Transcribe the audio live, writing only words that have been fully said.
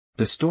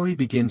The story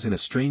begins in a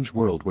strange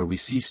world where we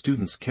see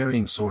students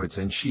carrying swords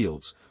and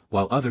shields,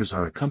 while others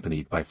are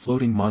accompanied by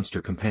floating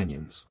monster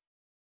companions.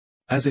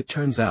 As it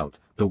turns out,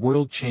 the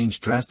world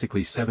changed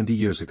drastically 70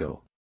 years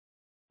ago.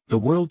 The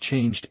world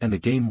changed and the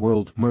game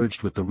world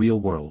merged with the real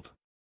world.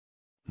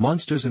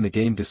 Monsters in the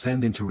game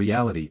descend into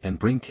reality and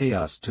bring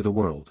chaos to the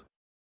world.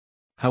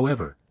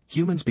 However,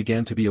 humans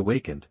began to be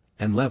awakened,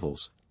 and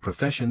levels,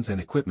 professions and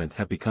equipment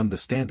have become the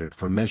standard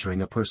for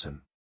measuring a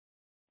person.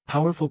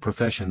 Powerful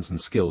professions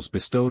and skills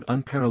bestowed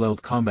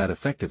unparalleled combat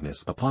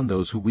effectiveness upon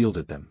those who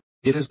wielded them.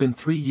 It has been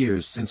 3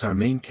 years since our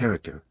main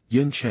character,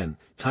 Yun Chen,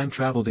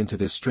 time-traveled into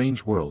this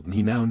strange world, and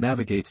he now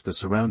navigates the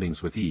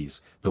surroundings with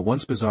ease, the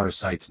once bizarre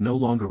sights no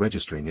longer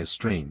registering as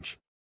strange.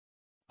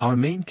 Our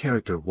main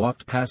character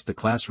walked past the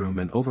classroom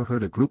and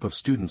overheard a group of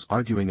students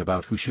arguing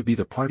about who should be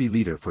the party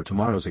leader for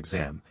tomorrow's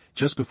exam,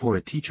 just before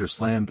a teacher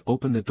slammed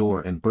open the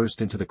door and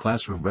burst into the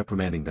classroom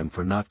reprimanding them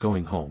for not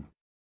going home.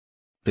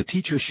 The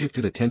teacher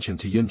shifted attention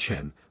to Yun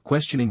Chen,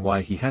 questioning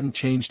why he hadn't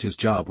changed his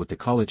job with the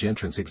college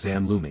entrance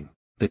exam looming.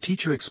 The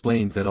teacher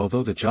explained that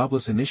although the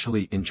jobless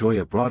initially enjoy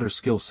a broader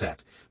skill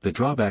set, the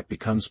drawback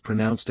becomes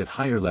pronounced at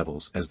higher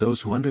levels as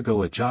those who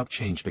undergo a job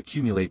change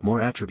accumulate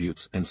more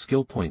attributes and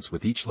skill points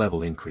with each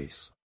level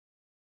increase.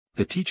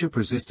 The teacher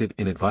persisted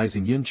in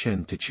advising Yun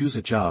Chen to choose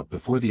a job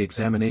before the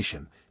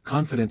examination,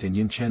 confident in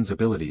Yun Chen's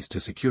abilities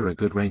to secure a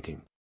good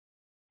ranking.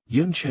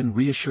 Yun Chen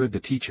reassured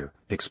the teacher,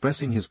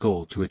 expressing his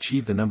goal to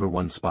achieve the number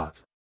 1 spot.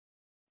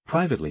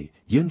 Privately,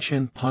 Yun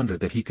Chen pondered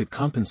that he could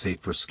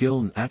compensate for skill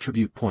and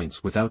attribute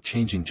points without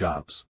changing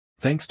jobs,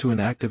 thanks to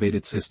an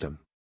activated system.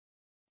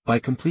 By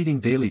completing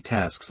daily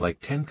tasks like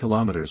 10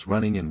 kilometers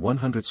running and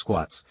 100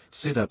 squats,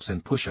 sit-ups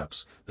and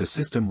push-ups, the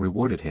system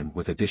rewarded him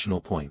with additional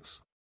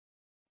points.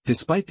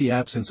 Despite the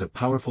absence of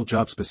powerful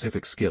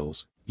job-specific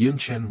skills, Yun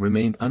Chen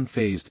remained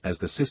unfazed as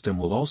the system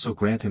will also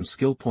grant him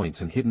skill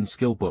points and hidden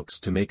skill books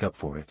to make up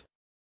for it.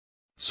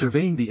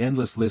 Surveying the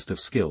endless list of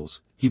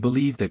skills, he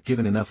believed that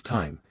given enough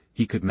time,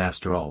 he could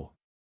master all.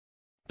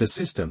 The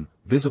system,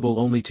 visible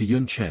only to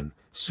Yun Chen,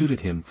 suited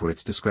him for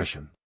its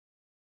discretion.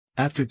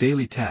 After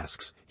daily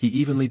tasks, he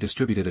evenly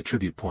distributed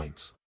attribute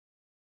points.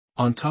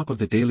 On top of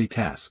the daily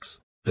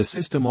tasks, the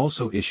system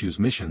also issues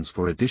missions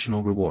for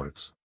additional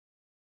rewards.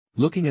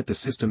 Looking at the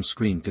system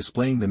screen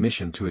displaying the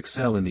mission to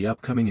excel in the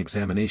upcoming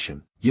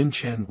examination, Yun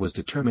Chen was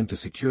determined to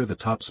secure the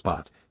top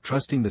spot,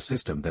 trusting the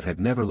system that had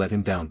never let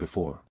him down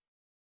before.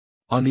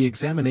 On the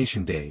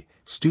examination day,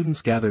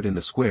 students gathered in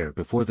the square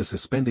before the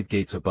suspended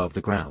gates above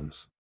the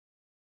grounds.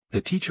 The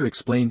teacher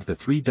explained the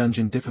 3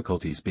 dungeon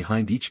difficulties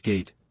behind each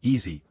gate: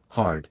 easy,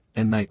 hard,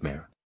 and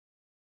nightmare.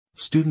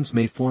 Students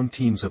may form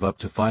teams of up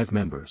to 5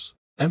 members,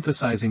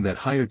 emphasizing that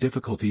higher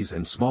difficulties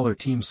and smaller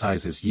team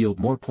sizes yield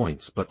more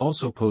points but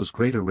also pose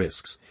greater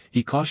risks.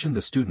 He cautioned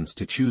the students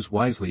to choose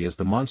wisely as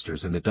the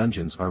monsters in the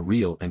dungeons are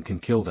real and can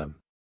kill them.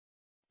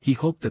 He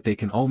hoped that they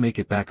can all make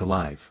it back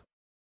alive.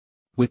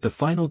 With the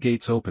final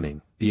gates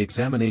opening, the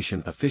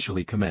examination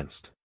officially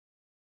commenced.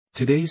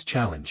 Today's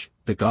challenge,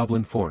 the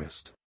Goblin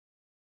Forest.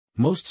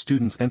 Most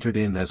students entered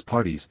in as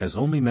parties as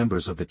only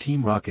members of the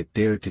Team Rocket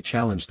dared to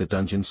challenge the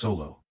dungeon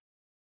solo.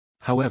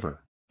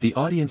 However, the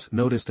audience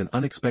noticed an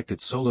unexpected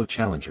solo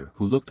challenger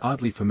who looked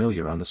oddly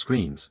familiar on the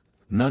screens,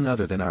 none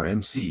other than our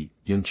MC,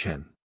 Yun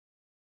Chen.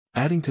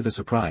 Adding to the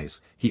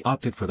surprise, he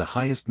opted for the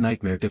highest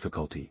nightmare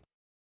difficulty.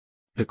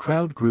 The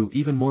crowd grew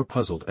even more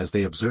puzzled as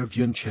they observed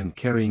Yun Chen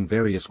carrying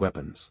various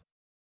weapons.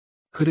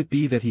 Could it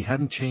be that he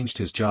hadn't changed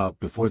his job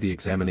before the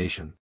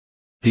examination?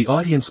 The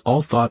audience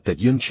all thought that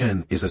Yun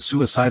Chen is a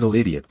suicidal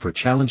idiot for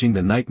challenging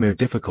the nightmare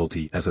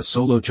difficulty as a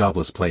solo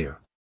jobless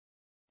player.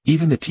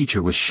 Even the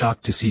teacher was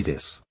shocked to see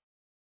this.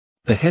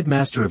 The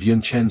headmaster of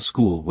Yun Chen's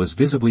school was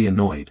visibly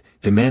annoyed,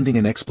 demanding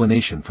an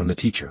explanation from the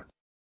teacher.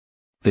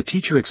 The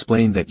teacher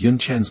explained that Yun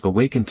Chen's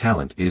awakened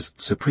talent is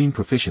Supreme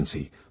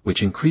Proficiency,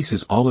 which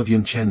increases all of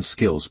Yun Chen's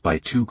skills by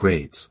 2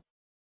 grades.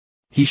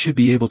 He should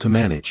be able to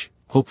manage,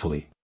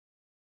 hopefully.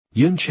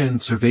 Yun Chen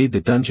surveyed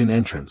the dungeon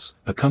entrance,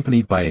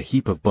 accompanied by a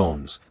heap of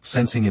bones,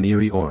 sensing an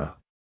eerie aura.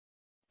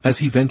 As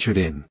he ventured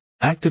in,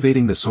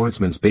 activating the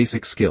swordsman's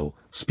basic skill,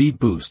 Speed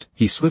Boost,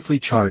 he swiftly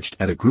charged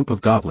at a group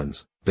of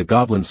goblins. The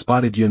goblins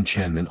spotted Yun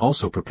Chen and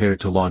also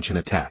prepared to launch an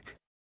attack.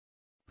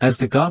 As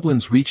the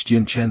goblins reached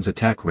Yun Chen's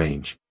attack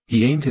range,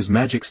 he aimed his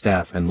magic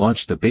staff and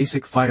launched the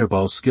basic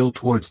fireball skill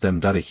towards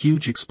them. A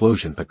huge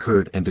explosion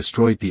occurred and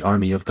destroyed the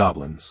army of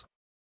goblins.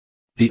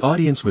 The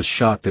audience was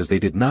shocked as they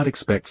did not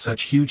expect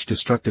such huge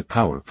destructive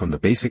power from the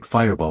basic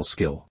fireball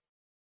skill.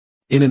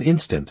 In an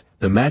instant,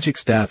 the magic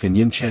staff in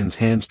Yun Chen's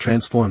hand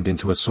transformed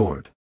into a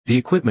sword. The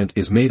equipment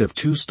is made of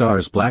 2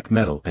 stars black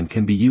metal and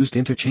can be used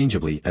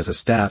interchangeably as a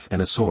staff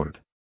and a sword.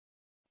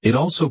 It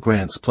also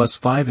grants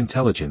 +5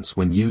 intelligence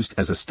when used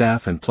as a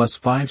staff and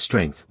 +5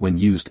 strength when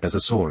used as a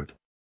sword.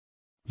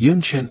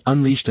 Yun Chen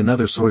unleashed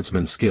another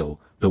swordsman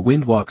skill, the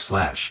Windwalk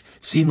Slash,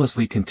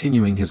 seamlessly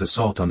continuing his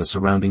assault on the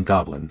surrounding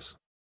goblins.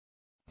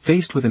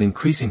 Faced with an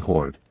increasing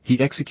horde, he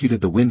executed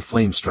the Wind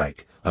Flame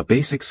Strike, a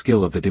basic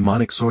skill of the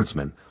demonic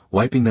swordsman,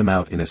 wiping them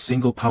out in a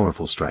single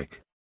powerful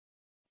strike.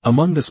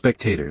 Among the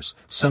spectators,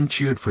 some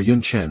cheered for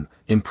Yun Chen,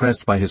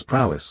 impressed by his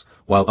prowess,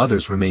 while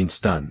others remained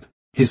stunned.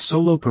 His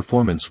solo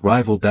performance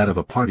rivaled that of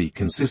a party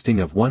consisting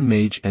of 1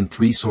 mage and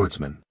 3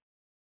 swordsmen.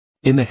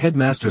 In the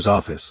headmaster's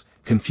office,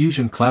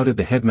 confusion clouded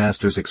the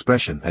headmaster's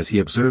expression as he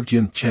observed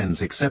Yun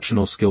Chen's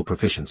exceptional skill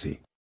proficiency.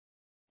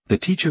 The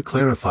teacher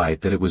clarified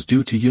that it was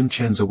due to Yun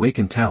Chen's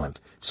awakened talent,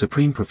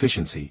 supreme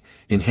proficiency,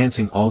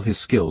 enhancing all his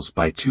skills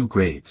by 2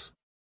 grades.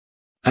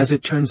 As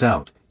it turns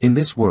out, in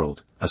this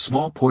world, a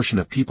small portion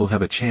of people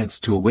have a chance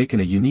to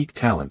awaken a unique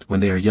talent when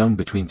they are young,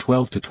 between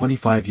 12 to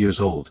 25 years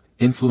old,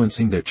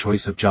 influencing their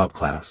choice of job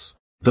class.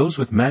 Those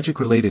with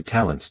magic-related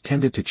talents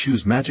tended to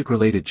choose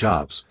magic-related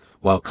jobs,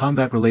 while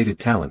combat-related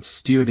talents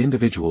steered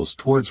individuals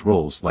towards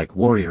roles like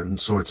warrior and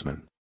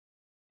swordsman.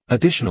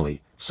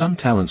 Additionally, some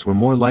talents were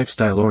more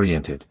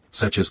lifestyle-oriented,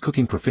 such as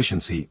cooking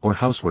proficiency or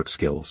housework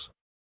skills.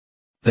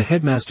 The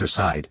headmaster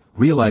sighed,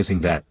 realizing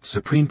that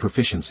supreme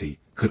proficiency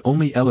could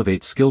only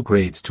elevate skill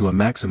grades to a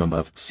maximum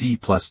of C+.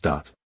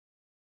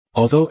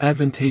 Although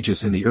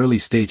advantageous in the early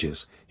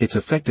stages, its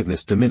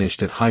effectiveness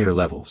diminished at higher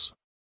levels.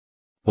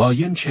 While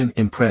Yun Chen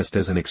impressed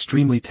as an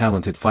extremely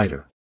talented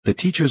fighter, the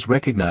teachers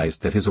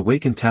recognized that his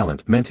awakened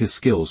talent meant his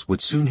skills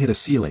would soon hit a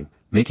ceiling,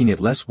 making it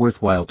less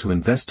worthwhile to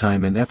invest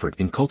time and effort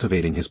in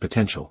cultivating his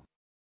potential.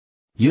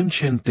 Yun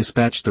Chen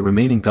dispatched the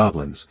remaining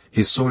goblins,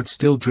 his sword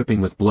still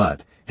dripping with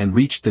blood, and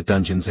reached the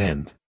dungeon's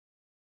end.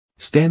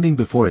 Standing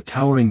before a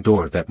towering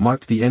door that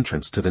marked the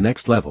entrance to the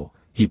next level,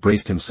 he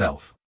braced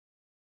himself.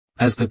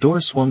 As the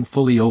door swung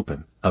fully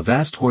open, a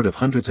vast horde of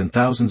hundreds and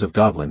thousands of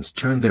goblins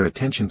turned their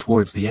attention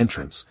towards the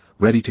entrance,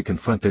 ready to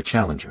confront their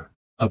challenger.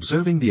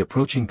 Observing the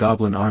approaching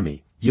goblin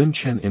army, Yun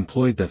Chen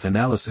employed the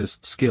analysis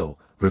skill,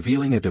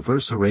 revealing a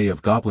diverse array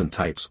of goblin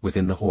types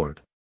within the horde.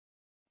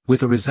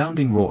 With a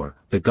resounding roar,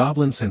 the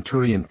goblin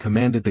centurion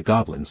commanded the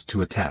goblins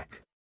to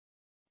attack.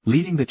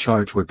 Leading the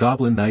charge were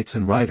goblin knights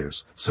and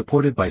riders,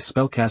 supported by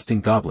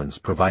spellcasting goblins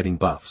providing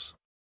buffs.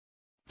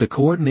 The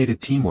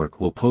coordinated teamwork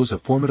will pose a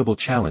formidable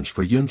challenge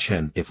for Yun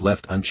Chen if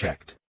left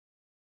unchecked.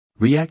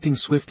 Reacting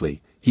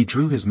swiftly, he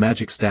drew his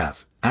magic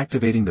staff,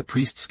 activating the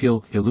priest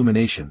skill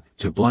illumination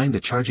to blind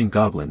the charging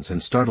goblins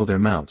and startle their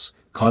mounts,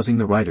 causing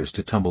the riders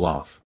to tumble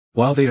off.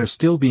 While they are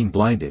still being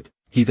blinded,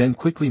 he then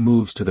quickly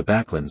moves to the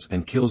backlands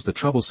and kills the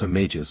troublesome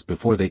mages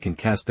before they can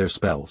cast their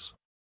spells.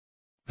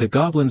 The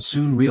goblins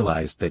soon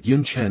realized that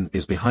Yun Chen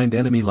is behind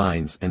enemy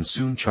lines and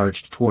soon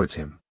charged towards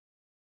him.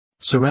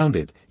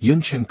 Surrounded,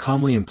 Yun Chen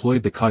calmly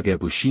employed the Kage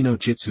Bushino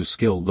Jitsu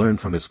skill learned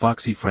from his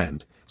foxy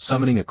friend,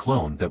 summoning a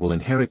clone that will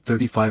inherit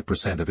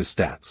 35% of his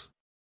stats.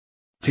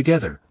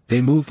 Together,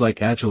 they moved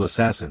like agile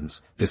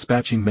assassins,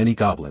 dispatching many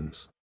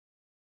goblins.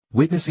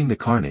 Witnessing the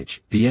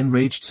carnage, the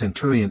enraged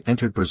centurion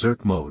entered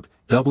berserk mode,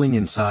 doubling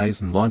in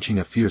size and launching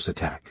a fierce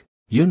attack.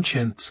 Yun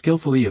Chen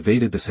skillfully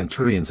evaded the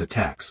centurion's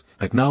attacks,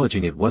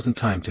 acknowledging it wasn't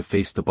time to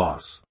face the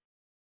boss.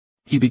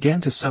 He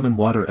began to summon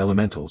water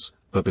elementals,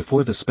 but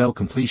before the spell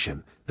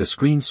completion, the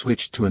screen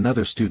switched to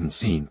another student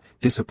scene,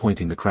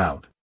 disappointing the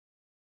crowd.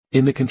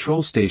 In the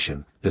control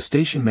station, the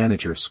station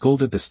manager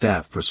scolded the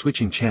staff for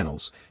switching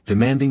channels,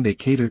 demanding they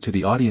cater to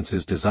the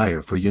audience's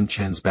desire for Yun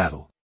Chen's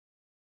battle.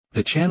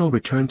 The channel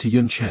returned to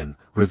Yun Chen,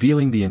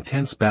 revealing the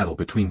intense battle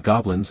between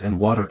goblins and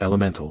water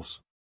elementals.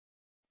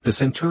 The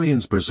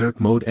centurion's berserk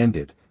mode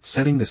ended,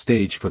 setting the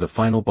stage for the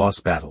final boss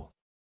battle.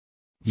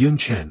 Yun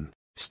Chen,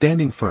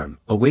 standing firm,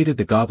 awaited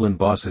the goblin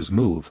boss's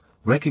move,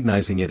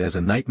 recognizing it as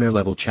a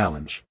nightmare-level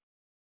challenge.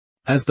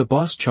 As the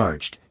boss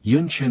charged,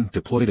 Yun Chen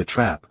deployed a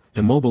trap,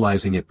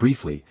 immobilizing it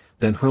briefly,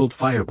 then hurled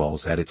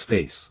fireballs at its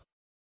face.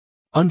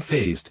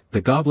 Unfazed,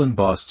 the goblin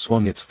boss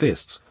swung its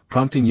fists,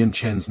 prompting Yun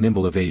Chen's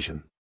nimble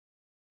evasion.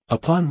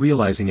 Upon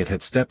realizing it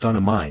had stepped on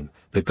a mine,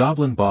 the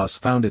goblin boss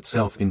found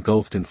itself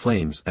engulfed in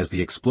flames as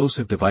the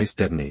explosive device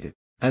detonated.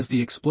 As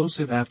the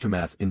explosive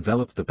aftermath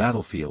enveloped the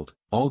battlefield,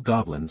 all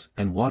goblins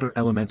and water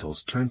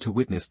elementals turned to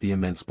witness the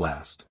immense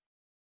blast.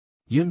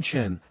 Yun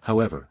Chen,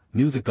 however,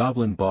 knew the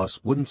goblin boss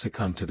wouldn't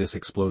succumb to this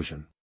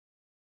explosion.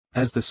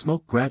 As the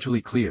smoke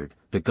gradually cleared,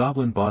 the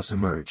goblin boss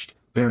emerged,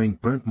 bearing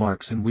burnt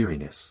marks and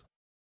weariness.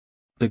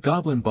 The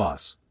goblin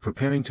boss,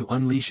 preparing to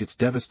unleash its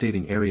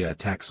devastating area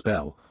attack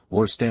spell,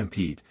 War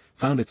Stampede,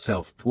 found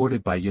itself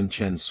thwarted by Yun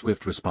Chen's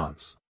swift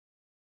response.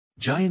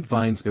 Giant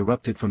vines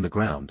erupted from the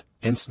ground,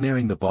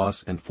 ensnaring the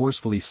boss and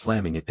forcefully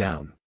slamming it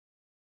down.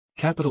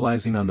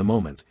 Capitalizing on the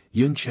moment,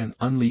 Yun Chen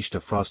unleashed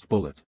a frost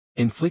bullet,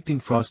 inflicting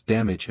frost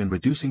damage and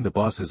reducing the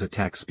boss's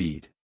attack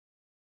speed.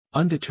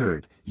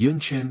 Undeterred,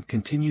 Yun Chen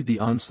continued the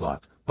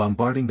onslaught,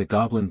 bombarding the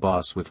goblin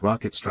boss with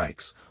rocket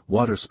strikes,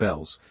 water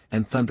spells,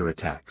 and thunder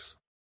attacks.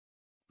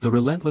 The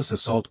relentless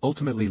assault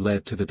ultimately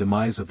led to the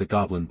demise of the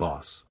goblin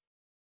boss.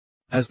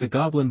 As the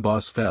goblin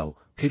boss fell,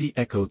 pity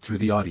echoed through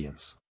the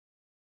audience.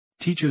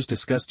 Teachers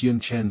discussed Yun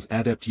Chen's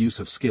adept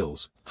use of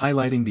skills,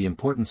 highlighting the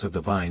importance of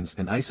the vines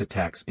and ice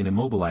attacks in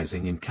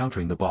immobilizing and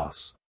countering the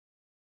boss.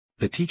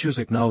 The teachers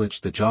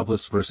acknowledged the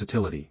Jobless'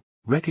 versatility,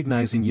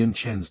 recognizing Yun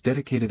Chen's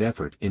dedicated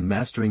effort in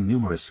mastering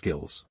numerous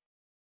skills.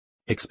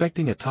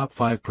 Expecting a top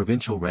 5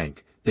 provincial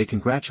rank, they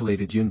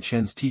congratulated Yun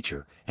Chen's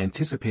teacher,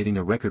 anticipating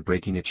a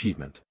record-breaking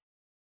achievement.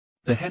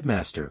 The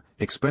headmaster,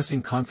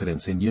 expressing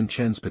confidence in Yun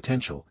Chen's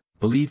potential,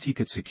 believed he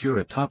could secure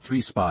a top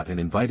 3 spot and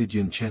invited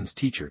Yun Chen's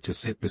teacher to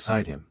sit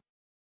beside him.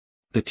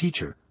 The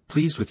teacher,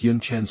 pleased with Yun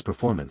Chen's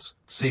performance,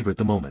 savored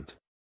the moment.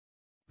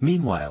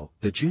 Meanwhile,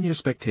 the junior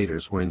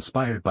spectators were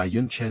inspired by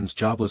Yun Chen's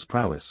jobless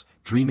prowess,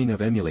 dreaming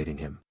of emulating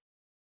him.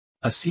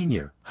 A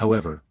senior,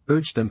 however,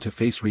 urged them to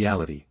face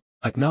reality,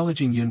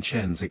 acknowledging Yun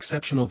Chen's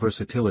exceptional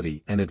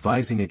versatility and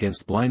advising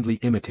against blindly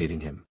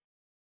imitating him.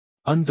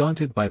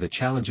 Undaunted by the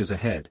challenges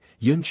ahead,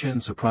 Yun Chen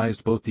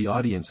surprised both the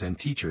audience and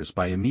teachers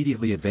by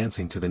immediately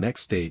advancing to the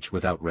next stage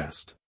without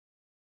rest.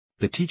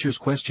 The teachers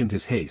questioned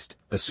his haste,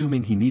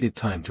 assuming he needed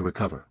time to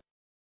recover.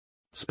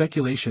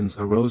 Speculations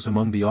arose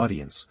among the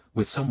audience,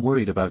 with some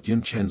worried about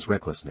Yun Chen's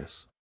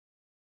recklessness.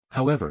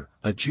 However,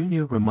 a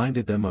junior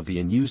reminded them of the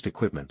unused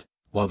equipment,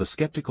 while the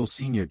skeptical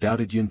senior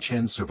doubted Yun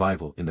Chen's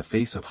survival in the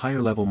face of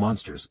higher-level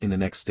monsters in the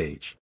next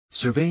stage.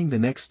 Surveying the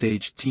next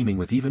stage teeming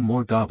with even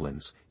more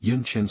goblins,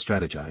 Yun Chen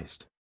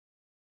strategized.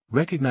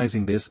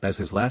 Recognizing this as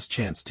his last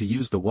chance to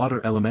use the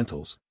water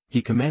elementals,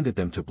 he commanded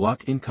them to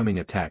block incoming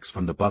attacks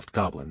from the buffed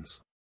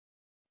goblins.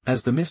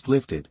 As the mist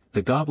lifted,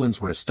 the goblins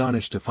were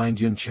astonished to find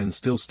Yun Chen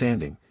still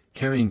standing,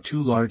 carrying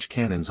 2 large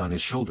cannons on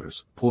his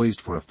shoulders,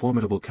 poised for a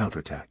formidable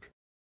counterattack.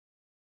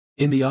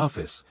 In the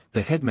office,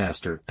 the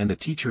headmaster and the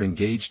teacher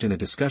engaged in a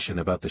discussion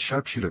about the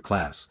sharpshooter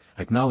class,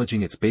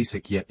 acknowledging its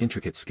basic yet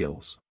intricate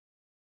skills.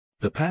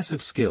 The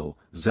passive skill,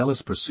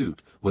 Zealous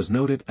Pursuit, was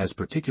noted as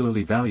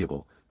particularly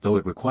valuable, though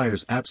it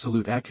requires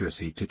absolute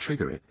accuracy to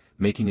trigger it,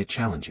 making it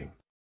challenging.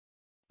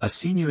 A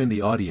senior in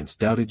the audience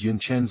doubted Yun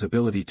Chen's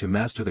ability to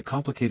master the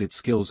complicated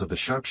skills of the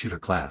sharpshooter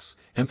class,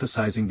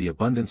 emphasizing the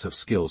abundance of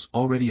skills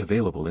already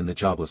available in the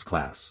jobless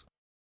class.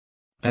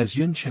 As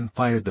Yun Chen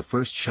fired the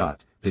first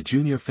shot, the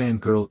junior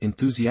fangirl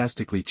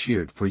enthusiastically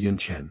cheered for Yun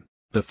Chen.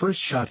 The first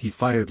shot he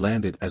fired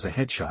landed as a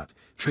headshot,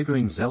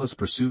 triggering Zealous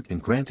Pursuit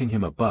and granting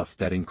him a buff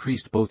that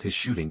increased both his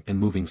shooting and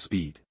moving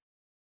speed.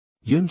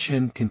 Yun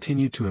Chen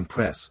continued to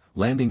impress,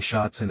 landing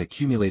shots and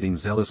accumulating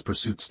Zealous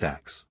Pursuit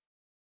stacks.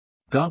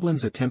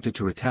 Goblins attempted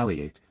to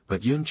retaliate,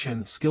 but Yun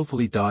Chen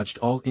skillfully dodged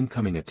all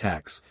incoming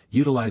attacks,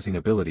 utilizing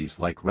abilities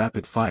like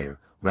Rapid Fire,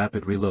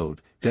 Rapid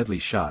Reload, Deadly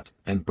Shot,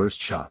 and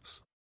Burst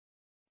Shots.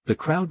 The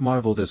crowd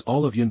marveled as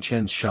all of Yun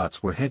Chen's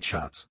shots were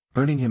headshots,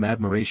 earning him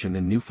admiration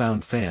and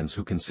newfound fans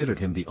who considered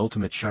him the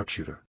ultimate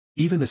sharpshooter.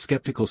 Even the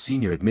skeptical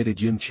senior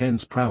admitted Yun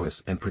Chen's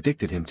prowess and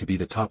predicted him to be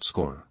the top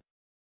scorer.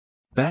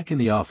 Back in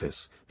the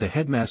office, the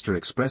headmaster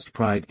expressed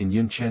pride in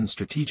Yun Chen's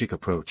strategic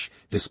approach,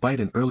 despite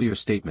an earlier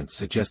statement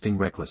suggesting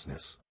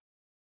recklessness.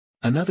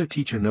 Another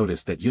teacher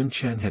noticed that Yun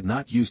Chen had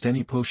not used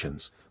any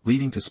potions,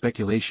 leading to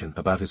speculation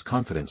about his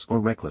confidence or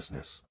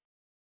recklessness.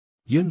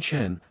 Yun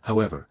Chen,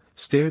 however,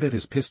 stared at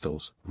his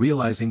pistols,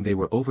 realizing they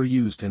were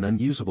overused and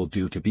unusable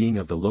due to being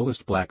of the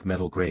lowest black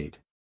metal grade.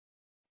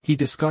 He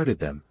discarded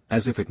them,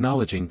 as if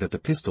acknowledging that the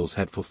pistols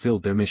had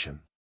fulfilled their mission.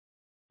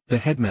 The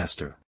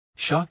headmaster,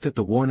 shocked at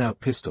the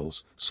worn-out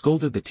pistols,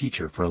 scolded the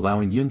teacher for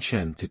allowing Yun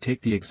Chen to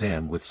take the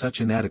exam with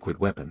such inadequate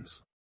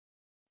weapons.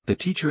 The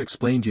teacher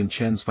explained Yun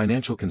Chen's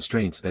financial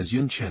constraints as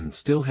Yun Chen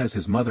still has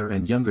his mother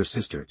and younger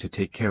sister to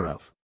take care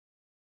of.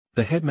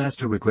 The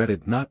headmaster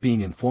regretted not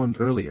being informed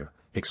earlier,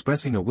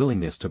 expressing a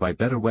willingness to buy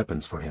better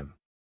weapons for him.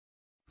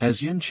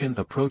 As Yun Chen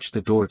approached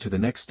the door to the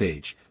next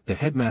stage, the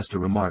headmaster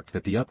remarked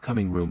that the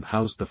upcoming room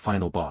housed the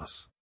final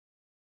boss.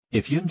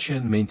 If Yun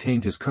Chen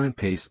maintained his current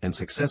pace and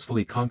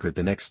successfully conquered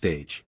the next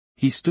stage,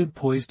 he stood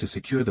poised to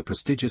secure the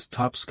prestigious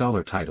top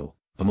scholar title,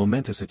 a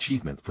momentous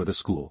achievement for the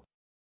school.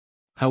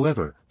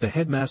 However, the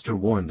headmaster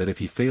warned that if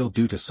he failed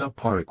due to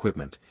subpar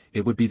equipment,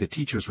 it would be the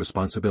teacher's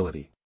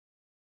responsibility.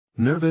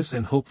 Nervous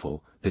and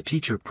hopeful, the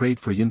teacher prayed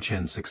for Yun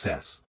Chen's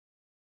success.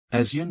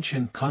 As Yun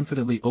Chen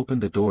confidently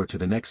opened the door to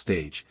the next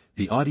stage,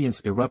 the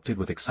audience erupted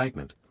with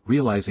excitement,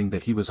 realizing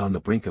that he was on the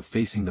brink of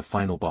facing the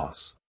final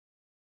boss.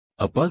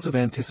 A buzz of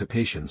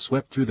anticipation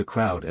swept through the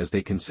crowd as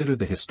they considered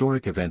the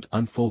historic event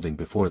unfolding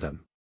before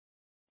them.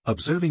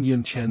 Observing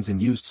Yun Chen's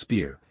unused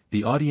spear,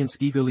 the audience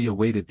eagerly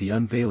awaited the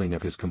unveiling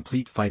of his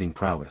complete fighting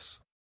prowess.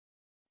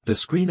 The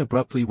screen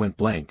abruptly went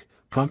blank,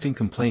 prompting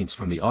complaints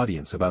from the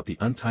audience about the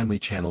untimely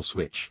channel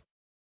switch.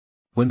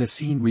 When the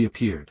scene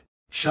reappeared,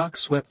 shock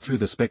swept through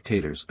the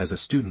spectators as a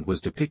student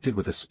was depicted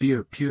with a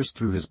spear pierced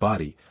through his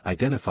body,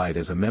 identified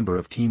as a member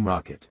of Team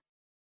Rocket.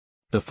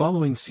 The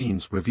following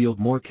scenes revealed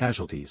more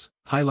casualties,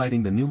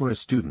 highlighting the numerous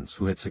students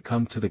who had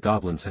succumbed to the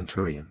Goblin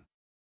Centurion.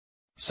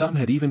 Some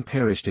had even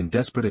perished in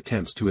desperate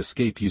attempts to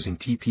escape using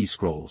TP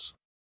scrolls.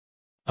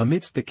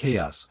 Amidst the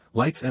chaos,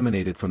 lights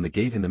emanated from the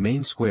gate in the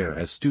main square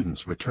as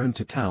students returned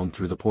to town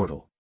through the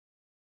portal.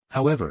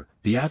 However,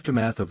 the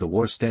aftermath of the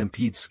war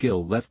stampede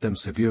skill left them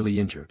severely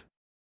injured.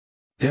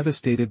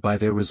 Devastated by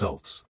their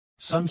results,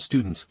 some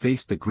students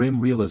faced the grim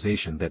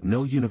realization that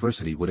no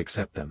university would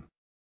accept them.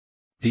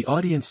 The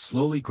audience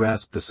slowly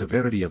grasped the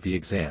severity of the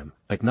exam,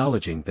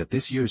 acknowledging that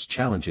this year's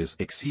challenges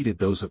exceeded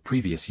those of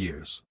previous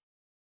years.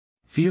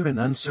 Fear and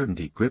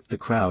uncertainty gripped the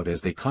crowd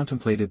as they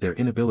contemplated their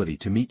inability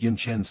to meet Yun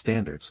Chen's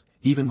standards,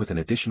 even with an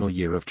additional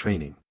year of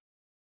training.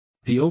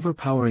 The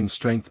overpowering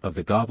strength of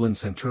the Goblin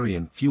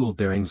Centurion fueled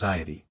their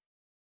anxiety.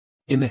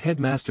 In the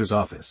headmaster's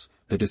office,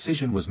 the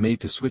decision was made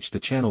to switch the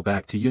channel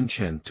back to Yun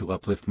Chen to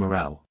uplift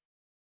morale.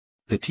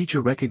 The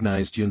teacher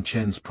recognized Yun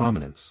Chen's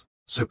prominence,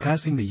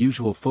 surpassing the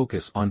usual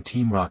focus on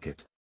Team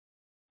Rocket.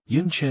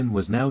 Yun Chen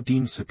was now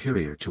deemed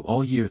superior to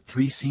all Year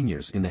 3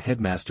 seniors in the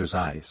headmaster's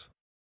eyes.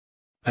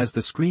 As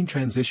the screen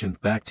transitioned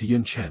back to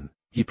Yun Chen,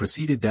 he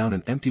proceeded down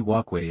an empty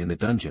walkway in the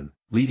dungeon,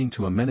 leading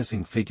to a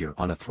menacing figure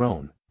on a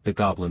throne, the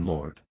Goblin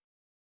Lord.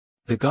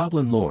 The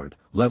Goblin Lord,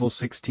 level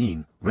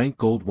 16, rank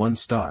gold 1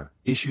 star,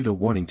 issued a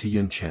warning to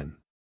Yun Chen.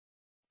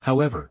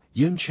 However,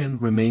 Yun Chen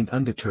remained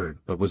undeterred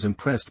but was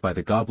impressed by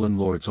the Goblin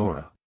Lord's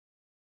aura.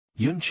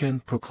 Yun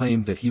Chen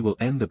proclaimed that he will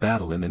end the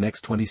battle in the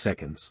next 20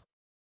 seconds.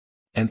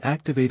 And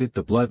activated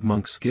the Blood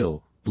Monk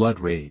skill,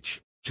 Blood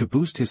Rage, to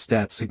boost his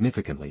stats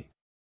significantly.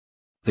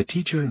 The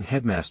teacher and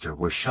headmaster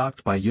were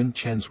shocked by Yun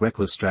Chen's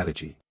reckless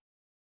strategy.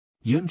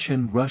 Yun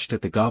Chen rushed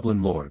at the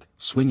Goblin Lord,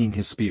 swinging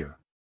his spear.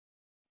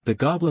 The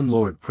Goblin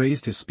Lord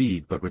praised his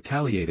speed but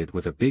retaliated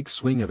with a big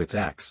swing of its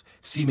axe,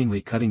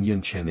 seemingly cutting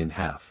Yun Chen in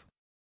half.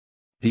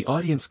 The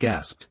audience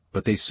gasped,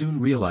 but they soon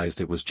realized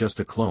it was just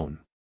a clone.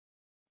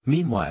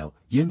 Meanwhile,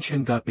 Yun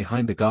Chen got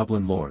behind the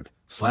Goblin Lord,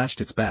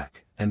 slashed its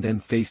back, and then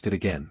faced it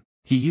again.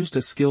 He used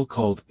a skill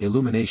called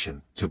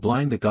Illumination to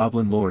blind the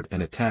Goblin Lord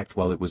and attacked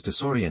while it was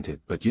disoriented,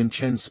 but Yun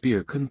Chen's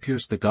spear couldn't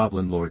pierce the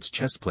Goblin Lord's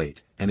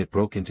chestplate, and it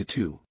broke into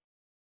two.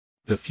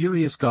 The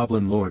furious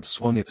Goblin Lord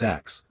swung its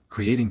axe,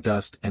 creating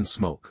dust and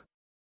smoke.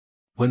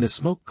 When the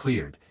smoke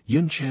cleared,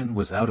 Yun Chen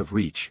was out of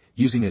reach,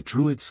 using a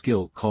druid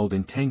skill called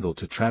Entangle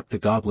to trap the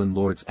Goblin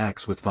Lord's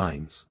axe with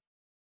vines.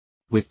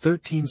 With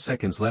 13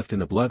 seconds left in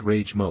the Blood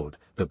Rage mode,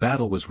 the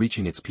battle was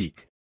reaching its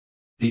peak.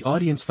 The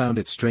audience found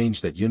it strange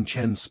that Yun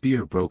Chen's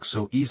spear broke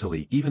so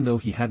easily even though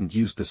he hadn't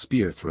used the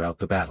spear throughout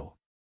the battle.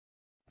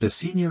 The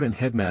senior and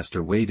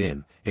headmaster weighed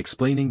in,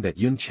 explaining that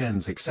Yun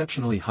Chen's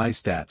exceptionally high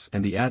stats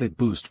and the added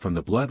boost from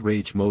the Blood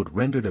Rage mode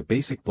rendered a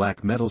basic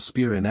black metal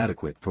spear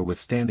inadequate for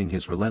withstanding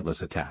his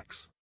relentless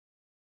attacks.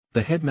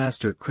 The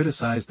headmaster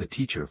criticized the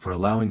teacher for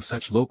allowing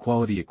such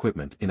low-quality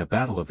equipment in a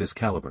battle of this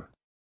caliber.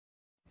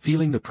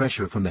 Feeling the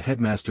pressure from the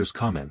headmaster's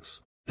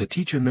comments, the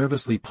teacher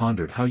nervously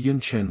pondered how Yun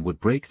Chen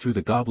would break through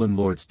the Goblin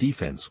Lord's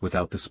defense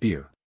without the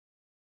spear.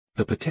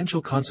 The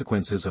potential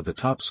consequences of the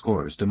top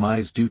scorer's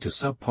demise due to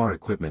subpar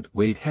equipment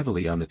weighed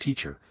heavily on the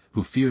teacher,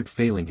 who feared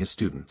failing his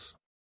students.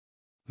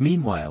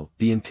 Meanwhile,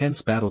 the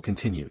intense battle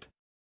continued.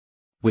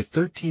 With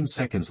 13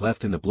 seconds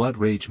left in the Blood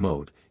Rage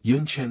mode,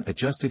 Yun Chen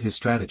adjusted his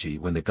strategy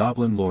when the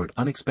Goblin Lord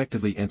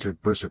unexpectedly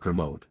entered Berserker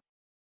mode.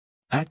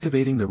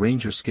 Activating the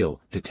Ranger skill,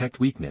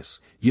 Detect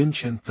Weakness, Yun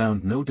Chen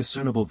found no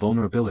discernible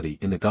vulnerability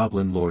in the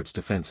Goblin Lord's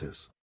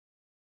defenses.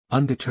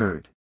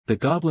 Undeterred, the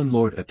Goblin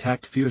Lord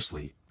attacked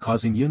fiercely,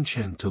 causing Yun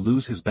Chen to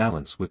lose his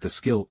balance with the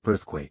skill,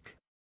 Earthquake.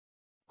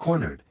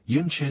 Cornered,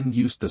 Yun Chen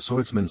used the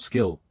Swordsman's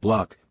skill,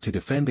 Block, to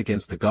defend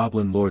against the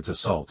Goblin Lord's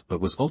assault but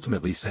was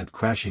ultimately sent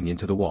crashing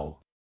into the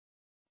wall.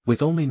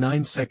 With only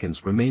 9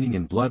 seconds remaining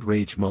in Blood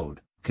Rage mode,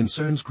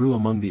 concerns grew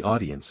among the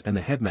audience and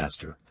the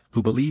headmaster,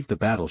 who believed the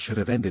battle should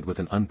have ended with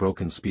an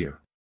unbroken spear.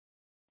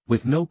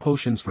 With no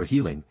potions for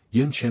healing,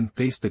 Yun Chen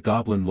faced the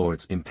Goblin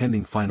Lord's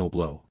impending final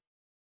blow.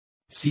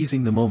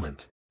 Seizing the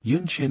moment,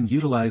 Yun Chen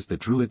utilized the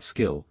druid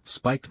skill,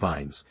 Spiked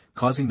Vines,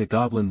 causing the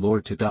Goblin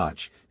Lord to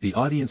dodge. The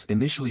audience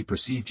initially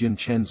perceived Yun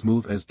Chen's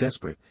move as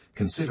desperate,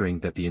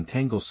 considering that the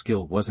Entangle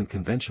skill wasn't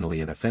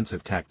conventionally an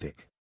offensive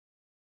tactic.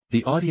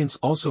 The audience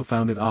also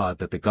found it odd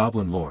that the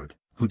Goblin Lord,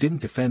 who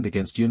didn't defend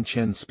against Yun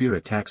Chen's spear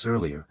attacks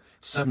earlier,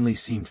 suddenly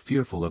seemed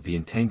fearful of the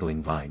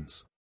entangling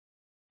vines.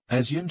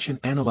 As Yun Chen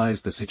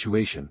analyzed the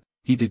situation,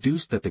 he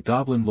deduced that the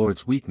Goblin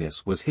Lord's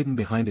weakness was hidden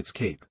behind its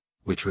cape,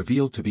 which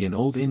revealed to be an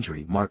old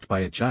injury marked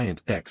by a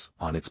giant X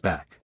on its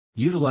back.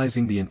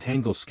 Utilizing the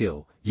Entangle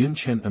skill, Yun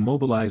Chen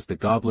immobilized the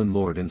Goblin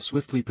Lord and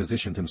swiftly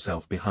positioned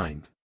himself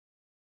behind.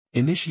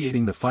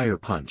 Initiating the Fire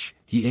Punch,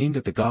 he aimed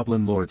at the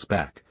Goblin Lord's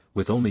back,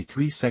 with only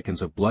 3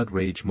 seconds of Blood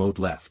Rage mode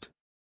left.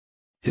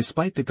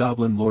 Despite the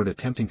Goblin Lord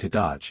attempting to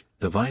dodge,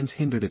 the vines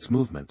hindered its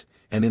movement,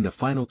 and in the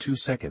final 2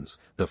 seconds,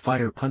 the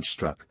Fire Punch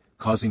struck,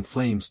 causing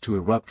flames to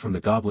erupt from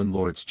the Goblin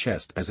Lord's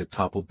chest as it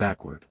toppled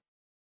backward.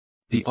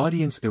 The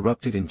audience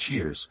erupted in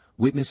cheers,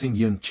 witnessing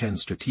Yun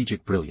Chen's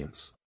strategic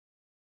brilliance.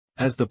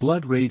 As the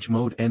Blood Rage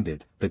mode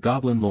ended, the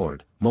Goblin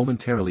Lord,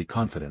 momentarily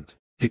confident,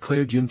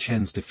 declared Yun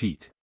Chen's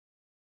defeat.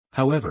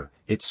 However,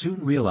 it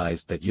soon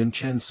realized that Yun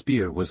Chen's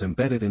spear was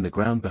embedded in the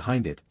ground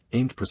behind it,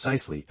 aimed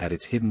precisely at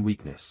its hidden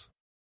weakness.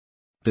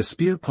 The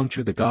spear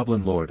punctured the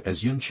Goblin Lord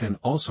as Yun Chen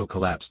also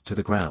collapsed to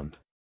the ground.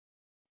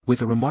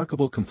 With a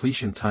remarkable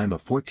completion time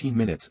of 14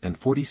 minutes and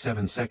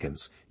 47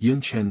 seconds,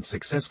 Yun Chen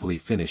successfully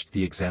finished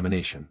the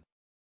examination.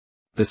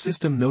 The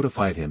system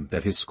notified him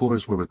that his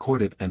scores were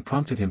recorded and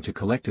prompted him to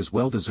collect his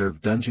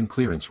well-deserved dungeon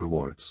clearance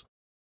rewards.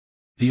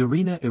 The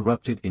arena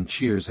erupted in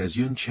cheers as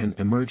Yun Chen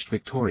emerged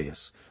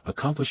victorious,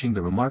 accomplishing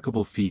the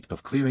remarkable feat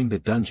of clearing the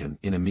dungeon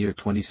in a mere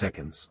 20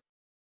 seconds.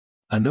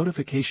 A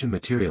notification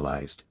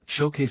materialized,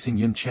 showcasing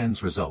Yun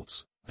Chen's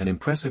results, an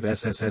impressive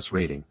SSS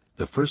rating,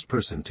 the first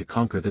person to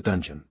conquer the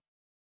dungeon.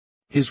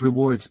 His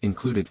rewards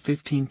included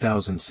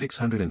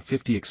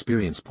 15,650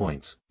 experience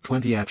points,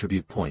 20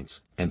 attribute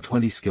points, and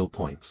 20 skill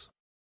points.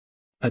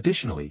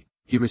 Additionally,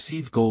 he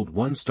received gold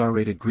 1-star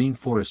rated green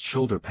forest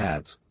shoulder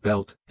pads,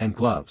 belt, and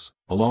gloves,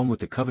 along with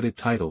the coveted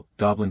title,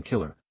 Goblin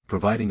Killer,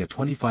 providing a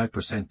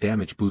 25%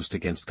 damage boost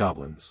against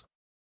goblins.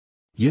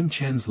 Yun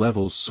Chen's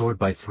levels soared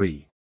by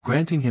 3,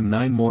 granting him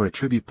 9 more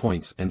attribute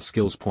points and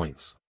skills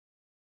points.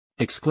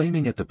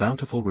 Exclaiming at the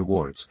bountiful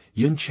rewards,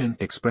 Yun Chen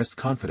expressed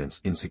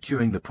confidence in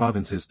securing the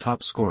province's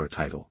top scorer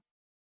title.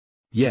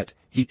 Yet,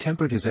 he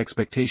tempered his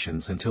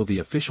expectations until the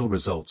official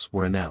results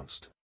were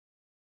announced.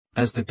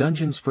 As the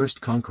dungeon's first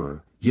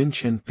conqueror, Yun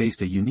Chen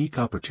faced a unique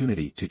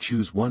opportunity to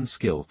choose one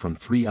skill from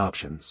 3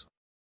 options.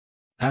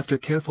 After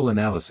careful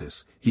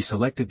analysis, he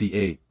selected the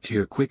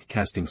A-tier quick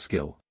casting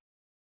skill.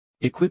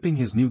 Equipping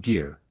his new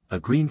gear, a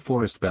green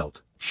forest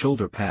belt,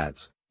 shoulder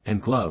pads,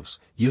 and gloves,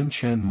 Yun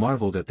Chen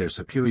marveled at their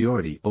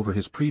superiority over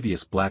his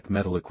previous black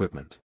metal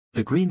equipment.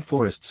 The green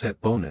forest set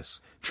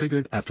bonus,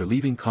 triggered after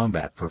leaving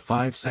combat for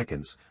 5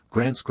 seconds,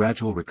 grants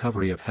gradual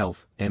recovery of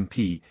health,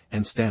 MP,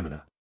 and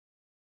stamina.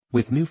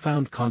 With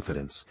newfound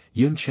confidence,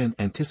 Yun Chen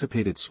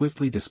anticipated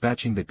swiftly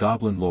dispatching the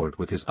Goblin Lord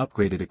with his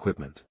upgraded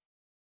equipment.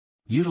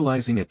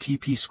 Utilizing a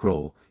TP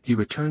scroll, he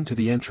returned to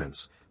the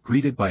entrance,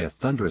 greeted by a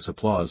thunderous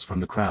applause from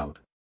the crowd.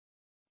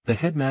 The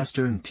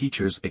headmaster and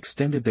teachers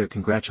extended their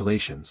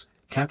congratulations,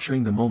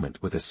 capturing the moment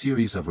with a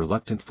series of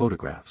reluctant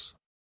photographs.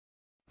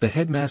 The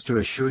headmaster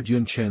assured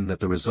Yun Chen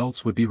that the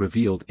results would be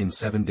revealed in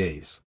 7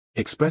 days,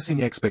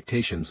 expressing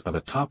expectations of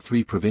a top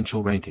 3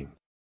 provincial ranking.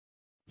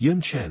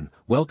 Yun Chen,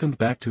 welcomed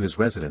back to his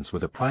residence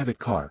with a private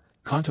car,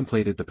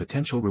 contemplated the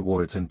potential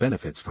rewards and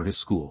benefits for his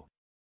school.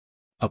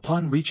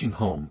 Upon reaching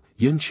home,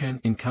 Yun Chen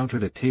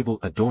encountered a table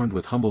adorned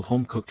with humble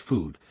home-cooked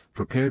food,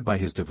 prepared by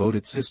his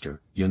devoted sister,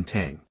 Yun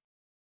Tang.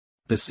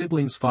 The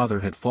siblings' father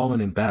had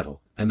fallen in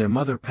battle, and their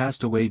mother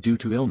passed away due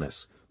to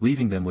illness,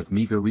 leaving them with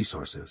meager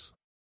resources.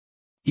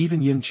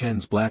 Even Yun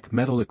Chen's black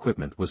metal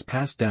equipment was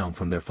passed down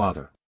from their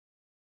father.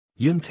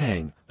 Yun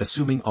Tang,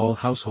 assuming all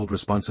household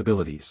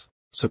responsibilities,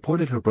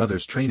 supported her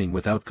brother's training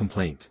without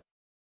complaint.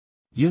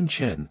 Yun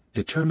Chen,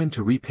 determined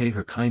to repay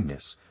her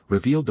kindness,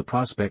 revealed the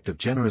prospect of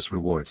generous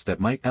rewards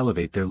that might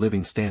elevate their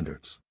living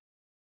standards.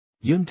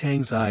 Yun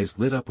Tang's eyes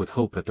lit up with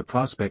hope at the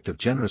prospect of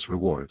generous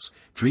rewards,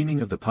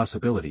 dreaming of the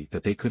possibility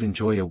that they could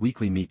enjoy a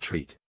weekly meat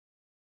treat.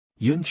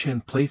 Yun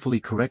Chen playfully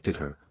corrected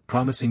her,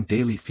 promising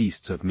daily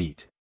feasts of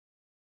meat.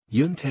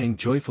 Yun Tang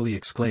joyfully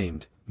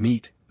exclaimed,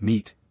 "Meat,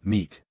 meat,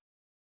 meat."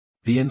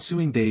 The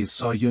ensuing days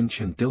saw Yun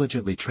Chen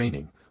diligently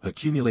training,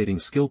 accumulating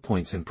skill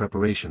points in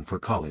preparation for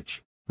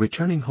college.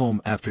 Returning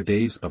home after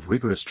days of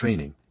rigorous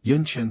training,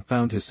 Yun Chen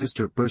found his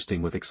sister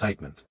bursting with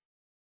excitement.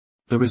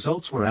 The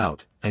results were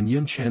out, and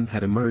Yun Chen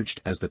had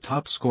emerged as the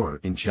top scorer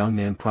in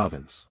Jiangnan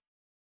province.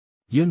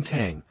 Yun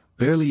Tang,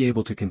 barely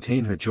able to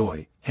contain her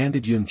joy,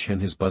 handed Yun Chen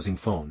his buzzing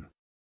phone.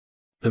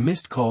 The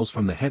missed calls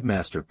from the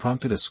headmaster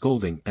prompted a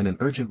scolding and an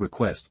urgent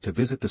request to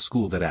visit the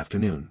school that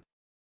afternoon.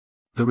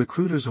 The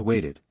recruiters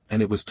awaited,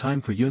 and it was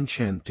time for Yun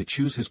Chen to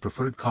choose his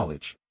preferred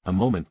college, a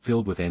moment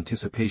filled with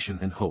anticipation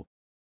and hope.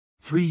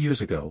 3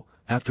 years ago,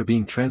 after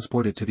being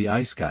transported to the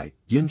ice sky,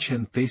 Yun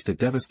Chen faced a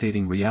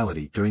devastating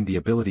reality during the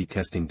ability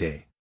testing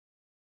day.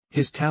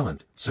 His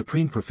talent,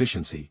 supreme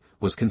proficiency,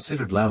 was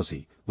considered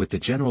lousy, with the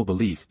general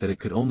belief that it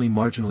could only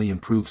marginally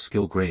improve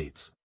skill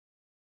grades.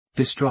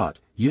 Distraught,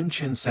 Yun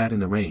Chen sat in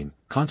the rain,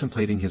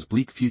 contemplating his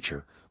bleak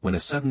future, when a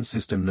sudden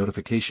system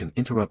notification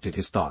interrupted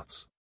his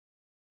thoughts.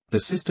 The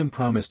system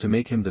promised to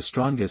make him the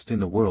strongest in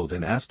the world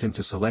and asked him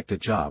to select a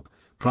job,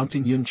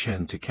 prompting Yun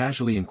Chen to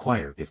casually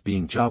inquire if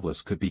being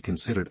jobless could be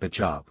considered a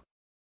job.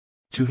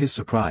 To his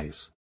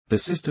surprise, the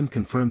system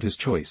confirmed his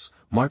choice,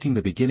 marking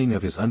the beginning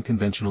of his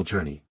unconventional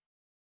journey.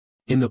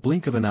 In the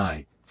blink of an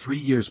eye, 3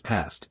 years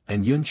passed,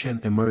 and Yun Chen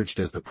emerged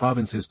as the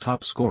province's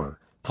top scorer,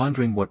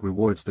 pondering what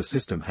rewards the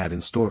system had in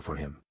store for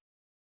him.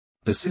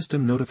 The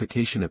system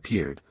notification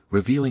appeared,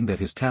 revealing that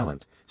his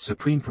talent,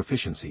 supreme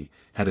proficiency,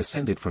 had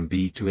ascended from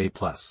B to A+.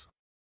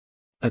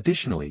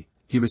 Additionally,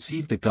 he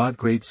received the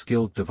God-grade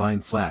skill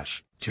Divine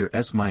Flash, Tier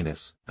S-,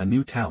 a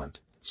new talent,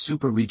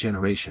 Super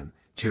Regeneration,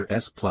 Tier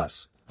S+,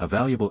 a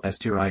valuable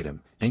S-tier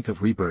item, Ink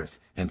of Rebirth,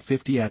 and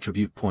 50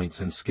 attribute points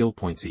and skill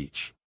points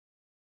each.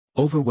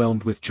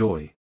 Overwhelmed with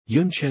joy,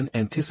 Yun Chen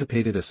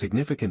anticipated a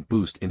significant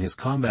boost in his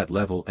combat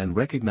level and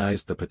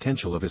recognized the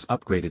potential of his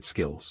upgraded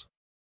skills.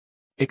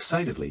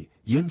 Excitedly,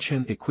 Yun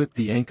Chen equipped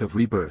the Ink of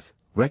Rebirth,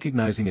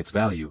 recognizing its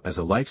value as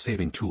a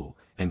life-saving tool,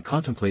 and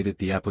contemplated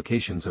the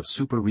applications of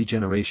Super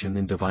Regeneration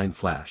and Divine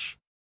Flash.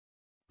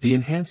 The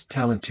enhanced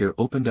talent tier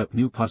opened up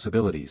new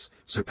possibilities,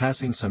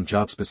 surpassing some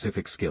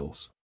job-specific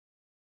skills.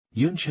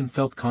 Yun Chen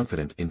felt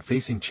confident in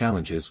facing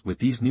challenges with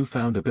these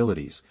newfound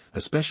abilities,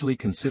 especially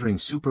considering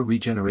Super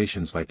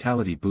Regeneration's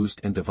vitality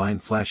boost and Divine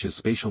Flash's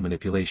spatial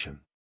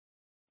manipulation.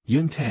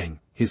 Yun Tang,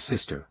 his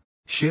sister,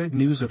 shared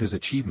news of his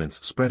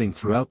achievements spreading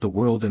throughout the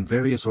world and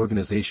various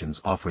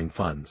organizations offering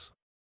funds.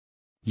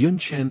 Yun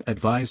Chen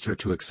advised her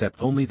to accept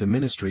only the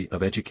Ministry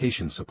of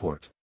Education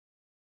support.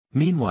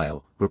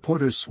 Meanwhile,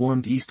 reporters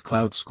swarmed East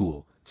Cloud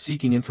School,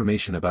 seeking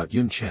information about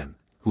Yun Chen,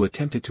 who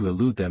attempted to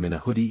elude them in a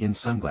hoodie and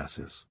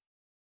sunglasses.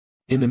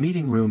 In the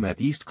meeting room at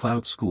East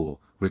Cloud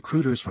School,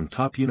 recruiters from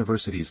top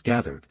universities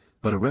gathered,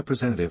 but a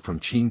representative from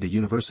Tsinghua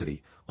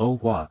University, Oh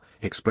Hua,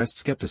 expressed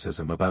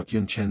skepticism about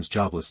Yun Chen's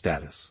jobless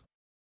status.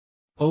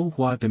 Oh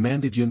Hua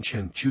demanded Yun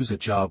Chen choose a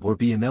job or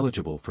be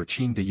ineligible for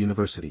Tsinghua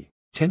University.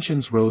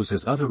 Tensions rose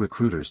as other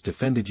recruiters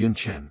defended Yun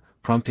Chen,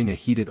 prompting a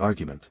heated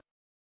argument.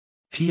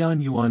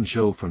 Tian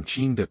Yuanzhou from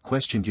Tsinghua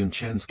questioned Yun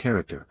Chen's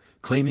character,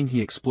 claiming he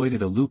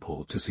exploited a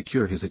loophole to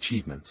secure his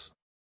achievements.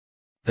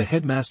 The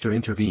headmaster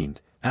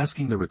intervened,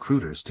 asking the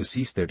recruiters to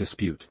cease their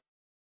dispute.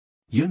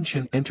 Yun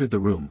Chen entered the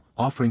room,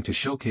 offering to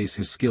showcase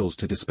his skills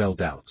to dispel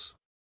doubts.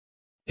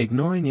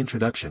 Ignoring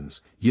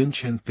introductions, Yun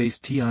Chen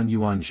faced Tian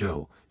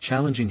Yuanzhou,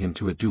 challenging him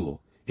to a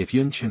duel. If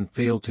Yun Chen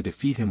failed to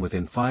defeat him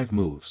within 5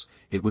 moves,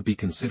 it would be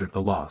considered a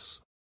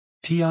loss.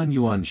 Tian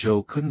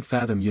Yuanzhou couldn't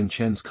fathom Yun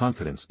Chen's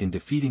confidence in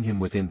defeating him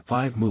within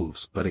 5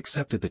 moves but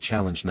accepted the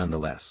challenge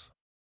nonetheless.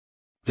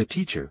 The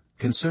teacher,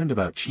 concerned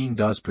about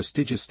Tsinghua's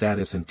prestigious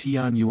status and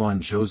Tian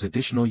Yuanzhou's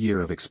additional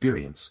year of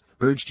experience,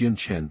 urged Yun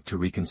Chen to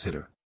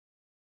reconsider.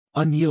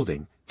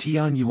 Unyielding,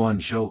 Tian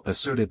Yuanzhou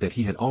asserted that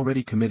he had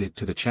already committed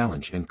to the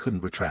challenge and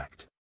couldn't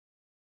retract.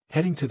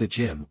 Heading to the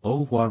gym,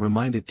 Oh Hua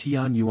reminded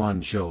Tian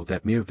Yuanzhou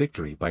that mere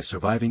victory by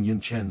surviving Yun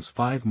Chen's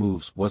 5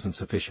 moves wasn't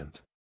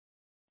sufficient.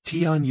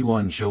 Tian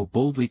Yuanzhou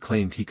boldly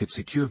claimed he could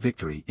secure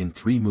victory in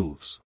 3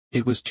 moves.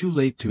 It was too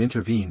late to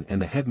intervene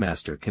and the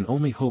headmaster can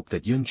only hope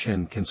that Yun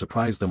Chen can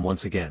surprise them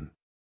once again.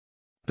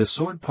 The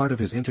sword part of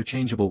his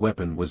interchangeable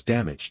weapon was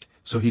damaged,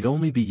 so he'd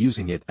only be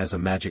using it as a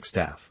magic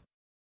staff.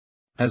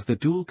 As the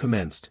duel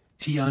commenced,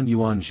 Tian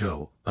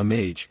Yuanzhou, a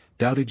mage,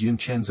 doubted Yun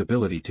Chen's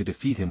ability to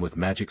defeat him with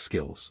magic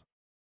skills.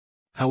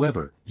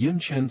 However, Yun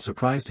Chen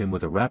surprised him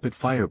with a rapid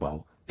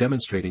fireball,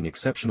 demonstrating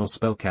exceptional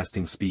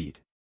spellcasting speed.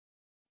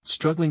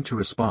 Struggling to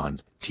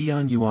respond,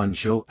 Tian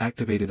Yuanzhou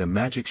activated a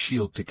magic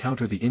shield to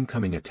counter the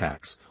incoming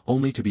attacks,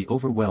 only to be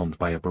overwhelmed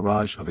by a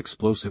barrage of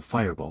explosive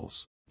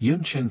fireballs.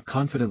 Yun Chen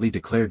confidently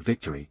declared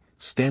victory,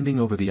 standing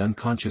over the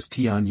unconscious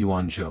Tian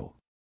Yuanzhou.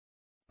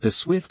 The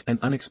swift and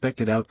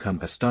unexpected outcome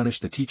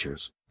astonished the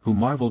teachers, who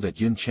marveled at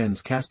Yun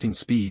Chen's casting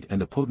speed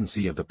and the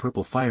potency of the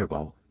purple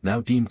fireball,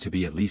 now deemed to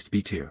be at least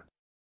B tier.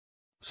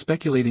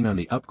 Speculating on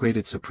the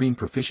upgraded Supreme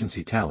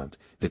Proficiency talent,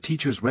 the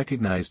teachers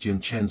recognized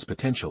Yun Chen's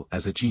potential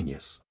as a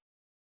genius.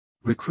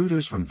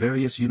 Recruiters from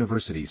various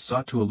universities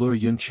sought to allure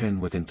Yun Chen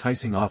with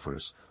enticing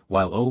offers,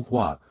 while Oh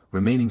Hua,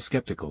 remaining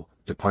skeptical,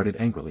 departed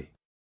angrily.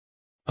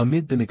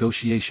 Amid the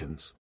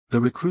negotiations,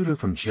 the recruiter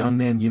from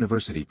Jiangnan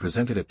University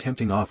presented a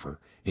tempting offer,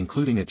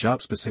 including a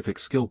job-specific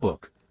skill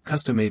book,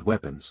 custom-made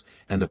weapons,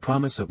 and the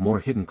promise of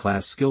more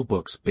hidden-class skill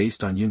books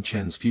based on Yun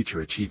Chen's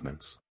future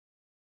achievements.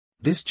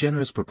 This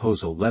generous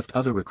proposal left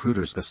other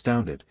recruiters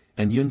astounded,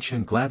 and Yun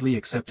Chen gladly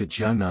accepted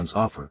Jiangnan's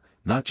offer,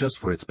 not just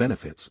for its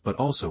benefits but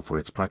also for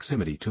its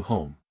proximity to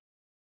home.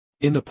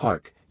 In the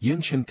park, Yun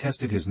Chen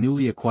tested his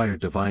newly acquired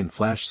Divine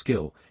Flash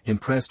skill,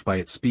 impressed by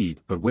its speed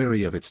but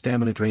wary of its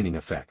stamina-draining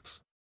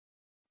effects.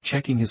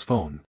 Checking his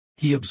phone,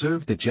 he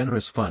observed the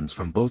generous funds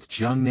from both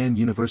Jiangnan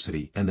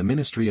University and the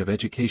Ministry of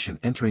Education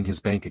entering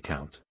his bank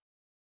account.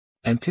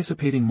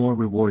 Anticipating more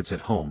rewards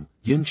at home,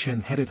 Yun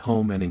Chen headed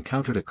home and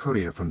encountered a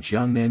courier from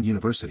Jiangnan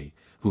University,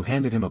 who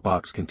handed him a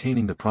box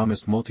containing the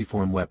promised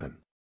multiform weapon.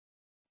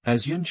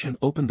 As Yun Chen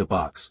opened the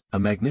box, a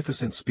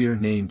magnificent spear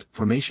named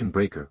Formation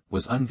Breaker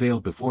was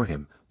unveiled before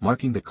him,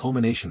 marking the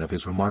culmination of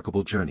his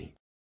remarkable journey.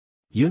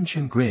 Yun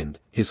Chen grinned,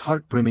 his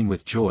heart brimming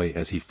with joy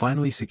as he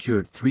finally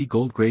secured 3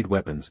 gold-grade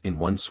weapons in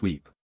one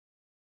sweep.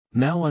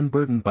 Now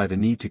unburdened by the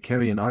need to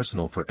carry an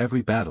arsenal for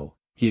every battle,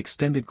 he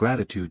extended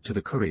gratitude to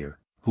the courier,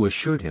 who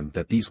assured him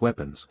that these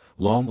weapons,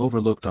 long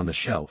overlooked on the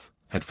shelf,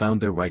 had found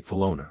their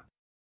rightful owner.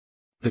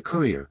 The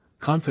courier,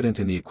 confident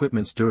in the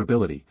equipment's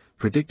durability,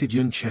 predicted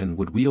Yun Chen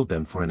would wield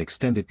them for an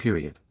extended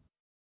period.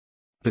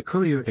 The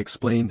courier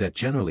explained that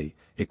generally,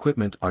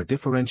 equipment are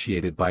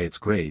differentiated by its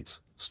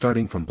grades,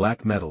 starting from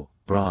black metal,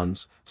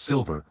 bronze,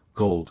 silver,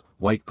 gold,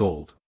 white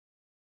gold,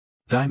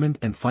 diamond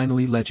and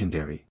finally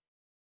legendary.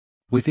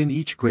 Within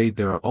each grade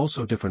there are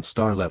also different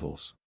star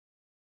levels.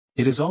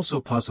 It is also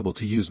possible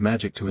to use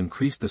magic to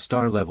increase the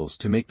star levels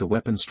to make the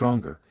weapon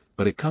stronger,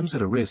 but it comes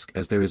at a risk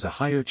as there is a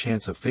higher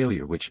chance of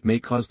failure which may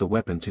cause the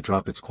weapon to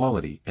drop its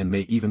quality and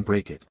may even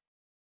break it.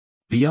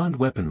 Beyond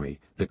weaponry,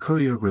 the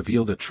courier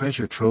revealed a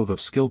treasure trove of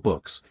skill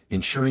books,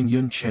 ensuring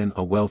Yun Chen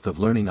a wealth of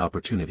learning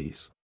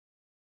opportunities.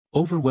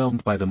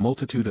 Overwhelmed by the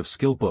multitude of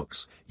skill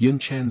books, Yun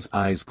Chen's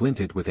eyes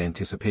glinted with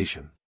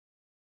anticipation.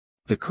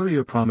 The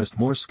courier promised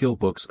more skill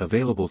books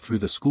available through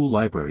the school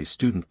library's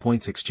student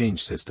points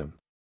exchange system.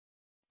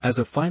 As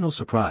a final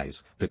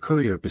surprise, the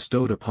courier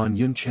bestowed upon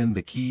Yun Chen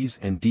the keys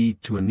and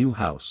deed to a new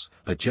house,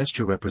 a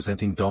gesture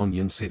representing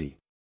Dongyun City.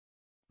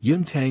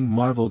 Yun Tang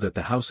marveled at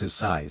the house's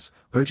size,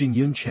 urging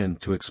Yun Chen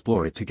to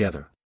explore it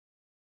together.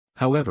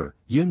 However,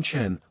 Yun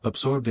Chen,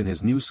 absorbed in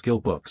his new skill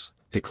books,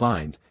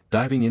 declined,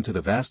 diving into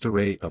the vast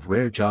array of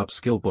rare job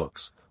skill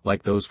books,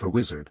 like those for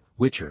Wizard,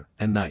 Witcher,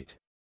 and Knight.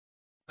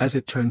 As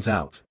it turns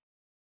out,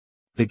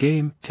 the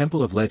game,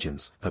 Temple of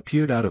Legends,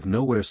 appeared out of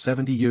nowhere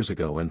 70 years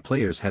ago and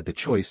players had the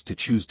choice to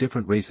choose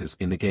different races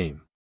in the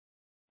game.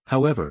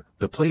 However,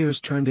 the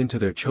players turned into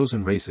their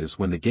chosen races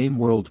when the game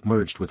world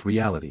merged with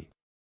reality.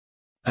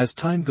 As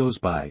time goes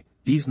by,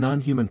 these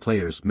non-human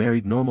players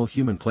married normal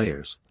human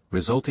players,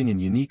 resulting in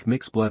unique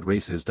mixed-blood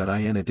races.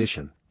 In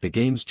addition, the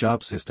game's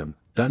job system,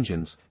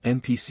 dungeons,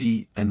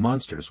 NPC, and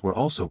monsters were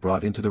also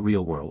brought into the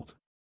real world.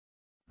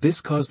 This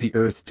caused the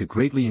Earth to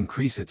greatly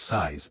increase its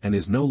size and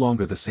is no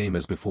longer the same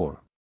as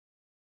before.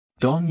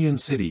 Dongyun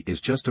City is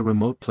just a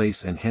remote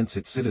place and hence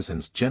its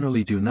citizens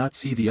generally do not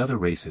see the other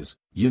races.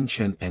 Yun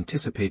Chen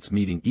anticipates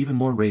meeting even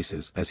more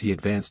races as he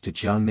advanced to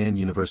Jiangnan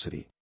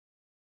University.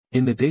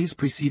 In the days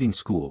preceding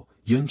school,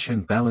 Yun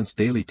Chen balanced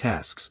daily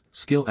tasks,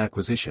 skill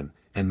acquisition,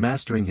 and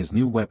mastering his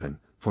new weapon,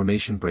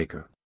 Formation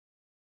Breaker.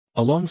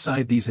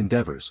 Alongside these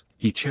endeavors,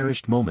 he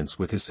cherished moments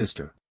with his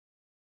sister.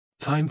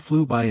 Time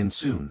flew by and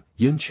soon,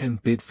 Yun Chen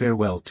bid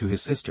farewell to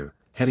his sister,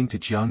 heading to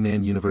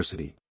Jiangnan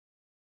University.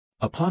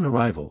 Upon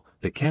arrival,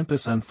 the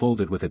campus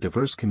unfolded with a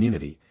diverse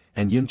community,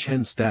 and Yun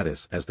Chen's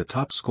status as the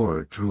top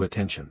scorer drew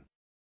attention.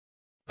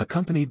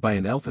 Accompanied by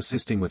an elf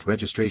assisting with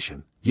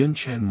registration, Yun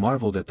Chen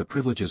marveled at the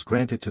privileges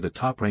granted to the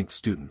top-ranked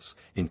students,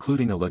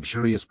 including a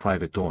luxurious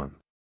private dorm.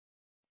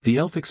 The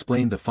elf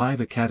explained the 5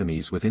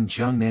 academies within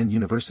Jiangnan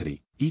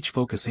University, each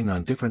focusing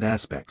on different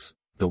aspects.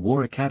 The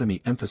War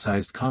Academy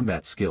emphasized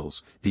combat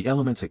skills, the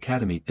Elements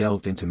Academy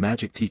delved into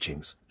magic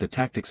teachings, the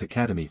Tactics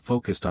Academy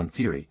focused on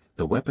theory,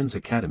 the Weapons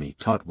Academy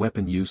taught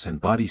weapon use and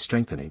body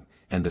strengthening,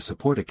 and the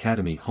Support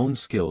Academy honed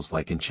skills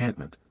like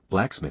enchantment,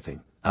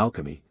 blacksmithing,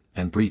 alchemy,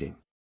 and breeding.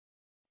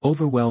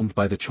 Overwhelmed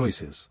by the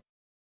choices,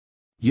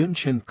 Yun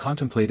Chen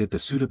contemplated the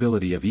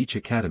suitability of each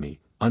academy,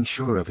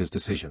 unsure of his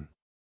decision.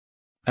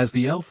 As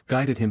the elf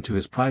guided him to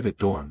his private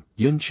dorm,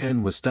 Yun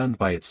Chen was stunned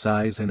by its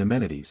size and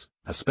amenities,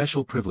 a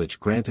special privilege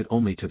granted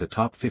only to the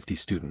top 50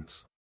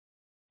 students.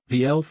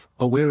 The elf,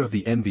 aware of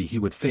the envy he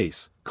would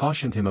face,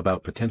 cautioned him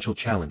about potential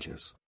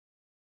challenges.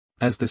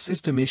 As the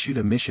system issued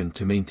a mission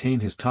to maintain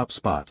his top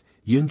spot,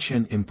 Yun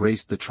Chen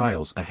embraced the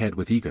trials ahead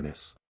with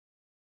eagerness.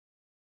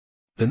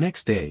 The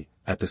next day,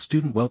 at the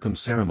student welcome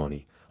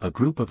ceremony, a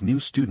group of new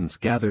students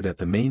gathered at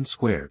the main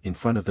square in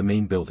front of the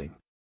main building.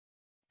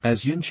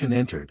 As Yun Chen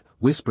entered,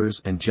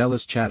 whispers and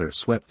jealous chatter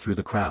swept through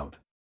the crowd.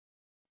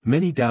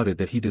 Many doubted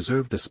that he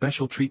deserved the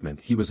special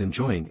treatment he was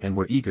enjoying and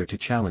were eager to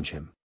challenge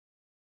him.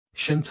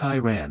 Shen Tai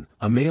Ran,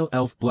 a male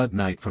elf blood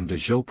knight from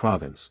Dezhou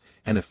province,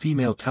 and a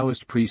female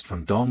Taoist priest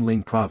from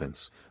Dongling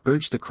province,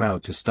 urged the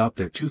crowd to stop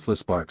their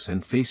toothless barks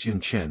and face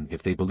Yun Chen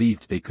if they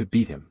believed they could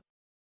beat him.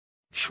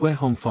 Shui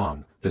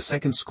Hongfang, the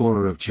second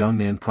scorer of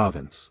Jiangnan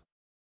province,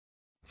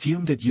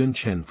 fumed at Yun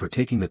Chen for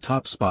taking the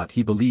top spot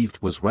he believed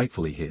was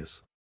rightfully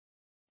his.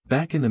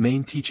 Back in the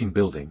main teaching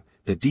building,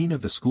 the dean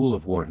of the School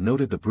of War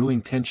noted the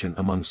brewing tension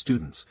among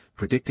students,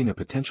 predicting a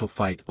potential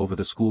fight over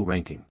the school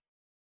ranking.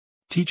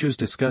 Teachers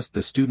discussed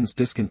the students'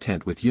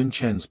 discontent with Yun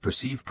Chen's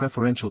perceived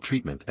preferential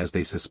treatment as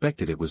they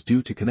suspected it was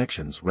due to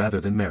connections rather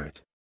than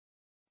merit.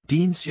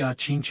 Dean Xia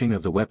Qingqing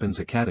of the Weapons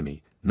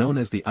Academy, known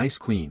as the Ice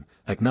Queen,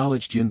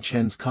 acknowledged Yun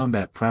Chen's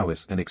combat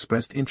prowess and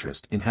expressed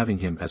interest in having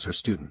him as her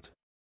student.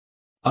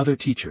 Other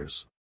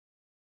teachers,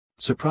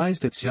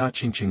 surprised at Xia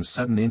Qingqing's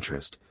sudden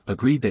interest,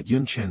 agreed that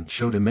Yun Chen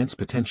showed immense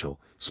potential,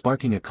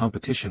 sparking a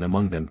competition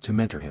among them to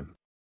mentor him.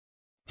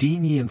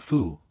 Dean Yan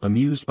Fu,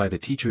 amused by the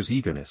teacher's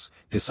eagerness,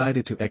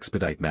 decided to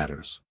expedite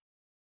matters.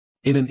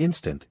 In an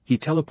instant, he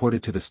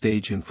teleported to the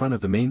stage in front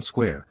of the main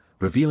square,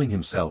 revealing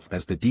himself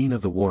as the Dean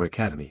of the War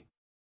Academy.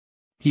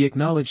 He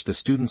acknowledged the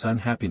students'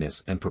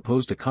 unhappiness and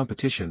proposed a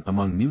competition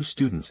among new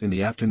students in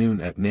the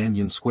afternoon at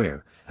Nanyun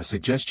Square, a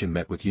suggestion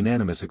met with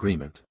unanimous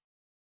agreement.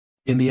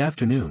 In the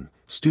afternoon,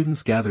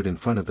 students gathered in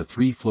front of the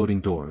 3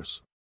 floating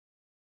doors.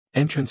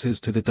 Entrances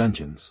to the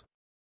dungeons.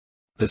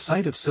 The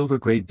sight of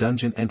silver-grade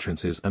dungeon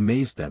entrances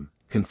amazed them,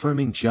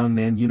 confirming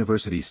Jiangnan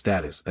University's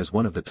status as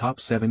one of the top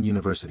 7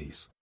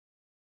 universities.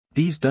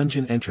 These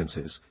dungeon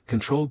entrances,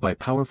 controlled by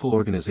powerful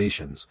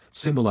organizations,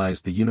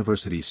 symbolized the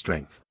university's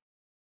strength.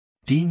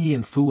 Dean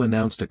Yan Fu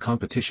announced a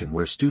competition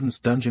where students'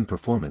 dungeon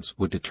performance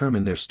would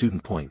determine their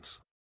student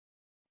points.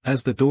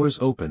 As the doors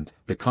opened,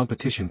 the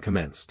competition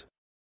commenced.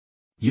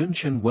 Yun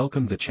Chen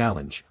welcomed the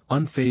challenge,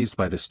 unfazed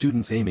by the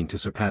students aiming to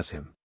surpass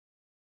him.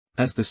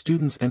 As the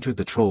students entered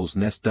the Troll's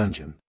Nest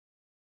dungeon,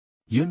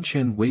 Yun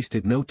Chen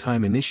wasted no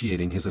time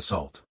initiating his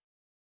assault.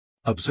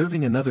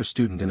 Observing another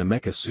student in a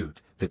mecha suit,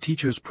 the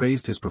teachers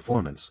praised his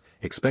performance,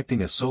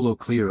 expecting a solo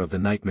clear of the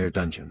Nightmare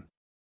Dungeon.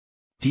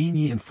 Dean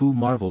Yan Fu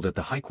marveled at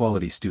the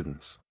high-quality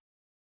students.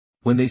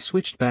 When they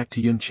switched back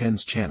to Yun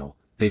Chen's channel,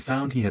 they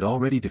found he had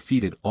already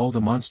defeated all the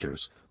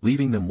monsters,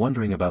 leaving them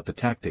wondering about the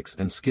tactics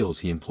and skills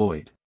he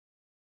employed.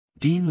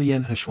 Dean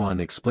Lian Heshuan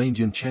explained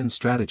Yun Chen's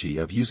strategy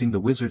of using the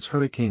wizard's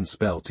hurricane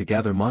spell to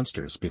gather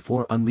monsters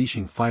before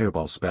unleashing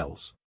fireball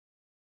spells.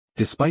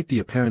 Despite the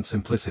apparent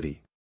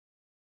simplicity,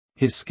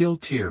 his skill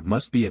tier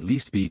must be at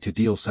least B to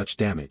deal such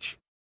damage.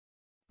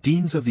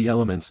 Deans of the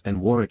elements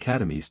and war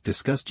academies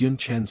discussed Yun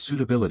Chen's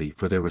suitability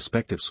for their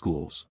respective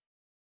schools.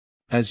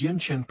 As Yun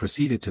Chen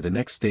proceeded to the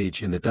next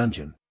stage in the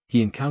dungeon,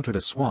 he encountered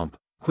a swamp,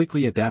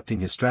 quickly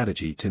adapting his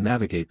strategy to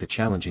navigate the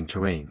challenging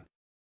terrain.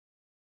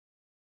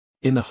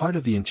 In the heart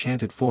of the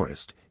enchanted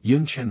forest,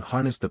 Yun Chen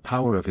harnessed the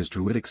power of his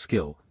druidic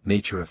skill,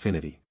 nature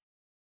affinity.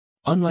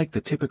 Unlike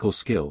the typical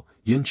skill,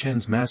 Yun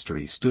Chen's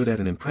mastery stood at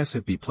an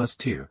impressive B+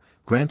 tier,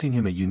 granting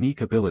him a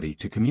unique ability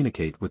to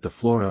communicate with the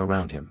flora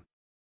around him.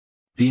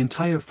 The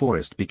entire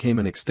forest became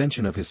an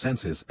extension of his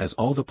senses as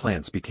all the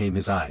plants became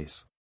his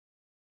eyes.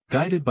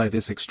 Guided by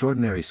this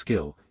extraordinary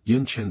skill,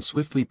 Yun Chen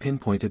swiftly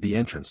pinpointed the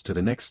entrance to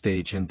the next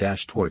stage and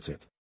dashed towards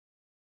it.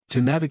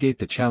 To navigate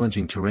the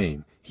challenging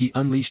terrain, he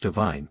unleashed a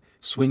vine,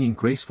 swinging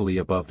gracefully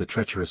above the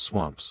treacherous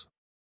swamps.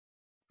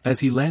 As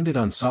he landed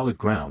on solid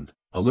ground,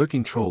 a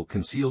lurking troll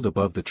concealed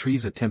above the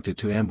trees attempted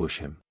to ambush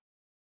him.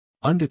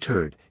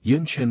 Undeterred,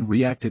 Yun Chen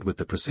reacted with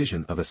the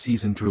precision of a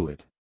seasoned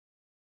druid.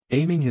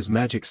 Aiming his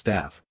magic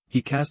staff,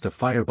 he cast a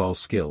fireball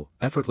skill,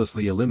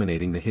 effortlessly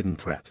eliminating the hidden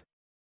threat.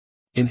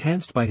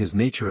 Enhanced by his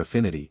nature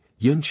affinity,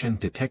 Yun Chen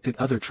detected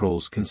other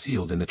trolls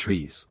concealed in the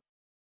trees.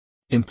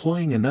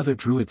 Employing another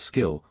druid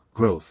skill,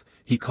 growth,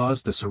 he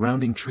caused the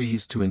surrounding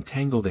trees to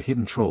entangle the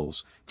hidden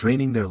trolls,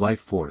 draining their life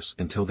force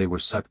until they were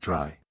sucked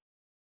dry.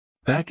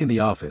 Back in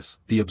the office,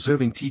 the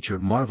observing teacher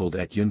marveled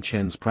at Yun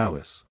Chen's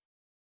prowess.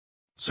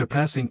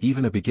 Surpassing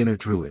even a beginner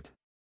druid.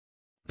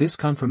 This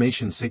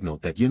confirmation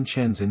signaled that Yun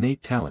Chen's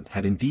innate talent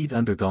had indeed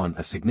undergone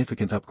a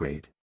significant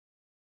upgrade.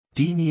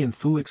 Dean and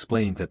Fu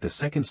explained that the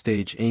second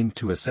stage aimed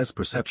to assess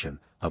perception,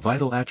 a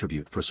vital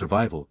attribute for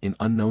survival in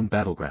unknown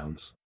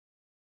battlegrounds.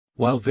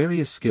 While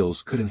various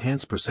skills could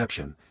enhance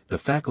perception, the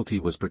faculty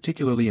was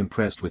particularly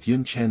impressed with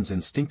Yun Chen's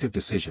instinctive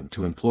decision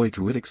to employ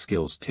druidic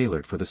skills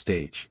tailored for the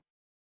stage.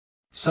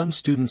 Some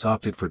students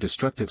opted for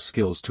destructive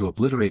skills to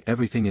obliterate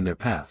everything in their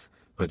path,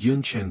 but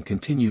Yun Chen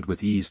continued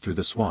with ease through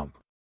the swamp.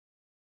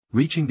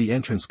 Reaching the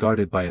entrance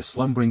guarded by a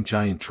slumbering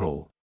giant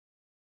troll.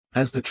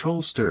 As the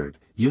troll stirred,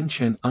 Yun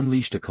Chen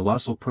unleashed a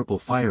colossal purple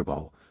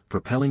fireball,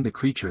 propelling the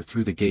creature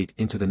through the gate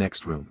into the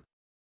next room.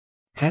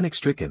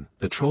 Panic-stricken,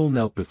 the troll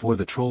knelt before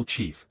the troll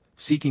chief,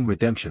 seeking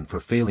redemption for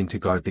failing to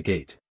guard the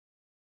gate.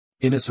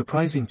 In a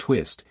surprising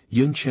twist,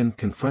 Yun Chen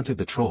confronted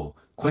the troll,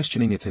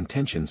 questioning its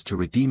intentions to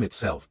redeem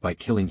itself by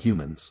killing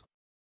humans.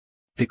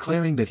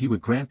 Declaring that he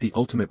would grant the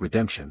ultimate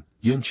redemption,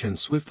 Yun Chen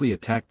swiftly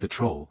attacked the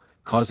troll,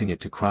 causing it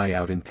to cry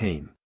out in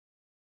pain.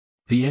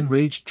 The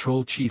enraged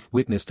troll chief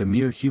witnessed a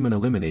mere human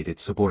eliminate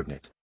its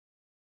subordinate.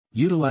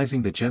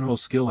 Utilizing the general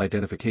skill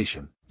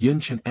identification, Yun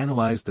Chen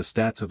analyzed the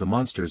stats of the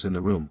monsters in the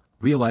room,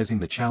 realizing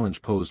the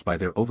challenge posed by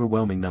their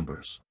overwhelming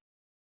numbers.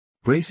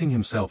 Bracing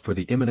himself for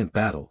the imminent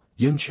battle,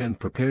 Yun Chen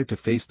prepared to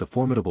face the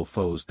formidable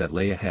foes that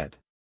lay ahead.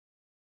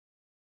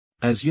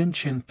 As Yun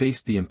Chen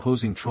faced the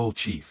imposing troll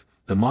chief,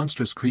 the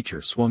monstrous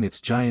creature swung its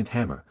giant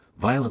hammer,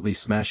 violently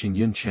smashing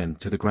Yun Chen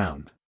to the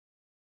ground.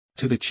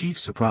 To the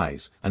chief's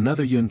surprise,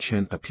 another Yun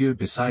Chen appeared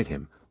beside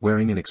him,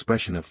 wearing an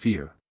expression of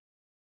fear.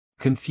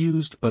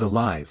 Confused but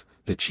alive,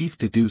 the chief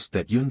deduced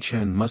that Yun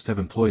Chen must have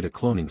employed a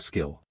cloning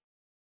skill.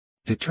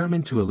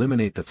 Determined to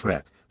eliminate the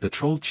threat, the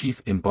troll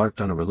chief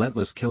embarked on a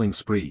relentless killing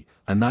spree,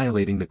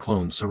 annihilating the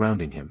clones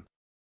surrounding him.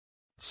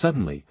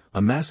 Suddenly,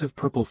 a massive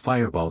purple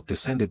fireball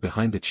descended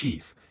behind the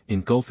chief,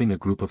 engulfing a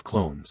group of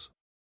clones.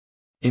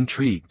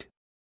 Intrigued,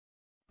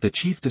 the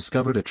chief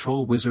discovered a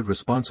troll wizard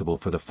responsible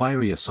for the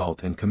fiery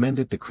assault and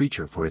commended the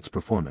creature for its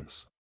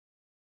performance.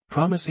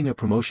 Promising a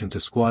promotion to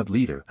squad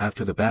leader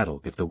after the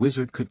battle if the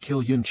wizard could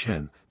kill Yun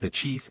Chen, the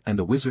chief and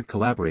the wizard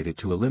collaborated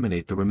to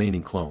eliminate the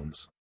remaining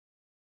clones.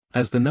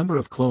 As the number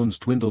of clones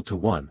dwindled to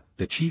 1,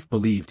 the chief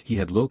believed he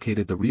had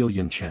located the real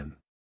Yun Chen.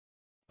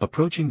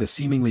 Approaching the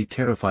seemingly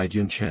terrified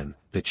Yun Chen,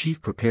 the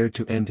chief prepared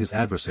to end his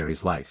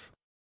adversary's life.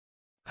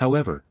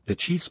 However, the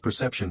chief's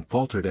perception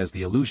faltered as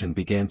the illusion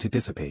began to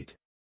dissipate.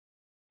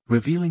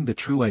 Revealing the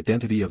true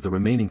identity of the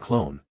remaining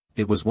clone,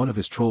 it was one of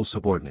his troll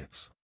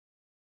subordinates.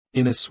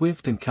 In a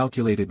swift and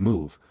calculated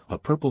move, a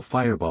purple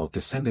fireball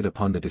descended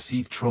upon the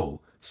deceived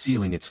troll,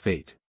 sealing its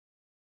fate.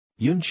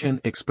 Yun Chen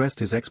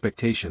expressed his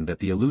expectation that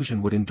the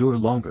illusion would endure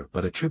longer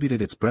but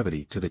attributed its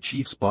brevity to the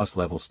chief's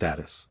boss-level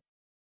status.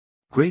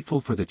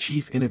 Grateful for the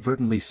chief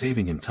inadvertently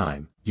saving him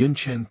time, Yun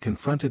Chen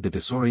confronted the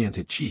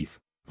disoriented chief,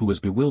 who was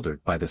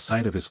bewildered by the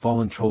sight of his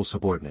fallen troll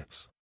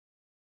subordinates.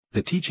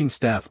 The teaching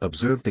staff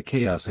observed the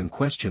chaos and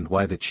questioned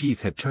why the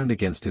chief had turned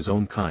against his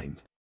own kind.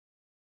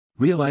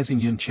 Realizing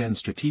Yun Chen's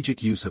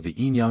strategic use of the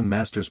Yin-Yang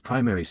Master's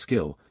primary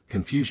skill,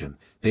 confusion,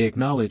 they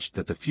acknowledged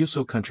that the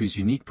Fuso country's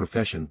unique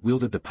profession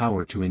wielded the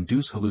power to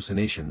induce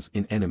hallucinations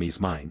in enemies'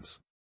 minds.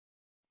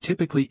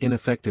 Typically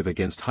ineffective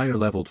against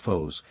higher-leveled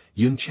foes,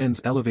 Yun Chen's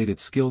elevated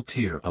skill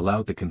tier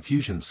allowed the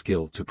confusion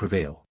skill to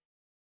prevail.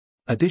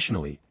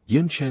 Additionally,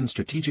 Yun Chen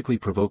strategically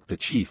provoked the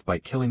chief by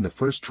killing the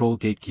first troll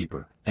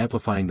gatekeeper,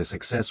 amplifying the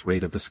success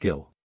rate of the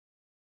skill.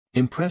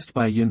 Impressed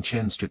by Yun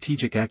Chen's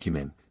strategic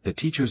acumen, the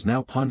teachers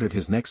now pondered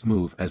his next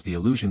move as the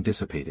illusion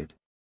dissipated.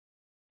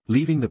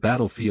 Leaving the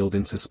battlefield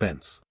in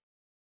suspense.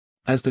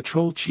 As the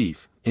troll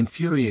chief,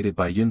 infuriated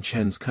by Yun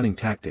Chen's cunning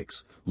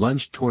tactics,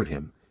 lunged toward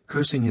him,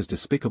 cursing his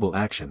despicable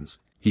actions,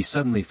 he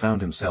suddenly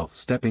found himself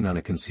stepping on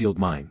a concealed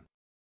mine.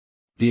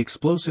 The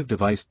explosive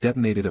device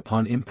detonated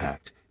upon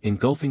impact,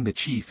 engulfing the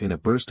chief in a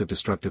burst of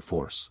destructive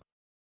force.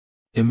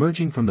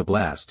 Emerging from the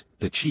blast,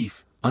 the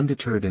chief,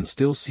 undeterred and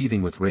still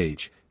seething with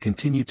rage,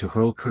 continued to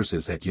hurl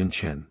curses at Yun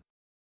Chen.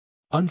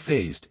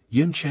 Unfazed,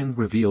 Yun Chen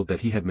revealed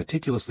that he had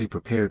meticulously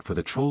prepared for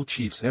the troll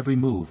chief's every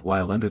move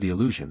while under the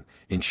illusion,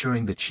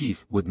 ensuring the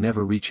chief would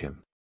never reach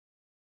him.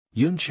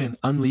 Yun Chen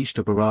unleashed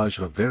a barrage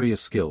of various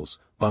skills,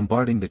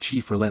 bombarding the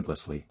chief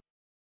relentlessly.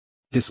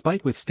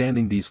 Despite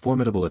withstanding these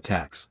formidable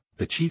attacks,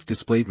 the chief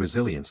displayed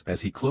resilience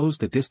as he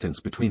closed the distance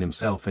between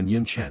himself and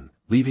Yun Chen,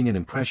 leaving an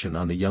impression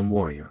on the young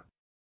warrior.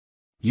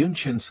 Yun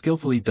Chen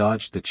skillfully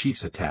dodged the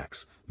chief's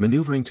attacks,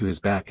 maneuvering to his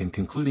back and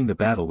concluding the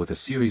battle with a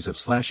series of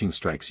slashing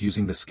strikes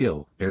using the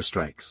skill, air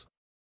strikes.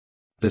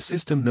 The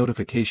system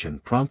notification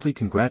promptly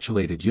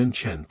congratulated Yun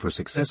Chen for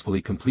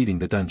successfully completing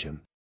the dungeon.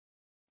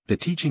 The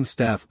teaching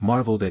staff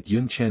marveled at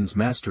Yun Chen's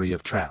mastery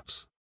of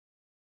traps.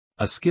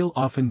 A skill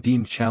often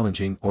deemed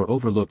challenging or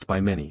overlooked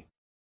by many.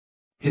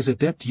 His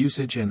adept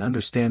usage and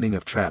understanding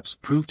of traps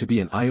proved to be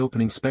an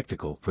eye-opening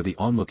spectacle for the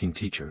onlooking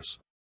teachers.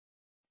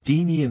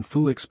 Dean Yan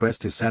Fu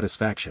expressed his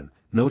satisfaction,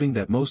 noting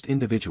that most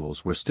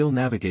individuals were still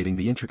navigating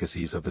the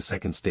intricacies of the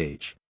second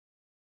stage.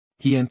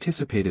 He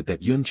anticipated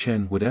that Yun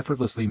Chen would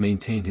effortlessly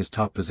maintain his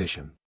top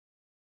position.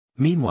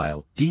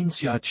 Meanwhile, Dean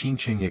Xia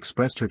Qingqing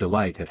expressed her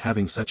delight at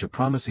having such a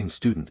promising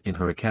student in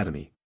her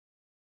academy.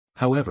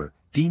 However,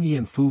 Dean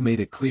Yan Fu made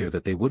it clear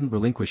that they wouldn't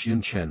relinquish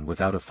Yun Chen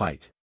without a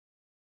fight.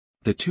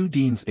 The two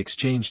deans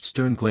exchanged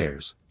stern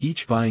glares,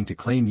 each vying to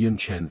claim Yun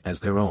Chen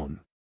as their own.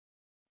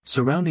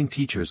 Surrounding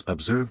teachers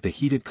observed the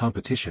heated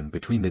competition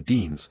between the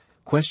deans,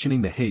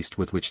 questioning the haste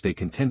with which they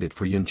contended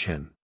for Yun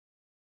Chen.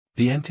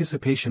 The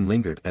anticipation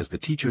lingered as the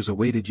teachers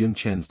awaited Yun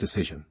Chen's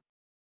decision.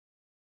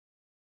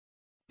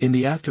 In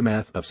the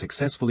aftermath of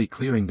successfully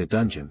clearing the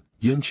dungeon,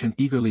 Yun Chen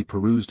eagerly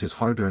perused his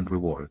hard-earned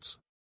rewards.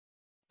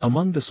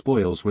 Among the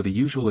spoils were the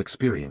usual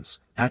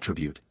experience,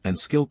 attribute, and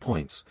skill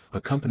points,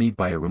 accompanied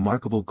by a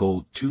remarkable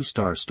gold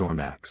 2-star storm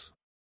axe.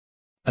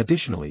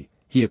 Additionally,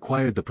 he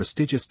acquired the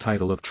prestigious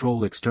title of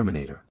Troll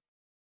Exterminator.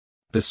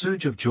 The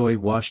surge of joy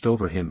washed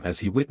over him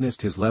as he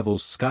witnessed his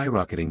levels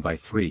skyrocketing by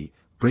 3,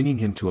 bringing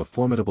him to a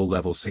formidable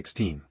level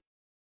 16.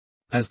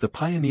 As the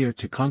pioneer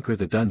to conquer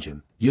the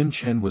dungeon, Yun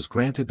Chen was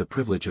granted the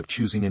privilege of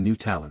choosing a new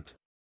talent.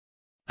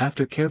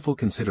 After careful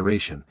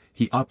consideration,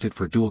 he opted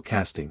for dual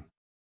casting,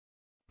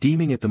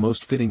 deeming it the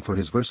most fitting for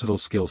his versatile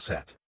skill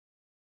set.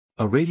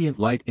 A radiant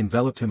light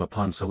enveloped him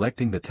upon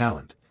selecting the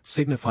talent,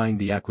 signifying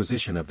the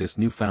acquisition of this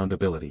newfound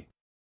ability.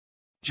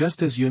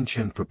 Just as Yun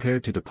Chen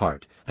prepared to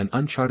depart, an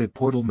uncharted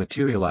portal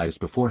materialized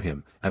before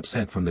him,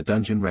 absent from the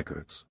dungeon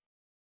records.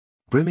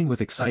 Brimming with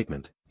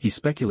excitement, he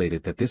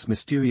speculated that this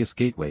mysterious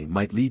gateway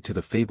might lead to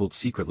the fabled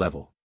secret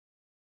level.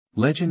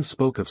 Legends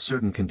spoke of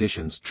certain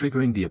conditions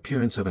triggering the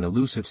appearance of an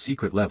elusive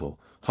secret level,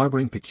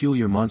 harboring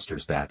peculiar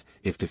monsters that,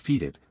 if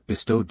defeated,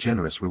 bestowed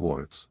generous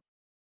rewards.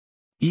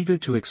 Eager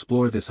to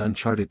explore this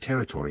uncharted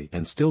territory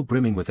and still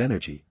brimming with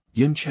energy,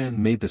 Yun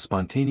Chen made the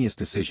spontaneous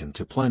decision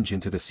to plunge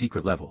into the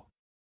secret level.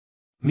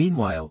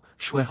 Meanwhile,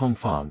 Shui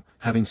Hongfang,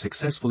 having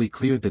successfully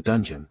cleared the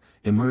dungeon,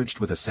 emerged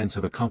with a sense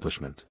of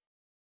accomplishment.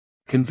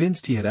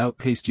 Convinced he had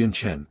outpaced Yun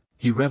Chen,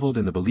 he reveled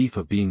in the belief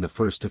of being the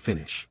first to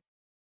finish.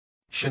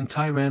 Shen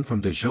Tairan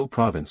from Dezhou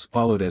province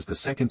followed as the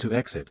second to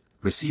exit,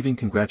 receiving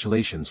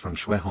congratulations from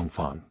Shui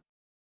Hongfang.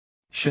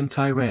 Shen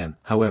Tairan,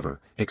 however,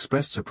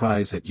 expressed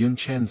surprise at Yun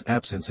Chen's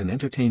absence and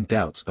entertained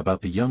doubts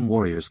about the young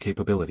warrior's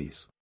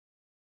capabilities.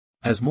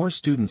 As more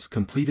students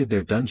completed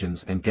their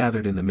dungeons and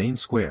gathered in the main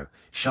square,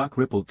 shock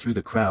rippled through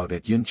the crowd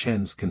at Yun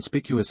Chen's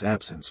conspicuous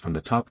absence from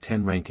the top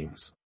 10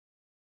 rankings.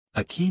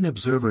 A keen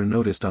observer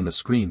noticed on the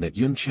screen that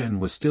Yun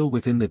Chen was still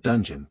within the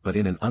dungeon but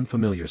in an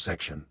unfamiliar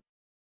section.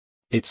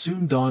 It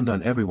soon dawned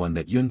on everyone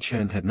that Yun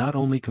Chen had not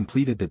only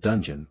completed the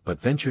dungeon but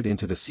ventured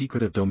into the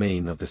secretive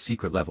domain of the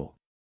secret level.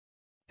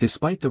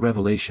 Despite the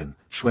revelation,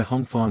 Shui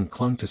Hongfang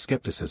clung to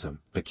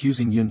skepticism,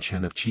 accusing Yun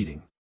Chen of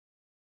cheating.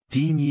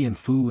 Dean Yan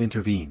Fu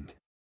intervened,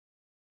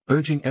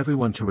 urging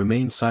everyone to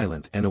remain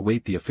silent and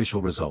await the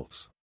official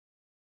results.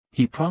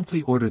 He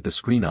promptly ordered the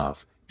screen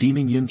off,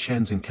 deeming Yun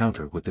Chen's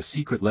encounter with the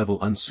secret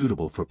level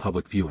unsuitable for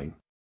public viewing.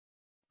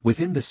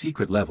 Within the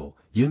secret level,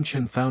 Yun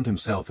Chen found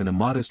himself in a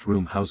modest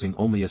room housing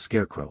only a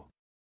scarecrow.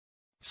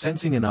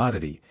 Sensing an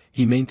oddity,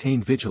 he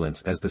maintained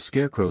vigilance as the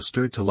scarecrow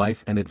stirred to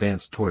life and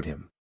advanced toward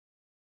him.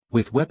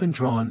 With weapon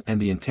drawn and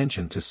the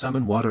intention to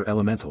summon water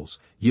elementals,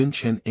 Yun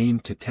Chen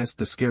aimed to test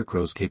the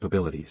scarecrow's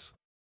capabilities.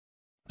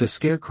 The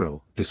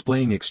scarecrow,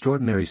 displaying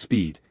extraordinary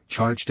speed,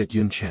 charged at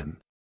Yun Chen,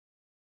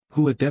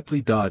 who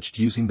adeptly dodged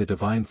using the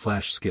divine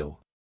flash skill.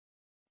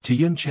 To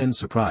Yun Chen's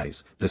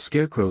surprise, the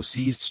scarecrow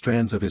seized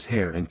strands of his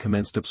hair and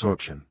commenced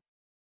absorption.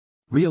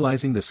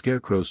 Realizing the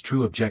scarecrow's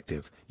true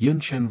objective, Yun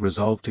Chen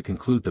resolved to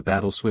conclude the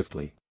battle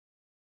swiftly.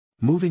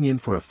 Moving in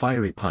for a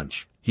fiery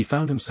punch, he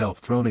found himself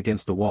thrown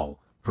against the wall,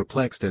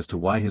 perplexed as to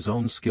why his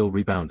own skill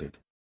rebounded.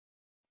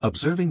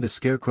 Observing the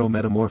scarecrow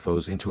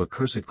metamorphose into a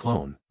cursed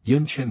clone,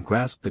 Yun Chen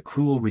grasped the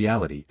cruel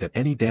reality that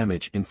any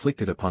damage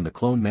inflicted upon the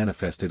clone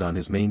manifested on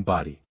his main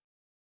body.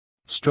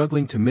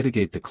 Struggling to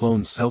mitigate the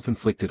clone's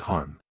self-inflicted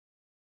harm,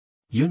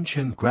 Yun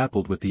Chen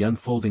grappled with the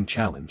unfolding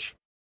challenge.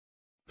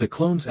 The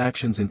clone's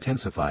actions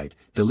intensified,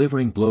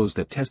 delivering blows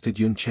that tested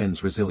Yun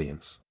Chen's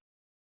resilience.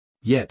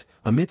 Yet,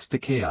 amidst the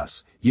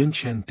chaos, Yun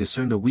Chen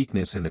discerned a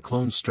weakness in the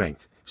clone's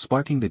strength,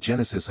 sparking the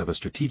genesis of a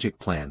strategic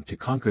plan to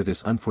conquer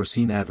this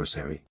unforeseen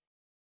adversary.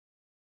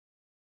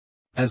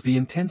 As the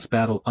intense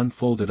battle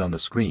unfolded on the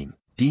screen,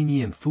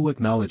 Dini and Fu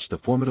acknowledged the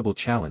formidable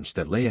challenge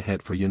that lay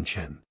ahead for Yun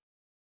Chen.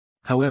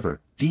 However,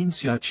 Din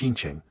Xia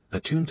Qingcheng,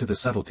 attuned to the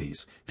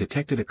subtleties,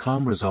 detected a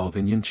calm resolve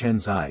in Yun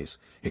Chen's eyes,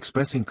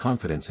 expressing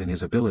confidence in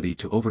his ability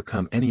to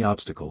overcome any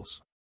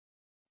obstacles.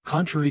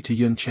 Contrary to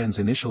Yun Chen's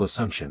initial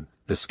assumption,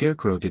 the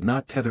scarecrow did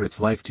not tether its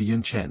life to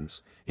Yun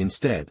Chen's.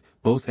 Instead,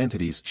 both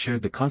entities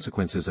shared the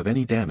consequences of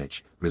any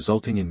damage,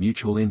 resulting in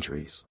mutual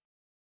injuries.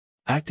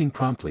 Acting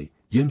promptly,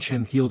 Yun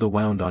Chen healed a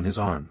wound on his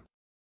arm.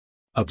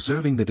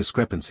 Observing the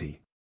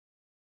discrepancy,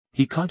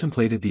 he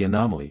contemplated the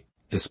anomaly.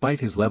 Despite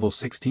his level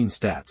 16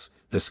 stats,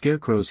 the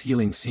scarecrow's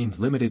healing seemed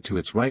limited to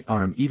its right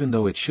arm even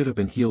though it should have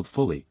been healed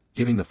fully,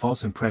 giving the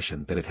false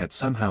impression that it had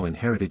somehow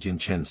inherited Yun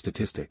Chen's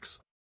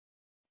statistics.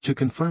 To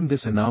confirm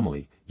this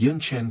anomaly, Yun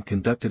Chen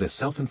conducted a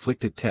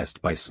self-inflicted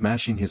test by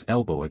smashing his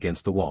elbow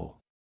against the wall.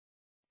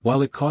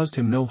 While it caused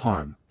him no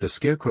harm, the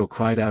scarecrow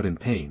cried out in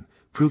pain,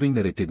 proving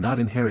that it did not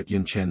inherit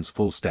Yun Chen's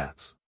full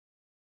stats.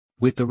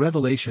 With the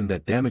revelation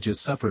that damages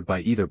suffered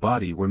by either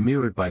body were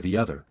mirrored by the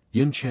other,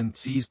 Yun Chen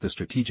seized the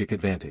strategic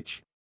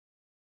advantage.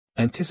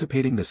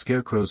 Anticipating the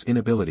scarecrow's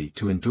inability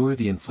to endure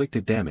the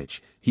inflicted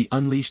damage, he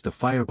unleashed the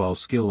fireball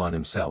skill on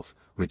himself,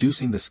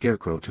 reducing the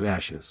scarecrow to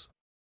ashes.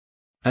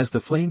 As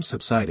the flames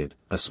subsided,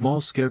 a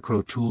small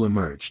scarecrow tool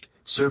emerged,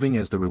 serving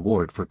as the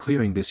reward for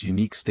clearing this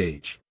unique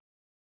stage.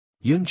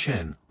 Yun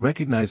Chen,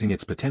 recognizing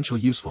its potential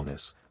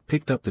usefulness,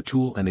 picked up the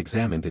tool and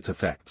examined its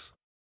effects.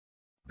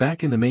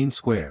 Back in the main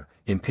square,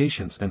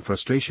 impatience and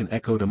frustration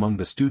echoed among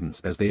the students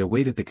as they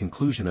awaited the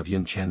conclusion of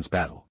Yun Chen's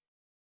battle.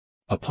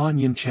 Upon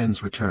Yun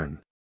Chen's return,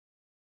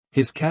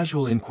 his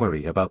casual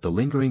inquiry about the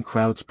lingering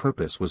crowd's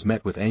purpose was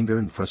met with anger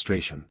and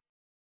frustration.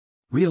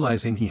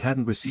 Realizing he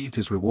hadn't received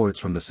his rewards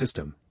from the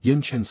system,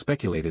 Yun Chen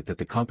speculated that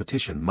the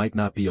competition might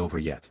not be over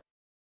yet.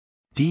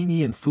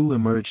 Dini and Fu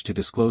emerged to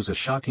disclose a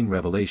shocking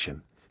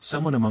revelation: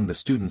 someone among the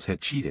students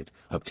had cheated,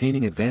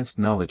 obtaining advanced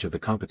knowledge of the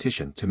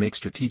competition to make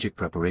strategic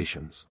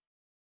preparations.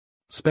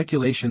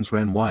 Speculations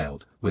ran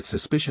wild, with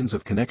suspicions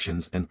of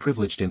connections and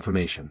privileged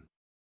information.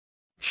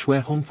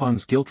 Xue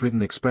Hongfang's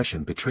guilt-ridden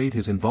expression betrayed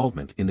his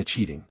involvement in the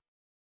cheating.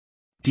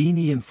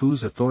 Dini and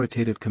Fu's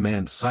authoritative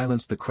command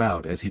silenced the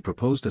crowd as he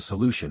proposed a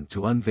solution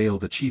to unveil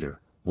the cheater: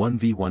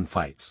 1v1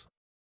 fights.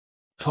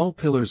 Tall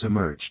pillars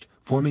emerged,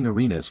 forming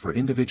arenas for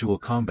individual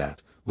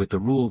combat, with the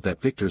rule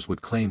that victors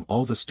would claim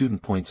all the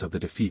student points of the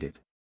defeated.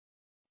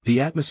 The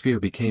atmosphere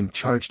became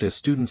charged as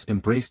students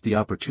embraced the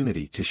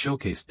opportunity to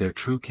showcase their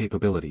true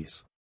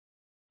capabilities.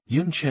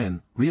 Yun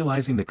Chen,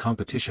 realizing the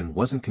competition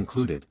wasn't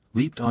concluded,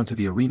 leaped onto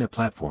the arena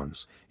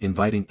platforms,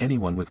 inviting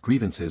anyone with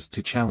grievances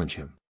to challenge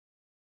him.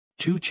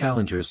 Two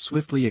challengers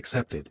swiftly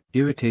accepted,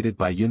 irritated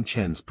by Yun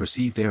Chen's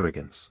perceived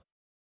arrogance.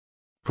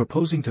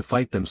 Proposing to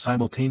fight them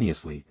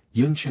simultaneously,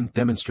 Yun Chen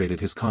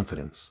demonstrated his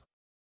confidence.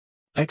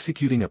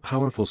 Executing a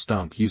powerful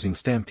stomp using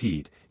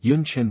Stampede,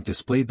 Yun Chen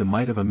displayed the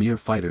might of a mere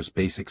fighter's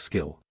basic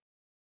skill.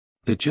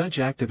 The judge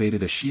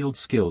activated a shield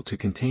skill to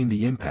contain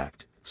the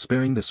impact,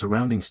 sparing the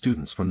surrounding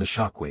students from the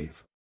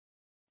shockwave.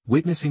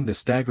 Witnessing the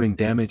staggering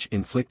damage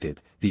inflicted,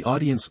 the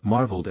audience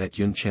marveled at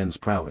Yun Chen's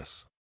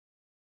prowess.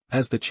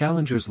 As the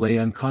challengers lay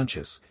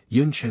unconscious,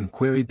 Yun Chen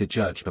queried the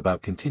judge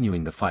about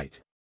continuing the fight.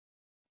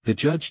 The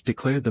judge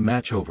declared the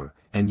match over,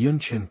 and Yun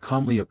Chen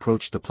calmly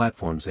approached the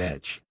platform's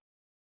edge.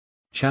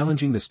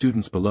 Challenging the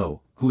students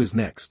below, who is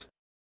next?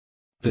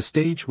 The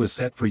stage was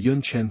set for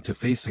Yun Chen to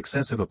face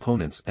successive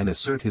opponents and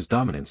assert his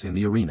dominance in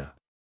the arena.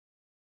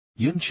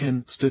 Yun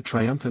Chen stood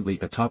triumphantly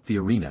atop the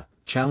arena,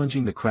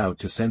 challenging the crowd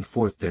to send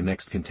forth their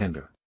next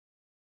contender.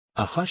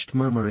 A hushed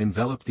murmur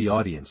enveloped the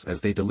audience as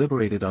they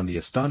deliberated on the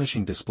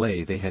astonishing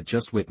display they had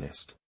just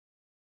witnessed.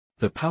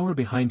 The power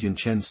behind Yun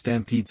Chen's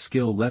stampede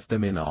skill left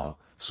them in awe,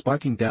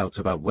 sparking doubts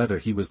about whether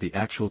he was the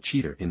actual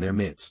cheater in their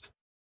midst.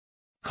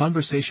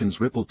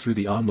 Conversations rippled through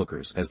the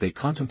onlookers as they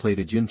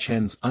contemplated Yun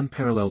Chen's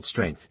unparalleled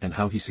strength and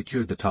how he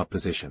secured the top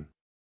position.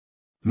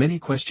 Many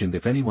questioned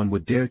if anyone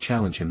would dare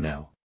challenge him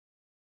now.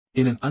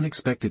 In an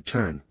unexpected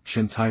turn,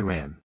 Shen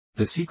Tairan,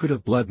 the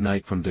secretive blood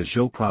knight from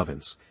Dezhou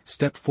province,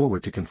 stepped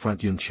forward to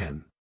confront Yun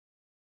Chen.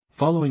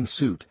 Following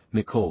suit,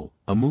 Nicole,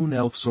 a moon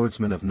elf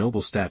swordsman of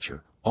noble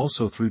stature,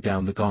 also threw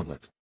down the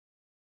gauntlet.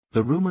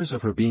 The rumors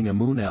of her being a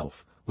moon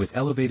elf, with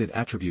elevated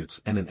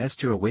attributes and an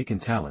S-tier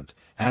awakened talent,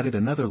 added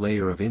another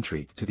layer of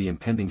intrigue to the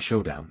impending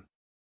showdown.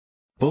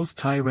 Both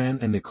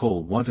Tairan and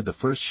Nicole wanted the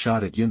first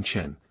shot at Yun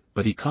Chen,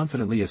 but he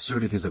confidently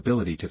asserted his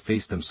ability to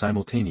face them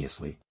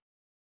simultaneously.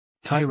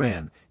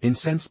 Tairan,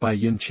 incensed by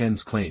Yun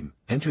Chen's claim,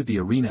 entered the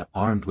arena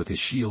armed with his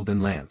shield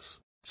and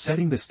lance.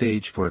 setting the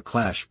stage for a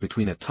clash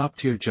between a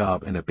top-tier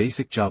job and a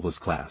basic jobless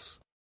class.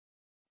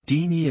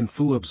 Dini and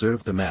Fu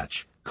observed the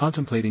match,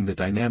 contemplating the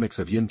dynamics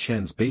of Yun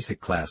Chen's basic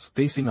class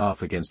facing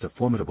off against a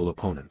formidable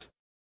opponent.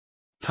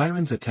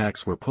 Tyron's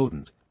attacks were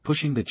potent,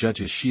 pushing the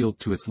judge's shield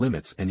to its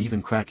limits and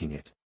even cracking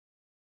it.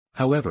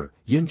 However,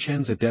 Yun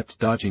Chen's adept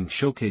dodging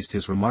showcased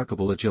his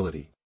remarkable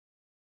agility.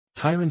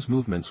 Tyron's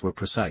movements were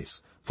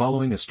precise,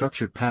 following a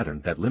structured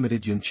pattern that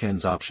limited Yun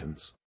Chen's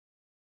options.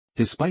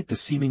 Despite the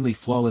seemingly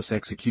flawless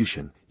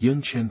execution,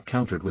 Yun Chen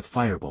countered with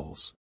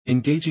fireballs,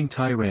 engaging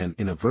Tyran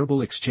in a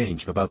verbal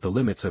exchange about the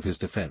limits of his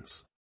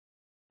defense.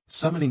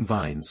 Summoning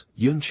vines,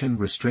 Yun Chen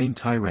restrained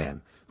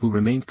Tyran, who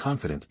remained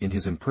confident in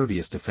his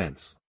impervious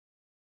defense.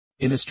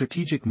 In a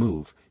strategic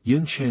move,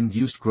 Yun Chen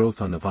used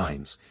growth on the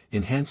vines,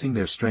 enhancing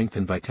their strength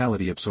and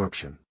vitality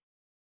absorption.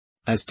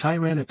 As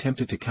Tyran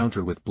attempted to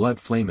counter with blood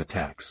flame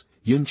attacks,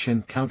 Yun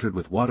Chen countered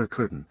with water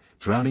curtain,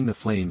 drowning the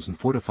flames and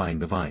fortifying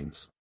the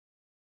vines.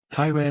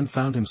 Tyran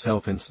found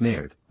himself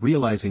ensnared,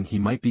 realizing he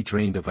might be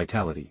drained of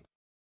vitality.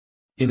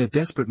 In a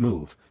desperate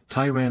move,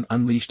 Tyran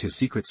unleashed his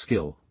secret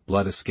skill,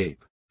 Blood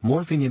Escape,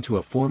 morphing into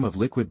a form of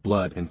liquid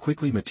blood and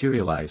quickly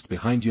materialized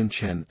behind Yun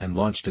Chen and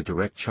launched a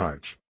direct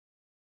charge.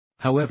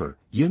 However,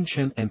 Yun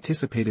Chen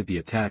anticipated the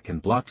attack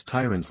and blocked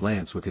Tyran's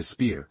lance with his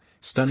spear,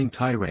 stunning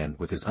Tyran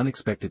with his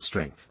unexpected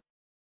strength.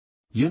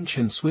 Yun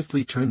Chen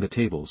swiftly turned the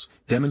tables,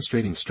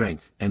 demonstrating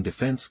strength and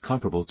defense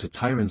comparable to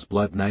Tyran's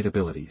Blood Knight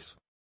abilities.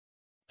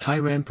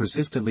 Tyran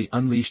persistently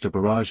unleashed a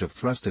barrage of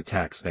thrust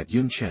attacks at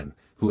Yun Chen,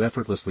 who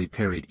effortlessly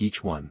parried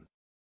each one.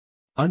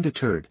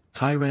 Undeterred,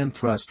 Tyran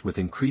thrust with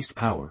increased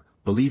power,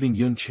 believing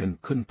Yun Chen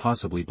couldn't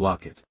possibly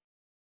block it.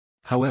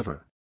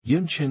 However,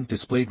 Yun Chen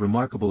displayed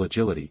remarkable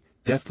agility,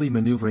 deftly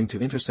maneuvering to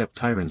intercept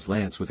Tyran's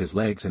lance with his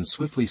legs and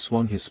swiftly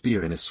swung his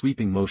spear in a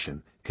sweeping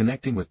motion,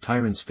 connecting with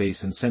Tyran's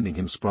face and sending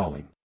him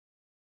sprawling.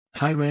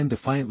 Tyran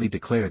defiantly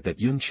declared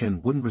that Yun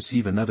Chen wouldn't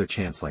receive another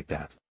chance like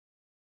that.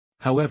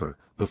 However,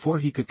 before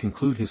he could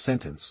conclude his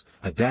sentence,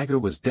 a dagger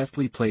was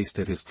deftly placed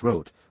at his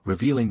throat,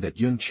 revealing that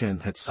Yun Chen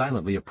had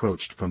silently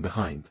approached from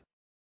behind.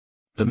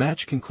 The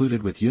match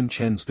concluded with Yun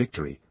Chen's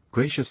victory,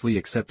 graciously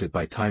accepted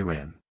by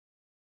Tyran.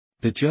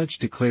 The judge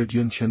declared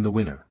Yun Chen the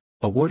winner,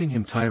 awarding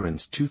him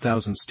Tyran's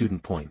 2,000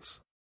 student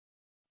points.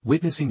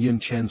 Witnessing Yun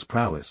Chen's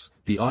prowess,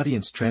 the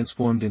audience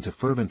transformed into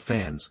fervent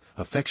fans,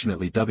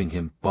 affectionately dubbing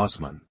him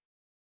Bossman.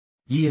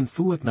 Yi and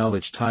Fu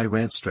acknowledged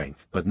Tyran's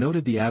strength but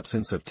noted the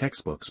absence of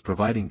textbooks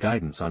providing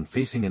guidance on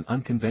facing an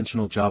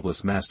unconventional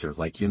jobless master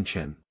like Yun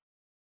Chen.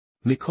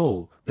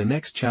 Nicole, the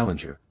next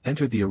challenger,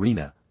 entered the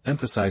arena,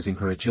 emphasizing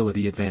her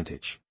agility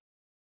advantage.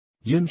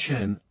 Yun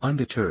Chen,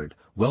 undeterred,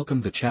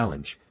 welcomed the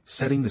challenge,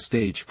 setting the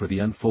stage for the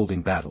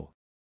unfolding battle.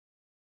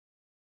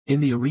 In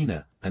the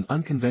arena, an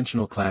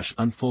unconventional clash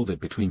unfolded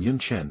between Yun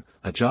Chen,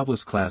 a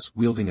jobless class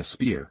wielding a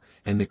spear,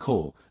 and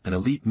Nicole, an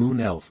elite moon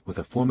elf with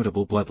a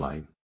formidable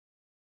bloodline.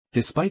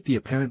 Despite the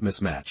apparent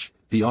mismatch,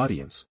 the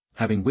audience,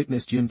 having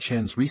witnessed Yun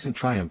Chen's recent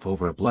triumph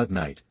over a Blood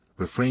Knight,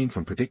 refrained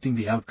from predicting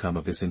the outcome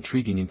of this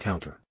intriguing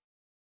encounter.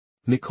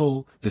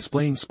 Nicole,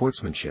 displaying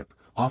sportsmanship,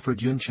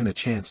 offered Yun Chen a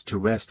chance to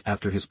rest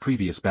after his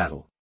previous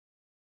battle.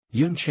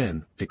 Yun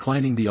Chen,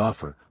 declining the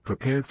offer,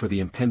 prepared for the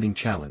impending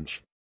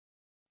challenge.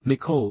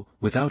 Nicole,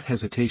 without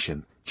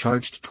hesitation,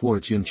 charged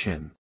towards Yun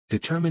Chen,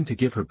 determined to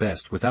give her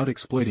best without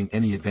exploiting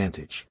any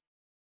advantage.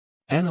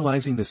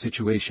 Analyzing the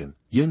situation,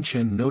 Yun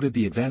Chen noted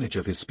the advantage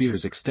of his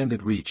spear's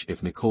extended reach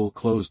if Nicole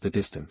closed the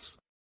distance.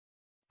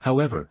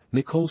 However,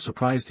 Nicole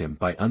surprised him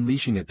by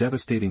unleashing a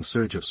devastating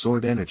surge of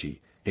sword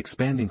energy,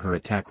 expanding her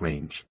attack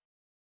range.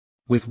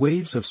 With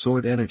waves of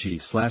sword energy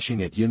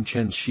slashing at Yun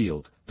Chen's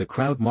shield, the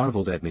crowd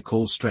marveled at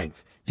Nicole's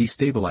strength,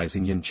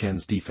 destabilizing Yun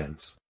Chen's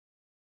defense.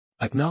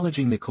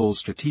 Acknowledging Nicole's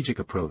strategic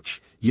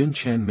approach, Yun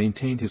Chen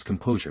maintained his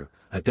composure,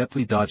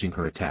 adeptly dodging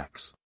her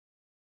attacks.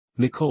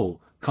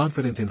 Nicole,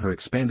 confident in her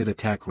expanded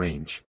attack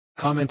range,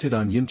 commented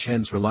on Yun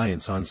Chen's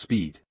reliance on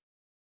speed.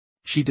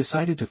 She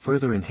decided to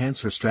further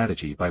enhance her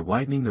strategy by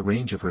widening the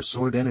range of her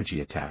sword energy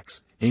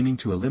attacks, aiming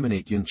to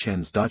eliminate Yun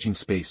Chen's dodging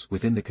space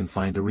within the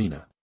confined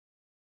arena.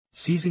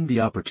 Seizing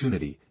the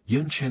opportunity,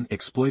 Yun Chen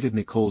exploited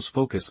Nicole's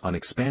focus on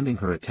expanding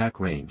her attack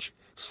range,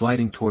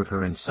 sliding toward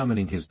her and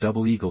summoning his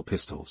double eagle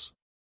pistols.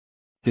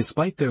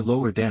 Despite their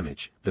lower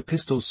damage, the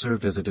pistols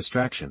served as a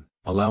distraction,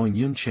 allowing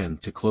Yun Chen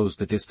to close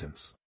the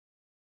distance.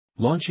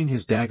 Launching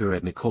his dagger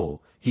at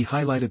Nicole, he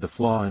highlighted the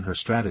flaw in her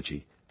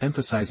strategy,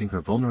 emphasizing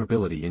her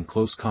vulnerability in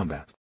close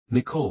combat.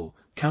 Nicole,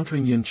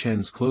 countering Yun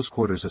Chen's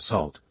close-quarters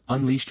assault,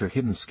 unleashed her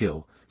hidden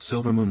skill,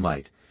 Silver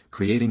Moonlight,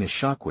 creating a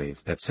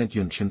shockwave that sent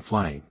Yun Chen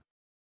flying.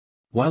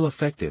 While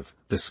effective,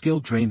 the skill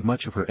drained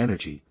much of her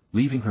energy,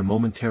 leaving her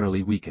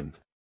momentarily weakened.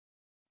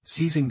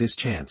 Seizing this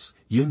chance,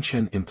 Yun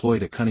Chen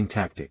employed a cunning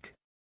tactic.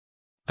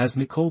 As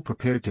Nicole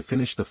prepared to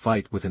finish the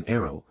fight with an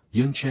arrow,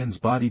 Yun Chen's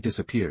body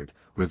disappeared,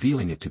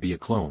 revealing it to be a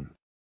clone.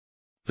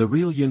 The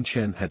real Yun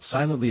Chen had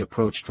silently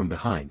approached from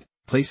behind,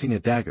 placing a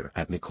dagger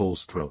at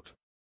Nicole's throat.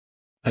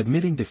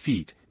 Admitting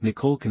defeat,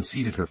 Nicole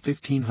conceded her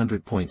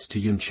 1,500 points to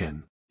Yun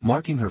Chen,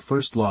 marking her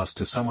first loss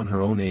to someone her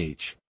own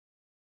age.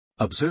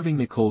 Observing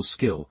Nicole's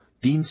skill,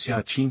 Dean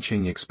Xia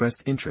Qingqing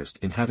expressed interest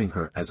in having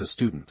her as a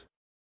student.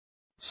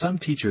 Some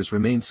teachers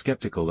remained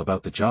skeptical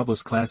about the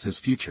jobless class's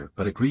future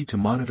but agreed to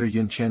monitor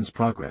Yun Chen's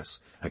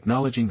progress,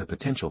 acknowledging the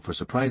potential for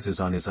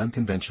surprises on his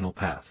unconventional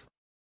path.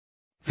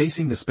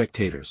 Facing the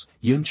spectators,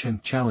 Yun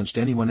Chen challenged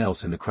anyone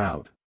else in the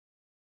crowd.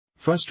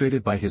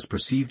 Frustrated by his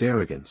perceived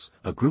arrogance,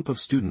 a group of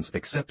students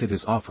accepted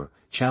his offer,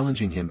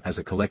 challenging him as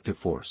a collective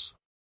force.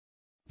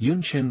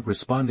 Yun Chen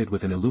responded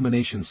with an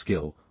illumination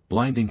skill,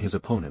 blinding his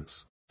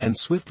opponents, and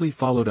swiftly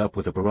followed up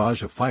with a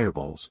barrage of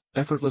fireballs,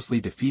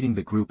 effortlessly defeating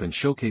the group and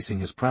showcasing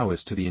his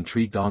prowess to the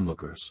intrigued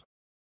onlookers.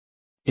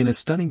 In a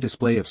stunning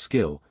display of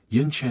skill,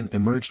 Yun Chen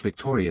emerged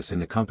victorious in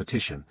the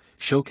competition,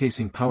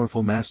 showcasing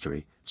powerful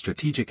mastery,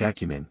 strategic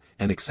acumen,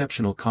 and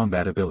exceptional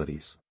combat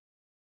abilities.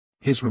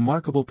 His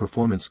remarkable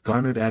performance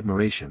garnered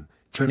admiration,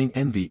 turning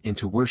envy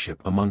into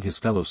worship among his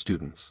fellow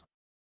students.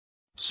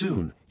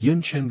 Soon,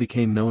 Yun Chen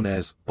became known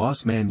as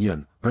Boss Man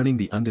Yun, earning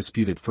the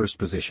undisputed first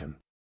position.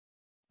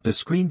 The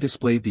screen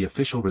displayed the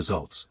official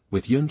results,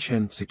 with Yun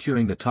Chen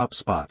securing the top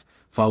spot,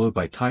 followed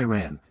by Tai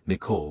Ran,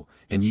 Nicole,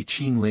 and Yi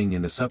Qingling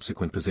in the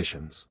subsequent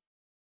positions.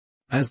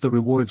 As the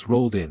rewards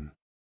rolled in,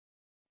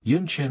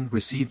 Yun Chen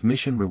received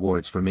mission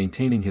rewards for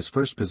maintaining his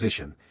first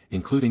position,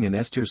 including an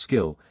S-tier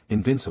skill,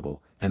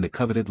 Invincible, and the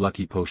coveted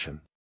Lucky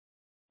Potion.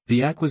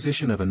 The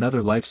acquisition of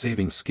another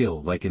life-saving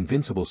skill like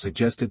Invincible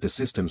suggested the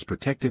system's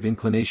protective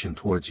inclination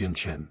towards Yun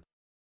Chen.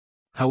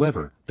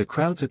 However, the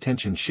crowd's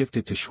attention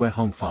shifted to Shui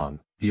Hongfang,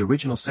 the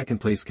original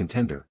second-place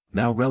contender,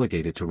 now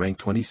relegated to rank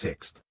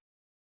 26th.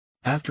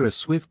 After a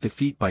swift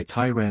defeat by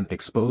Tai Ran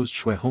exposed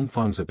Shui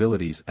Hongfang's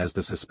abilities as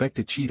the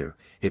suspected cheater,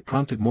 it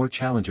prompted more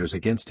challengers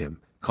against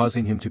him,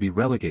 causing him to be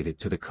relegated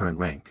to the current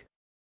rank.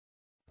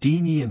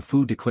 Dean Yi and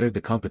Fu declared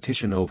the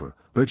competition over,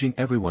 urging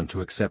everyone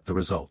to accept the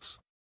results.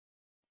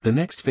 The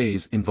next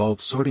phase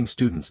involved sorting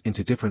students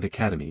into different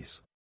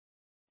academies.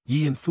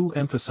 Yi and Fu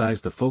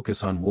emphasized the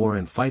focus on war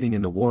and fighting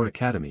in the War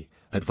Academy,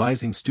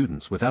 advising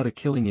students without a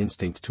killing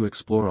instinct to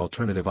explore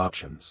alternative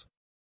options.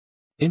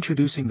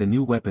 Introducing the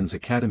new Weapons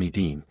Academy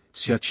Dean,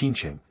 Xia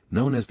Qingqing,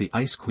 known as the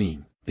Ice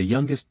Queen, the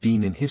youngest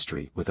dean in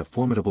history with a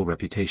formidable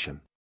reputation.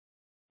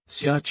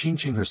 Xia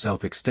Qingqing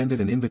herself extended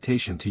an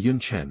invitation to Yun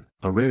Chen,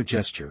 a rare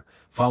gesture,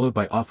 followed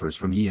by offers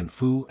from Yi and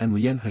Fu and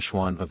Lian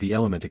Hechuan of the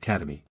Element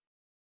Academy.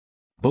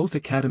 Both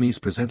academies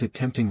presented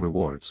tempting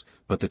rewards,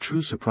 but the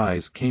true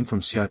surprise came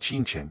from Xia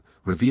Qingqing,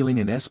 revealing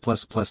an S++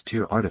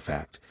 tier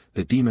artifact,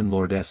 the Demon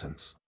Lord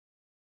Essence.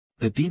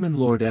 The Demon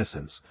Lord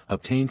Essence,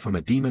 obtained from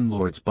a Demon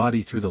Lord's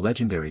body through the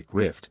legendary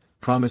Rift,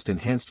 promised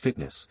enhanced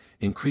fitness,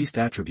 increased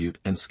attribute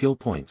and skill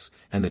points,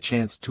 and the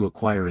chance to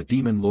acquire a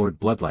Demon Lord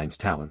Bloodline's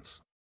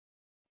talents.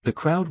 The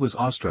crowd was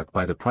awestruck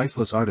by the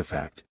priceless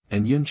artifact,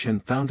 and Yun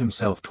Chen found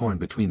himself torn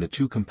between the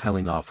two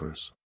compelling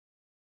offers.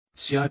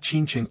 Xia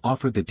Qingqing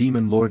offered the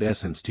Demon Lord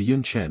Essence to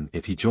Yun Chen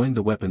if he joined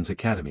the Weapons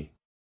Academy.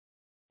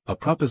 A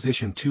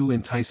proposition too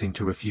enticing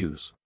to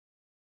refuse.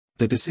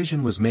 The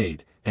decision was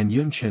made, and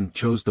Yun Chen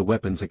chose the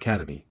Weapons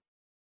Academy.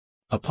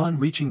 Upon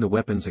reaching the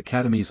Weapons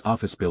Academy's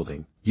office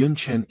building, Yun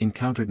Chen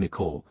encountered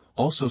Nicole,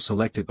 also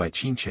selected by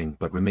Qingqing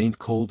but remained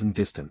cold and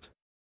distant.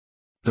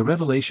 The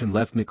revelation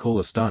left Nicole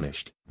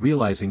astonished,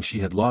 realizing she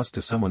had lost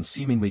to someone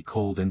seemingly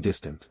cold and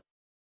distant.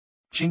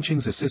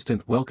 Qingqing's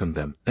assistant welcomed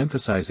them,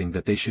 emphasizing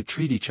that they should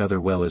treat each other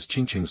well as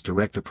Qingqing's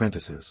direct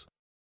apprentices.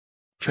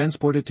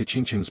 Transported to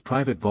Qingqing's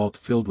private vault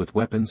filled with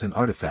weapons and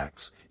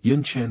artifacts,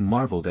 Yun Chen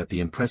marveled at the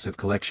impressive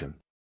collection,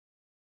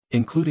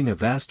 including a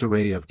vast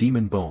array of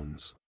demon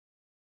bones.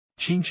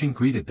 Qingqing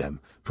greeted them,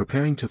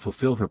 preparing to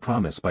fulfill her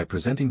promise by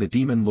presenting the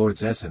Demon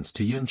Lord's Essence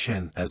to Yun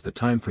Chen as the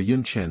time for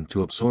Yun Chen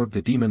to absorb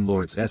the Demon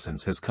Lord's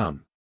Essence has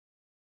come.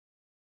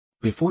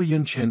 Before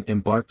Yun Chen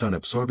embarked on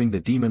absorbing the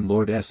Demon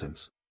Lord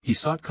Essence, he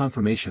sought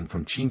confirmation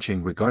from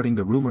Qingqing regarding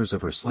the rumors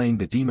of her slaying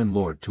the Demon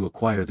Lord to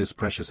acquire this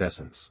precious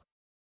essence.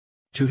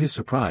 To his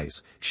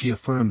surprise, she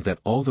affirmed that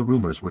all the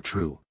rumors were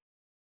true.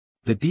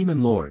 The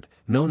Demon Lord,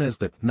 known as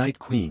the Night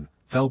Queen,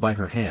 fell by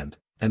her hand,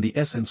 and the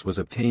essence was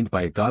obtained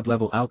by a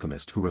god-level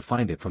alchemist who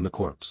refined it from the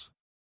corpse.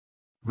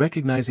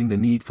 Recognizing the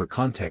need for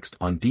context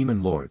on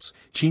Demon Lords,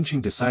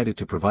 Qingqing decided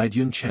to provide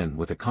Yun Chen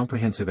with a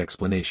comprehensive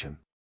explanation.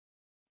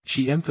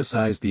 She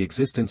emphasized the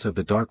existence of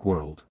the Dark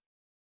World,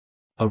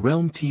 a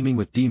realm teeming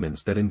with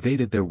demons that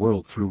invaded their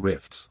world through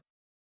rifts.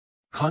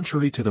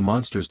 Contrary to the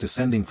monsters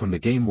descending from the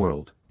game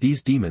world,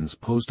 these demons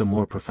posed a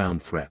more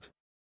profound threat.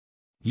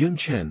 Yun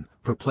Chen,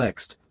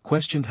 perplexed,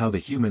 questioned how the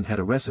human had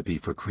a recipe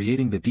for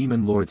creating the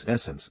Demon Lord's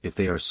essence if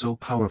they are so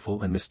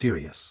powerful and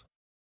mysterious.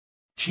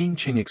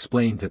 Qingqing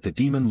explained that the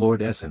Demon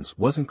Lord essence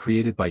wasn't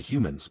created by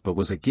humans but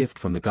was a gift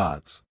from the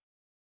gods.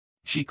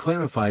 She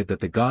clarified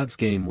that the gods'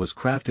 game was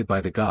crafted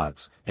by the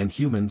gods, and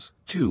humans,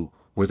 too,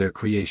 were their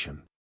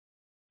creation.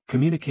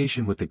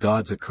 Communication with the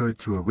gods occurred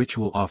through a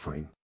ritual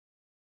offering.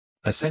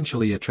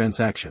 Essentially a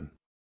transaction.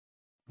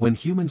 When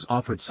humans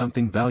offered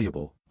something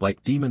valuable,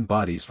 like demon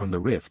bodies from the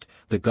rift,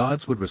 the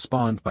gods would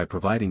respond by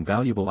providing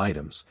valuable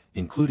items,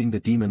 including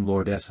the Demon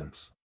Lord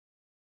Essence.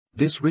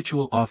 This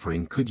ritual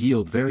offering could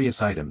yield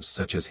various items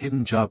such as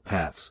hidden job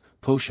paths,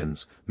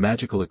 potions,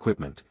 magical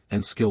equipment,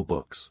 and skill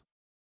books.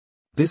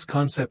 This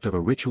concept of a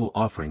ritual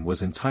offering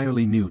was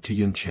entirely new to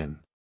Yun Chen.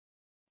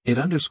 It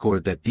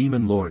underscored that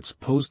demon lords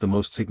posed the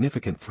most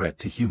significant threat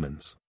to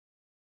humans.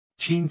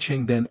 Qin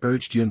Qing then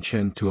urged Yun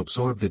Chen to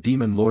absorb the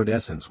demon lord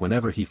essence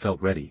whenever he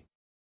felt ready,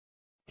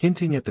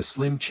 hinting at the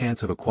slim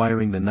chance of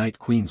acquiring the Night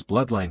Queen's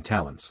bloodline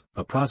talents,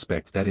 a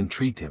prospect that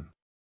intrigued him.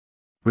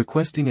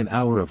 Requesting an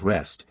hour of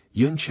rest,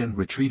 Yun Chen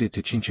retreated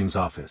to Qin Qing's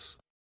office.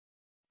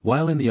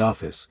 While in the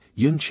office,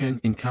 Yun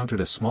Chen encountered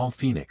a small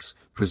phoenix,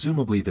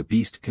 presumably the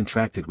beast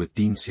contracted with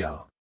Dean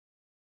Xiao.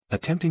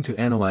 Attempting to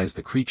analyze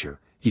the creature,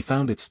 he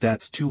found its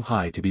stats too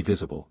high to be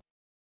visible.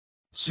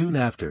 Soon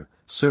after,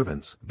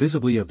 servants,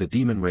 visibly of the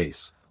demon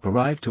race,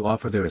 arrived to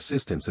offer their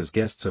assistance as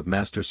guests of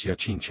Master Xia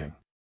Qingqing.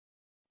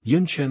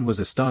 Yun Chen was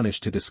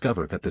astonished to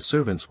discover that the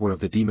servants were of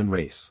the demon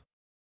race.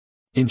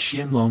 In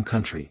Xianlong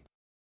country,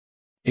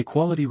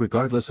 equality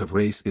regardless of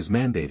race is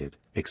mandated,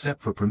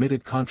 except for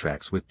permitted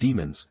contracts with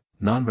demons,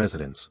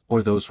 non-residents,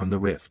 or those from the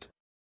Rift.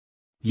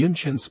 Yun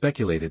Chen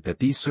speculated that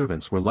these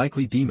servants were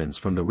likely demons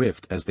from the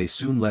Rift as they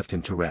soon left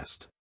him to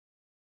rest.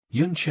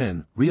 Yun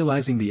Chen,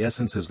 realizing the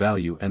essence's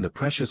value and the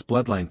precious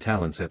bloodline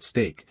talents at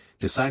stake,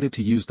 decided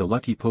to use the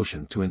lucky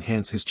potion to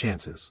enhance his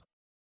chances.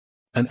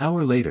 An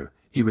hour later,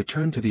 he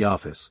returned to the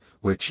office,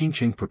 where Qin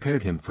Qing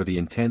prepared him for the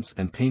intense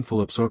and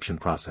painful absorption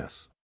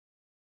process.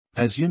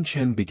 As Yun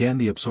Chen began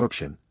the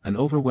absorption, an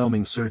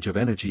overwhelming surge of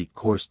energy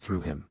coursed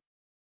through him.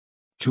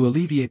 To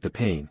alleviate the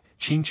pain,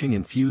 Qin Qing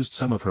infused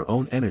some of her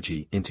own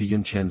energy into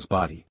Yun Chen's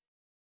body.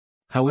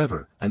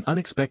 However, an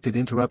unexpected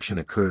interruption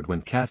occurred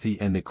when Kathy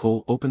and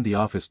Nicole opened the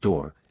office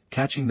door,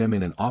 catching them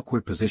in an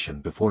awkward position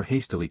before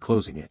hastily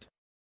closing it.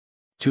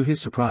 To his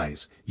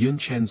surprise, Yun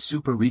Chen's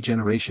super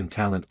regeneration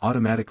talent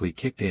automatically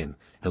kicked in,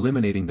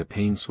 eliminating the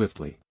pain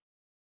swiftly.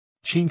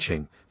 Qin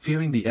Qing,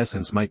 fearing the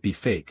essence might be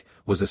fake,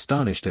 was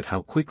astonished at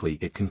how quickly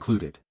it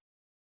concluded.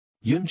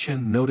 Yun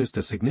Chen noticed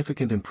a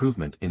significant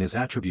improvement in his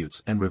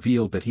attributes and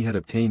revealed that he had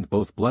obtained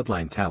both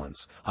bloodline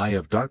talents, Eye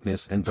of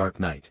Darkness and Dark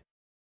Night,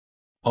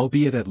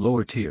 albeit at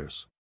lower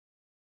tiers.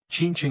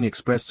 Qin Qing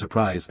expressed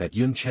surprise at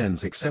Yun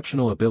Chen's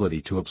exceptional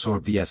ability to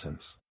absorb the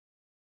essence.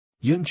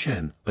 Yun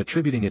Chen,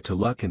 attributing it to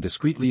luck and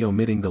discreetly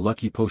omitting the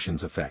lucky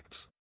potion's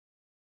effects.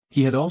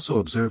 He had also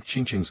observed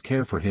Qin Qing's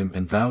care for him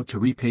and vowed to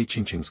repay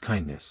Qin Qing's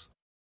kindness.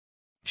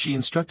 She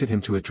instructed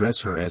him to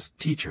address her as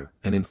teacher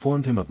and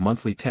informed him of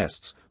monthly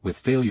tests, with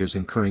failures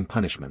incurring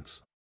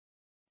punishments.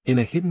 In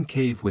a hidden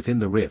cave within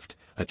the rift,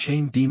 a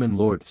chained demon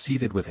lord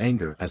seethed with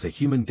anger as a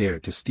human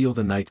dared to steal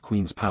the Night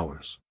Queen's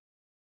powers.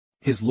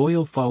 His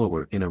loyal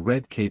follower in a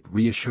red cape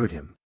reassured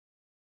him,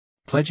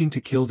 pledging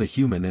to kill the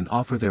human and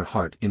offer their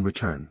heart in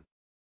return.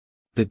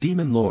 The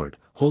demon lord,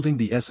 holding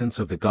the essence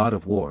of the god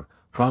of war,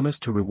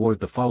 promised to reward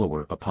the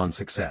follower upon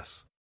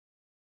success.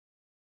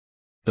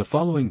 The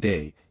following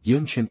day,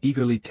 Yun Chen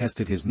eagerly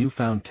tested his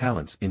newfound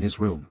talents in his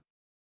room.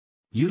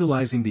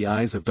 Utilizing the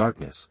Eyes of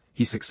Darkness,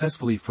 he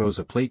successfully froze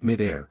a plate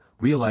mid-air,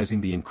 realizing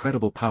the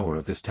incredible power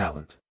of this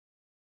talent.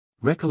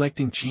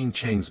 Recollecting Qin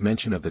Cheng's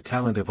mention of the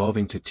talent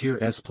evolving to Tier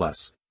S+,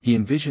 he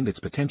envisioned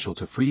its potential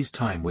to freeze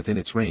time within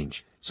its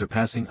range,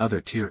 surpassing other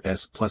Tier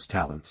S+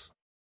 talents.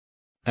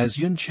 As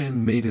Yun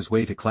Chen made his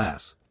way to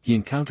class, he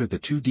encountered the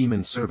two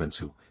demon servants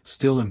who,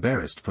 still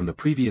embarrassed from the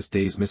previous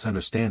day's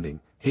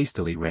misunderstanding,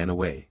 hastily ran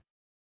away.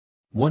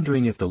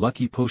 Wondering if the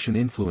lucky potion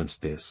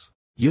influenced this,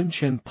 Yun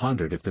Chen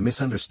pondered if the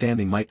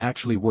misunderstanding might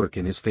actually work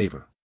in his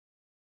favor.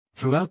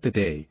 Throughout the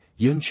day,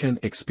 Yun Chen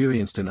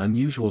experienced an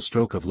unusual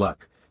stroke of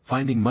luck,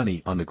 finding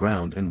money on the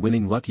ground and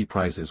winning lucky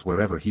prizes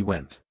wherever he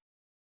went.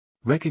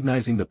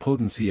 Recognizing the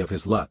potency of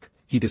his luck,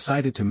 he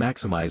decided to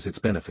maximize its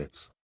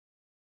benefits.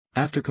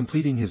 After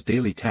completing his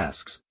daily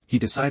tasks, he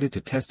decided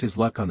to test his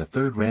luck on the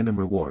third random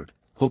reward,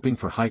 hoping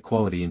for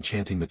high-quality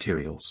enchanting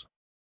materials.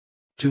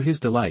 To his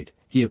delight,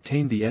 he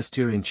obtained the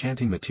S-tier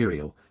enchanting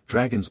material,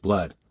 Dragon's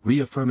Blood,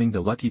 reaffirming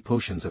the lucky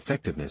potion's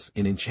effectiveness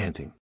in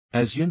enchanting.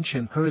 As Yun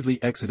Chen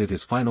hurriedly exited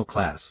his final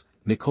class,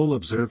 Nicole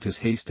observed his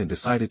haste and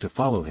decided to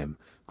follow him,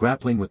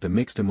 grappling with the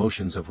mixed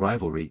emotions of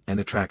rivalry and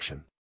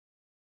attraction.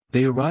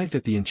 They arrived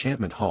at the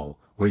enchantment hall,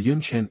 where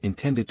Yun Chen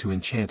intended to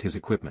enchant his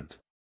equipment.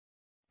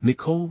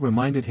 Nicole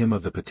reminded him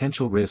of the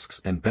potential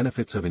risks and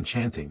benefits of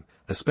enchanting,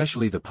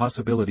 especially the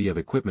possibility of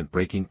equipment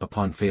breaking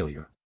upon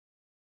failure.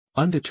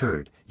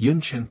 Undeterred,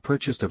 Yun Chen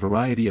purchased a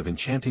variety of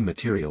enchanting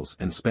materials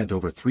and spent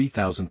over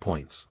 3,000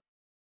 points.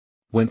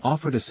 When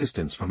offered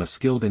assistance from a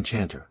skilled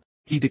enchanter,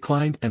 he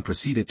declined and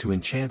proceeded to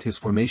enchant his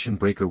formation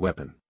breaker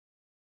weapon.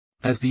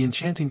 As the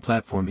enchanting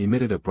platform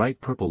emitted a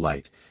bright purple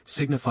light,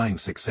 signifying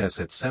success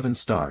at 7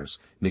 stars,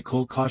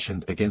 Nicole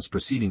cautioned against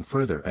proceeding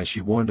further as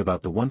she warned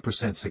about the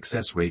 1%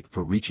 success rate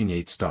for reaching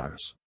 8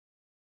 stars.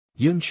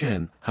 Yun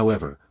Chen,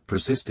 however,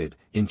 persisted,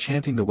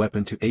 enchanting the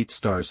weapon to 8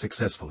 stars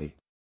successfully.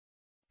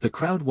 The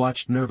crowd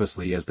watched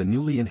nervously as the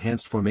newly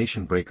enhanced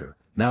formation breaker,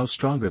 now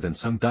stronger than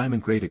some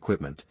diamond-grade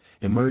equipment,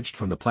 emerged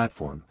from the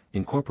platform,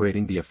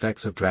 incorporating the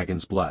effects of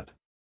Dragon's Blood.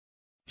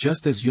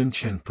 Just as Yun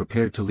Chen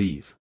prepared to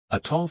leave, A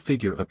tall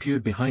figure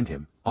appeared behind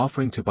him,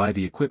 offering to buy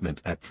the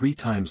equipment at 3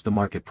 times the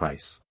market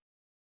price.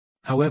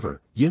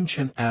 However, Yun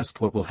Chen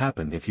asked what will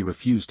happen if he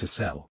refused to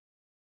sell.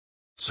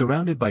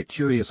 Surrounded by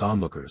curious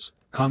onlookers,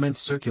 comments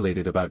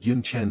circulated about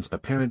Yun Chen's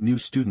apparent new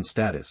student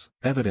status,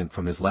 evident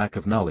from his lack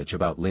of knowledge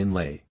about Lin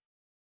Lei.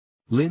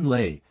 Lin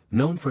Lei,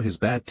 known for his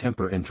bad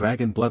temper and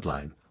dragon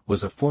bloodline,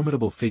 was a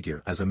formidable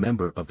figure as a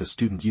member of the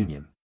student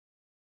union.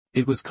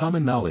 It was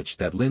common knowledge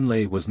that Lin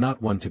Lei was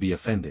not one to be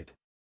offended.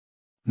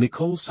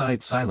 Nicole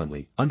sighed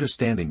silently,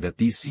 understanding that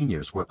these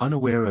seniors were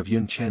unaware of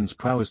Yun Chen's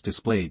prowess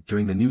displayed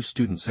during the new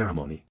student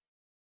ceremony.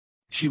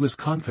 She was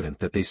confident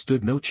that they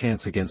stood no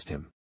chance against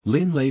him.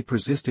 Lin Lei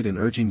persisted in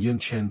urging Yun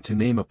Chen to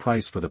name a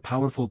price for the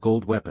powerful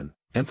gold weapon,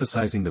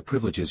 emphasizing the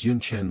privileges Yun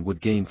Chen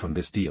would gain from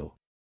this deal.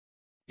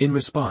 In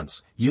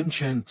response, Yun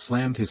Chen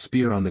slammed his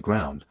spear on the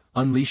ground,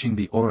 unleashing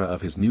the aura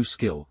of his new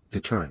skill,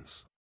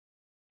 deterrence.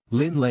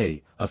 Lin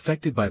Lei,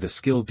 affected by the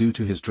skill due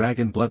to his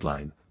dragon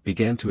bloodline,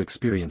 began to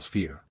experience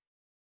fear.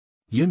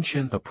 Yun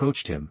Chen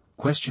approached him,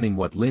 questioning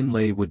what Lin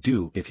Lei would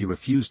do if he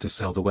refused to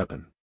sell the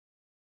weapon.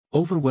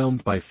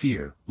 Overwhelmed by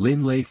fear,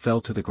 Lin Lei fell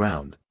to the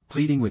ground,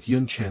 pleading with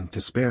Yun Chen to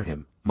spare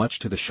him, much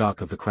to the shock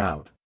of the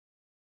crowd.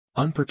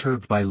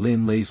 Unperturbed by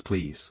Lin Lei's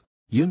pleas,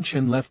 Yun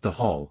Chen left the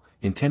hall,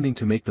 intending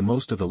to make the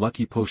most of the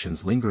lucky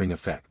potion's lingering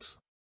effects.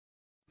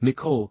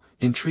 Nicole,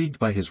 intrigued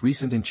by his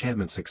recent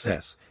enchantment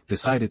success,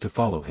 decided to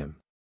follow him.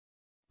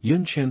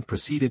 Yun Chen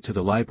proceeded to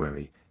the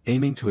library,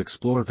 aiming to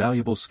explore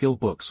valuable skill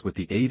books with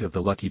the aid of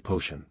the lucky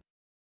potion.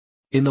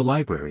 In the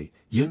library,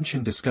 Yun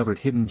Chen discovered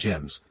hidden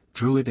gems,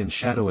 druid and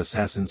shadow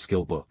assassin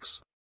skill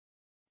books.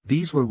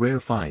 These were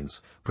rare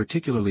finds,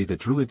 particularly the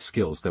druid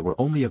skills that were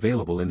only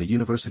available in the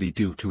university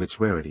due to its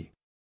rarity.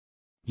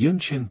 Yun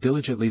Chen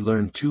diligently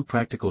learned 2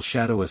 practical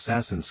shadow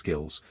assassin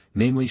skills,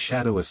 namely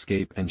shadow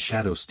escape and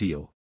shadow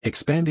steal,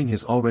 expanding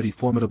his already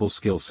formidable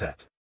skill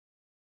set.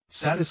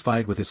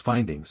 Satisfied with his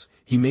findings,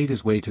 he made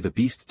his way to the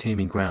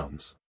beast-taming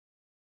grounds.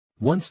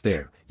 Once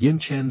there, Yun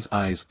Chen's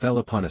eyes fell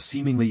upon a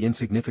seemingly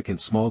insignificant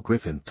small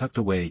griffin tucked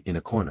away in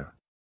a corner.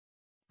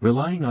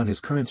 Relying on his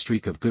current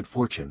streak of good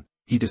fortune,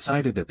 he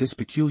decided that this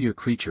peculiar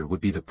creature would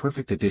be the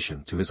perfect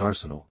addition to his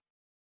arsenal.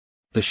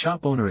 The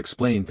shop owner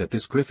explained that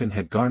this griffin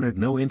had garnered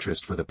no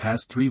interest for the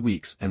past 3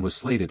 weeks and was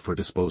slated for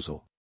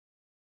disposal.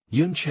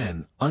 Yun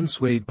Chen,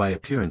 unswayed by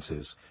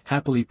appearances,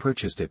 happily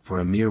purchased it for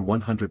a mere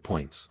 100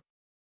 points.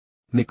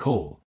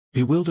 Nicole,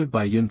 bewildered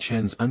by Yun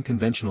Chen's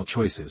unconventional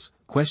choices,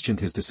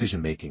 questioned his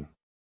decision-making.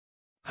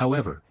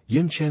 However,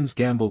 Yun Chen's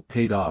gamble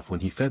paid off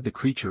when he fed the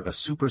creature a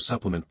super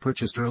supplement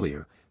purchased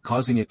earlier,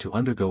 causing it to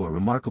undergo a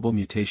remarkable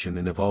mutation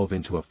and evolve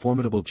into a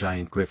formidable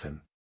giant griffin.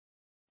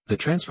 The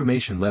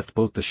transformation left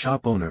both the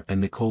shop owner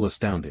and Nicole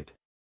astounded.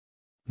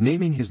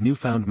 Naming his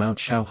newfound mount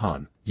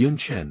Xiaohan, Yun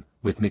Chen,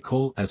 with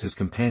Nicole as his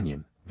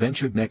companion,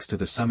 ventured next to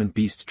the summoned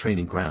beast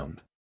training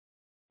ground.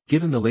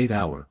 Given the late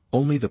hour,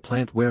 only the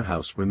plant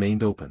warehouse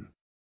remained open.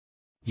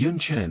 Yun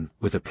Chen,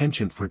 with a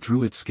penchant for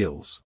druid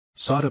skills,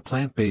 sought a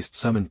plant-based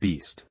summoned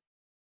beast.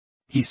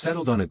 He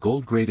settled on a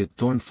gold-graded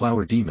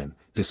thorn-flower demon,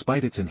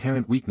 despite its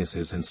inherent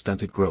weaknesses and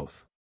stunted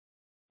growth.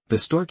 The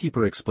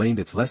storekeeper explained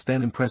its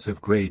less-than-impressive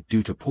grade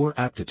due to poor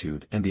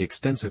aptitude and the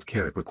extensive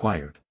care it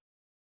required.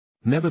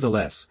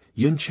 Nevertheless,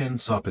 Yun Chen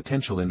saw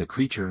potential in the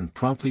creature and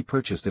promptly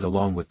purchased it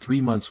along with 3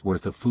 months'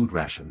 worth of food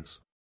rations.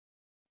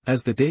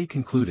 As the day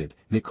concluded,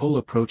 Nicole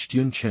approached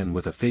Yun Chen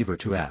with a favor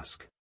to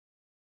ask.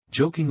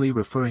 Jokingly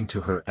referring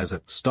to her as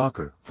a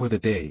stalker for the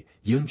day,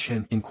 Yun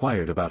Chen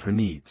inquired about her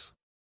needs.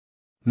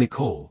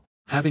 Nicole,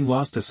 having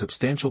lost a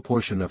substantial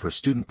portion of her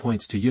student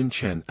points to Yun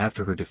Chen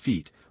after her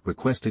defeat,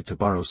 requested to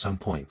borrow some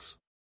points.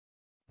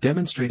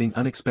 Demonstrating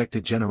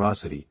unexpected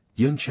generosity,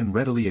 Yun Chen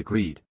readily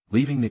agreed,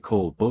 leaving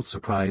Nicole both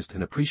surprised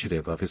and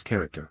appreciative of his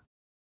character.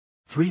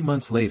 3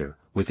 months later,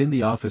 within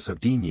the office of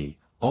Dean Yi,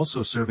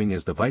 also serving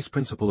as the vice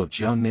principal of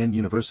Jiangnan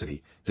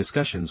University,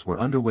 discussions were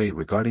underway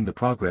regarding the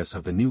progress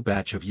of the new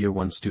batch of Year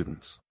 1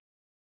 students.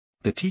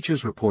 The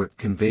teacher's report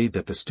conveyed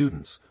that the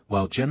students,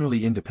 while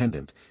generally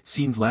independent,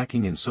 seemed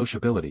lacking in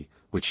sociability,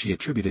 which she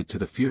attributed to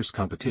the fierce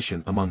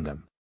competition among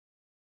them.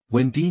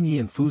 When Dean Yi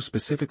and Fu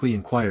specifically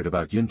inquired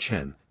about Yun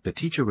Chen, the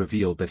teacher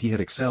revealed that he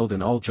had excelled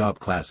in all job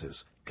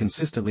classes,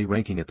 consistently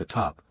ranking at the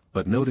top,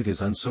 but noted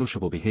his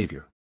unsociable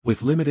behavior,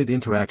 with limited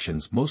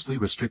interactions mostly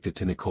restricted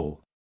to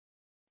Nicole.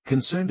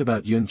 Concerned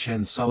about Yun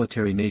Chen's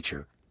solitary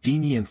nature,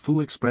 Dean Yi and Fu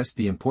expressed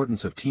the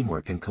importance of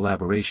teamwork and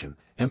collaboration,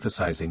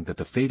 emphasizing that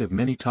the fate of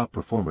many top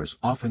performers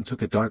often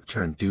took a dark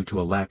turn due to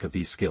a lack of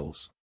these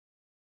skills.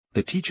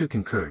 The teacher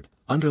concurred,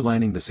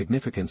 underlining the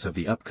significance of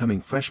the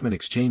upcoming freshman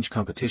exchange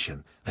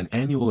competition, an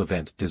annual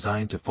event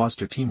designed to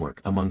foster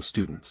teamwork among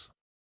students.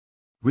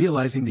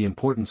 Realizing the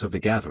importance of the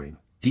gathering,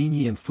 Dean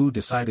Yi and Fu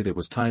decided it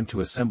was time to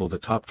assemble the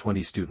top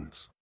 20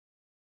 students.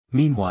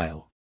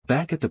 Meanwhile,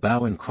 back at the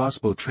bow and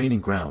crossbow training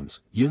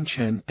grounds, Yun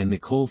Chen and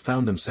Nicole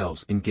found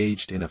themselves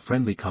engaged in a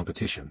friendly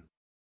competition.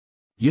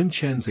 Yun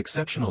Chen's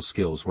exceptional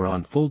skills were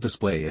on full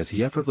display as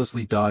he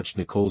effortlessly dodged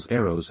Nicole's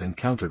arrows and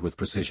countered with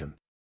precision.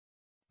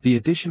 The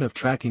addition of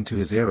tracking to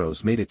his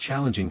arrows made it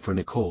challenging for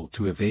Nicole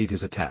to evade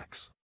his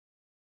attacks.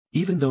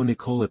 Even though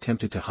Nicole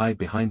attempted to hide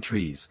behind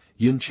trees,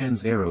 Yun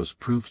Chen's arrows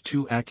proved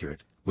too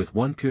accurate, with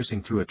one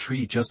piercing through a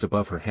tree just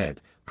above her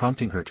head,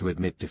 prompting her to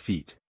admit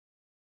defeat.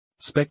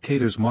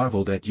 Spectators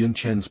marveled at Yun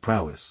Chen's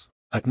prowess,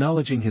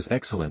 acknowledging his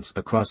excellence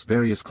across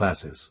various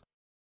classes.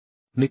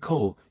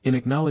 Nicole, in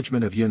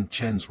acknowledgement of Yun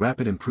Chen's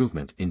rapid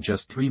improvement in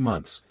just 3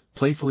 months,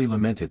 playfully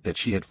lamented that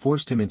she had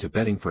forced him into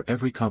betting for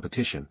every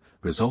competition,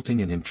 resulting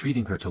in him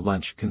treating her to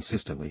lunch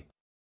consistently.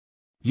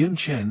 Yun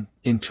Chen,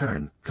 in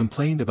turn,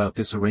 complained about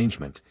this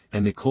arrangement,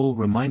 and Nicole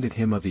reminded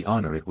him of the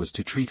honor it was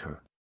to treat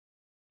her.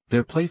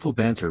 Their playful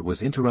banter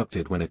was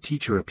interrupted when a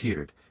teacher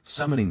appeared,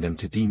 summoning them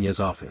to Dinye's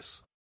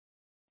office.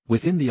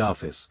 Within the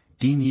office,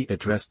 Dinye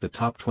addressed the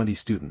top 20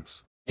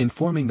 students,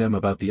 informing them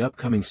about the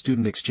upcoming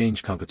student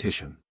exchange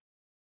competition.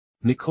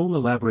 Nicole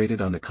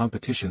elaborated on the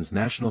competition's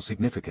national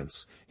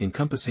significance,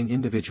 encompassing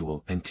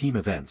individual and team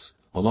events,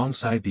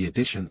 alongside the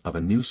addition of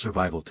a new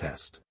survival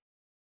test.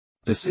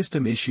 The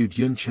system issued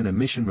Yun Chen a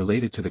mission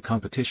related to the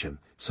competition,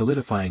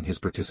 solidifying his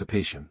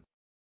participation.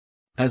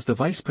 As the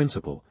vice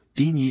principal,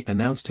 Dinye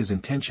announced his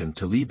intention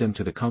to lead them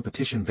to the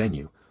competition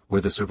venue,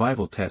 where the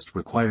survival test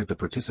required the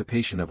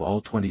participation of all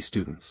 20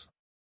 students.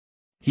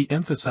 He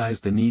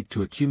emphasized the need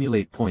to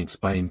accumulate points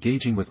by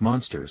engaging with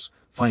monsters,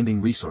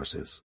 finding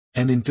resources,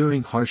 and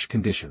enduring harsh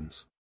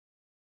conditions.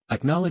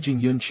 Acknowledging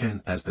Yun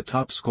Chen as the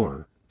top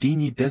scorer,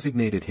 Dinye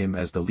designated him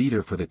as the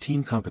leader for the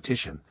team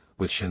competition,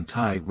 with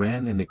Shantai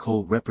Ran and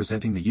Nicole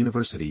representing the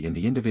university in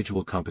the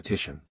individual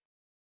competition.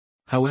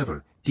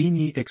 However,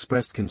 Dinye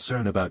expressed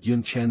concern about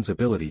Yun Chen's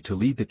ability to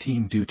lead the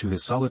team due to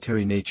his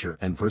solitary nature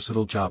and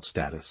versatile job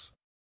status.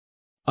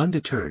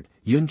 Undeterred,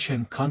 Yun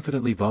Chen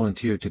confidently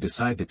volunteered to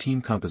decide the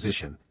team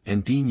composition,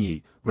 and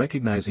Dinye,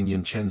 recognizing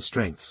Yun Chen's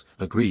strengths,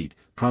 agreed,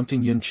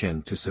 prompting Yun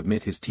Chen to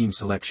submit his team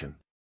selection.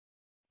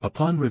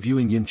 Upon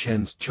reviewing Yun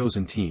Chen's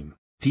chosen team,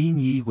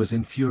 Dinye was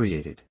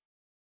infuriated.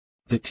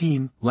 The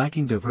team,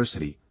 lacking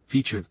diversity,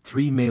 featured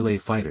 3 melee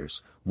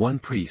fighters, 1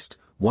 priest,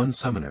 1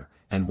 summoner,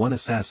 and 1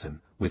 assassin,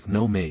 with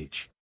no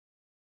mage.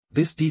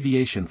 This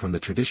deviation from the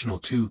traditional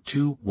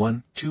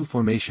 2-2-1-2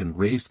 formation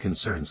raised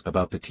concerns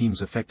about the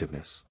team's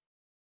effectiveness.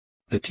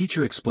 The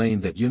teacher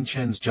explained that Yun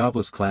Chen's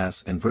jobless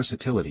class and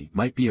versatility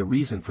might be a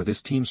reason for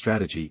this team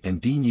strategy, and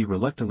Dinye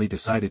reluctantly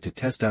decided to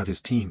test out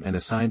his team and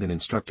assigned an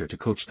instructor to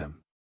coach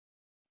them.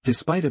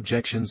 Despite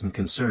objections and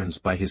concerns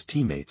by his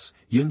teammates,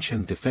 Yun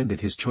Chen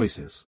defended his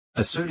choices,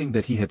 asserting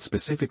that he had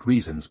specific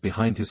reasons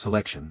behind his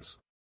selections.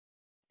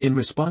 In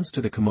response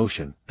to the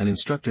commotion, an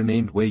instructor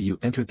named Wei Yu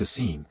entered the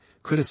scene,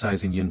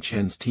 criticizing Yun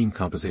Chen's team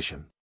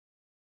composition.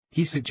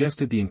 He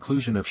suggested the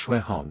inclusion of Shui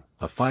Hong,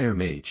 a fire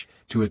mage,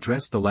 to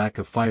address the lack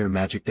of fire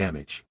magic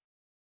damage.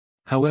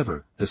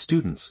 However, the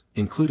students,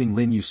 including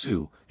Lin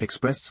Yusu,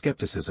 expressed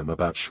skepticism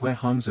about Shui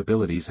Hong's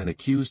abilities and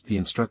accused the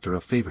instructor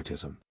of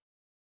favoritism.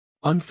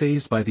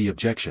 Unfazed by the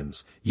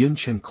objections, Yun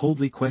Chen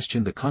coldly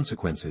questioned the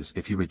consequences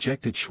if he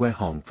rejected Shui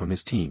Hong from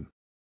his team.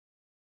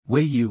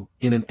 Wei Yu,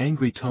 in an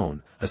angry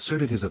tone,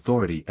 asserted his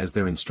authority as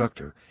their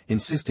instructor,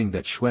 insisting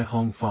that Shui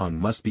Hong Fong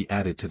must be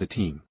added to the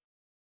team.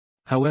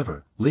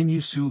 However, Lin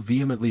Yusu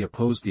vehemently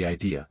opposed the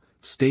idea,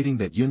 stating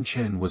that Yun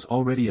Chen was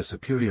already a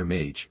superior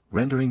mage,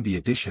 rendering the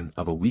addition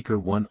of a weaker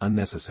one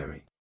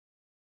unnecessary.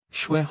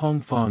 Shui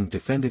Hong Fong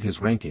defended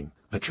his ranking,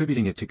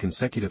 attributing it to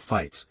consecutive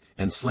fights,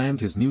 and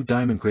slammed his new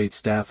diamond-grade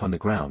staff on the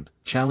ground,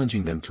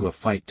 challenging them to a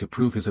fight to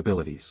prove his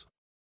abilities.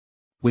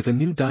 With a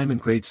new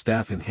diamond-grade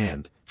staff in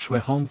hand, Shui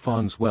Hong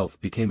Fong's wealth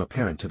became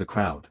apparent to the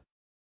crowd.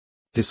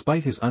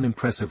 Despite his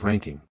unimpressive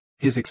ranking,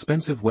 his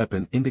expensive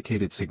weapon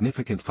indicated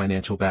significant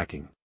financial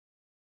backing.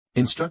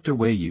 Instructor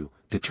Wei Yu,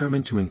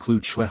 determined to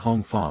include Shui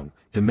Hong Fong,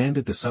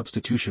 demanded the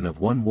substitution of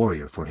 1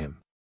 warrior for him.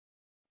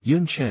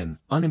 Yun Chen,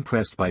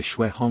 unimpressed by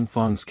Shui Hong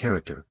Fong's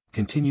character,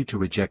 continued to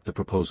reject the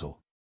proposal.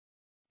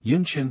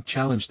 Yun Chen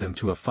challenged them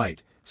to a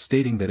fight,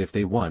 stating that if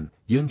they won,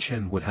 Yun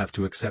Chen would have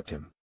to accept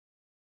him.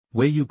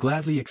 Wei Yu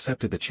gladly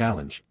accepted the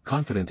challenge,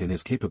 confident in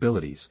his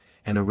capabilities,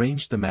 and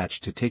arranged the match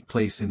to take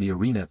place in the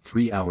arena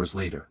 3 hours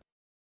later.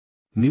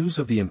 News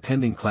of the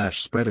impending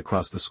clash spread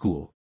across the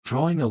school,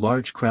 drawing a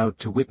large crowd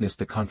to witness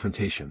the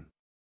confrontation.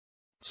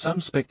 Some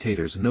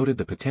spectators noted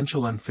the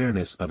potential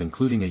unfairness of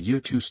including a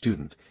Year 2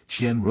 student,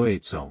 Qian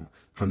Ruizong,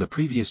 from the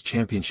previous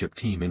championship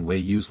team in Wei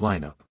Yu's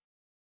lineup.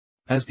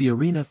 As the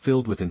arena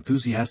filled with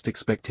enthusiastic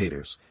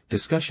spectators,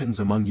 discussions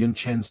among Yun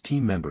Chen's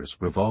team members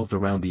revolved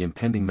around the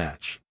impending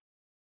match.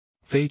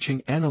 Fei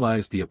Qing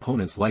analyzed the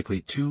opponent's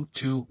likely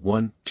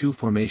 2-2-1-2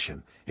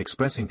 formation,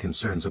 expressing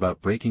concerns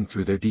about breaking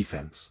through their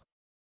defense.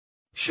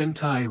 Shen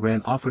Tai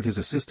Ran offered his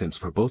assistance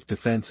for both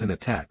defense and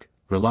attack,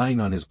 relying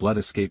on his blood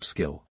escape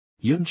skill.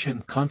 Yun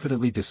Chen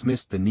confidently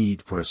dismissed the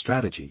need for a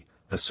strategy,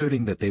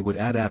 asserting that they would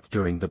adapt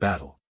during the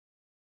battle.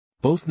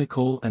 Both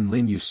Nicole and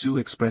Lin Yusu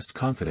expressed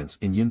confidence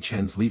in Yun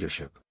Chen's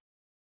leadership.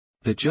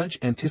 The judge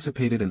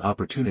anticipated an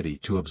opportunity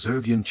to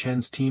observe Yun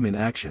Chen's team in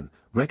action,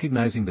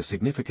 recognizing the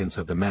significance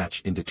of the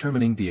match in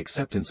determining the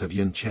acceptance of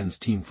Yun Chen's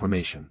team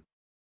formation.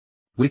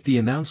 With the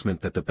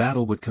announcement that the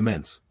battle would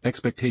commence,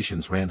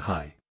 expectations ran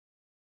high.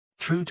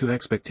 True to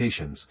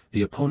expectations,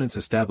 the opponents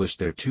established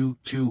their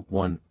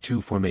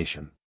 2-2-1-2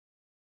 formation.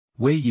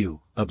 Wei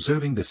Yu,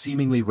 observing the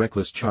seemingly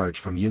reckless charge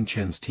from Yun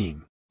Chen's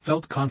team,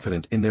 felt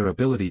confident in their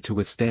ability to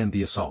withstand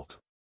the assault.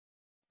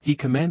 He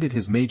commanded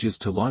his mages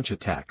to launch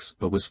attacks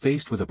but was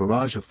faced with a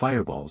barrage of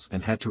fireballs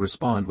and had to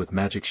respond with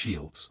magic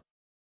shields.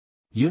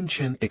 Yun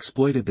Chen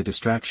exploited the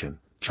distraction,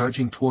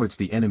 charging towards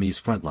the enemy's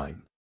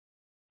frontline.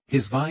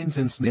 His vines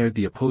ensnared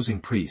the opposing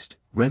priest,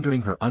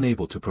 rendering her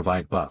unable to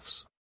provide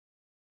buffs.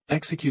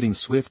 Executing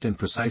swift and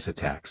precise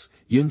attacks,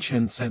 Yun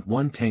Chen sent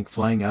one tank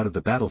flying out of the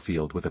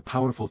battlefield with a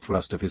powerful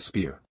thrust of his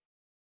spear.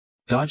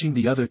 Dodging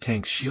the other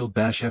tank's shield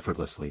bash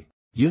effortlessly,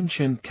 Yun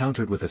Chen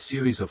countered with a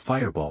series of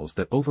fireballs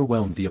that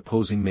overwhelmed the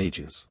opposing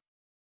mages.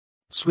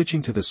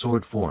 Switching to the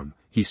sword form,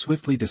 he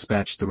swiftly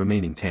dispatched the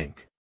remaining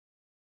tank.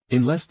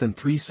 In less than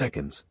 3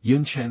 seconds,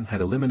 Yun Chen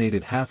had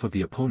eliminated half of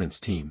the opponent's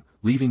team,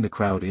 leaving the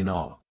crowd in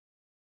awe.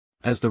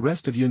 As the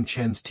rest of Yun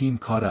Chen's team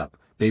caught up,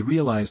 they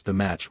realized the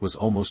match was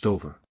almost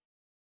over.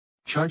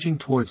 Charging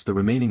towards the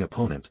remaining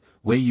opponent,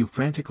 Wei Yu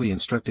frantically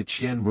instructed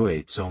Qian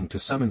Ruizong to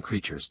summon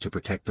creatures to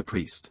protect the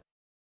priest.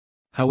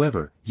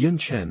 However, Yun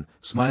Chen,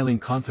 smiling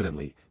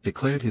confidently,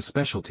 declared his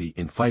specialty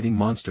in fighting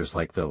monsters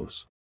like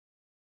those.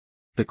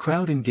 The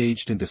crowd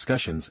engaged in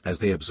discussions as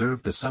they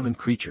observed the summoned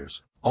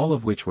creatures, all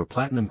of which were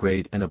platinum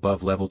grade and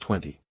above level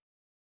 20.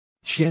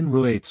 Qian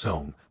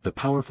Ruizong, the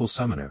powerful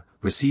summoner,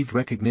 received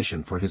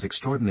recognition for his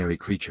extraordinary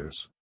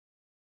creatures.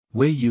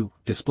 Wei Yu,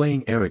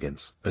 displaying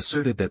arrogance,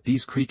 asserted that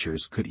these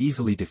creatures could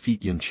easily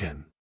defeat Yun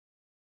Chen.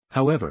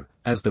 However,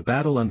 as the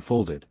battle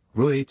unfolded,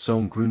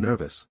 Ruizong grew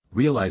nervous,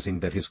 realizing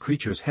that his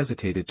creatures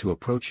hesitated to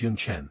approach Yun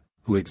Chen,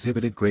 who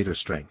exhibited greater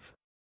strength.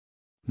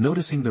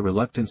 Noticing the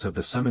reluctance of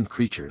the summoned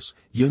creatures,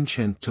 Yun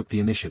Chen took the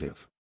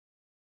initiative.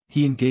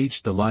 He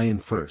engaged the lion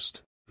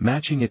first,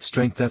 matching its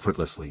strength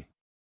effortlessly.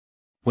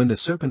 When the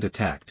serpent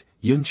attacked,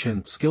 Yun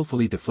Chen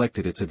skillfully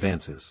deflected its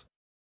advances.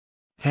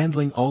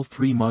 Handling all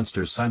 3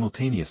 monsters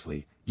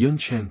simultaneously, Yun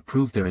Chen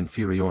proved their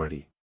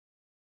inferiority.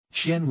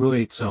 Qian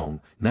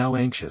Ruizong, now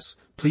anxious,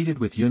 pleaded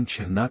with Yun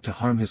Chen not to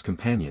harm his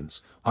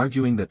companions,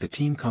 arguing that the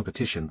team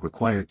competition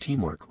required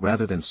teamwork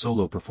rather than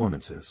solo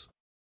performances.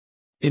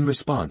 In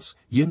response,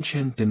 Yun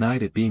Chen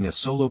denied it being a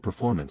solo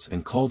performance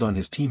and called on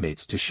his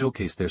teammates to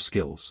showcase their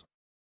skills.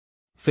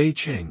 Fei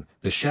Cheng,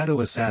 the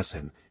shadow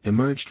assassin,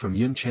 emerged from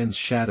Yun Chen's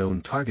shadow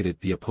and targeted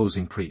the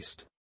opposing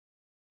priest.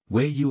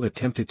 Wei Yu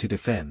attempted to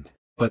defend,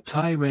 but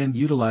Tai Ran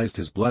utilized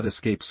his blood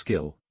escape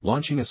skill,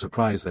 launching a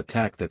surprise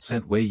attack that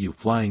sent Wei Yu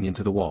flying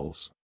into the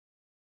walls.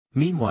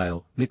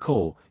 Meanwhile,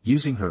 Nicole,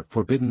 using her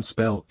forbidden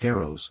spell,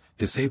 arrows,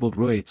 disabled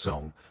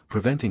Ruizong,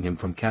 preventing him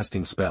from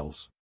casting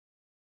spells.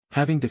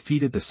 Having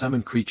defeated the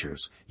summoned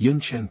creatures,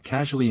 Yun Chen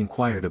casually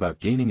inquired about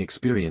gaining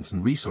experience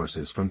and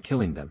resources from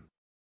killing them.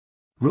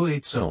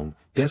 Ruizong,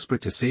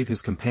 desperate to save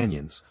his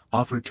companions,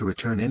 offered to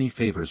return any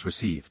favors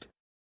received.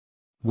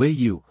 Wei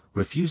Yu,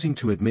 refusing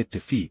to admit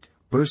defeat,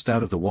 burst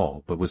out of the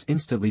wall but was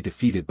instantly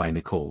defeated by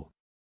Nicole.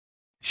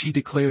 She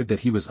declared that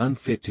he was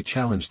unfit to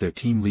challenge their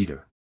team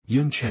leader,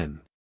 Yun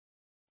Chen.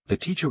 The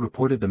teacher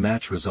reported the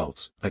match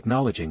results,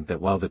 acknowledging that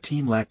while the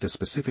team lacked a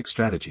specific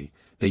strategy,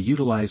 they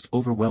utilized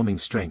overwhelming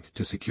strength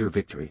to secure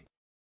victory.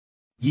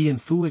 Yi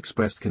and Fu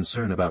expressed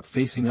concern about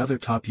facing other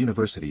top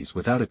universities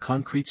without a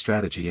concrete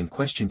strategy and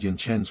questioned Yun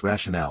Chen's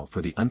rationale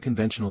for the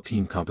unconventional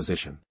team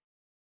composition.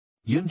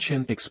 Yun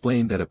Chen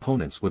explained that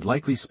opponents would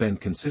likely spend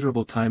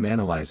considerable time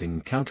analyzing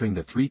and countering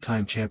the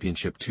 3-time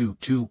championship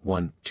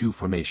 2-2-1-2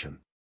 formation.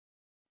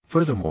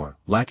 Furthermore,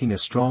 lacking a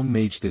strong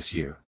mage this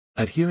year,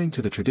 adhering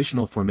to the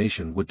traditional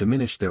formation would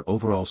diminish their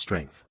overall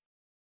strength.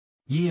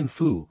 Yi and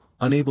Fu,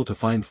 unable to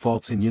find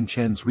faults in Yun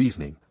Chen's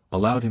reasoning,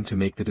 allowed him to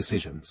make the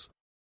decisions.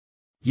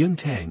 Yun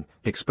Tang,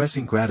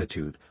 expressing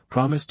gratitude,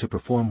 promised to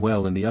perform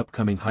well in the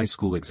upcoming high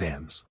school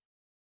exams.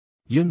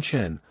 Yun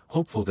Chen,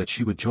 hopeful that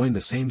she would join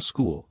the same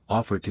school,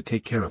 offered to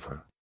take care of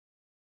her.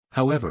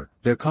 However,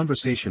 their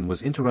conversation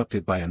was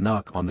interrupted by a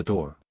knock on the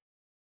door.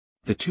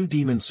 The 2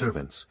 demon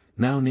servants,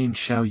 now named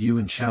Xiao Yu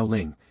and Xiao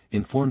Ling,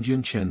 informed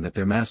Yun Chen that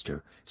their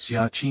master,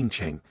 Xia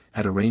Qingcheng,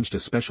 had arranged a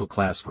special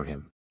class for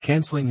him,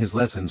 canceling his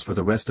lessons for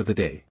the rest of the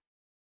day.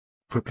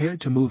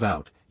 Prepared to move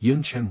out,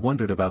 Yun Chen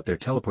wondered about their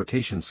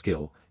teleportation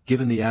skill,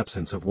 given the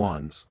absence of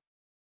wands.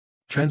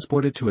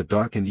 Transported to a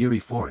dark and eerie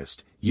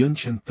forest, Yun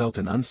Chen felt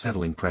an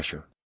unsettling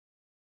pressure.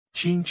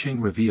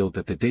 Qingcheng revealed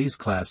that the day's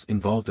class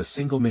involved a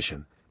single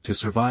mission, to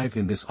survive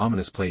in this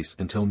ominous place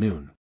until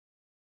noon.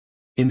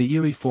 In the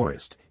eerie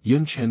forest,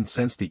 Yun Chen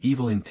sensed the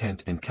evil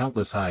intent and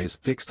countless eyes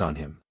fixed on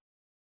him.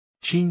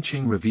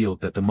 Qingcheng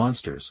revealed that the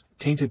monsters,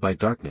 tainted by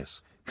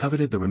darkness,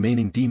 coveted the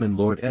remaining demon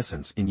lord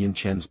essence in Yun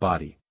Chen's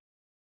body.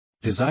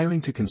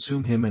 Desiring to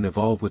consume him and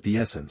evolve with the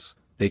essence,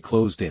 they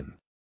closed in.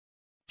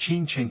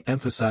 Qingcheng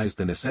emphasized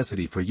the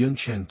necessity for Yun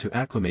Chen to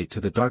acclimate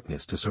to the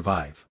darkness to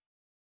survive.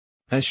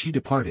 As she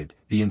departed,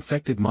 the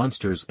infected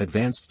monsters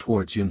advanced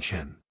towards Yun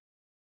Chen.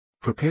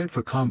 Prepared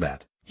for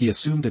combat, he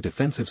assumed a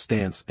defensive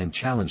stance and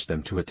challenged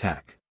them to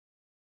attack.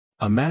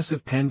 A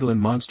massive pangolin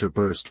monster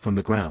burst from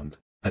the ground,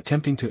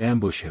 attempting to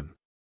ambush him.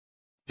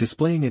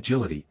 Displaying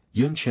agility,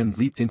 Yun Chen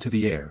leaped into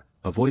the air,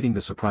 avoiding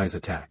the surprise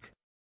attack.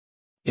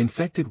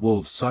 Infected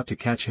wolves sought to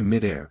catch him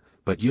mid-air,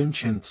 but Yun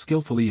Chen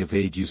skillfully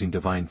evaded using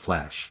Divine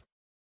Flash.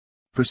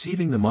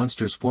 Perceiving the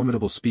monster's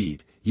formidable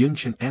speed, Yun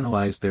Chen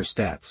analyzed their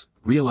stats,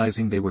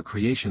 realizing they were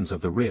creations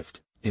of the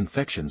Rift,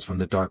 infections from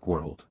the Dark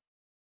World.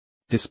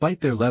 Despite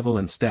their level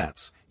and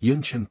stats,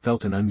 Yun Chen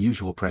felt an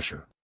unusual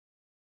pressure.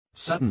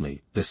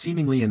 Suddenly, the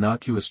seemingly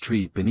innocuous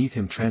tree beneath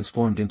him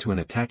transformed into an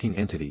attacking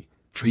entity,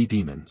 tree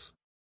demons.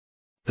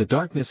 The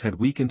darkness had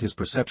weakened his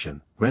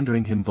perception,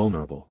 rendering him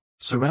vulnerable.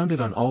 Surrounded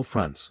on all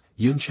fronts,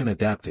 Yun Chen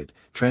adapted,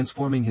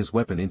 transforming his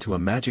weapon into a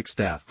magic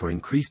staff for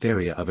increased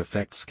area of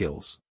effect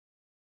skills.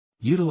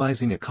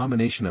 Utilizing a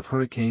combination of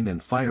hurricane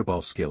and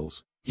fireball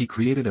skills, he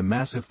created a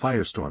massive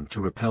firestorm to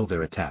repel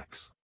their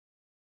attacks.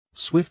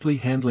 Swiftly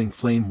handling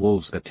flame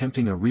wolves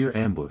attempting a rear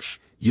ambush,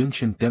 Yun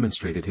Chen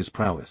demonstrated his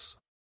prowess.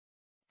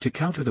 To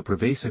counter the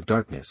pervasive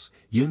darkness,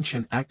 Yun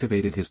Chen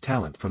activated his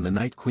talent from the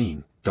Night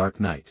Queen, Dark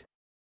Night.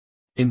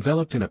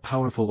 Enveloped in a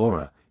powerful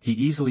aura, he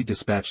easily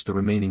dispatched the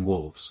remaining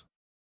wolves.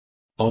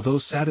 Although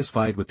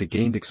satisfied with the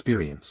gained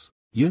experience,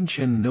 Yun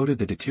Chen noted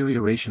the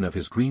deterioration of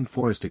his green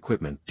forest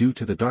equipment due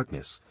to the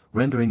darkness,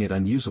 rendering it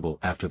unusable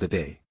after the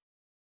day.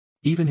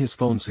 Even his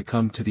phone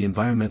succumbed to the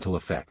environmental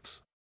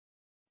effects.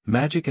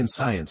 Magic and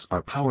science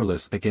are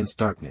powerless against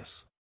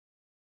darkness.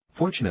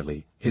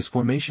 Fortunately, his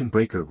formation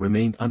breaker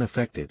remained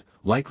unaffected,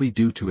 likely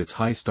due to its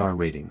high star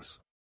ratings.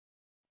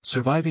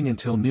 Surviving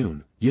until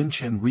noon, Yun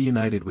Chen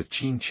reunited with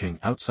Qin Cheng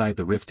outside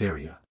the rift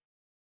area.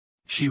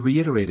 She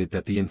reiterated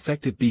that the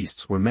infected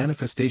beasts were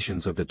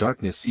manifestations of the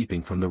darkness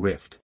seeping from the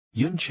rift.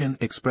 Yun Chen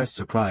expressed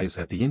surprise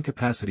at the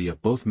incapacity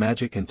of both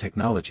magic and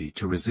technology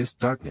to resist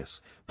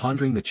darkness,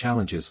 pondering the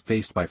challenges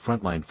faced by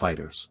frontline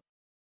fighters.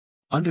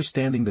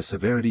 Understanding the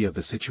severity of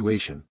the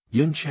situation,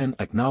 Yun Chen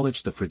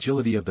acknowledged the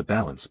fragility of the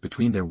balance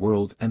between their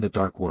world and the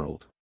dark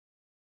world.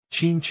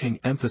 Qin Cheng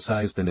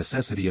emphasized the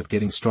necessity of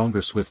getting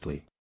stronger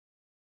swiftly.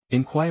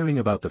 Inquiring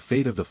about the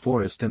fate of the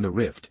forest and the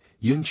rift,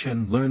 Yun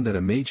Chen learned that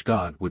a mage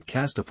god would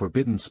cast a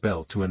forbidden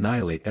spell to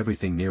annihilate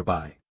everything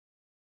nearby.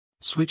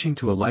 Switching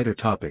to a lighter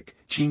topic,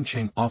 Qin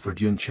Cheng offered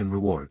Yun Chen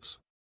rewards.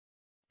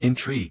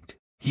 Intrigued,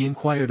 he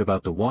inquired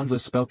about the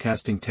wandless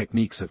spellcasting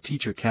techniques of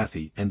teacher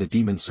Kathy and the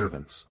demon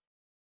servants.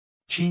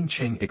 Qin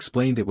Cheng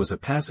explained it was a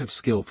passive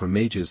skill for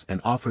mages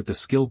and offered the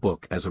skill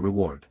book as a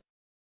reward.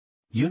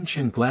 Yun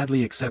Chen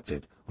gladly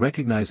accepted,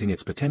 recognizing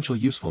its potential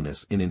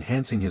usefulness in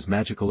enhancing his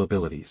magical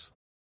abilities.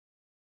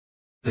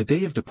 The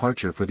day of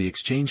departure for the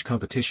exchange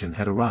competition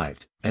had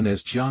arrived, and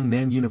as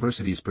Jiangnan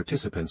University's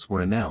participants were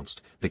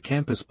announced, the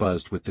campus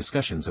buzzed with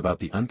discussions about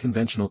the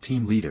unconventional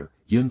team leader,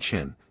 Yun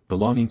Chen,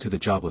 belonging to the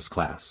Jobless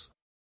class.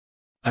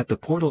 At the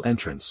portal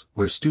entrance,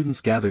 where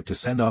students gathered to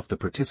send off the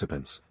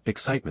participants,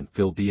 excitement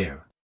filled the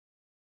air.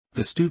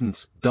 The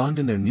students, donned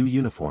in their new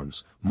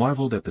uniforms,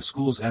 marveled at the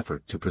school's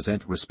effort to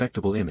present a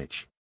respectable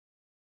image.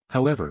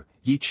 However,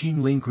 Yi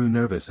Qinling grew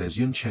nervous as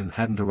Yun Chen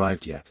hadn't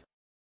arrived yet.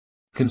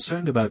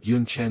 Concerned about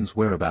Yun Chen's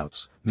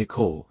whereabouts,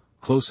 Nicole,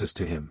 closest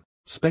to him,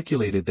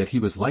 speculated that he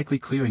was likely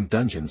clearing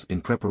dungeons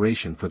in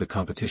preparation for the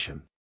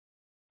competition.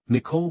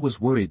 Nicole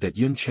was worried that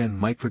Yun Chen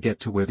might forget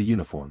to wear the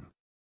uniform.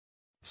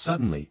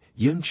 Suddenly,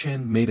 Yun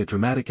Chen made a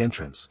dramatic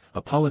entrance,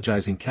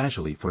 apologizing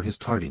casually for his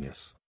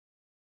tardiness.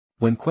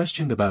 When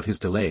questioned about his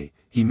delay,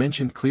 he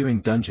mentioned clearing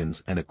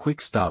dungeons and a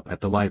quick stop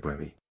at the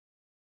library.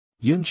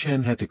 Yun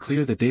Chen had to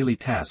clear the daily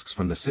tasks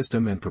from the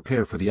system and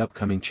prepare for the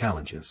upcoming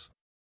challenges.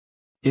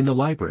 In the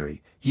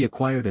library, he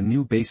acquired a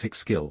new basic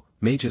skill,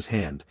 Mage's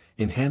Hand,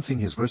 enhancing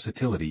his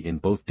versatility in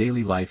both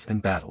daily life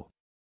and battle.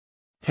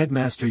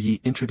 Headmaster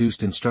Yi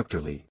introduced Instructor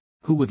Li,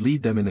 who would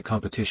lead them in the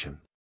competition.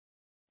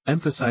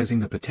 Emphasizing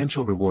the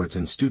potential rewards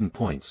in student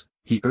points,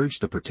 he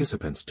urged the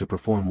participants to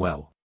perform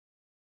well.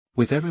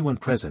 With everyone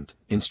present,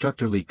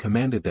 Instructor Li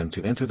commanded them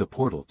to enter the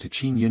portal to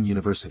Qingyun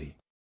University.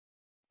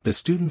 The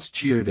students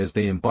cheered as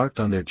they embarked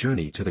on their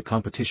journey to the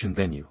competition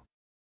venue.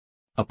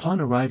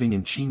 Upon arriving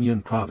in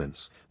Qingyun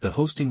province, the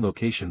hosting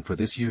location for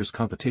this year's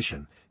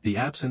competition, the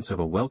absence of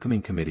a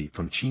welcoming committee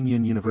from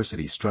Qingyun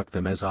University struck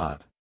them as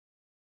odd.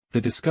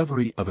 The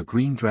discovery of a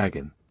green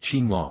dragon,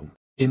 Qinglong,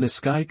 in the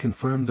sky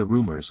confirmed the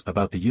rumors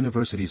about the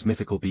university's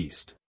mythical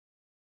beast.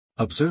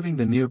 Observing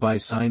the nearby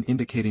sign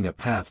indicating a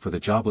path for the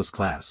Jobless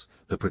class,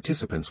 the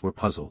participants were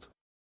puzzled.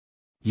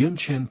 Yun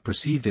Chen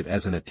perceived it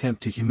as an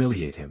attempt to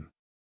humiliate him.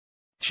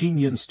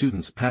 Qingyun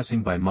students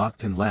passing by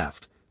mocked and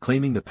laughed,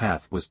 claiming the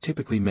path was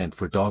typically meant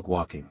for dog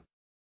walking.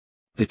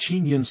 The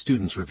Qingyun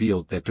students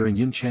revealed that during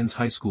Yun Chen's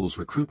high school's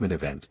recruitment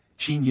event,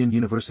 Qingyun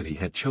University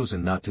had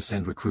chosen not to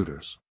send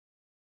recruiters.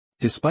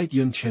 Despite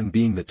Yun Chen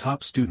being the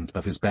top student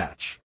of his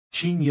batch,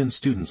 Qingyun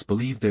students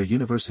believed their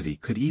university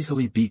could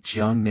easily beat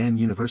Jiangnan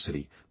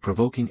University,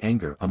 provoking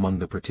anger among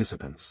the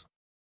participants.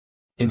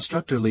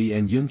 Instructor Li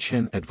and Yun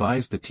Chen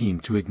advised the team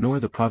to ignore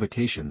the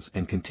provocations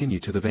and continue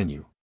to the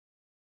venue.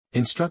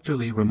 Instructor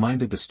Li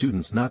reminded the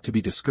students not to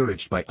be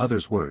discouraged by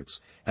others'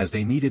 words, as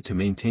they needed to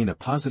maintain a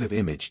positive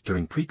image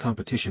during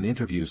pre-competition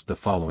interviews the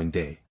following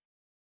day.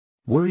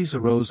 Worries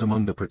arose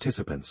among the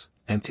participants,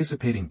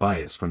 anticipating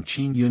bias from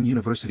Qingyun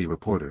University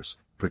reporters,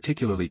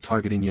 particularly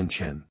targeting Yun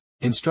Chen.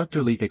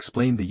 Instructor Lee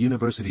explained the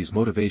university's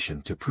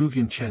motivation to prove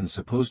Yun Chen's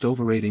supposed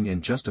overrating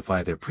and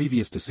justify their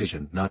previous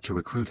decision not to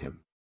recruit him.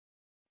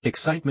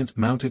 Excitement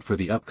mounted for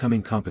the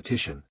upcoming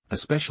competition,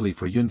 especially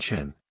for Yun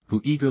Chen, who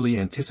eagerly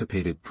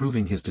anticipated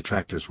proving his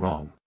detractors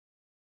wrong.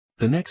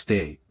 The next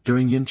day,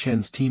 during Yun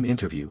Chen's team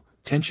interview,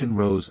 tension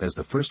rose as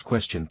the first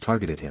question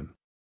targeted him.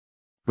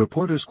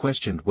 Reporters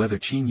questioned whether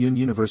Qingyun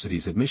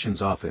University's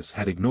admissions office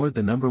had ignored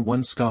the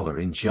 #1 scholar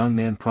in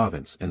Jiangnan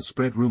province and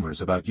spread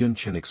rumors about Yun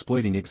Chen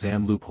exploiting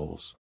exam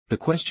loopholes. The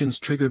questions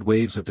triggered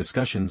waves of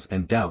discussions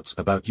and doubts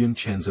about Yun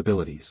Chen's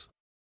abilities.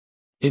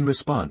 In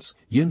response,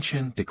 Yun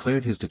Chen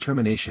declared his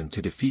determination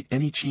to defeat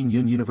any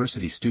Qingyun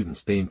University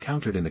students they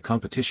encountered in the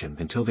competition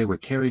until they were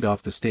carried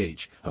off the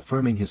stage,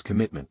 affirming his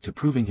commitment to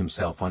proving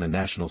himself on a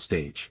national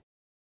stage.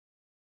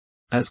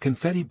 As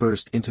confetti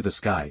burst into the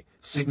sky,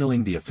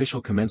 signaling the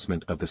official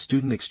commencement of the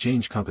student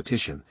exchange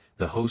competition,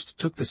 the host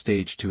took the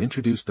stage to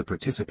introduce the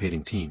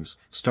participating teams,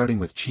 starting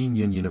with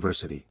Qingyun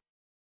University.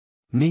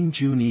 Ning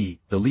Junyi,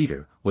 the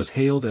leader, was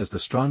hailed as the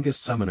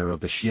strongest summoner of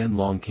the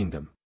Xianlong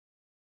Kingdom.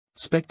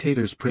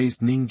 Spectators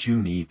praised Ning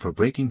Junyi for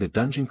breaking the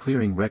dungeon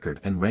clearing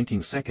record and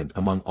ranking second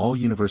among all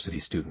university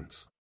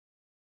students.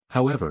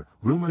 However,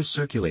 rumors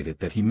circulated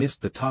that he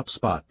missed the top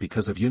spot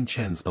because of Yun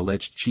Chen's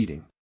alleged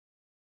cheating.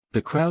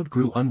 The crowd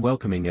grew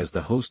unwelcoming as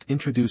the host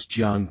introduced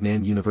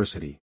Jiangnan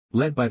University,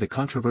 led by the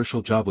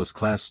controversial jobless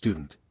class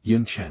student,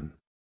 Yun Chen.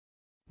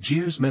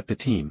 Jeers met the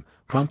team,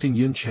 prompting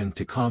Yun Chen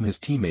to calm his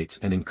teammates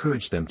and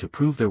encourage them to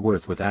prove their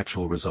worth with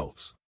actual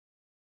results.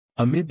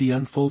 Amid the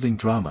unfolding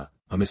drama,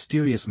 a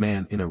mysterious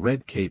man in a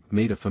red cape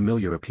made a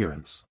familiar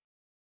appearance.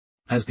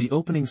 As the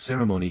opening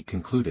ceremony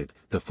concluded,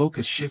 the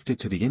focus shifted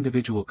to the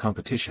individual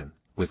competition,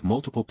 with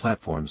multiple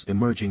platforms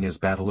emerging as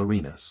battle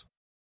arenas.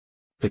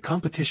 The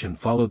competition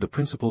followed the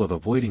principle of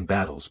avoiding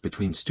battles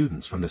between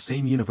students from the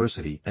same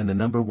university and the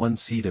 #1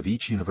 seed of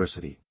each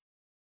university.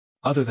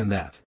 Other than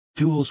that,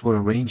 duels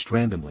were arranged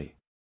randomly.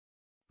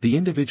 The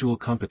individual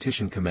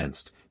competition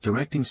commenced,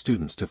 directing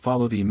students to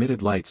follow the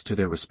emitted lights to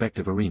their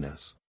respective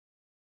arenas.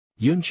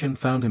 Yun Chen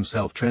found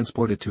himself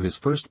transported to his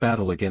first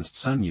battle against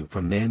Sun Yu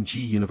from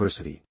Nanji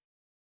University.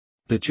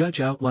 The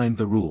judge outlined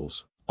the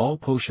rules: all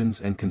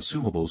potions and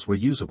consumables were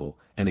usable,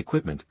 and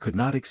equipment could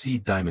not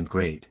exceed diamond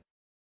grade.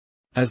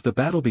 As the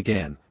battle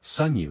began,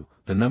 Sun Yu,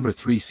 the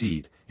 #3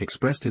 seed,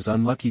 expressed his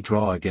unlucky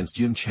draw against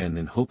Yun Chen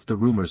and hoped the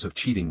rumors of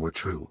cheating were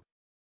true.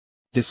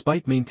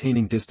 Despite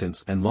maintaining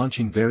distance and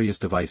launching various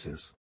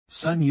devices,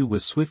 Sun Yu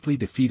was swiftly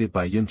defeated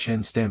by Yun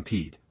Chen's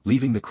stampede,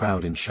 leaving the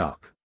crowd in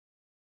shock.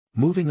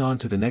 Moving on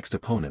to the next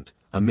opponent,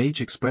 a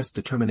mage expressed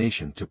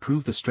determination to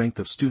prove the strength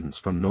of students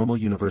from normal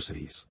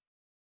universities.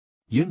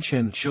 Yun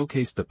Chen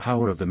showcased the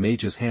power of the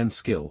mage's hand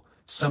skill,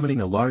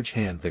 summoning a large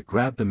hand that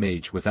grabbed the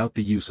mage without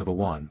the use of a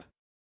wand.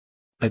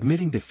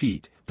 Admitting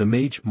defeat, the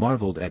mage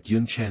marveled at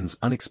Yun Chen's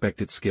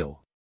unexpected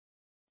skill.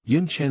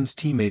 Yun Chen's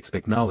teammates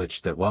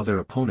acknowledged that while their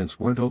opponents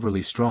weren't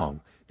overly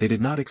strong, they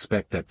did not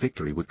expect that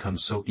victory would come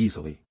so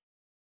easily.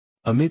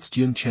 Amidst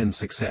Yun Chen's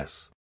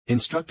success,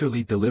 Instructor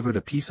Lee delivered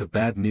a piece of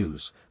bad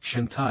news: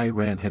 Shen Tai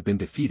Ran had been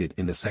defeated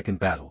in the second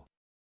battle.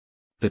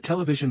 The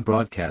television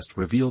broadcast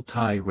revealed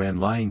Tai Ran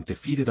lying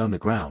defeated on the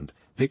ground,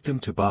 victim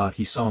to Ba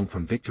Hisong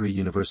from Victory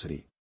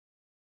University.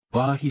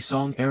 Ba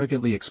Hisong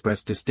arrogantly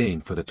expressed disdain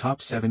for the top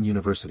 7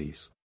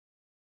 universities.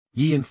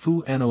 Yi and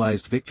Fu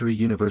analyzed Victory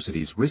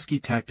University's risky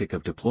tactic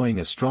of deploying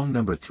a strong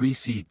 #3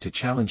 seed to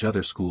challenge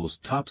other schools'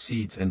 top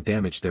seeds and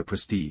damage their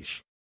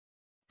prestige.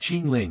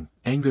 Qin Ling,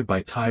 angered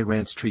by Tai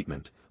Ran's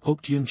treatment,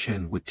 hoped Yun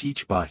Chen would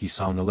teach Ba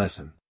Hisong a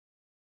lesson.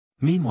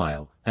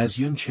 Meanwhile, as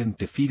Yun Chen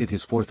defeated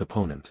his fourth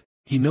opponent,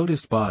 he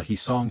noticed Ba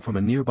Hisong from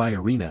a nearby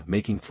arena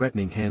making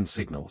threatening hand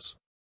signals.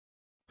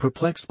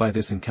 Perplexed by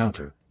this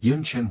encounter,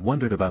 Yun Chen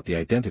wondered about the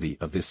identity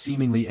of this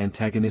seemingly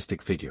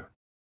antagonistic figure.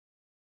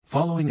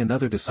 Following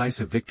another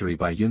decisive victory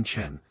by Yun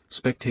Chen,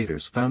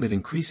 spectators found it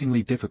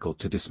increasingly difficult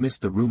to dismiss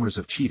the rumors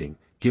of cheating,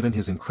 given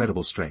his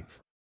incredible strength.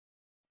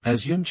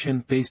 As Yun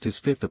Chen faced his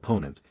fifth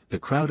opponent, the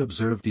crowd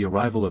observed the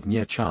arrival of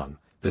Nie Chang,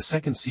 the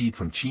second seed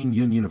from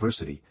Qingyun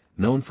University,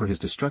 known for his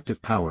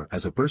destructive power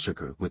as a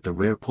berserker with the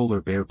rare polar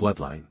bear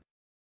bloodline.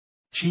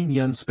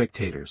 Qingyun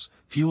spectators,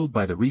 fueled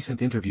by the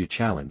recent interview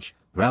challenge,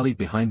 rallied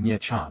behind Nie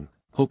Chang,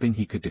 hoping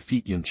he could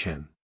defeat Yun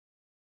Chen.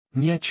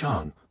 Nie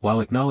Chang, while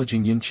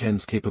acknowledging Yun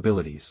Chen's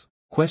capabilities,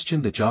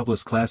 questioned the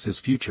jobless class's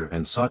future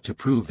and sought to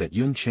prove that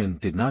Yun Chen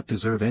did not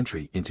deserve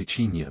entry into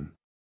Qingyun.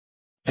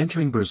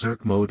 Entering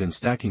berserk mode and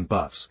stacking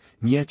buffs,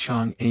 Nie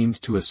Chang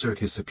aimed to assert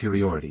his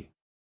superiority.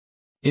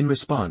 In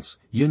response,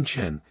 Yun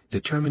Chen,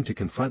 determined to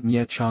confront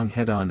Nie Chang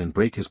head-on and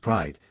break his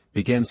pride,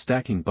 began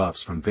stacking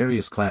buffs from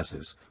various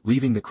classes,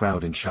 leaving the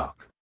crowd in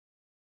shock.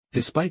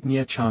 Despite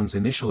Nie Chang's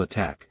initial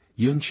attack,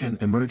 Yun Chen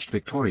emerged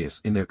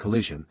victorious in their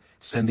collision,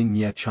 sending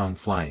Nie Chang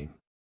flying.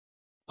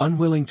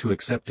 Unwilling to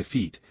accept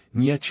defeat,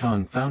 Nie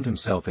Chang found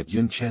himself at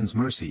Yun Chen's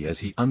mercy as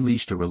he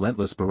unleashed a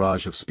relentless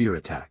barrage of spear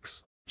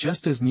attacks.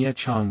 Just as Nie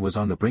Chang was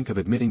on the brink of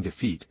admitting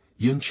defeat,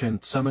 Yun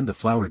Chen summoned the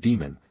flower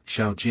demon,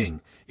 Xiao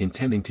Jing,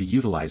 intending to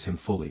utilize him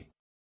fully.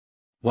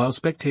 While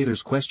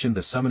spectators questioned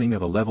the summoning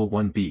of a level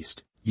 1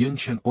 beast, Yun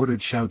Chen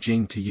ordered Xiao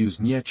Jing to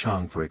use Nie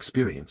Chang for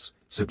experience,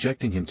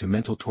 subjecting him to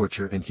mental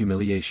torture and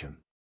humiliation.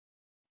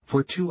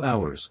 For 2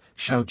 hours,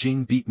 Xiao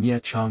Jing beat Nie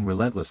Chang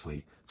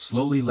relentlessly,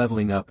 slowly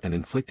leveling up and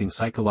inflicting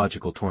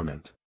psychological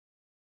torment.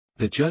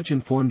 The judge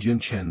informed Yun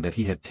Chen that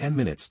he had 10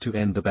 minutes to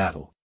end the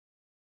battle.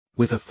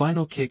 With a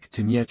final kick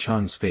to Nie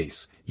Chang's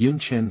face, Yun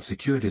Chen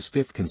secured his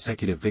 5th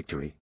consecutive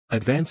victory,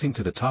 advancing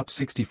to the top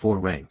 64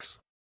 ranks.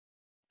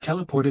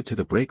 Teleported to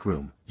the break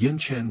room, Yun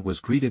Chen was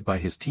greeted by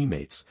his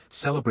teammates,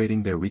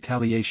 celebrating their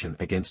retaliation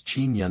against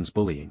Qin Yun's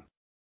bullying.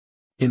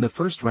 In the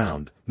first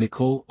round,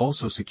 Nicole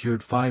also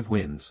secured 5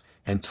 wins,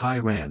 and Tai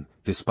Ran,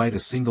 despite a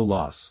single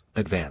loss,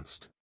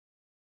 advanced.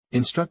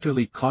 Instructor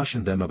Li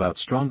cautioned them about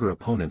stronger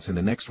opponents in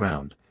the next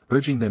round,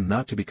 urging them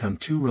not to become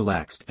too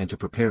relaxed and to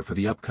prepare for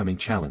the upcoming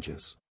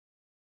challenges.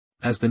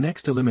 As the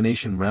next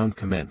elimination round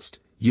commenced,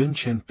 Yun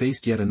Chen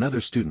faced yet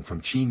another student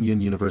from Qin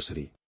Yun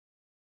University.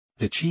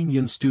 The Qin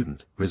Yun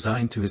student,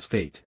 resigned to his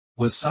fate,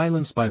 was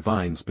silenced by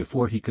vines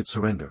before he could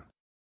surrender.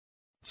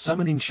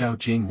 Summoning Xiao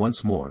Jing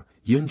once more,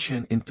 Yun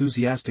Chen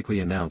enthusiastically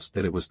announced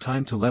that it was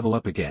time to level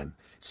up again,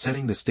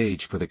 setting the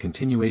stage for the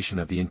continuation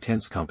of the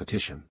intense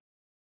competition.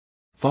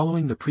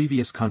 Following the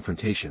previous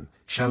confrontation,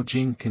 Xiao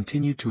Jing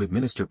continued to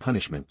administer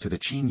punishment to the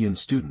Qin Yun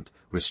student,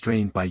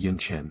 restrained by Yun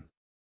Chen.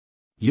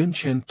 Yun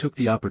Chen took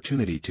the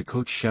opportunity to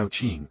coach Xiao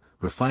Jing,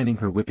 refining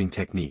her whipping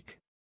technique.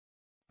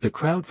 The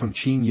crowd from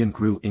Qin Yun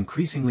grew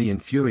increasingly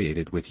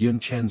infuriated with Yun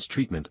Chen's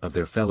treatment of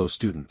their fellow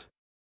student.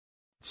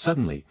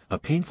 Suddenly, a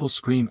painful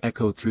scream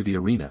echoed through the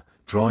arena,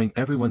 drawing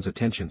everyone's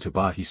attention to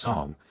Ba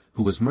Hisong,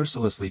 who was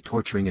mercilessly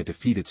torturing a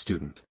defeated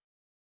student.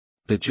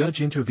 The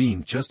judge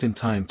intervened just in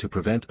time to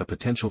prevent a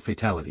potential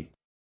fatality.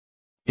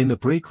 In the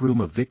break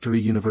room of Victory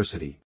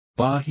University,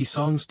 Ba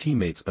Hisong's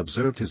teammates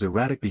observed his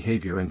erratic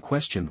behavior and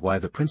questioned why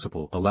the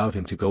principal allowed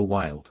him to go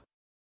wild.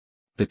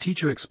 The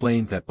teacher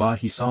explained that Ba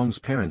Hisong's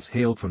parents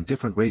hailed from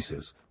different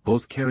races,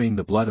 both carrying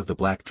the blood of the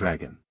Black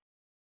Dragon.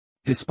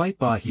 Despite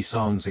Ba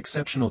Hisong's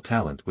exceptional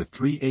talent with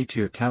 3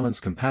 A-tier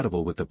talents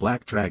compatible with the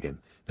Black Dragon,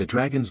 the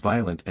dragon's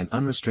violent and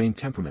unrestrained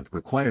temperament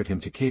required him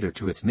to cater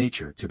to its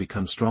nature to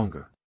become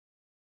stronger.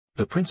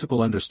 The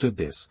principal understood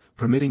this,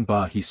 permitting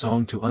Ba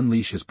Hisong to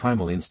unleash his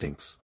primal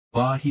instincts.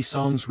 Ba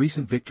Hisong's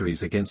recent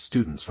victories against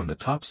students from the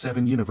top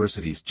 7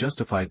 universities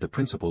justified the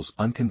principal's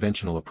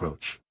unconventional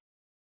approach.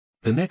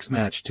 The next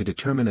match to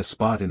determine a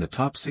spot in the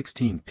top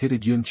 16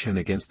 pitted Yun Chen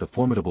against the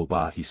formidable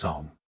Ba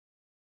Hisong.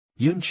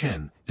 Yun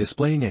Chen,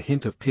 displaying a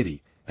hint of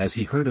pity, as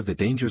he heard of the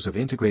dangers of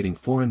integrating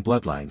foreign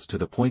bloodlines to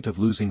the point of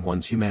losing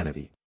one's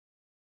humanity.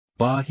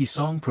 Ba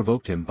Hisong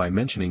provoked him by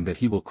mentioning that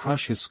he will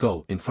crush his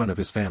skull in front of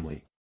his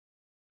family.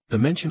 The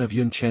mention of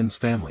Yun Chen's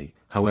family,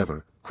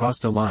 however,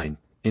 crossed a line,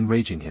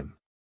 enraging him.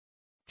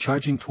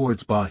 Charging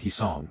towards Ba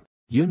Hisong,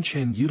 Yun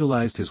Chen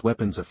utilized his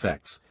weapon's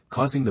effects,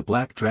 causing the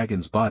Black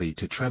Dragon's body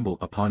to tremble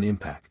upon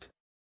impact.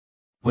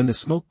 When the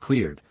smoke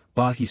cleared,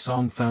 Ba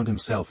Hisong found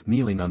himself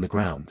kneeling on the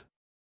ground.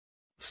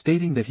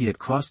 Stating that he had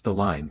crossed the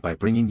line by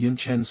bringing Yun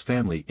Chen's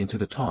family into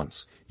the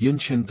taunts, Yun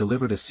Chen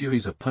delivered a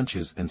series of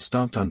punches and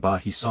stomped on Ba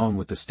Hisong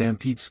with the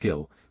stampede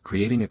skill,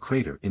 creating a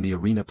crater in the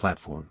arena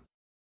platform.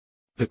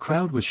 The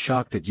crowd was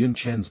shocked at Yun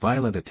Chen's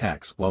violent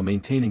attacks while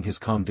maintaining his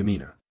calm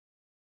demeanor.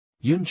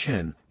 Yun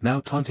Chen, now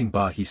taunting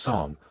Ba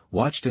Hisong,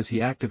 watched as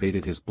he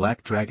activated his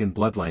Black Dragon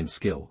bloodline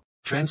skill.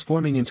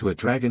 Transforming into a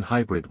dragon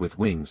hybrid with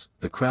wings,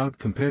 the crowd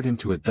compared him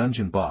to a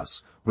dungeon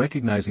boss,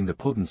 recognizing the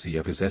potency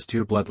of his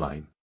S-tier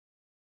bloodline.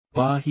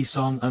 Ba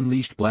Hisong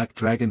unleashed Black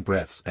Dragon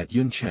breaths at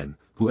Yun Chen,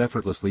 who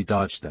effortlessly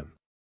dodged them.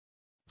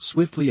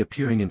 Swiftly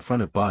appearing in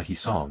front of Ba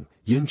Hisong,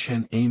 Yun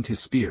Chen aimed his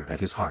spear at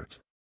his heart.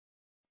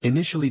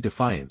 Initially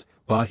defiant,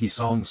 Ba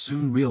Hisong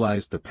soon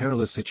realized the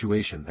perilous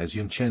situation as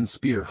Yun Chen's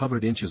spear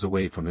hovered inches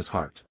away from his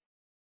heart.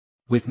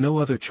 With no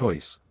other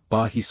choice,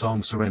 Ba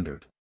Hisong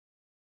surrendered.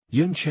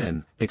 Yun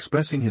Chen,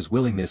 expressing his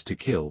willingness to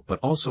kill but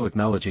also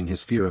acknowledging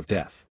his fear of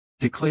death,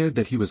 declared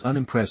that he was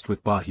unimpressed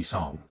with Ba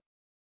Hisong.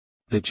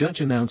 The judge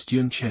announced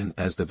Yun Chen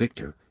as the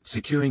victor,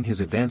 securing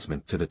his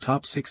advancement to the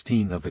top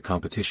 16 of the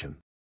competition.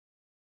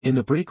 In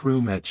the break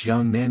room at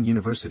Jiangnan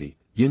University,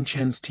 Yun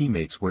Chen's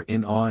teammates were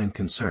in awe and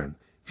concern,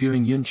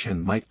 fearing Yun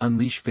Chen might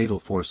unleash fatal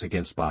force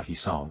against Ba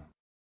Hisong.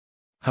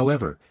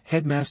 However,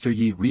 Headmaster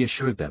Yi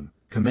reassured them,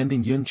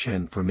 commending Yun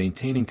Chen for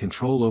maintaining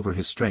control over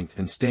his strength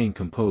and staying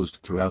composed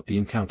throughout the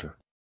encounter.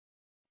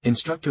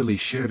 Instructor Li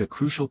shared a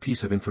crucial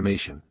piece of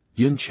information: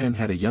 Yun Chen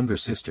had a younger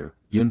sister,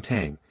 Yun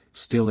Tang,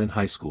 still in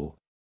high school.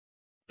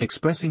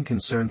 Expressing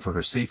concern for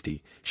her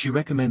safety, she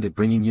recommended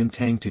bringing Yun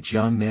Tang to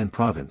Jiangnan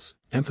province,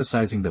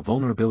 emphasizing the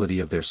vulnerability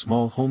of their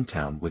small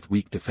hometown with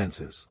weak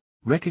defenses.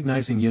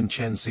 Recognizing Yun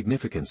Chen's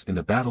significance in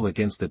the battle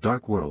against the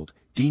Dark World,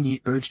 Dean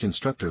Yi urged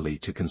Instructor Li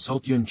to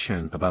consult Yun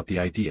Chen about the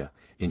idea,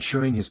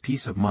 ensuring his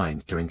peace of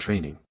mind during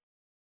training.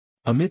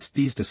 Amidst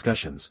these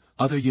discussions,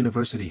 other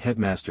university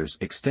headmasters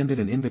extended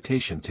an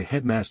invitation to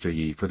Headmaster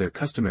Yi for their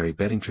customary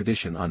betting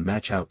tradition on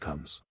match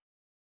outcomes.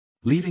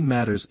 Leaving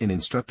matters in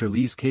Instructor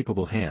Li's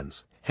capable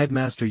hands,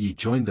 Headmaster Yi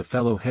joined the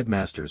fellow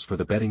headmasters for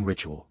the betting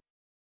ritual.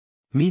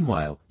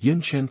 Meanwhile,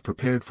 Yun Chen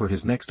prepared for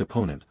his next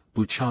opponent,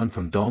 Chan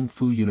from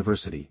Dongfu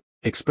University,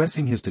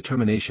 expressing his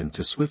determination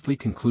to swiftly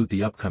conclude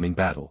the upcoming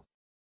battle.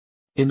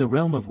 In the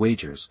realm of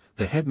wagers,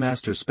 the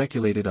headmaster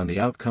speculated on the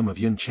outcome of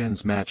Yun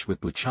Chen's match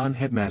with Chan.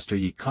 Headmaster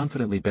Yi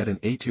confidently bet an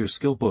A-tier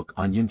skill book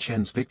on Yun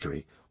Chen's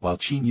victory, while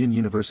Yun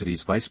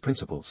University's vice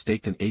principal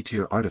staked an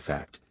A-tier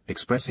artifact,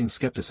 expressing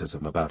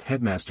skepticism about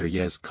Headmaster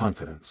Ye's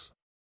confidence.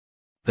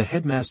 The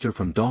headmaster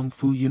from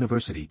Dongfu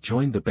University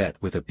joined the bet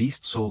with a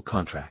beast soul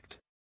contract.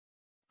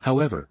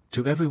 However,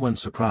 to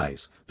everyone's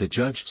surprise, the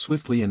judge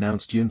swiftly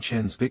announced Yun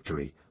Chen's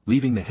victory,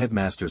 leaving the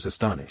headmasters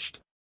astonished.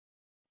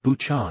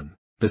 Chan,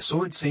 the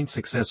Sword Saint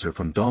successor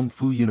from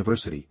Dongfu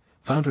University,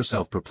 found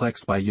herself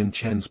perplexed by Yun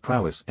Chen's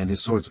prowess and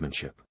his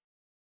swordsmanship.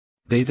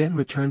 They then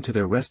returned to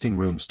their resting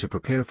rooms to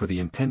prepare for the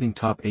impending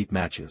top 8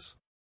 matches.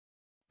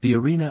 The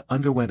arena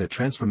underwent a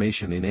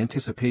transformation in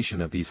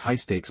anticipation of these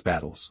high-stakes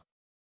battles.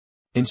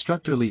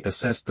 Instructor Li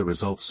assessed the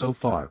results so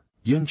far.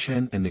 Yun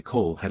Chen and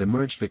Nicole had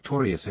emerged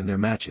victorious in their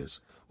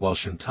matches, while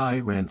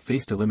Shantai Ran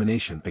faced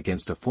elimination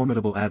against a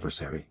formidable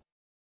adversary.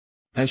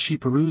 As she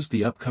perused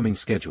the upcoming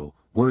schedule,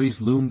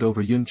 worries loomed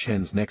over Yun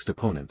Chen's next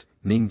opponent,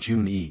 Ning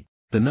Junyi,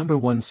 the number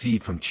 1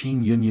 seed from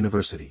Yun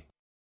University.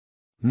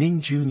 Ning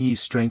Junyi's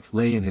strength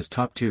lay in his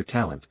top-tier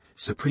talent,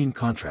 Supreme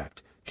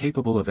Contract,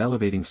 capable of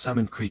elevating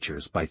summoned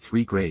creatures by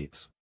 3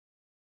 grades.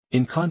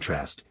 In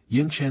contrast,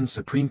 Yun Chen's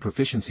supreme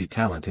proficiency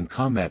talent and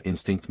combat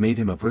instinct made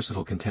him a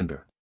versatile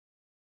contender.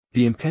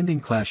 The impending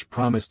clash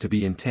promised to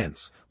be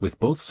intense, with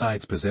both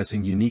sides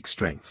possessing unique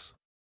strengths.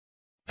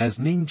 As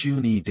Ning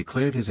Junyi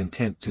declared his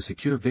intent to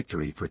secure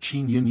victory for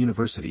Yun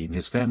University in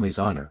his family's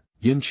honor,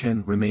 Yun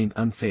Chen remained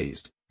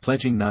unfazed,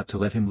 pledging not to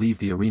let him leave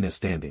the arena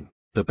standing.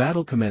 The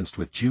battle commenced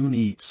with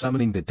Junyi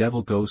summoning the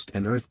Devil Ghost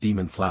and Earth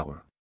Demon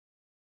Flower.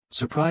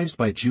 Surprised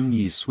by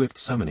Junyi's swift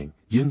summoning,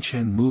 Yun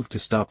Chen moved to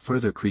stop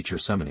further creature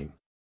summoning.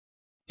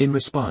 In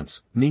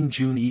response, Ning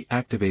Junyi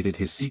activated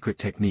his secret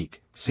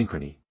technique,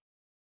 Synchrony.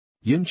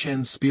 Yun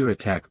Chen's spear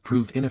attack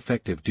proved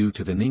ineffective due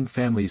to the Ning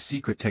family's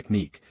secret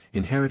technique,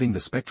 inheriting the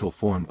spectral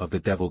form of the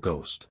Devil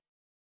Ghost.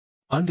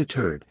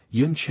 Undeterred,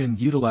 Yun Chen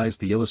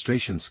utilized the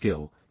illustration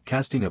skill,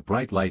 casting a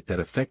bright light that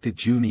affected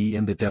Junyi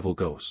and the Devil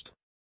Ghost.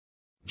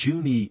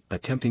 Junyi,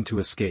 attempting to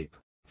escape,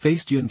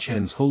 faced Yun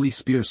Chen's Holy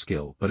Spear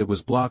skill, but it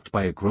was blocked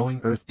by a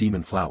growing Earth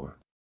Demon Flower.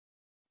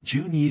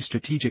 Junyi's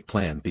strategic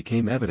plan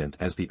became evident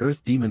as the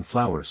Earth Demon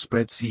Flower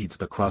spread seeds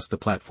across the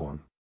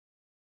platform.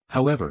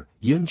 However,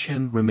 Yun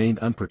Chen remained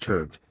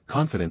unperturbed,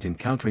 confident in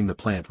countering the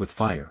plant with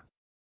fire.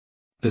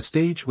 The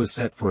stage was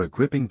set for a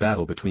gripping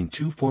battle between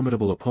 2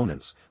 formidable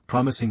opponents,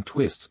 promising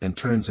twists and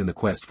turns in the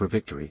quest for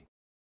victory.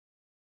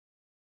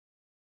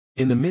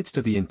 In the midst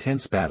of the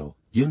intense battle,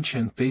 Yun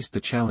Chen faced the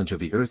challenge of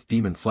the Earth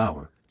Demon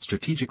Flower,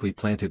 strategically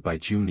planted by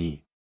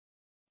Junyi.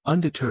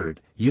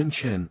 Undeterred, Yun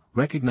Chen,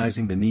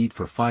 recognizing the need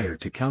for fire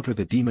to counter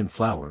the Demon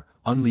Flower,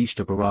 unleashed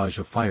a barrage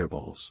of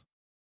fireballs.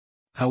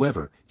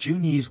 However,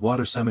 Junyi's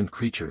water-summoned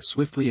creature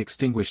swiftly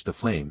extinguished the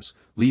flames,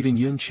 leaving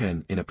Yun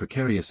Chen in a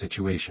precarious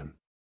situation.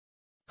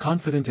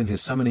 Confident in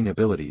his summoning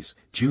abilities,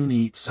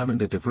 Junyi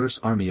summoned a diverse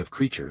army of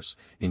creatures,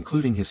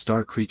 including his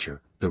star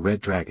creature, the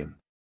Red Dragon.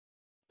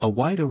 A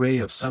wide array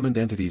of summoned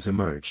entities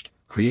emerged,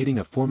 creating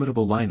a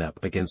formidable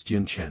lineup against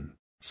Yun Chen.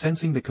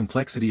 Sensing the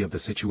complexity of the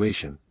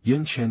situation,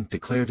 Yun Chen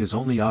declared his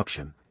only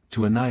option,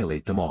 to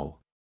annihilate them all.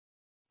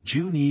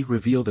 Junyi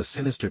revealed a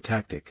sinister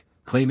tactic,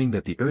 claiming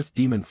that the Earth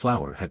Demon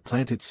Flower had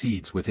planted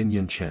seeds within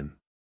Yun Chen.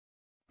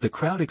 The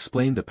crowd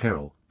explained the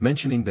peril,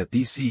 mentioning that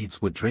these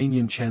seeds would drain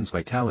Yun Chen's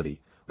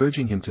vitality,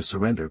 urging him to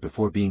surrender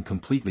before being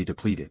completely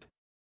depleted.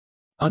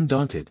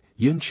 Undaunted,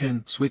 Yun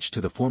Chen switched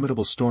to the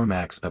formidable Storm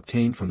Axe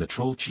obtained from the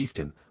Troll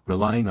Chieftain,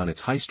 relying on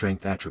its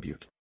high-strength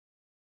attribute.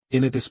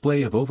 In a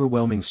display of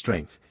overwhelming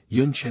strength,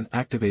 Yun Chen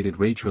activated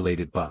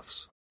rage-related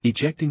buffs,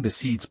 ejecting the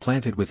seeds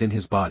planted within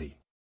his body.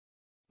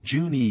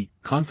 Junyi,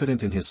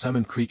 confident in his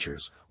summoned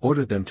creatures,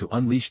 ordered them to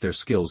unleash their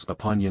skills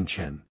upon Yun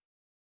Chen.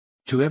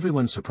 To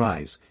everyone's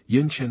surprise,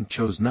 Yun Chen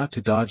chose not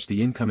to dodge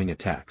the incoming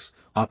attacks,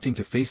 opting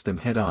to face them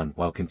head-on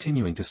while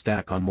continuing to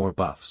stack on more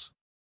buffs.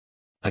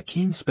 A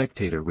keen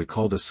spectator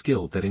recalled a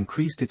skill that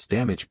increased its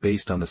damage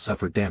based on the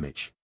suffered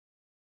damage.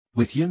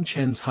 With Yun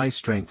Chen's high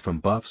strength from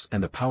buffs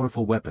and a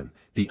powerful weapon,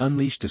 the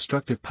unleashed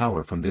destructive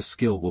power from this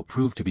skill will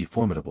prove to be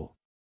formidable.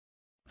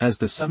 As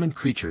the summoned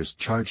creatures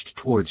charged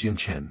towards Yun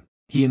Chen,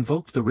 he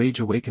invoked the Rage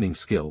Awakening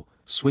skill,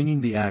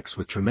 swinging the axe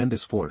with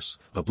tremendous force,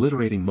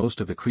 obliterating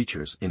most of the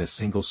creatures in a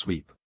single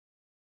sweep.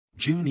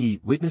 Junyi,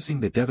 witnessing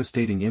the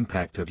devastating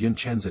impact of Yun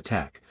Chen's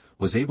attack,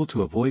 was able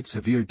to avoid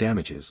severe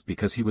damages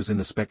because he was in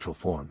the spectral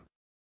form.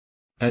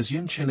 As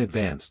Yun Chen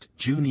advanced,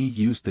 Junyi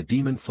used the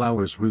Demon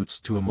Flower's roots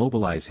to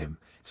immobilize him,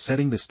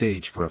 setting the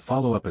stage for a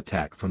follow-up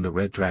attack from the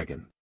Red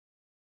Dragon.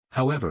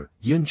 However,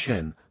 Yun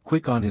Chen,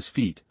 quick on his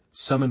feet,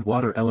 summoned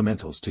water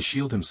elementals to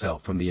shield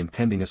himself from the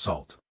impending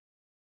assault.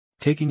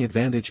 Taking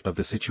advantage of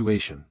the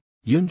situation,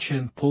 Yun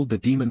Chen pulled the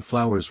Demon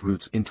Flower's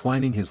roots,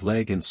 entwining his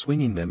leg and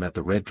swinging them at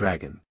the Red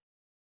Dragon.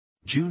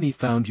 Junyi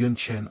found Yun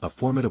Chen a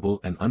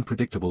formidable and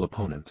unpredictable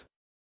opponent.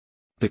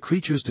 The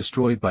creatures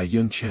destroyed by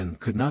Yun Chen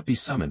could not be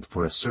summoned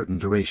for a certain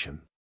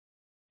duration.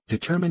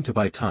 Determined to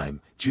buy time,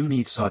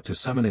 Jun-Yi sought to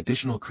summon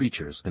additional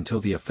creatures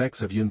until the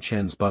effects of Yun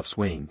Chen's buffs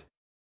waned.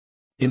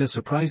 In a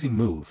surprising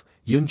move,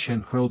 Yun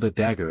Chen hurled a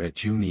dagger at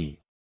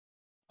Jun-Yi.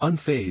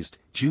 Unfazed,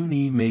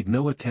 Jun-Yi made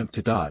no attempt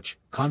to dodge,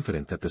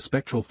 confident that the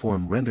spectral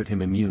form rendered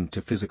him immune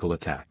to physical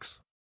attacks.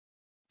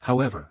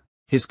 However,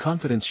 his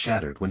confidence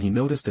shattered when he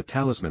noticed a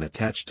talisman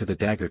attached to the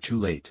dagger too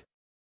late.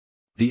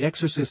 The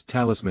Exorcist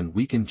talisman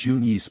weakened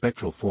Jun-Yi's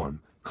spectral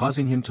form,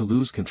 causing him to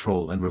lose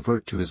control and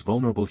revert to his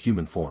vulnerable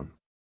human form.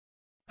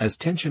 As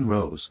tension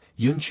rose,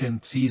 Yun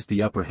Chen seized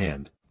the upper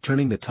hand,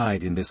 turning the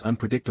tide in this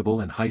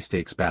unpredictable and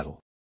high-stakes battle.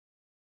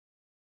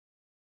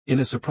 In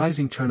a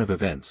surprising turn of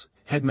events,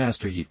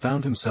 Headmaster Yi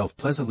found himself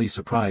pleasantly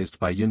surprised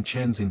by Yun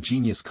Chen's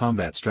ingenious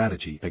combat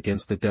strategy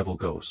against the Devil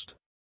Ghost.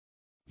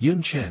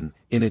 Yun Chen,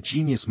 in a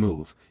genius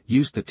move,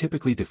 used the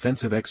typically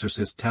defensive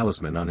Exorcist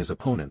talisman on his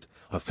opponent,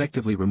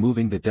 effectively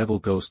removing the Devil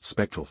Ghost's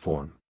spectral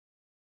form.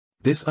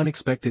 This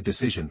unexpected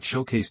decision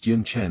showcased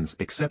Yun Chen's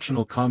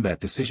exceptional combat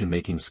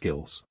decision-making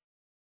skills.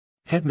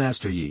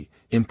 Headmaster Yi,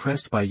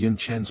 impressed by Yun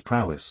Chen's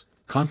prowess,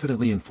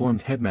 confidently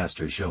informed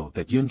Headmaster Zhou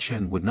that Yun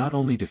Chen would not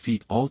only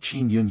defeat all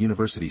Qin-Yun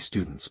University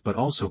students but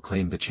also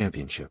claim the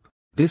championship.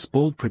 This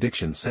bold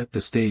prediction set the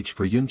stage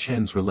for Yun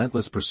Chen's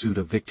relentless pursuit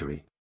of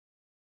victory.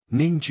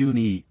 Ning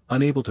Jun-Yi,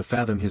 unable to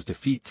fathom his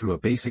defeat through a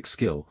basic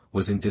skill,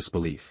 was in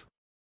disbelief.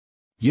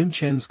 Yun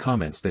Chen's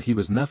comments that he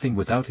was nothing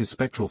without his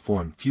spectral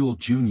form fueled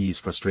Jun-Yi's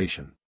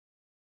frustration.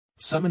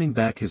 Summoning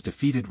back his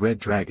defeated Red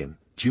Dragon,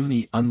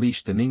 Jun-Yi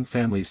unleashed the Ning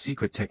family's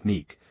secret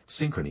technique,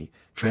 synchrony,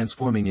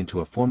 transforming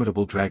into a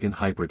formidable dragon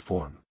hybrid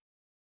form.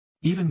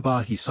 Even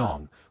Ba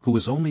Hisong, who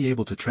was only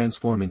able to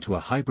transform into a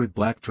hybrid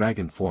black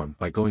dragon form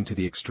by going to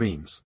the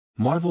extremes,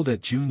 marveled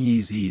at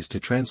Jun-Yi's ease to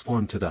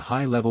transform to the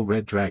high-level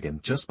red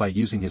dragon just by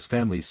using his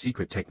family's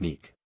secret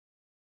technique.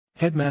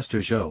 Headmaster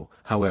Zhou,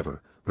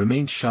 however,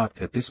 remained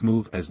shocked at this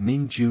move as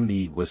Ning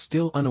Jun-Yi was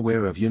still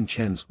unaware of Yun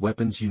Chen's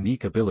weapon's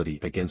unique ability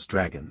against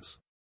dragons.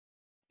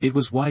 It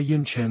was why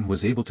Yun Chen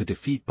was able to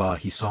defeat Ba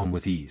Hisong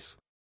with ease.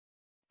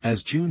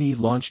 As Jun-Yi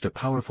launched a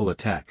powerful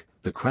attack,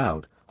 the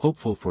crowd,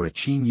 hopeful for a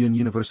Qin-Yun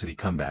University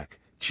comeback,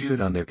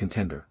 cheered on their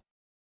contender.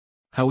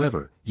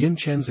 However, Yun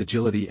Chen's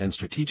agility and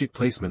strategic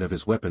placement of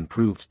his weapon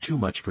proved too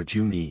much for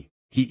Jun-Yi.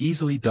 He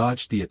easily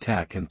dodged the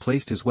attack and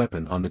placed his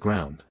weapon on the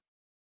ground.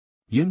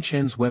 Yun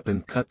Chen's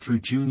weapon cut through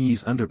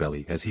Jun-Yi's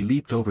underbelly as he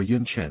leaped over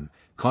Yun Chen,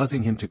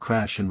 causing him to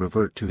crash and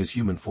revert to his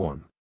human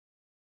form.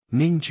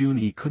 Ning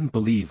Jun-Yi couldn't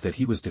believe that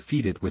he was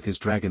defeated with his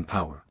dragon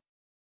power.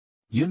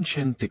 Yun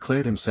Chen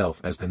declared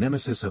himself as the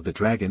nemesis of the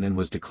dragon and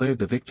was declared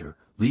the victor,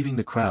 leaving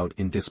the crowd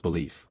in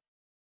disbelief.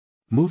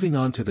 Moving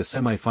on to the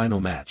semi-final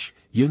match,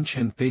 Yun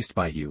Chen faced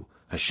Bai Yu,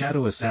 a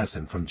shadow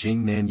assassin from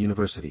Jingnan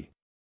University.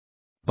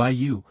 Bai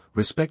Yu,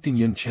 respecting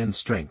Yun Chen's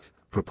strength,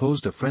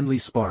 proposed a friendly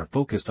spar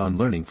focused on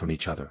learning from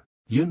each other.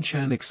 Yun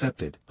Chen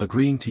accepted,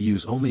 agreeing to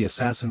use only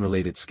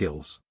assassin-related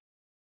skills.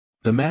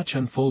 The match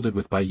unfolded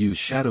with Bai Yu's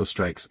shadow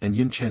strikes and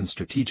Yun Chen's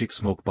strategic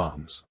smoke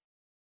bombs.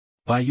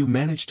 Bai Yu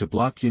managed to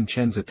block Yun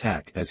Chen's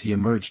attack as he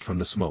emerged from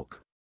the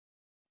smoke.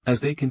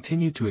 As they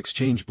continued to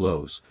exchange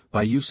blows,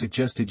 Bai Yu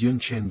suggested Yun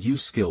Chen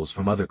use skills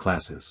from other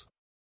classes.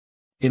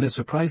 In a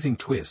surprising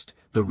twist,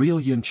 the real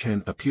Yun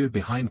Chen appeared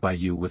behind Bai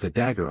Yu with a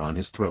dagger on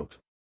his throat.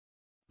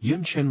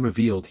 Yun Chen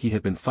revealed he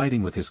had been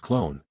fighting with his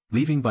clone,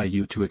 leaving Bai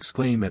Yu to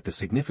exclaim at the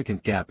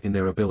significant gap in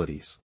their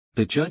abilities.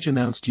 The judge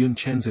announced Yun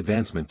Chen's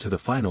advancement to the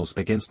finals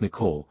against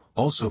Nicole,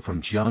 also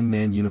from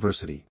Jiangnan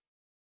University.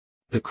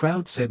 The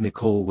crowd said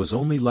Nicole was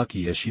only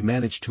lucky as she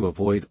managed to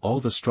avoid all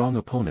the strong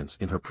opponents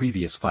in her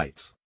previous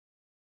fights.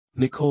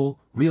 Nicole,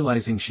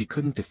 realizing she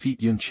couldn't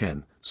defeat Yun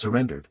Chen,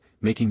 surrendered,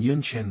 making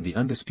Yun Chen the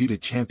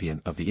undisputed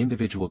champion of the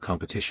individual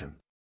competition.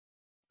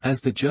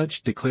 As the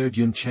judge declared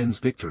Yun Chen's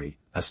victory,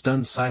 a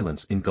stunned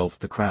silence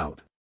engulfed the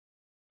crowd.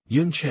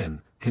 Yun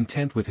Chen,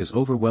 content with his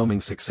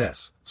overwhelming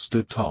success,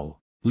 stood tall,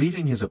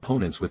 leaving his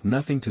opponents with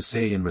nothing to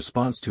say in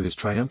response to his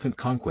triumphant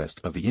conquest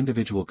of the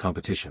individual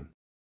competition.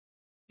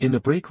 In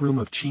the break room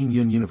of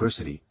Qin-Yun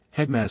University,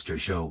 Headmaster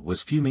Zhou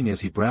was fuming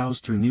as he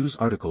browsed through news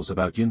articles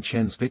about Yun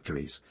Chen's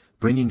victories,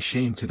 bringing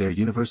shame to their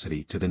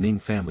university to the Ning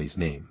family's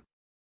name.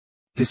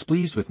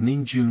 Displeased with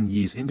Ning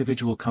Jun-Yi's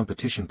individual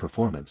competition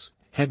performance,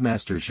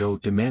 Headmaster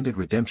Zhou demanded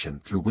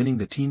redemption through winning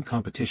the team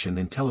competition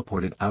and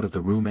teleported out of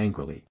the room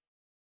angrily.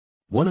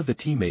 One of the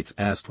teammates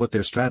asked what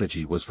their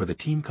strategy was for the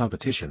team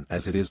competition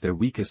as it is their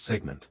weakest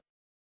segment.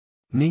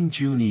 Ning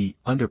Jun-Yi,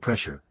 under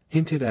pressure,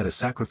 hinted at a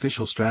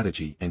sacrificial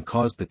strategy and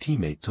caused the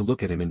teammate to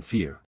look at him in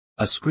fear.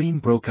 A scream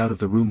broke out of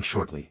the room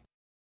shortly.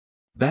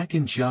 Back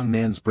in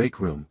Jiangnan's break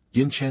room,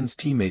 Yun Chen's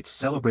teammates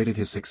celebrated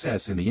his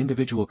success in the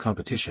individual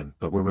competition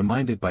but were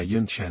reminded by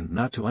Yun Chen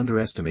not to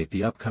underestimate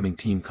the upcoming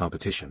team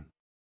competition.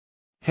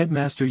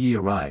 Headmaster Yi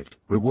arrived,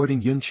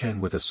 rewarding Yun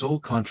Chen with a soul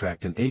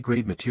contract and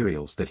A-grade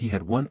materials that he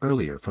had won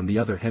earlier from the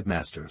other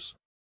headmasters.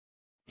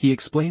 He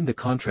explained the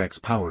contract's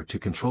power to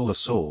control a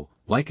soul,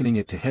 likening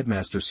it to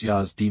Headmaster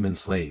Xia's demon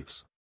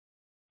slaves.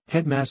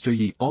 Headmaster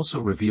Yi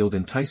also revealed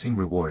enticing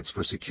rewards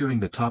for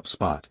securing the top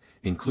spot,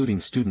 including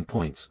student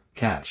points,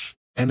 cash,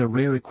 and a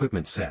rare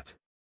equipment set.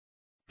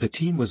 The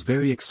team was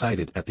very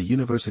excited at the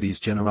university's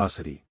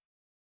generosity.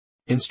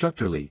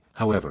 Instructor Lee,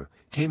 however,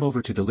 came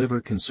over to deliver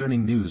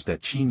concerning news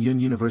that Yun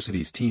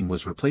University's team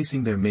was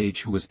replacing their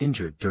mage who was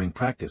injured during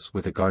practice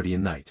with a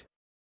guardian knight.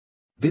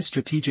 This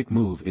strategic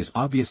move is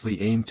obviously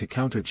aimed to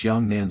counter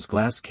Jiangnan's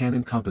glass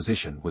cannon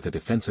composition with a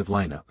defensive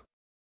lineup.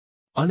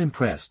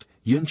 Unimpressed,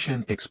 Yun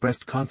Chen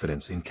expressed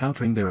confidence in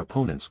countering their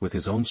opponents with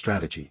his own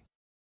strategy.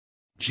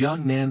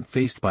 Jiangnan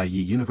faced by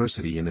Yi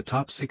University in the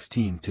top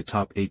 16 to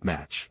top 8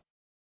 match.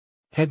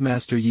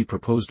 Headmaster Yi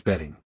proposed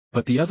betting,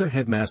 but the other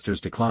headmasters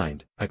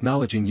declined,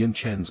 acknowledging Yun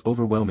Chen's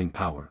overwhelming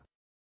power.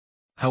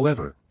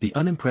 However, the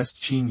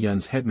unimpressed Qin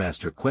Yun's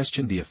headmaster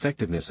questioned the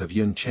effectiveness of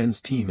Yun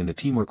Chen's team in the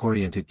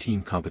teamwork-oriented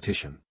team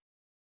competition.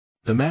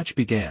 The match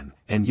began,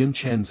 and Yun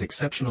Chen's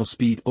exceptional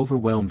speed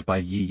overwhelmed by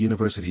Yi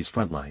University's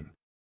frontline.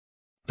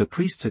 The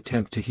priest's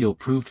attempt to heal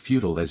proved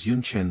futile as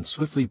Yun Chen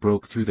swiftly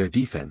broke through their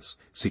defense,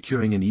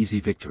 securing an easy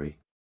victory.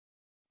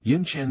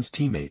 Yun Chen's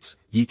teammates,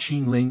 Yi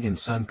Qinling and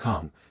Sun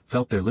Kong,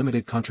 felt their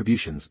limited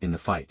contributions in the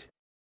fight.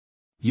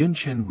 Yun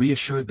Chen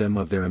reassured them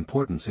of their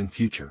importance in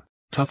future,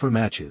 tougher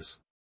matches.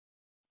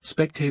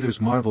 Spectators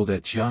marveled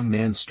at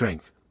Jiangnan's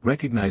strength,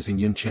 recognizing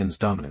Yun Chen's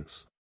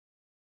dominance.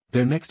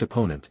 Their next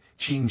opponent,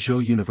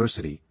 Qingzhou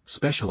University,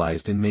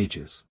 specialized in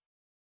mages.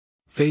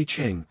 Fei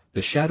Cheng,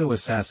 the shadow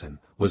assassin,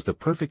 was the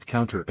perfect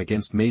counter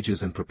against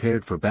mages and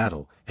prepared for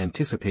battle,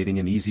 anticipating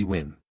an easy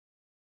win.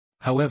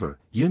 However,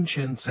 Yun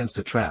Chen sensed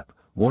a trap,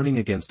 warning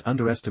against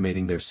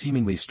underestimating their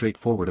seemingly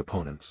straightforward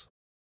opponents.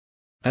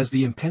 As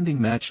the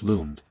impending match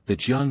loomed, the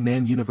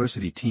Jiangnan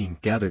University team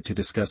gathered to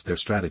discuss their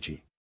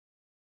strategy.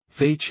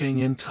 Fei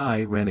Cheng and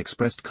Tai Ran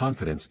expressed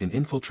confidence in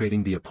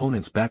infiltrating the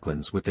opponent's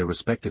backlands with their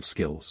respective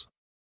skills.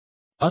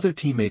 Other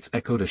teammates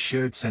echoed a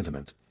shared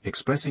sentiment,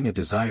 expressing a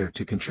desire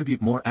to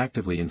contribute more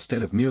actively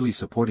instead of merely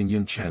supporting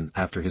Yun Chen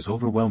after his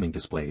overwhelming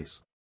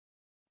displays.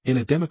 In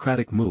a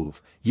democratic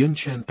move, Yun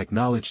Chen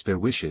acknowledged their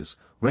wishes,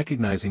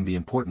 recognizing the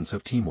importance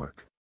of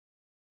teamwork.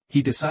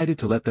 He decided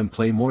to let them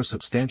play more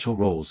substantial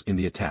roles in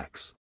the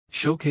attacks,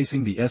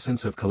 showcasing the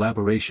essence of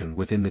collaboration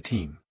within the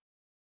team.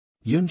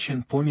 Yun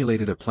Chen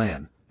formulated a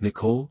plan.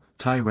 Nicole,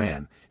 Tai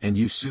Ran, and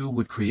Yu Su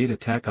would create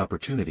attack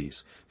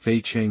opportunities, Fei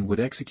Cheng would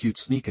execute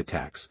sneak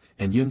attacks,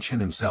 and Yun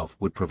Chen himself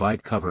would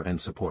provide cover and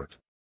support.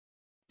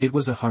 It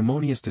was a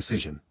harmonious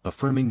decision,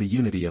 affirming the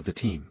unity of the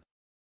team.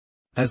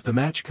 As the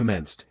match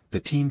commenced,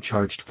 the team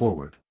charged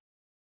forward.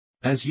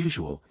 As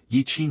usual,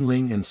 Yi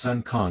Qinling and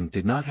Sun Kong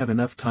did not have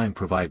enough time to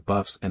provide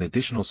buffs and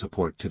additional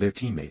support to their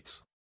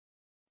teammates.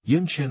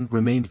 Yun Chen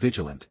remained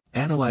vigilant,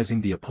 analyzing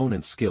the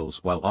opponent's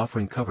skills while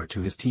offering cover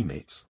to his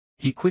teammates.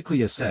 He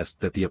quickly assessed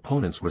that the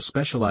opponents were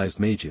specialized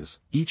mages,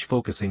 each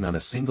focusing on a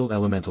single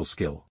elemental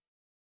skill.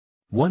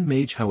 One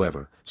mage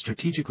however,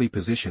 strategically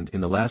positioned in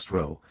the last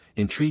row,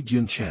 intrigued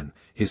Yun Chen,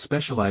 his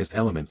specialized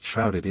element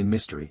shrouded in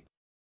mystery.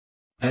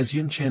 As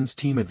Yun Chen's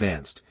team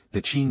advanced,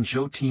 the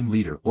Qingzhou team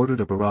leader ordered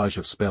a barrage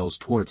of spells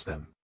towards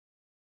them.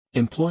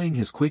 Employing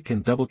his quick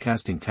and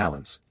double-casting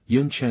talents,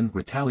 Yun Chen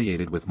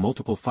retaliated with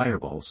multiple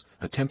fireballs,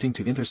 attempting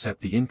to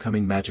intercept the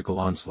incoming magical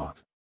onslaught.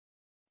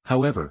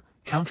 However,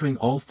 countering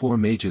all four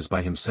mages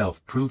by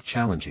himself proved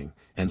challenging,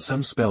 and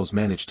some spells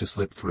managed to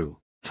slip through.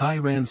 Tai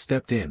Ran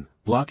stepped in,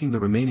 blocking the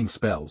remaining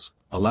spells,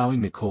 allowing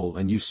Nicole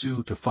and Yu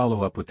Su to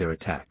follow up with their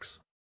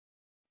attacks.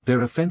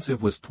 Their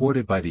offensive was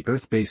thwarted by the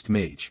earth-based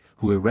mage,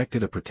 who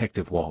erected a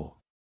protective wall.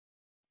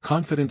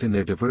 Confident in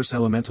their diverse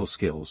elemental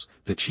skills,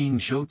 the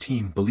Qingzhou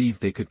team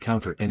believed they could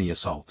counter any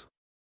assault.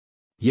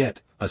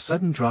 Yet, a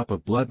sudden drop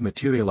of blood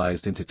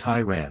materialized into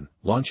Tai Ran,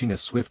 launching a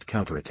swift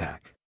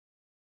counterattack.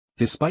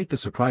 Despite the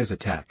surprise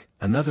attack,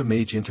 another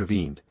mage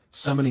intervened,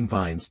 summoning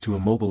vines to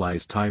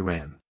immobilize Tai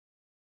Ran.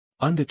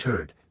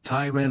 Undeterred,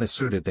 Tai Ran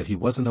asserted that he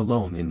wasn't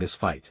alone in this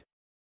fight.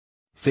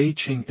 Fei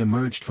Cheng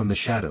emerged from the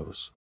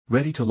shadows,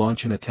 ready to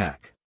launch an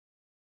attack.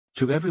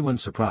 To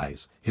everyone's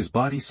surprise, his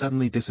body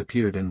suddenly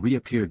disappeared and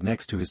reappeared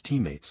next to his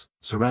teammates,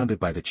 surrounded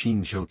by the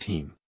Qingzhou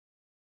team.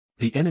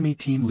 The enemy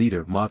team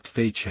leader mocked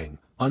Fei Cheng,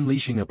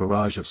 unleashing a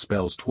barrage of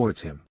spells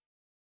towards him.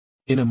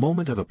 In a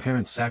moment of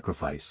apparent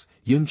sacrifice,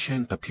 Yun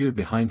Chen appeared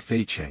behind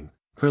Fei Cheng,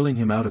 hurling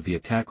him out of the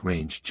attack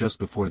range just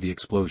before the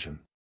explosion.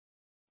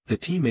 The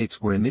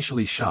teammates were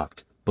initially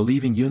shocked,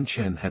 believing Yun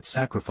Chen had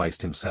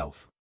sacrificed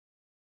himself.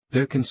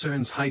 Their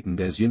concerns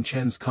heightened as Yun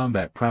Chen's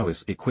combat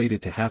prowess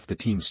equated to half the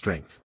team's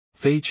strength.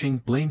 Fei Cheng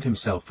blamed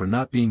himself for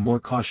not being more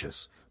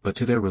cautious, but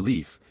to their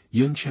relief,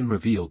 Yun Chen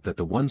revealed that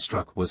the one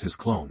struck was his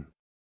clone.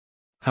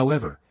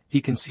 However,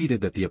 he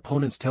conceded that the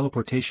opponent's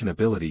teleportation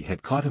ability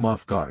had caught him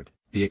off guard.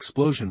 The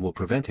explosion will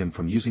prevent him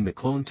from using the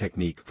clone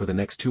technique for the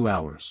next 2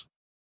 hours.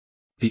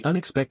 The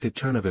unexpected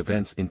turn of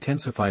events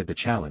intensified the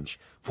challenge,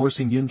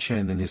 forcing Yun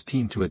Chen and his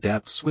team to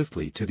adapt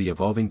swiftly to the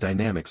evolving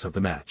dynamics of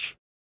the match.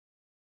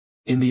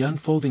 In the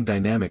unfolding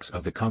dynamics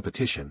of the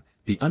competition,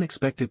 the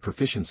unexpected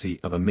proficiency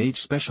of a mage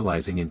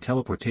specializing in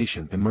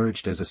teleportation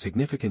emerged as a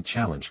significant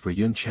challenge for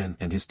Yun Chen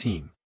and his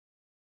team.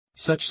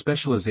 Such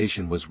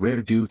specialization was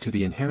rare due to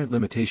the inherent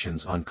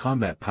limitations on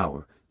combat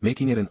power,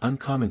 making it an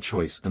uncommon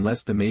choice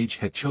unless the mage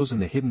had chosen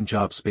the hidden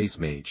job space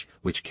mage,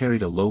 which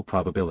carried a low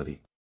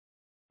probability.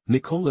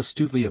 Nicole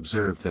astutely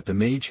observed that the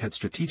mage had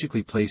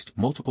strategically placed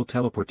multiple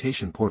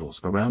teleportation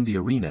portals around the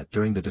arena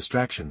during the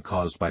distraction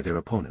caused by their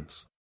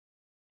opponents.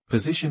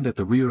 Positioned at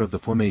the rear of the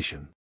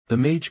formation, the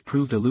mage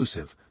proved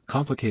elusive,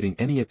 complicating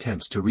any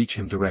attempts to reach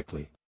him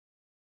directly.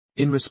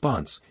 In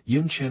response,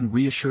 Yun Chen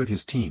reassured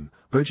his team,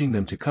 urging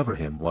them to cover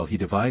him while he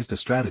devised a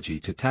strategy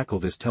to tackle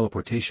this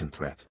teleportation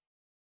threat.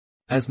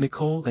 As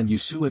Nicole and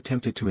Yusu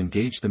attempted to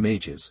engage the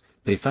mages,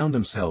 they found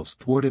themselves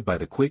thwarted by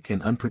the quick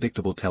and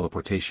unpredictable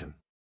teleportation.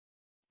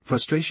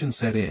 Frustration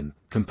set in,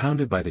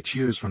 compounded by the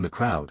cheers from the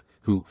crowd,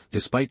 who,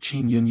 despite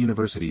Qin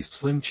University's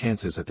slim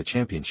chances at the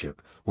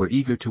championship, were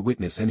eager to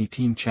witness any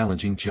team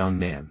challenging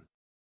Jiangnan.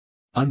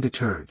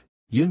 Undeterred,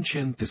 Yun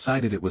Chen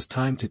decided it was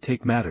time to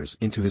take matters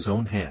into his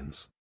own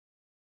hands.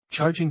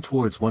 Charging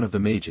towards one of the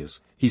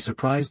mages, he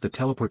surprised the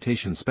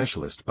teleportation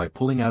specialist by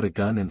pulling out a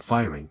gun and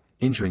firing,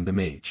 injuring the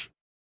mage.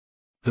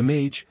 The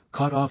mage,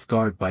 caught off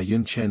guard by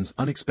Yun Chen's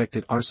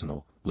unexpected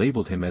arsenal,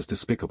 labeled him as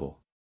despicable.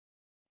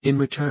 In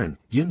return,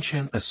 Yun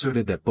Chen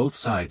asserted that both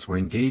sides were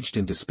engaged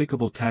in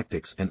despicable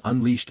tactics and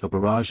unleashed a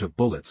barrage of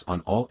bullets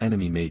on all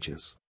enemy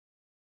mages.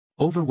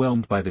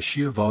 Overwhelmed by the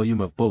sheer volume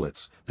of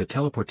bullets, the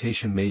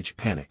teleportation mage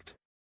panicked.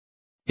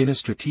 In a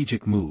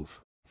strategic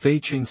move, Fei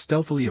Qing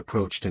stealthily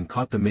approached and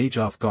caught the mage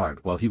off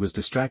guard while he was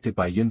distracted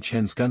by Yun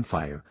Chen's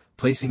gunfire,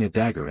 placing a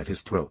dagger at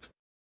his throat.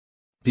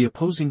 The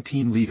opposing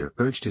team leader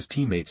urged his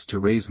teammates to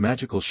raise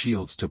magical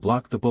shields to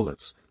block the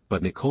bullets,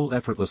 but Nicole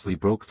effortlessly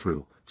broke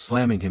through,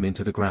 slamming him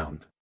into the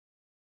ground.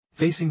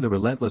 Facing the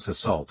relentless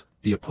assault,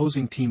 the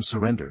opposing team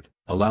surrendered,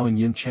 allowing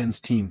Yun Chen's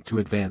team to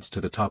advance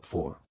to the top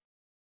 4.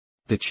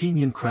 The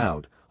Qinyan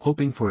crowd,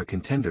 hoping for a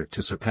contender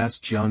to surpass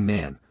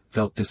Jiangnan,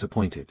 felt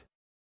disappointed.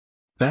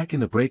 Back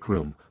in the break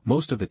room,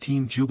 most of the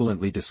team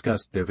jubilantly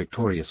discussed their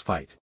victorious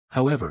fight.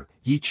 However,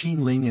 Yi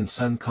Qinling and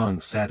Sun Kong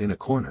sat in a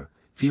corner,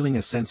 feeling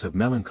a sense of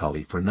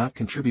melancholy for not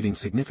contributing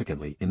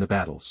significantly in the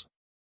battles.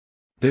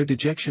 Their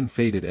dejection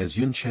faded as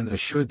Yun Chen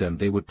assured them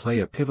they would play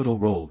a pivotal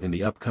role in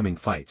the upcoming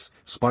fights,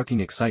 sparking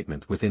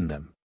excitement within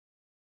them.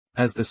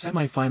 As the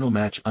semi-final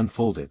match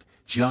unfolded,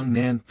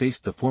 Jiangnan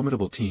faced the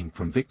formidable team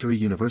from Victory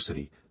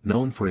University,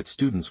 known for its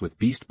students with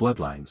beast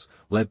bloodlines,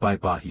 led by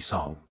Ba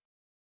Hisong.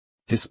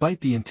 Despite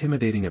the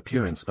intimidating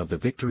appearance of the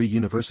Victory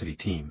University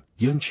team,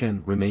 Yun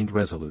Chen remained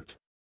resolute.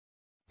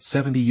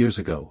 70 years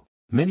ago,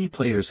 many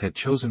players had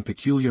chosen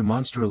peculiar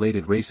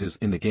monster-related races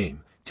in the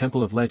game,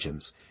 Temple of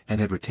Legends, and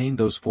had retained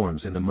those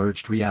forms in the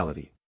merged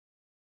reality.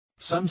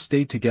 Some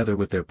stayed together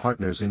with their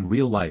partners in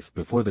real life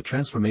before the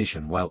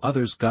transformation while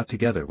others got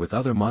together with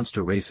other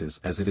monster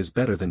races as it is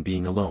better than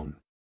being alone.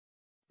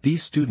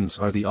 These students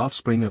are the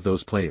offspring of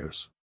those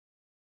players.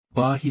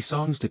 Ba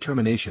Hisong's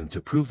determination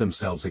to prove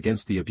themselves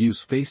against the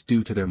abuse faced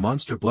due to their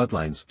monster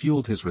bloodlines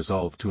fueled his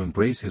resolve to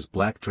embrace his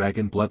black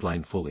dragon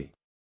bloodline fully.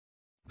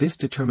 This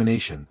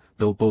determination,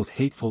 though both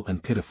hateful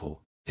and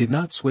pitiful, did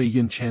not sway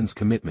Yun Chen's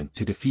commitment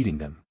to defeating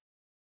them.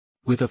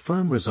 With a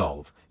firm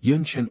resolve,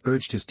 Yun Chen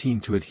urged his team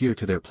to adhere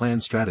to their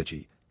planned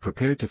strategy,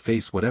 prepared to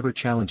face whatever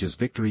challenges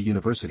Victory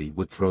University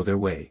would throw their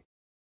way.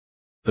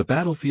 The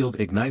battlefield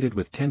ignited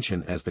with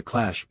tension as the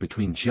clash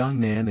between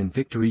Jiangnan and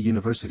Victory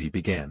University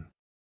began.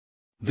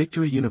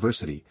 Victory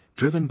University,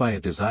 driven by a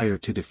desire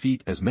to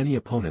defeat as many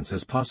opponents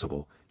as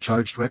possible,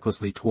 charged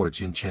recklessly towards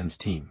Yun Chen's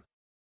team.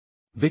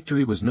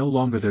 Victory was no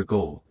longer their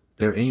goal,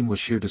 their aim was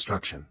sheer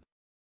destruction.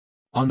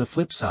 On the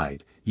flip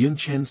side, Yun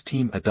Chen's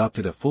team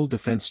adopted a full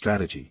defense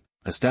strategy,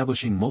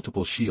 establishing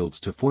multiple shields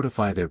to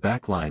fortify their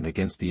back line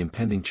against the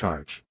impending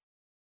charge.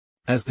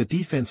 As the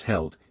defense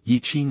held, Yi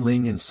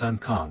Qinling and Sun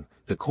Kong,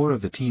 the core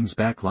of the team's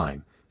back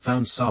line,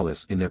 found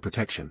solace in their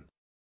protection.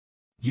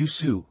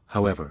 Yusu,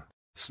 however,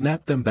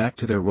 snapped them back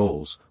to their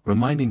roles,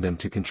 reminding them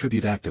to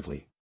contribute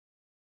actively.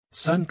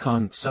 Sun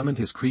Kong summoned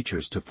his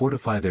creatures to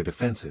fortify their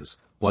defenses,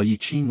 while Yi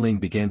Qinling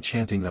began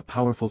chanting a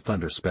powerful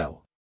thunder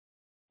spell.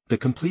 The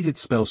completed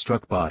spell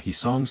struck Ba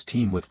Hisong's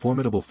team with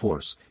formidable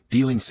force,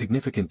 dealing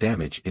significant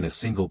damage in a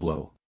single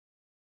blow.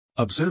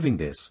 Observing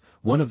this,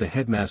 one of the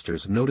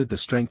headmasters noted the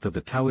strength of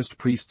the Taoist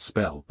priest's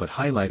spell but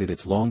highlighted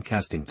its long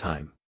casting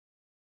time.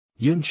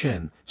 Yun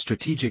Chen,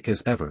 strategic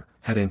as ever,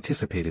 had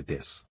anticipated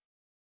this.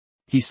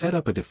 He set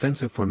up a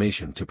defensive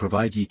formation to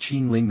provide Yi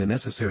Qinling the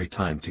necessary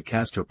time to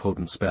cast her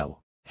potent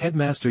spell.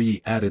 Headmaster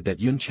Yi added that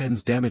Yun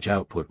Chen's damage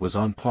output was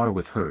on par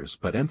with hers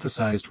but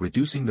emphasized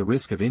reducing the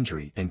risk of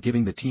injury and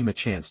giving the team a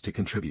chance to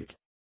contribute.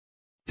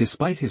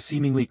 Despite his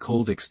seemingly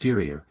cold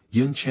exterior,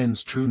 Yun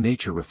Chen's true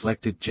nature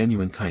reflected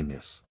genuine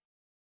kindness.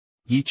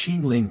 Yi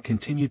Qinling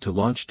continued to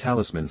launch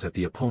talismans at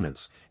the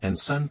opponents, and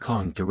Sun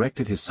Kong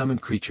directed his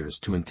summoned creatures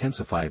to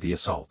intensify the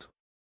assault.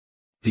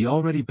 The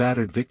already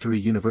battered Victory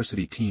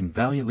University team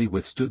valiantly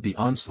withstood the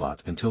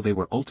onslaught until they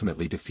were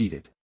ultimately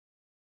defeated.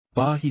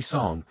 Ba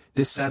Hisong,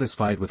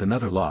 dissatisfied with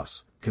another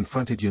loss,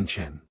 confronted Yun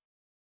Chen.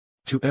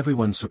 To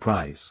everyone's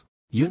surprise,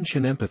 Yun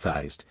Chen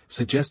empathized,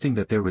 suggesting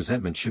that their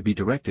resentment should be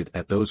directed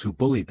at those who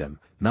bullied them,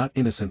 not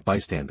innocent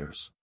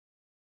bystanders.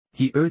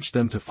 He urged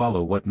them to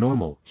follow what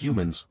normal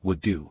humans would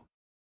do.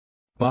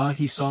 Ba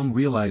He-song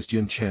realized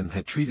Yun Chen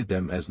had treated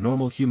them as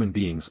normal human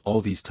beings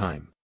all these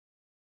time.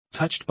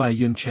 Touched by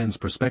Yun Chen's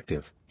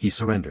perspective, he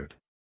surrendered.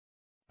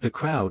 The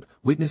crowd,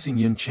 witnessing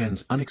Yun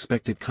Chen's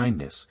unexpected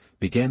kindness,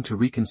 began to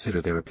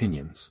reconsider their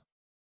opinions.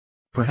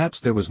 Perhaps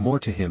there was more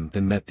to him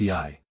than met the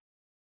eye.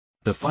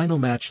 The final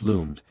match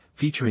loomed,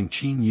 featuring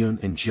Qin Yun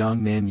and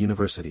Jiangnan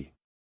University.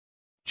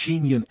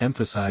 Qin Yun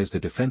emphasized a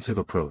defensive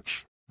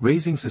approach,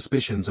 raising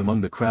suspicions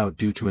among the crowd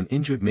due to an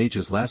injured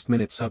mage's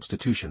last-minute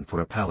substitution for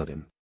a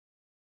paladin.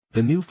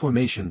 The new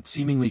formation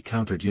seemingly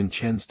countered Yun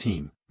Chen's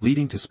team,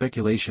 leading to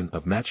speculation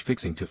of match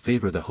fixing to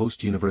favor the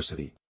host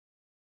university.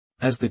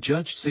 As the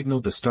judge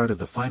signaled the start of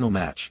the final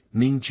match,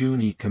 Ning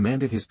Junyi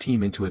commanded his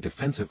team into a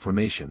defensive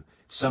formation,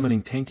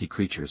 summoning tanky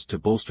creatures to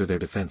bolster their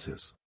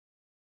defenses.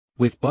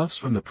 With buffs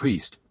from the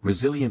priest,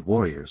 resilient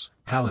warriors,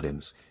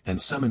 paladins,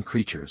 and summoned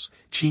creatures,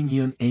 Qin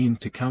Yun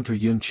aimed to counter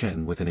Yun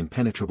Chen with an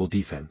impenetrable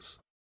defense.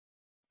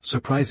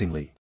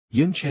 Surprisingly,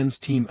 Yun Chen's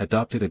team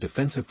adopted a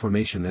defensive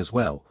formation as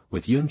well,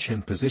 with Yun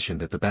Chen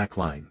positioned at the back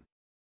line.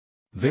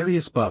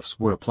 Various buffs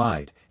were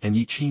applied, and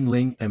Yi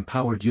Qinling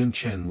empowered Yun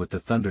Chen with the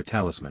Thunder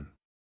Talisman.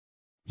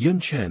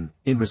 Yun Chen,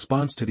 in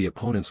response to the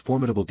opponent's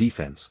formidable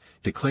defense,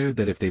 declared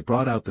that if they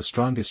brought out the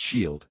strongest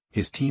shield,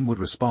 his team would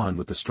respond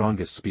with the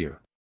strongest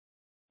spear.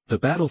 The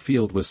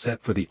battlefield was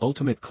set for the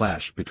ultimate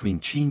clash between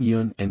Qin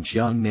Yun and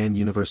Jiangnan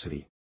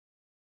University.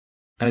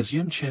 As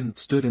Yun Chen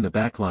stood in the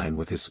back line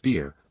with his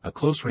spear, a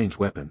close-range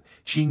weapon,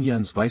 Qin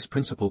Yun's vice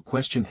principal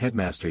questioned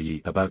Headmaster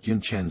Yi about Yun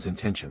Chen's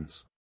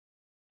intentions.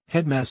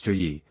 Headmaster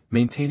Yi,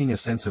 maintaining a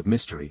sense of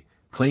mystery,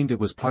 claimed it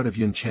was part of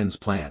Yun Chen's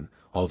plan,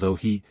 although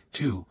he,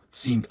 too,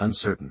 seemed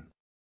uncertain.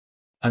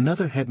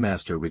 Another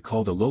headmaster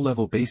recalled a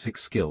low-level basic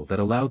skill that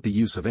allowed the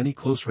use of any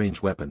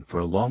close-range weapon for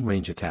a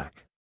long-range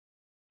attack.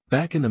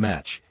 Back in the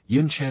match,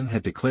 Yun Chen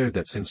had declared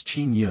that since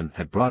Qin Yun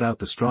had brought out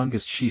the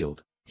strongest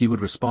shield, he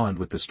would respond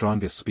with the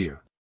strongest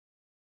spear.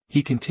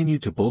 He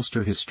continued to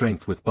bolster his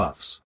strength with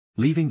buffs,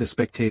 leaving the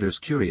spectators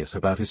curious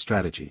about his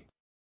strategy.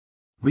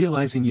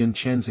 Realizing Yun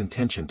Chen's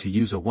intention to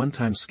use a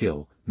one-time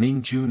skill,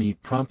 Ning Junyi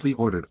promptly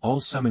ordered all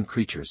summoned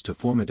creatures to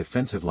form a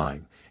defensive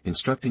line,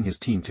 instructing his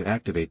team to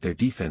activate their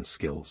defense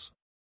skills.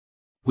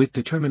 With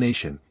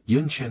determination,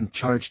 Yun Chen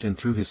charged and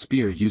threw his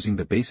spear using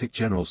the basic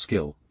general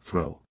skill,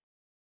 throw.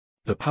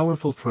 The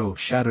powerful throw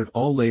shattered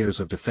all layers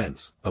of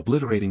defense,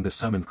 obliterating the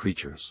summoned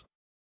creatures.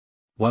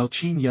 While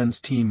Qin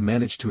Yun's team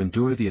managed to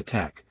endure the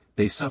attack,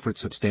 they suffered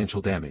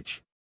substantial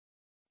damage.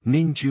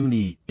 Ning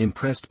Junyi,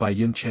 impressed by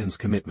Yun Chen's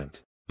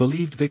commitment,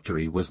 believed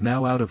victory was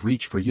now out of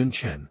reach for Yun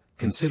Chen,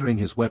 considering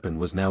his weapon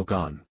was now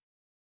gone.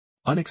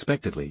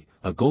 Unexpectedly,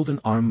 a golden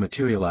arm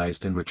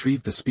materialized and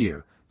retrieved the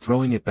spear,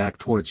 throwing it back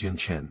towards Yun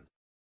Chen.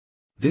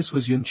 This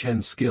was Yun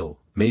Chen's skill,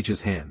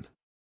 Mage's Hand.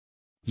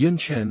 Yun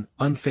Chen,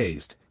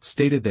 unfazed,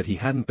 stated that he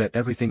hadn't bet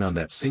everything on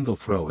that single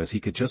throw as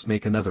he could just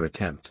make another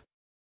attempt.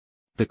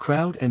 The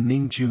crowd and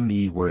Ning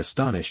Junyi were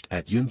astonished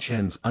at Yun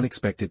Chen's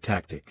unexpected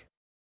tactic.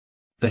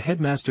 The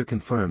headmaster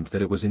confirmed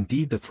that it was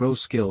indeed the throw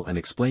skill and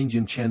explained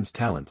Yun Chen's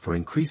talent for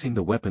increasing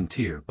the weapon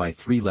tier by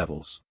 3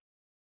 levels.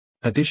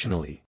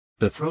 Additionally,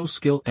 the throw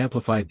skill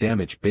amplified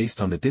damage based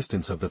on the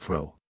distance of the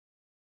throw.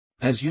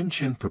 As Yun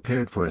Chen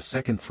prepared for a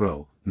second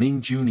throw,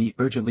 Ning Junyi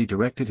urgently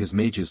directed his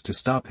mages to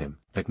stop him,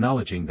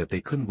 acknowledging that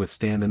they couldn't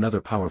withstand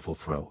another powerful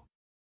throw.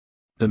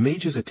 The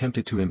mages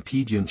attempted to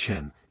impede Yun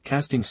Chen,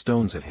 casting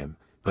stones at him,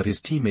 but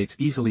his teammates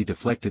easily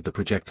deflected the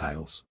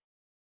projectiles.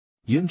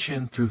 Yun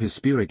Chen threw his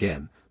spear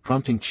again,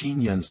 prompting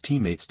Qin Yun's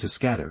teammates to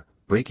scatter,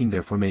 breaking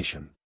their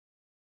formation.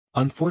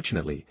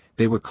 Unfortunately,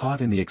 they were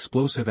caught in the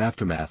explosive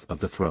aftermath of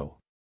the throw.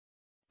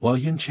 While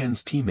Yun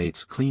Chen's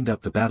teammates cleaned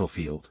up the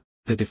battlefield,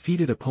 the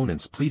defeated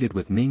opponents pleaded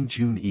with Ning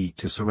Junyi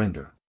to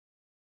surrender.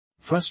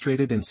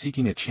 Frustrated and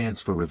seeking a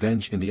chance for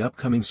revenge in the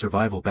upcoming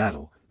survival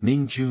battle,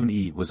 Ning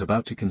Junyi was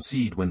about to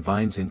concede when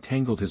vines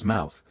entangled his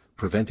mouth,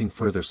 preventing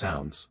further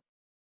sounds.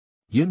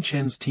 Yun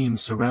Chen's team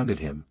surrounded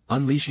him,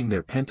 unleashing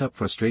their pent-up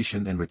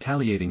frustration and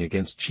retaliating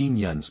against Qin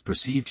Yun's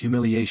perceived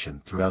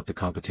humiliation throughout the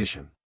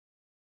competition.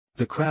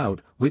 The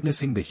crowd,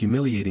 witnessing the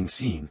humiliating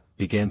scene,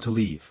 began to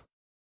leave.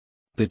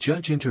 The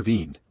judge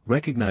intervened,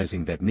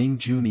 recognizing that Ning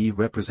Junyi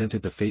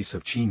represented the face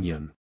of Qin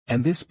Yun,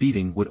 and this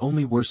beating would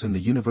only worsen the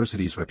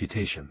university's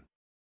reputation.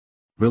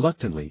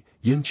 Reluctantly,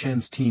 Yun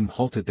Chen's team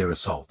halted their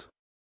assault.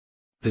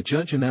 The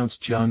judge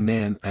announced Jiang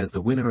Nan as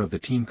the winner of the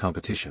team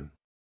competition.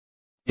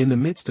 In the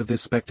midst of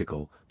this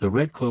spectacle, the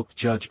red-cloaked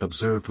judge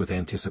observed with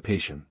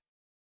anticipation.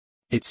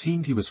 It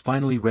seemed he was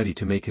finally ready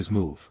to make his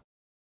move.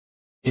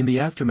 In the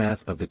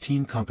aftermath of the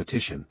team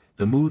competition,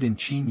 the mood in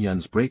Qin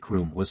Yun's break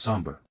room was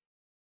somber.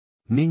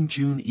 Ning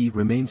Junyi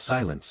remained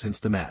silent since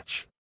the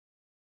match.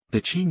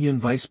 The Qin Yun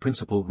vice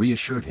principal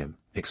reassured him,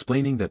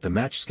 explaining that the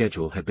match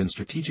schedule had been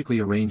strategically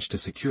arranged to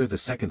secure the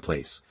second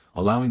place,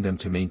 allowing them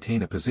to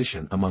maintain a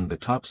position among the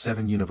top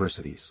 7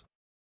 universities.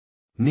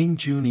 Ning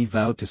Junyi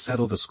vowed to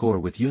settle the score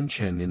with Yun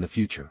Chen in the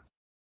future.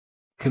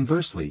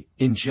 Conversely,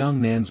 in Jiang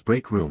Nan's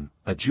break room,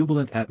 a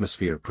jubilant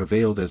atmosphere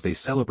prevailed as they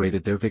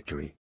celebrated their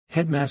victory.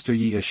 Headmaster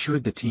Yi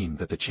assured the team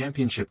that the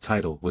championship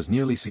title was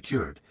nearly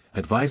secured,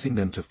 advising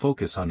them to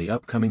focus on the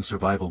upcoming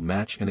survival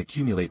match and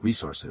accumulate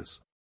resources.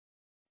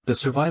 The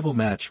survival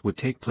match would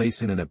take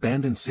place in an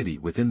abandoned city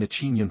within the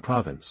Qingyun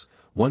province,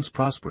 once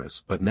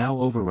prosperous but now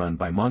overrun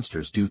by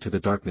monsters due to the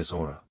darkness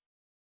aura.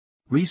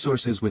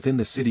 Resources within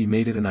the city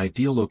made it an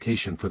ideal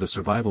location for the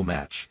survival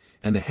match,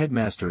 and the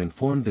headmaster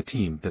informed the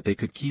team that they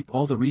could keep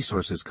all the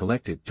resources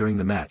collected during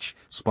the match,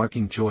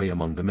 sparking joy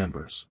among the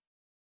members.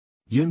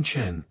 Yun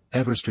Chen,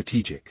 ever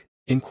strategic,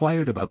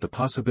 inquired about the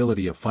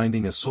possibility of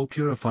finding a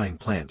soul-purifying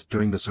plant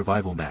during the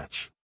survival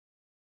match.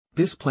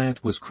 This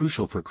plant was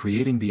crucial for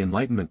creating the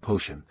enlightenment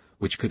potion,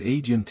 which could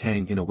aid Yun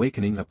Tang in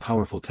awakening a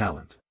powerful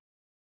talent.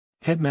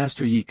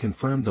 Headmaster Yi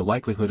confirmed the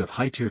likelihood of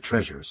high-tier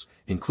treasures,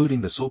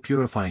 including the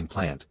soul-purifying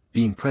plant,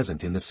 being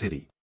present in the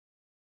city.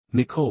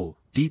 Nicole,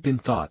 deep in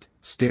thought,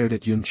 stared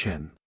at Yun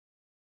Chen.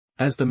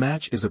 As the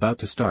match is about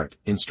to start,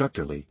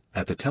 Instructor Li,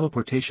 at the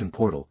teleportation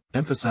portal,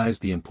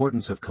 emphasized the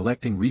importance of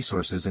collecting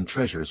resources and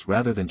treasures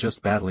rather than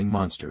just battling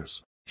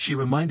monsters. She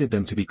reminded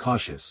them to be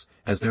cautious,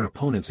 as their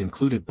opponents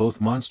included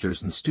both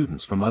monsters and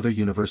students from other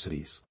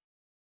universities.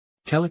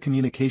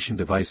 Telecommunication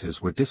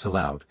devices were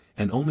disallowed,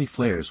 and only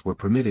flares were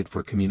permitted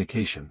for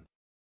communication.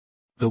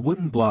 The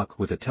wooden block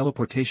with a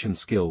teleportation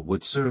skill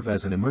would serve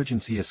as an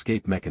emergency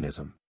escape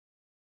mechanism.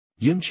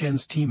 Yun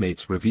Chen's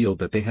teammates revealed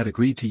that they had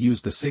agreed to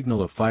use the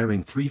signal of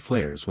firing 3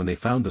 flares when they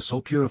found the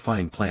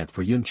soul-purifying plant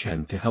for Yun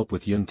Chen to help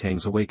with Yun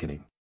Tang's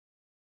awakening.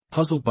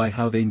 Puzzled by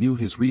how they knew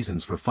his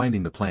reasons for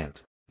finding the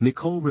plant,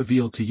 Nicole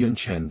revealed to Yun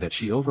Chen that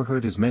she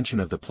overheard his mention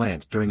of the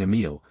plant during a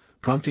meal,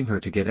 prompting her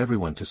to get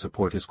everyone to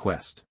support his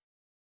quest.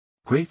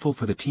 Grateful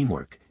for the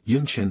teamwork,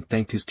 Yun Chen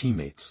thanked his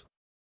teammates.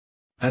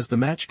 As the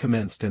match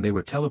commenced and they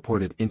were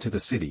teleported into the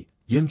city,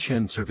 Yun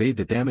Chen surveyed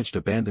the damaged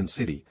abandoned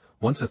city,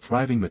 once a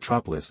thriving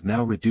metropolis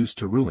now reduced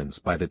to ruins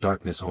by the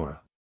darkness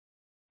aura.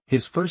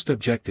 His first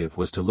objective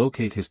was to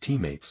locate his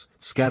teammates,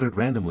 scattered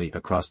randomly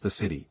across the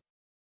city.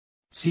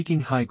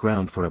 Seeking high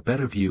ground for a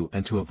better view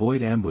and to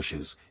avoid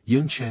ambushes,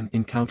 Yun Chen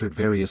encountered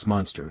various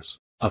monsters.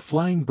 A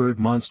flying bird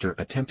monster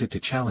attempted to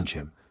challenge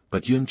him,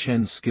 but Yun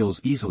Chen's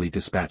skills easily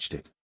dispatched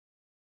it.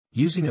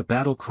 Using a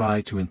battle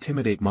cry to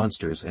intimidate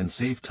monsters and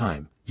save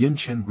time, Yun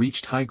Chen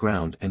reached high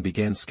ground and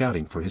began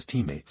scouting for his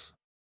teammates.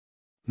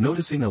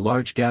 Noticing a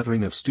large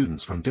gathering of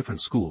students from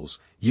different schools,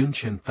 Yun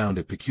Chen found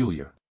it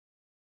peculiar.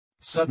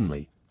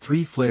 Suddenly,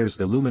 3 flares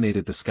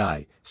illuminated the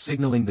sky,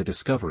 signaling the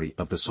discovery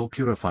of the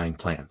soul-purifying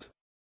plant.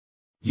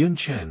 Yun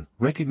Chen,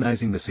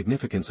 recognizing the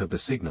significance of the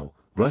signal,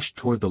 rushed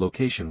toward the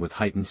location with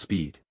heightened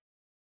speed.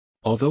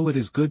 Although it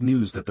is good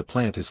news that the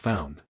plant is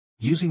found,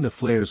 using the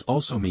flares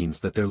also means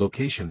that their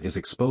location is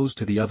exposed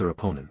to the other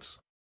opponents.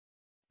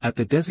 At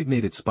the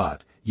designated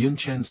spot, Yun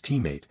Chen's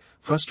teammate,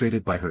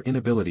 frustrated by her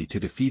inability to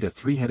defeat a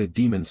 3-headed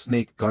demon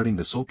snake guarding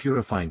the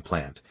soul-purifying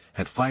plant,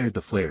 had fired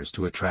the flares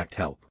to attract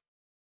help.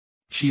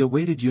 She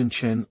awaited Yun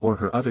Chen or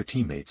her other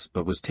teammates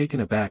but was taken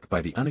aback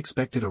by the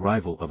unexpected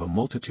arrival of a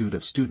multitude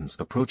of students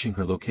approaching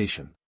her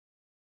location.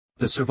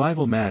 The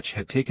survival match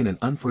had taken an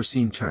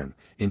unforeseen turn,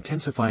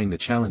 intensifying the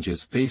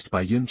challenges faced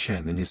by Yun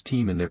Chen and his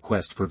team in their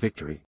quest for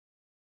victory.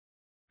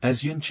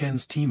 As Yun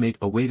Chen's teammate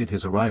awaited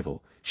his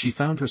arrival, she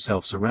found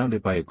herself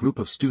surrounded by a group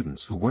of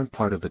students who weren't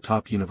part of the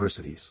top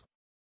universities.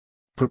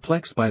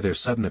 Perplexed by their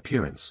sudden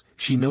appearance,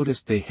 she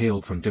noticed they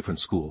hailed from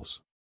different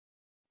schools.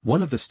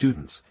 One of the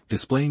students,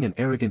 displaying an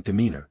arrogant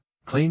demeanor,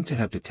 claimed to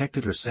have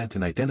detected her scent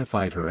and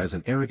identified her as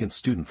an arrogant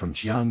student from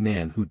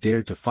Jiangnan who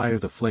dared to fire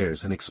the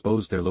flares and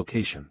expose their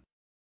location.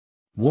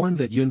 Warned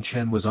that Yun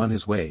Chen was on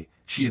his way,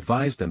 she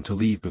advised them to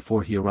leave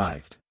before he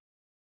arrived.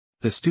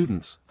 The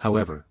students,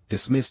 however,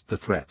 dismissed the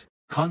threat,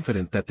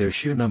 confident that their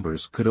sheer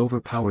numbers could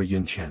overpower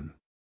Yun Chen.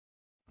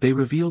 They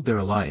revealed their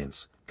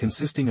alliance,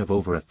 consisting of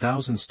over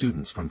 1,000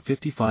 students from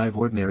 55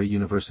 ordinary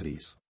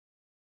universities.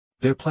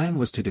 Their plan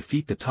was to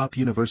defeat the top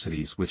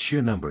universities with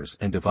sheer numbers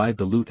and divide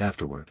the loot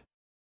afterward.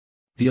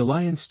 The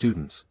alliance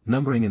students,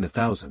 numbering in the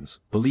thousands,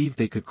 believed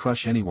they could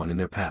crush anyone in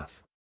their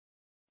path.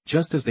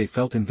 Just as they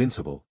felt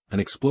invincible,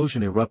 an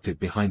explosion erupted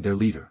behind their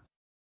leader.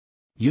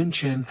 Yun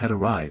Chen had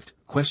arrived,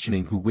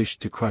 questioning who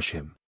wished to crush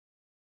him.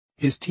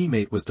 His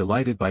teammate was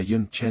delighted by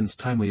Yun Chen's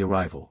timely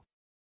arrival.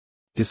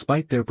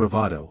 Despite their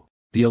bravado,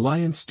 the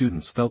alliance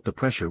students felt the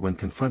pressure when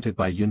confronted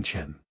by Yun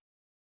Chen.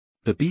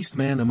 The beast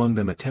man among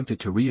them attempted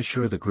to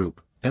reassure the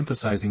group,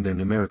 emphasizing their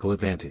numerical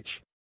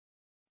advantage.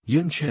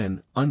 Yun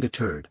Chen,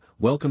 undeterred,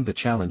 welcomed the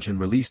challenge and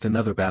released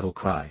another battle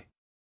cry.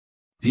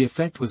 The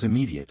effect was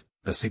immediate.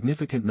 A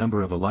significant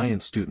number of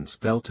alliance students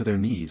fell to their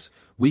knees,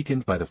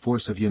 weakened by the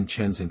force of Yun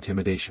Chen's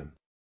intimidation.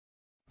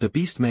 The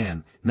beast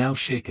man, now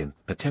shaken,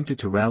 attempted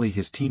to rally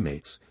his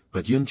teammates,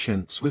 but Yun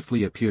Chen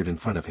swiftly appeared in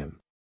front of him.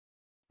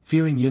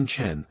 Fearing Yun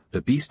Chen,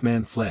 the beast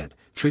man fled,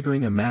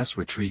 triggering a mass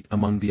retreat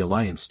among the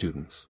alliance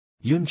students.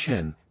 Yun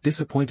Chen,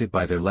 disappointed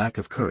by their lack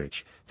of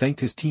courage,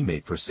 thanked his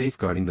teammate for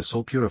safeguarding the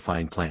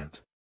soul-purifying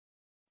plant.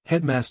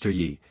 Headmaster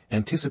Yi,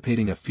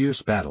 anticipating a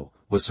fierce battle,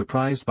 was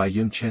surprised by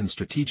Yun Chen's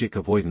strategic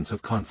avoidance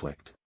of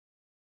conflict.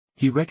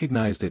 He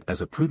recognized it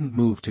as a prudent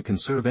move to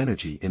conserve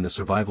energy in the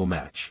survival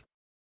match.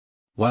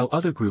 While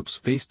other groups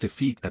faced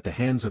defeat at the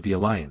hands of the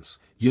Alliance,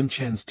 Yun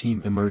Chen's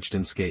team emerged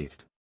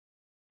unscathed.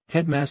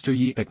 Headmaster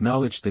Yi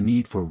acknowledged the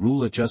need for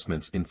rule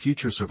adjustments in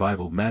future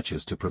survival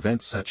matches to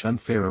prevent such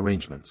unfair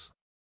arrangements.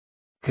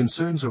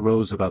 Concerns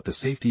arose about the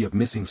safety of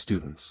missing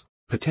students,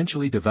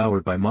 potentially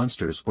devoured by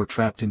monsters or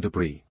trapped in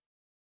debris.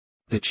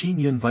 The Qin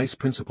Yun vice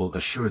principal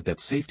assured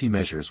that safety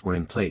measures were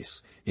in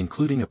place,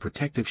 including a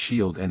protective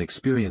shield and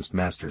experienced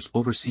masters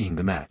overseeing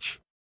the match.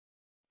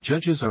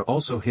 Judges are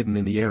also hidden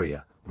in the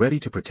area, ready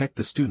to protect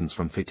the students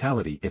from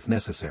fatality if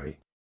necessary.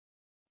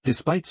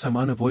 Despite some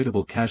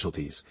unavoidable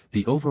casualties,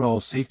 the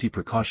overall safety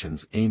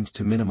precautions aimed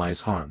to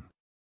minimize harm.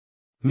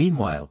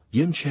 Meanwhile,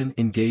 Yun Chen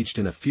engaged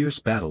in a fierce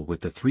battle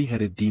with the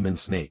three-headed demon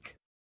snake.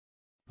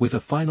 With a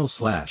final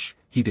slash,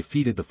 he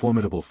defeated the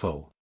formidable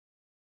foe.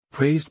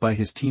 Praised by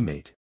his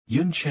teammate,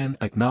 Yun Chen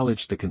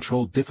acknowledged the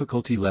controlled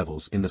difficulty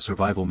levels in the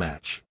survival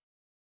match.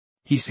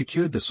 He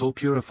secured the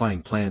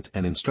soul-purifying plant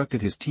and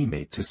instructed his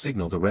teammate to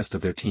signal the rest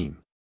of their team.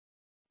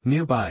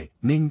 Nearby,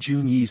 Ning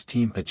Junyi's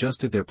team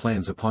adjusted their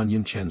plans upon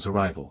Yun Chen's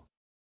arrival.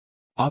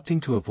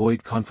 Opting to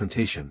avoid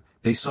confrontation,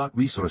 they sought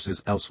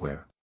resources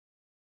elsewhere.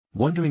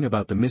 Wondering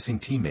about the missing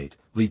teammate,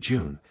 Li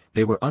Jun,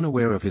 they were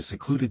unaware of his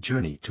secluded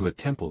journey to a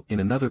temple in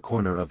another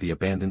corner of the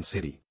abandoned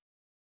city.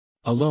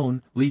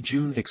 Alone, Li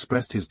Jun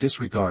expressed his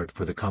disregard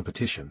for the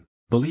competition,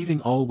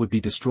 believing all would be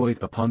destroyed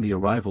upon the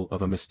arrival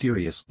of a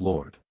mysterious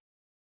lord.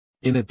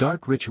 In a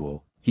dark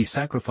ritual, he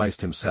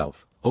sacrificed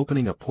himself,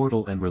 opening a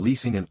portal and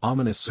releasing an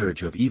ominous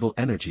surge of evil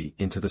energy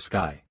into the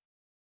sky.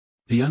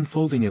 The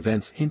unfolding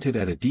events hinted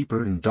at a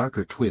deeper and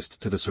darker twist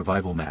to the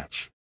survival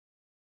match.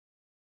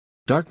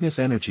 Darkness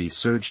energy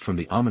surged from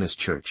the ominous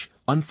church,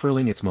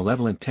 unfurling its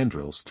malevolent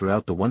tendrils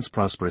throughout the once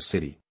prosperous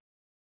city.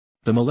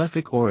 The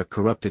malefic aura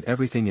corrupted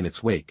everything in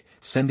its wake,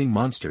 sending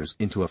monsters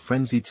into a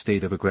frenzied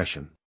state of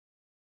aggression.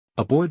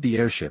 Aboard the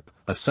airship,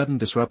 a sudden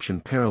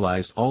disruption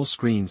paralyzed all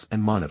screens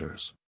and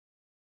monitors.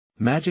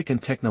 Magic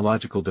and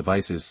technological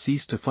devices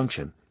ceased to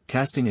function,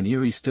 casting an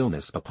eerie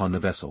stillness upon the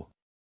vessel.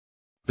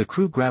 The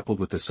crew grappled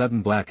with the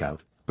sudden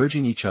blackout,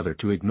 urging each other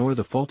to ignore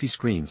the faulty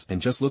screens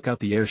and just look out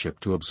the airship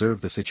to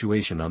observe the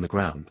situation on the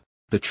ground.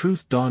 The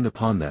truth dawned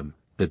upon them: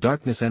 the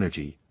darkness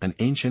energy, an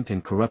ancient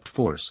and corrupt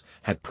force,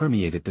 had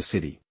permeated the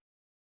city.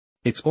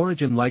 Its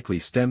origin likely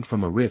stemmed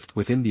from a rift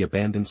within the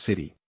abandoned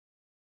city.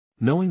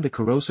 Knowing the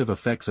corrosive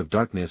effects of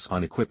darkness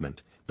on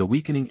equipment, the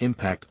weakening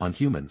impact on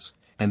humans,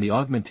 and the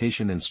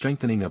augmentation and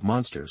strengthening of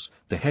monsters,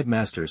 the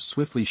headmasters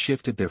swiftly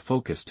shifted their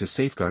focus to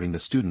safeguarding the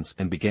students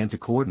and began to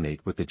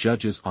coordinate with the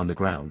judges on the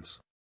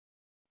grounds.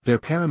 Their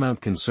paramount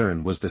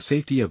concern was the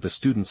safety of the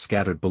students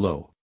scattered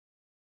below.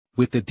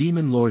 With the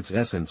demon lord's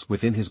essence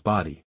within his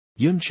body,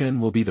 Yun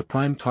Chen will be the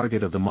prime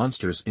target of the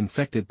monsters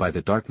infected by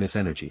the darkness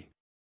energy.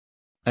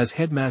 As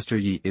Headmaster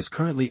Yi is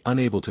currently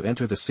unable to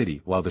enter the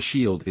city while the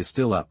shield is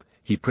still up,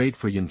 he prayed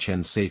for Yun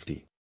Chen's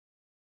safety.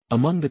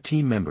 Among the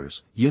team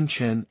members, Yun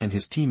Chen and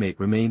his teammate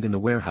remained in the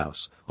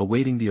warehouse,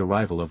 awaiting the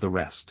arrival of the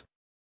rest.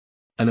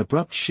 An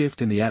abrupt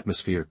shift in the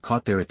atmosphere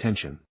caught their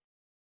attention.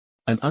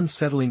 An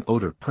unsettling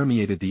odor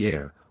permeated the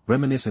air,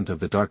 reminiscent of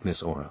the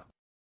darkness aura.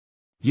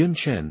 Yun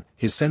Chen,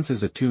 his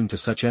senses attuned to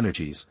such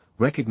energies,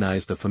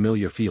 recognized the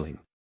familiar feeling.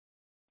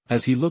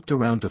 As he looked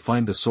around to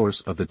find the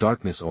source of the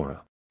darkness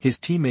aura, his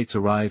teammates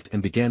arrived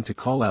and began to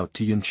call out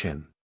to Yun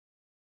Chen.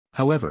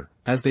 However,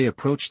 as they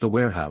approached the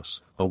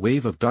warehouse, a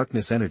wave of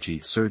darkness energy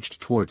surged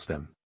towards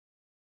them.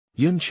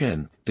 Yun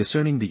Chen,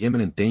 discerning the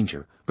imminent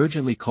danger,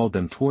 urgently called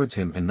them towards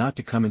him and not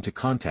to come into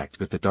contact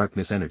with the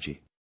darkness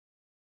energy.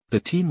 The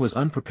team was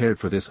unprepared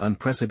for this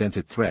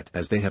unprecedented threat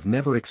as they have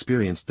never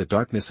experienced the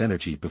darkness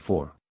energy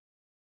before.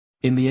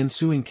 In the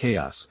ensuing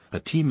chaos, a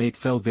teammate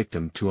fell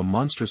victim to a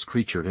monstrous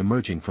creature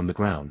emerging from the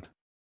ground.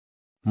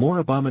 More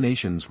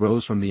abominations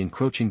rose from the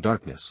encroaching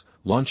darkness,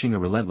 launching a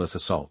relentless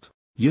assault.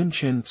 Yun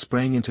Chen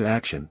sprang into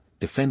action,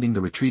 defending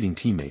the retreating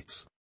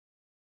teammates.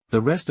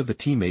 The rest of the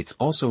teammates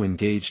also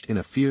engaged in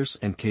a fierce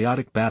and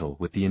chaotic battle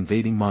with the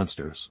invading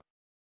monsters.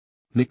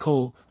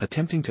 Nicole,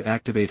 attempting to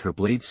activate her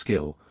blade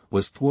skill,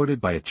 was thwarted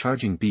by a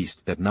charging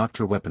beast that knocked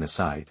her weapon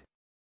aside.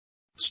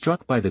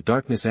 Struck by the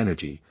darkness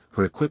energy,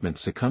 her equipment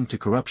succumbed to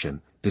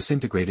corruption,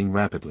 disintegrating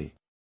rapidly.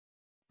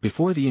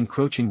 Before the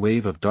encroaching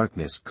wave of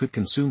darkness could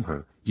consume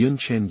her, Yun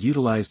Chen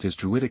utilized his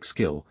druidic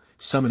skill,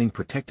 summoning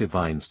protective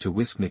vines to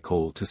whisk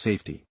Nicole to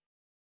safety.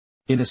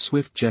 In a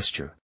swift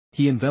gesture,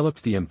 he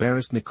enveloped the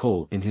embarrassed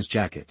Nicole in his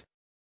jacket.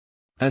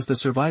 As the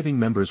surviving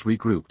members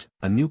regrouped,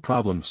 a new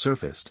problem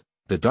surfaced: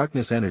 the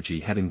darkness energy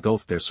had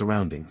engulfed their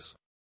surroundings.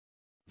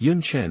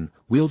 Yun Chen,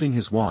 wielding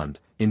his wand,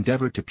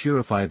 endeavored to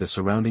purify the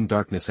surrounding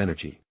darkness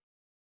energy.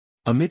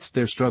 Amidst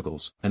their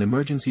struggles, an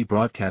emergency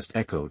broadcast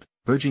echoed,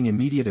 urging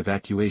immediate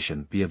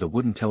evacuation via the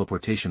wooden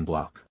teleportation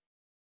block.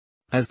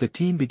 As the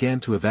team began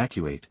to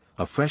evacuate,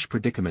 a fresh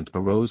predicament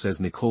arose as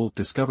Nicole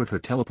discovered her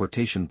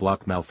teleportation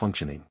block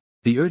malfunctioning.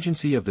 The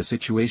urgency of the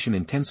situation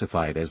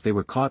intensified as they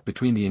were caught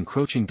between the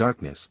encroaching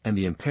darkness and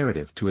the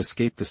imperative to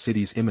escape the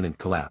city's imminent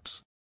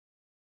collapse.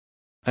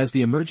 As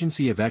the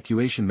emergency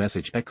evacuation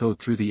message echoed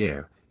through the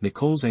air,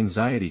 Nicole's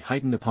anxiety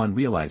heightened upon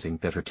realizing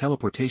that her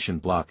teleportation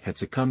block had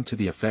succumbed to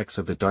the effects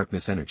of the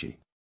darkness energy.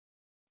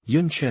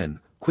 Yun Chen,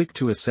 quick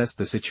to assess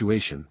the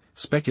situation,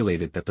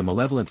 speculated that the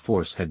malevolent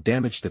force had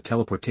damaged the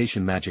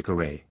teleportation magic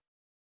array.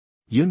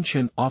 Yun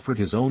Chen offered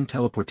his own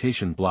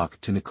teleportation block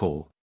to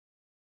Nicole.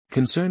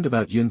 Concerned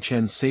about Yun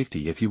Chen's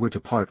safety if he were to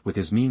part with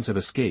his means of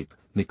escape,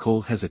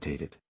 Nicole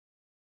hesitated.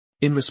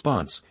 In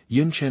response,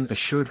 Yun Chen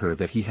assured her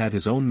that he had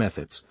his own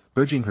methods,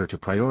 urging her to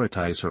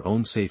prioritize her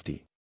own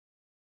safety.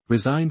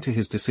 Resigned to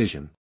his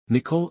decision,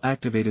 Nicole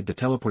activated the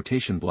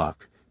teleportation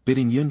block,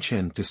 bidding Yun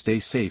Chen to stay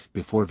safe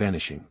before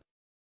vanishing.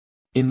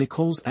 In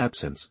Nicole's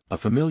absence, a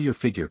familiar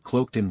figure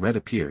cloaked in red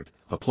appeared,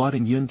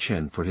 applauding Yun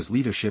Chen for his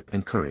leadership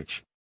and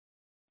courage.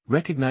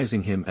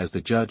 Recognizing him as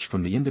the judge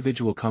from the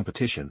individual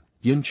competition,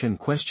 Yun Chen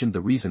questioned the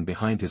reason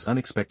behind his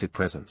unexpected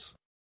presence.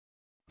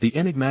 The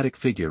enigmatic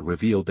figure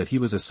revealed that he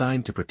was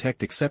assigned to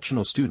protect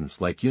exceptional students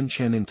like Yun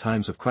Chen in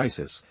times of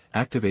crisis,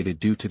 activated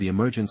due to the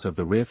emergence of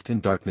the rift in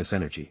darkness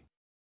energy.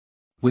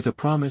 With a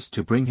promise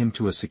to bring him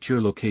to a secure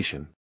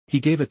location, he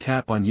gave a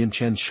tap on Yun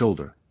Chen's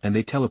shoulder, and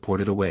they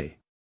teleported away.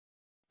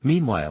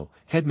 Meanwhile,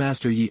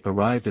 Headmaster Yi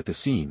arrived at the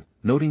scene,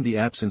 noting the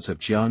absence of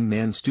Jiang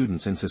Nan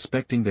students and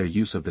suspecting their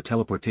use of the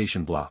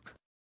teleportation block.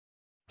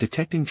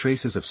 Detecting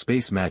traces of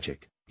space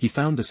magic, he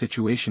found the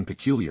situation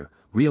peculiar,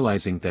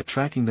 realizing that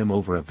tracking them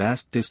over a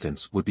vast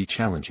distance would be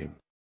challenging.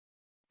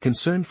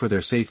 Concerned for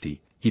their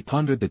safety, he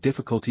pondered the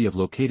difficulty of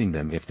locating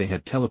them if they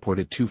had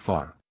teleported too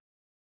far.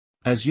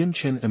 As Yun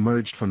Chen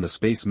emerged from the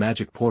space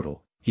magic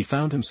portal, he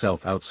found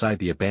himself outside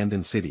the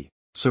abandoned city,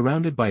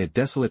 surrounded by a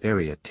desolate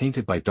area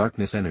tainted by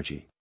darkness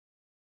energy.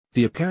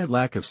 The apparent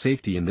lack of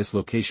safety in this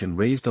location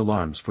raised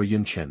alarms for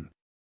Yun Chen.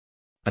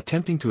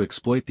 Attempting to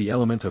exploit the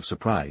element of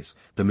surprise,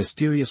 the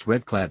mysterious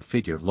red-clad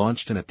figure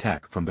launched an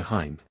attack from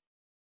behind.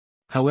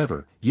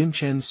 However, Yun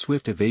Chen's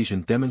swift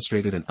evasion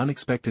demonstrated an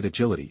unexpected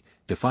agility,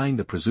 defying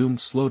the presumed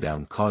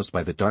slowdown caused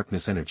by the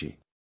darkness energy.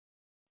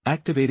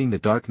 Activating the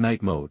Dark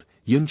Knight mode,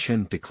 Yun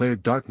Chen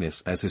declared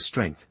darkness as his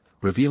strength,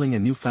 revealing a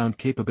newfound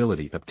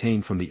capability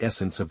obtained from the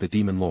essence of the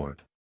Demon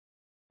Lord.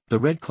 The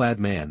red-clad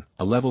man,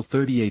 a level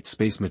 38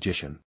 space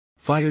magician,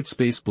 fired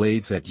space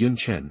blades at Yun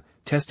Chen,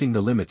 testing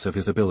the limits of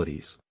his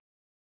abilities.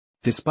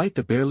 Despite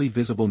the barely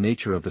visible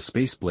nature of the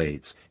space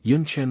blades,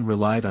 Yun Chen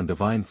relied on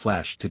Divine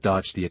Flash to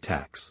dodge the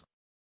attacks.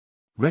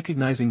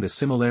 Recognizing the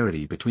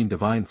similarity between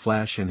Divine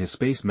Flash and his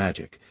space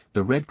magic,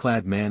 the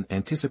red-clad man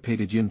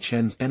anticipated Yun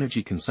Chen's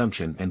energy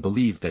consumption and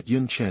believed that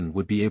Yun Chen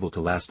would be able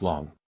to last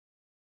long.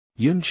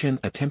 Yun Chen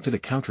attempted a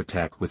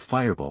counterattack with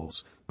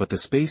fireballs, but the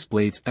space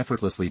blades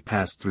effortlessly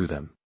passed through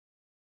them.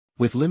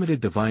 With limited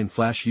Divine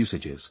Flash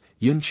usages,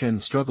 Yun Chen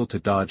struggled to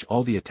dodge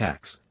all the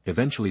attacks,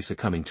 eventually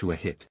succumbing to a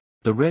hit.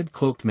 The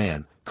red-cloaked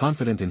man,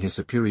 confident in his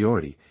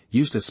superiority,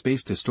 used a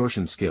space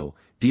distortion skill,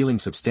 dealing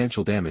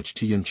substantial damage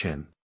to Yun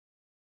Chen.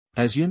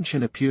 As Yun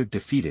Chen appeared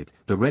defeated,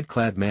 the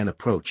red-clad man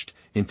approached,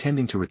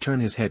 intending to return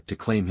his head to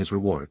claim his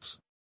rewards.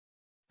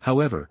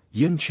 However,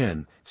 Yun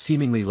Chen,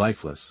 seemingly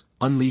lifeless,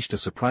 unleashed a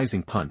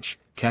surprising punch,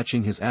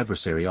 catching his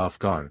adversary off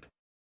guard.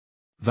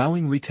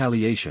 Vowing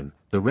retaliation,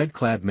 the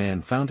red-clad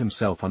man found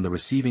himself on the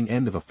receiving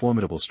end of a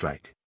formidable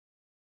strike.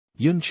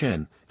 Yun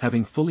Chen,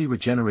 having fully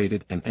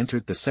regenerated and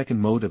entered the second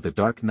mode of the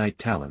Dark Knight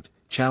talent,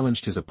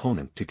 challenged his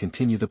opponent to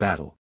continue the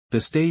battle. The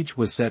stage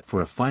was set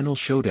for a final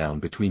showdown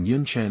between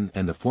Yun Chen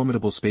and the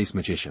formidable space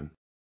magician.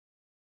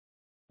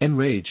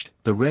 Enraged,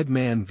 the red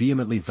man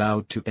vehemently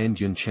vowed to end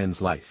Yun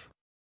Chen's life.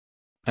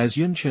 As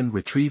Yun Chen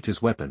retrieved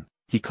his weapon,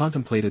 he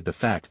contemplated the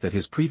fact that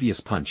his previous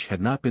punch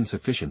had not been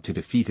sufficient to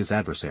defeat his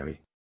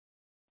adversary.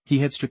 He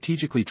had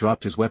strategically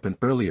dropped his weapon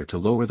earlier to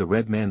lower the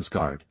red man's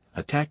guard,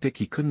 a tactic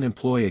he couldn't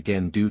employ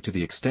again due to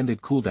the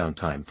extended cooldown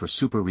time for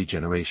super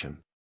regeneration.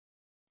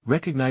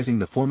 Recognizing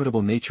the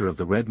formidable nature of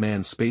the red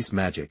man's space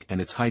magic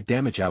and its high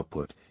damage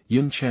output,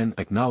 Yun Chen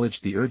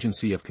acknowledged the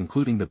urgency of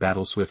concluding the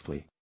battle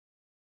swiftly.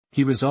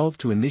 He resolved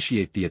to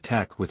initiate the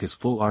attack with his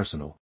full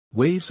arsenal.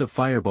 Waves of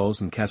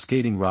fireballs and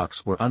cascading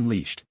rocks were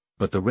unleashed,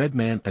 but the red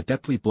man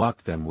adeptly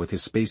blocked them with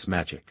his space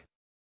magic.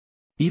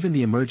 Even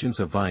the emergence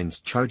of vines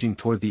charging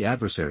toward the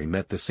adversary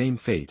met the same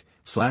fate,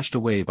 slashed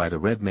away by the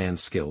red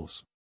man's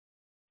skills.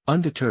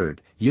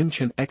 Undeterred, Yun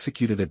Chen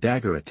executed a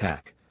dagger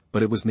attack,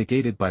 but it was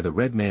negated by the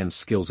red man's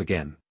skills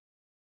again.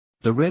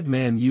 The red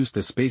man used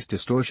the space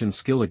distortion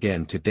skill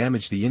again to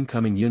damage the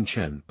incoming Yun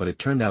Chen, but it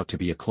turned out to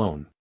be a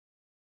clone.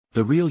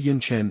 The real Yun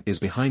Chen is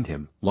behind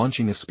him,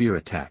 launching a spear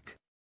attack.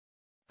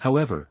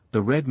 However,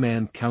 the red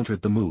man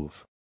countered the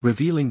move,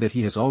 revealing that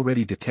he has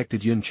already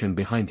detected Yun Chen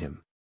behind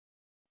him.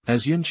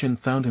 As Yun Chen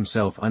found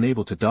himself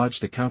unable to dodge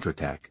the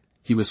counterattack,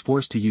 he was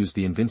forced to use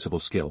the invincible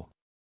skill.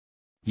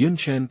 Yun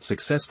Chen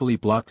successfully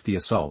blocked the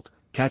assault,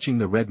 catching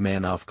the red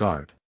man off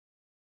guard.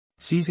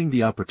 Seizing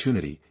the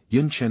opportunity,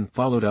 Yun Chen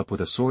followed up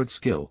with a sword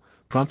skill,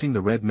 prompting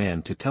the red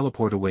man to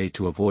teleport away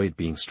to avoid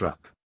being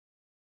struck.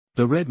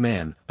 The red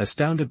man,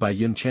 astounded by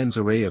Yun Chen's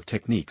array of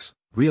techniques,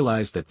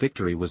 realized that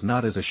victory was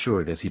not as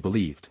assured as he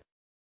believed.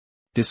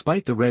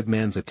 Despite the red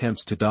man's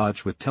attempts to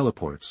dodge with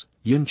teleports,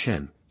 Yun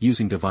Chen,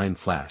 using Divine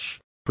Flash,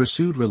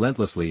 pursued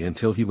relentlessly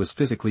until he was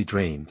physically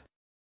drained.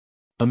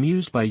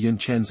 Amused by Yun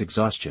Chen's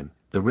exhaustion,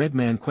 the Red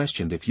Man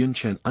questioned if Yun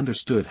Chen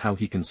understood how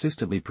he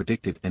consistently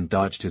predicted and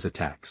dodged his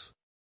attacks.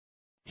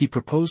 He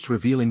proposed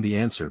revealing the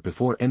answer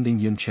before ending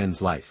Yun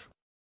Chen's life.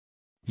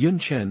 Yun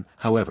Chen,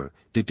 however,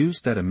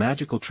 deduced that a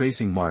magical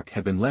tracing mark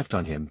had been left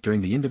on him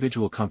during the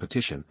individual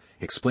competition,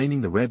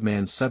 explaining the Red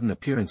Man's sudden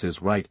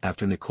appearances right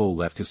after Nicole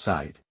left his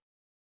side.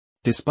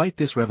 Despite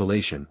this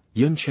revelation,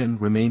 Yun Chen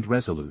remained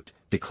resolute,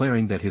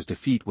 declaring that his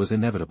defeat was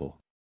inevitable.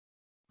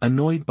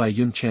 Annoyed by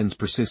Yun Chen's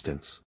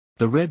persistence,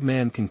 the Red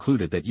Man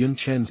concluded that Yun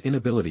Chen's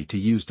inability to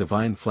use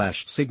Divine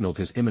Flash signaled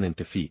his imminent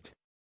defeat.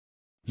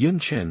 Yun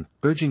Chen,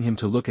 urging him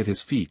to look at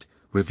his feet,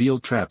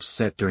 revealed traps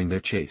set during their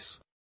chase.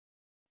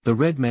 The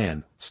Red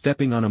Man,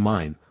 stepping on a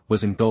mine,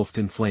 was engulfed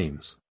in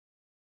flames.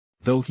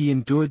 Though he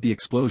endured the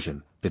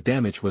explosion, the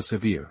damage was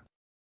severe.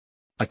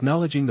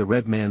 Acknowledging the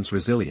Red Man's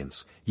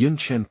resilience, Yun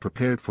Chen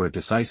prepared for a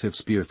decisive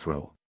spear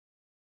throw.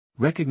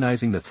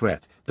 Recognizing the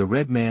threat, the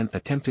Red Man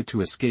attempted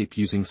to escape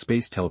using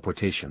space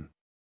teleportation.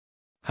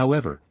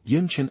 However,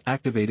 Yun Chen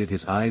activated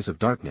his Eyes of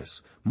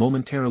Darkness,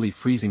 momentarily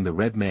freezing the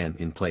Red Man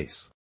in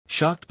place.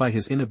 Shocked by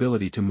his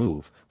inability to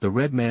move, the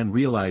Red Man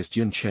realized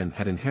Yun Chen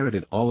had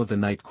inherited all of the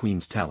Night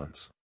Queen's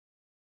talents.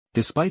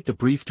 Despite the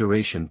brief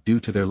duration due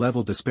to their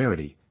level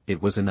disparity,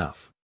 it was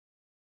enough.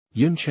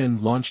 Yun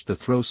Chen launched the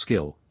throw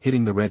skill,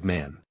 hitting the Red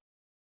Man.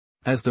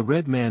 As the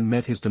Red Man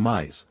met his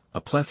demise,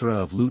 a plethora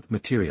of loot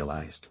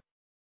materialized.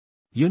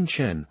 Yun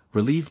Chen,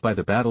 relieved by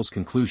the battle's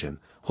conclusion,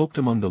 hoped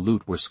among the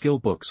loot were skill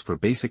books for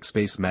basic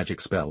space magic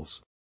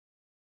spells.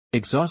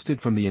 Exhausted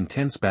from the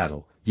intense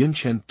battle, Yun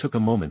Chen took a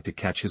moment to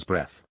catch his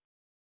breath.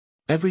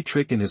 Every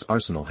trick in his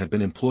arsenal had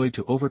been employed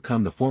to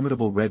overcome the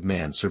formidable Red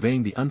Man.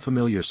 Surveying the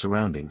unfamiliar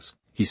surroundings,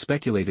 he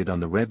speculated on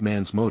the Red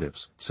Man's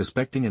motives,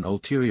 suspecting an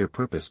ulterior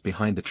purpose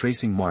behind the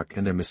tracing mark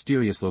and their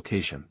mysterious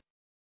location.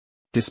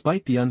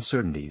 Despite the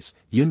uncertainties,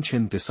 Yun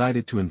Chen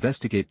decided to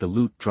investigate the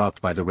loot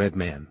dropped by the Red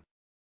Man.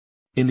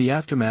 In the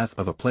aftermath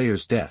of a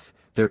player's death,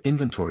 their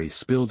inventory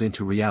spilled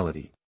into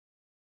reality.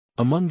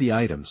 Among the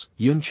items,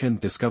 Yun Chen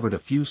discovered a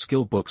few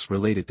skill books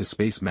related to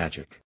space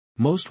magic.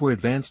 Most were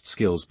advanced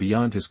skills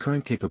beyond his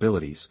current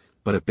capabilities,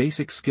 but a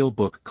basic skill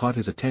book caught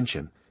his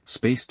attention,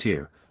 Space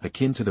Tier,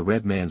 akin to the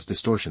Red Man's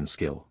distortion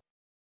skill.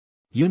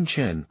 Yun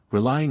Chen,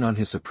 relying on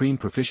his supreme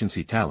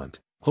proficiency talent,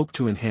 hoped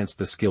to enhance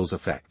the skill's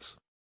effects.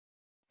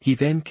 He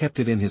then kept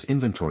it in his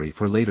inventory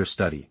for later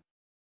study.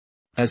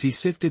 As he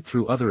sifted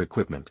through other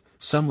equipment,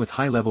 some with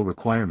high-level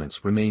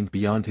requirements remained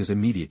beyond his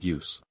immediate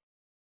use.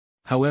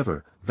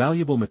 However,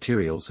 valuable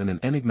materials and an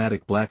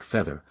enigmatic black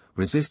feather,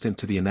 resistant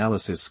to the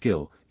analysis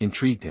skill,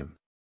 intrigued him.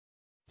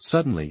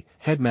 Suddenly,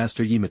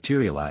 Headmaster Yi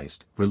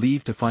materialized,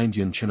 relieved to find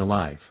Yun Chen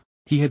alive.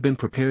 He had been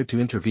prepared to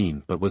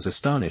intervene but was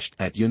astonished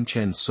at Yun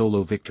Chen's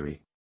solo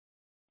victory.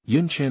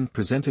 Yun Chen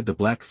presented the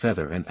black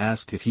feather and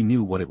asked if he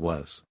knew what it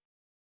was.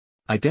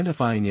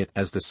 Identifying it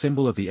as the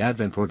symbol of the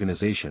Advent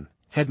organization,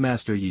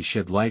 Headmaster Yi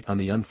shed light on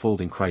the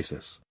unfolding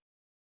crisis.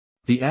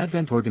 The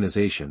Advent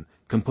organization,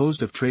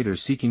 composed of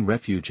traitors seeking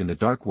refuge in the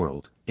dark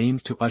world,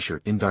 aimed to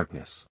usher in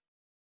darkness.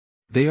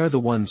 They are the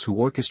ones who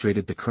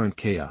orchestrated the current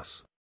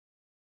chaos.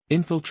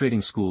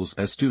 Infiltrating schools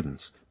as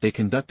students, they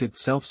conducted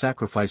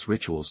self-sacrifice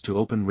rituals to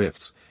open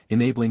rifts,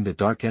 enabling the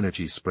dark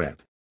energy's spread.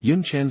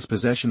 Yun Chen's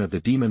possession of the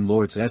Demon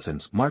Lord's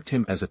essence marked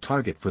him as a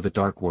target for the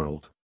dark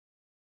world.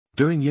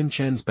 During Yun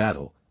Chen's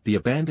battle, the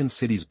abandoned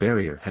city's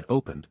barrier had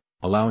opened,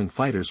 allowing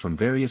fighters from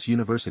various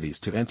universities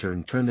to enter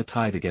and turn the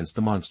tide against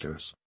the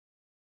monsters.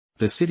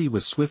 The city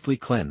was swiftly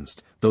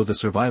cleansed, though the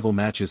survival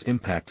match's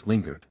impact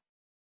lingered.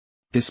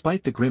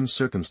 Despite the grim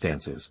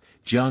circumstances,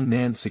 Jiang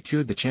Nan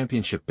secured the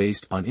championship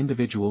based on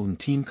individual and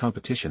team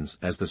competitions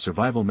as the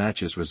survival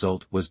match's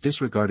result was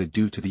disregarded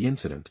due to the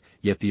incident,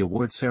 yet the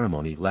award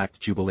ceremony lacked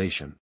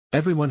jubilation.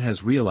 Everyone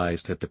has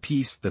realized that the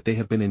peace that they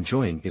have been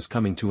enjoying is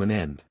coming to an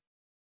end.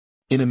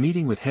 In a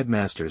meeting with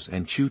headmasters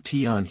and Chu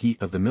Tian-he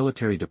of the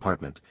military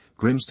department,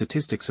 grim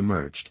statistics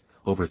emerged,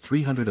 over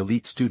 300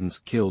 elite students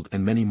killed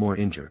and many more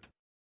injured.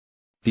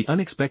 The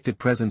unexpected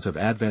presence of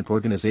Advent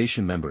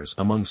organization members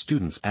among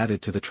students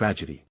added to the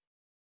tragedy.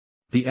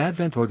 The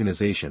Advent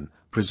organization,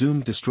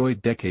 presumed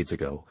destroyed decades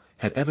ago,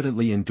 had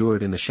evidently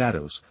endured in the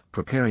shadows,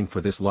 preparing for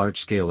this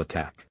large-scale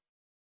attack.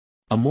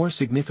 A more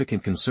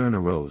significant concern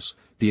arose,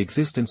 the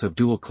existence of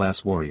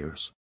dual-class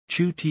warriors.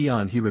 Chu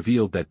Tian-he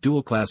revealed that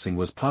dual-classing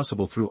was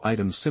possible through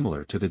items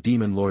similar to the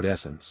Demon Lord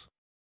essence.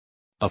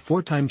 A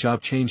 4-time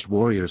job-changed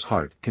warrior's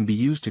heart can be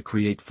used to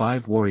create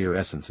 5 warrior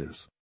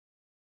essences.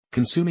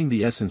 Consuming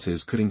the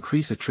essences could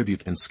increase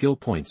attribute and skill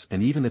points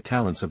and even the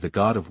talents of the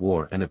god of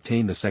war and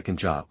obtain the second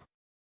job.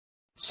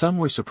 Some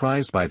were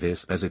surprised by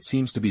this as it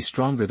seems to be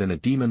stronger than a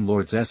demon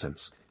lord's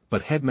essence,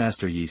 but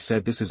Headmaster Yi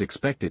said this is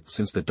expected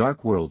since the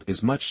dark world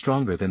is much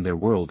stronger than their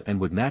world and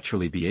would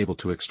naturally be able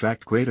to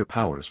extract greater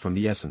powers from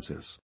the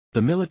essences.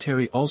 The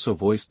military also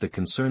voiced the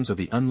concerns of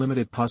the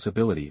unlimited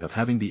possibility of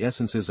having the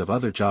essences of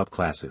other job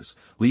classes,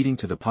 leading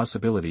to the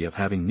possibility of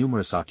having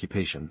numerous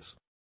occupations.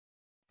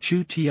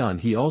 Chu Tian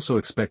he also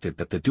expected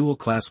that the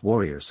dual-class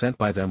warrior sent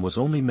by them was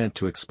only meant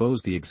to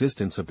expose the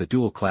existence of the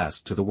dual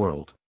class to the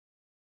world.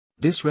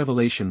 This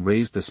revelation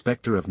raised the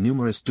specter of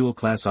numerous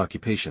dual-class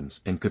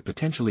occupations and could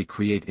potentially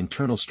create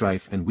internal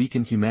strife and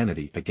weaken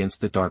humanity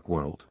against the dark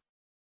world.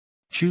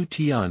 Chu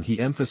Tian he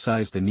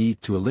emphasized the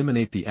need to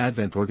eliminate the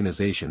Advent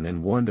organization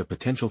and warned of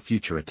potential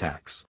future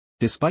attacks.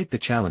 Despite the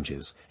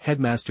challenges,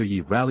 Headmaster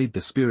Yi rallied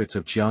the spirits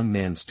of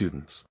Jiangnan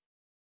students.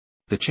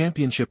 The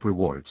championship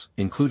rewards,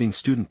 including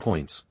student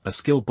points, a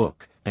skill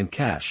book, and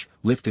cash,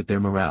 lifted their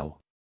morale.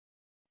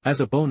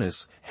 As a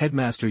bonus,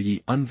 Headmaster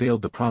Yi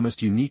unveiled the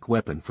promised unique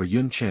weapon for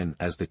Yun Chen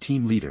as the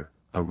team leader,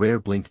 a rare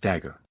blink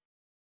dagger.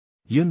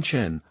 Yun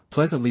Chen,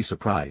 pleasantly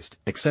surprised,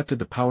 accepted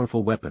the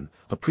powerful weapon,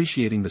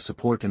 appreciating the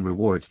support and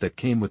rewards that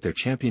came with their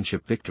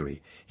championship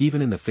victory,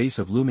 even in the face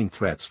of looming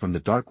threats from the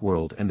dark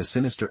world and the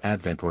sinister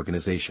Advent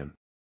organization.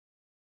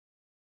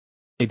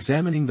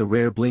 Examining the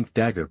rare blink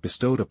dagger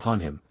bestowed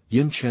upon him,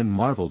 Yun Chen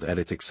marveled at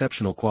its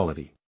exceptional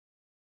quality.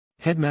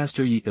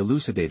 Headmaster Yi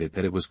elucidated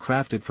that it was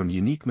crafted from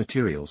unique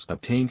materials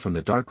obtained from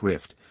the Dark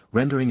Rift,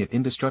 rendering it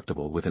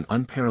indestructible with an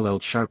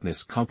unparalleled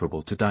sharpness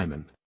comparable to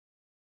diamond.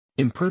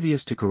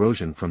 Impervious to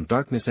corrosion from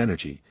darkness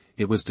energy,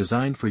 it was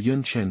designed for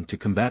Yun Chen to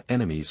combat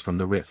enemies from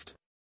the rift.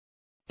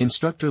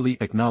 Instructor Li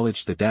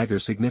acknowledged the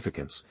dagger's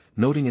significance,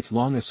 noting its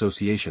long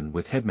association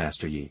with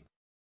Headmaster Yi.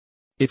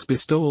 Its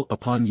bestowal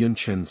upon Yun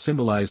Chen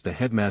symbolized the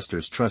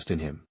headmaster's trust in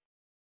him.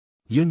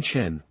 Yun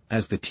Chen,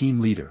 as the team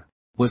leader,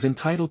 was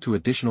entitled to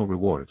additional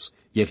rewards,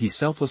 yet he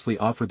selflessly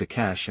offered the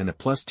cash and a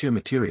plus-tier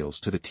materials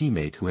to the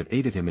teammate who had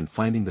aided him in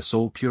finding the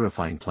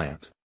soul-purifying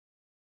plant.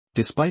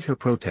 Despite her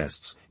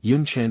protests,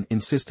 Yun Chen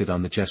insisted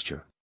on the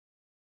gesture.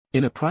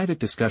 In a private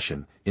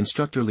discussion,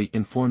 Instructor Li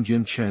informed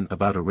Yun Chen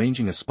about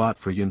arranging a spot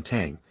for Yun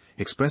Tang,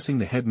 expressing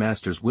the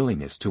headmaster's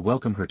willingness to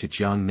welcome her to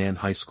Jiangnan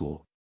High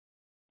School.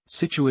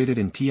 Situated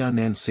in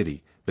Tiannan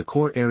City, the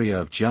core area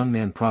of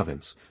Jiangnan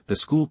Province, the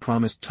school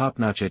promised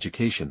top-notch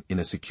education in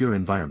a secure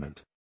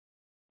environment.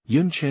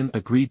 Yun Chen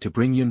agreed to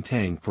bring Yun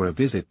Tang for a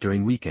visit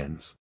during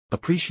weekends,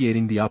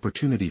 appreciating the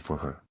opportunity for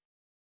her.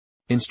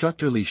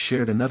 Instructor Li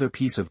shared another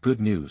piece of good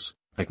news,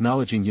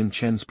 acknowledging Yun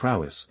Chen's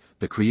prowess.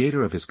 The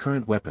creator of his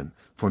current weapon,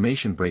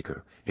 Formation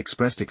Breaker,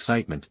 expressed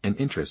excitement and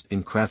interest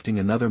in crafting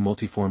another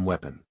multiform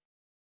weapon.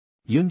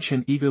 Yun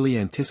Chen eagerly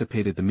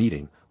anticipated the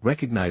meeting,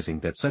 recognizing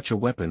that such a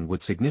weapon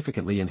would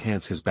significantly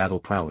enhance his battle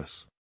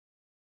prowess.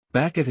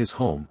 Back at his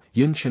home,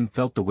 Yun Chen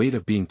felt the weight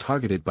of being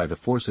targeted by the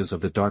forces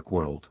of the dark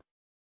world.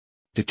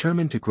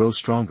 Determined to grow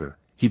stronger,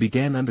 he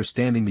began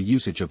understanding the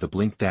usage of the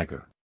blink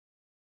dagger.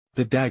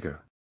 The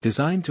dagger,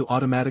 designed to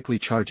automatically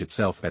charge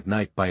itself at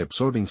night by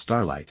absorbing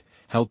starlight,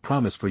 held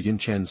promise for Yun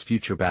Chen's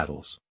future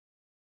battles.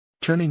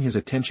 Turning his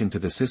attention to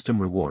the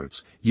system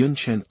rewards, Yun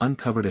Chen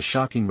uncovered a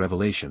shocking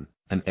revelation,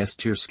 an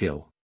S-tier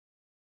skill.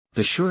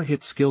 The sure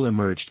hit skill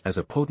emerged as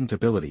a potent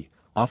ability,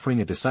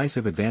 offering a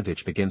decisive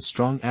advantage against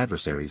strong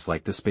adversaries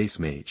like the Space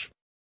Mage.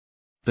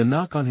 The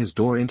knock on his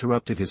door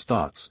interrupted his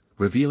thoughts,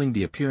 revealing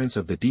the appearance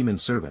of the demon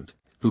servant,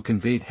 who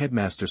conveyed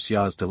Headmaster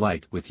Xia's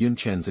delight with Yun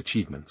Chen's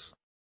achievements.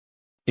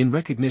 In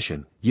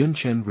recognition, Yun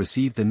Chen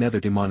received the Nether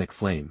Demonic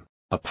Flame,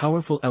 a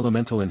powerful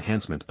elemental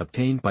enhancement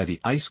obtained by the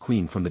Ice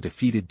Queen from the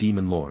defeated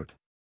Demon Lord.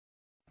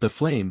 The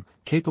flame,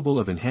 capable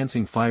of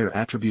enhancing fire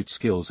attribute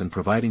skills and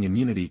providing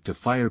immunity to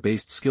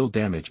fire-based skill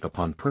damage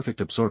upon perfect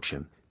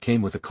absorption,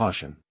 came with a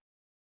caution.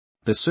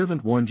 The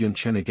servant warned Yun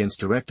Chen against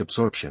direct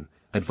absorption,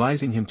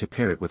 advising him to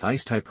pair it with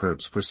ice-type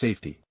herbs for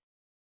safety.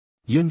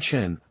 Yun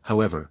Chen,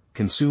 however,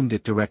 consumed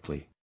it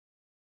directly.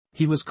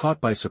 He was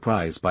caught by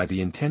surprise by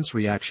the intense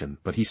reaction,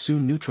 but he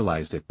soon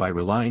neutralized it by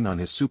relying on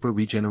his super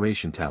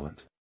regeneration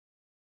talent.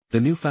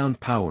 The newfound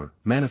power,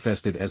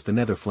 manifested as the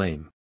Nether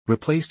Flame,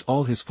 replaced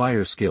all his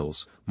fire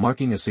skills,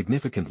 marking a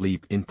significant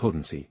leap in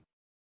potency.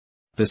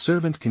 The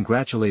servant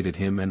congratulated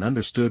him and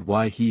understood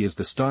why he is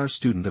the star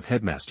student of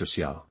Headmaster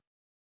Xia.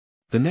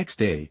 The next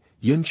day,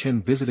 Yun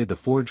Chen visited the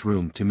forge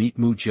room to meet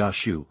Mu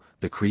Jiaxu,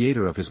 the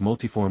creator of his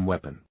multiform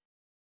weapon.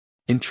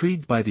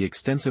 Intrigued by the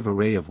extensive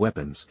array of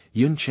weapons,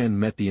 Yun Chen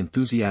met the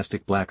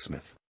enthusiastic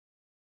blacksmith.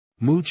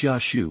 Mu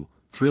Jiaxu,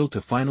 thrilled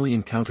to finally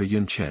encounter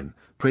Yun Chen,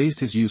 praised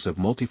his use of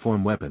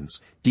multiform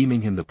weapons,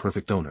 deeming him the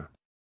perfect owner.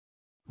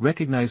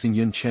 Recognizing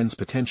Yun Chen's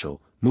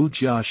potential, Mu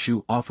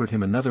Jiaxu offered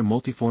him another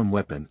multiform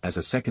weapon as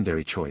a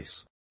secondary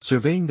choice.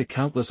 Surveying the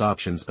countless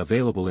options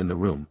available in the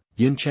room,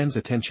 Yun Chen's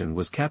attention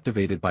was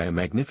captivated by a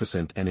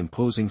magnificent and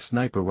imposing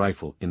sniper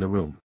rifle in the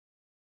room.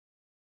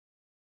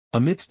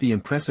 Amidst the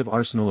impressive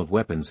arsenal of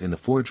weapons in the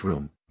forge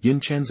room,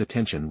 Yun Chen's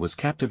attention was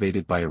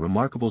captivated by a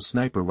remarkable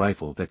sniper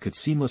rifle that could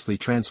seamlessly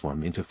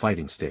transform into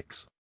fighting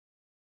sticks.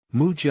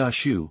 Mu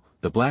Jiaxu,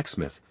 the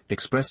blacksmith,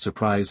 expressed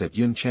surprise at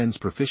Yun Chen's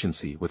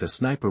proficiency with a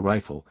sniper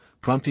rifle,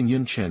 prompting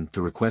Yun Chen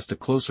to request a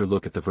closer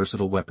look at the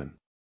versatile weapon.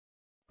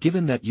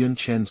 Given that Yun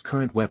Chen's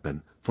current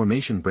weapon,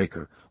 Formation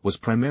Breaker, was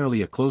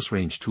primarily a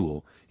close-range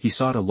tool, he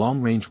sought a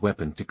long-range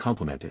weapon to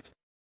complement it.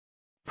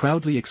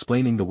 Proudly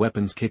explaining the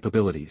weapon's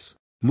capabilities,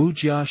 Mu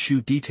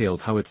Jiaxu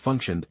detailed how it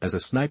functioned as a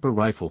sniper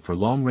rifle for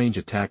long-range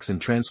attacks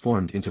and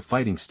transformed into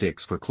fighting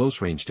sticks for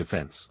close-range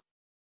defense.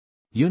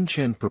 Yun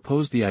Chen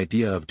proposed the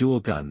idea of dual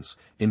guns,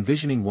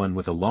 envisioning one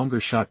with a longer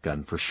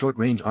shotgun for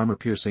short-range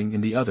armor-piercing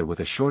and the other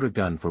with a shorter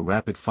gun for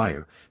rapid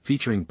fire,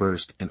 featuring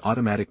burst and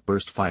automatic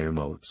burst fire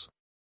modes.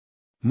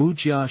 Mu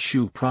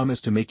Jiaxu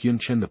promised to make Yun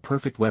Chen the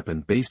perfect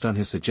weapon based on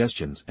his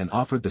suggestions and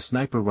offered the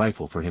sniper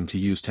rifle for him to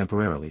use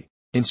temporarily.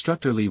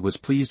 Instructor Li was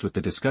pleased with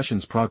the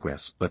discussion's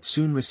progress but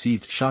soon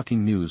received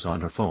shocking news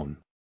on her phone.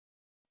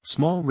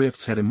 Small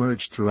rifts had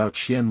emerged throughout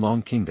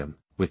Xianlong Kingdom,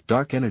 with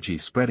dark energy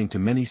spreading to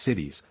many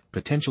cities,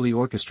 potentially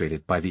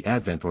orchestrated by the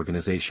Advent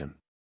organization.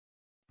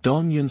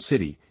 Dongyun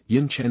City,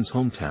 Yun Chen's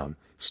hometown,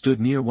 stood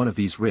near one of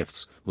these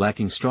rifts,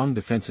 lacking strong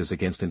defenses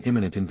against an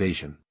imminent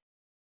invasion.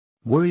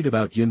 Worried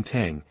about Yun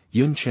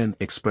Chen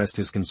expressed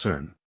his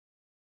concern.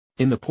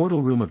 In the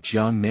portal room of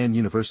Jiangnan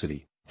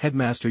University,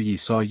 Headmaster Yi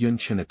saw Yun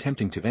Chen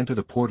attempting to enter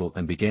the portal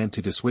and began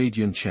to dissuade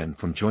Yun Chen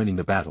from joining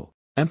the battle,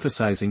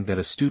 emphasizing that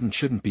a student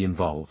shouldn't be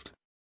involved.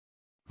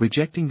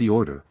 Rejecting the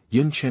order,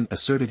 Yun Chen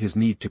asserted his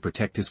need to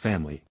protect his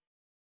family.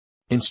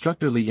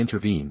 Instructor Li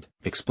intervened,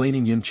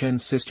 explaining Yun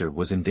Chen's sister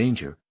was in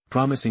danger,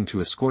 promising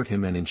to escort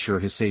him and ensure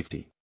his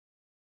safety.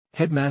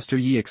 Headmaster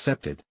Yi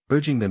accepted,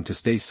 urging them to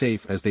stay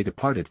safe as they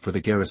departed for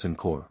the garrison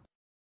corps.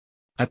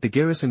 At the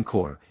garrison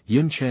corps,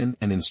 Yun Chen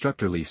and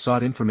Instructor Li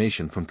sought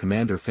information from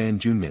Commander Fan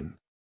Junmin.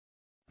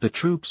 The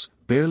troops,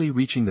 barely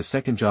reaching the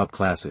second job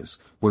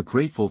classes, were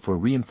grateful for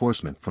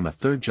reinforcement from a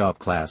third job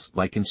class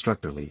like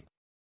Instructor Li.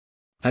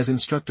 As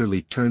Instructor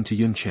Li turned to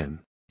Yun Chen,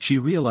 she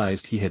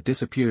realized he had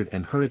disappeared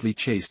and hurriedly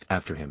chased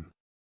after him.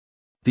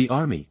 The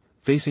army,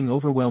 facing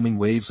overwhelming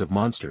waves of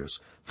monsters,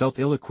 felt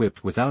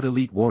ill-equipped without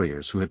elite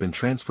warriors who had been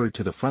transferred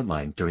to the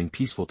frontline during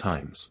peaceful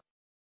times.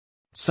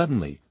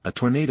 Suddenly, a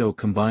tornado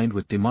combined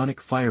with demonic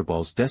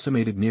fireballs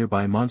decimated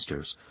nearby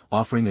monsters,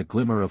 offering a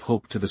glimmer of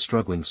hope to the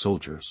struggling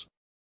soldiers.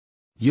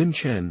 Yun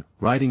Chen,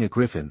 riding a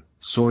griffin,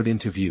 soared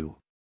into view.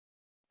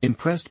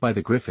 Impressed by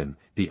the griffin,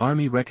 the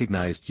army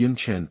recognized Yun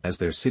Chen as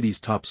their city's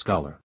top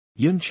scholar.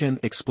 Yun Chen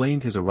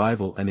explained his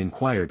arrival and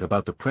inquired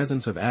about the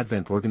presence of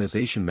Advent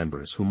organization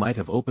members who might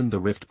have opened the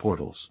rift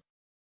portals.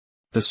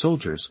 The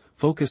soldiers,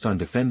 focused on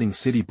defending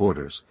city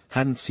borders,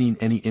 hadn't seen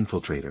any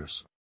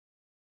infiltrators.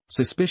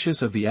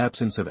 Suspicious of the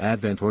absence of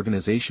Advent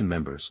organization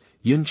members,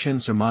 Yun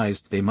Chen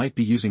surmised they might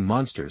be using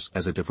monsters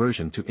as a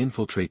diversion to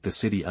infiltrate the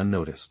city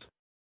unnoticed.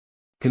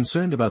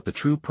 Concerned about the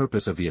true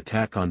purpose of the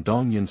attack on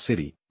Dongyun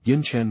City,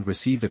 Yun Chen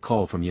received a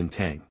call from Yun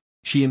Tang.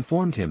 She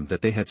informed him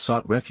that they had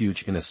sought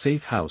refuge in a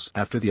safe house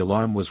after the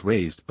alarm was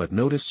raised but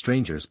noticed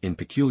strangers in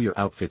peculiar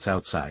outfits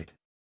outside.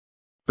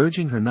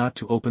 Urging her not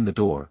to open the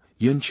door,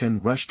 Yun Chen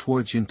rushed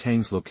towards Yun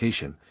Tang's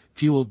location,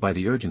 fueled by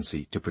the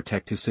urgency to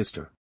protect his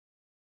sister.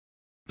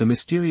 The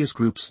mysterious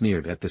group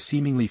sneered at the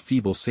seemingly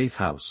feeble safe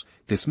house,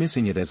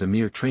 dismissing it as a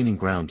mere training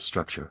ground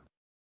structure.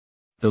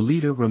 The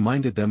leader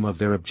reminded them of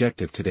their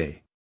objective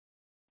today.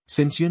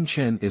 Since Yun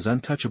Chen is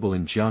untouchable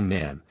in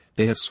Jiangnan,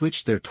 they have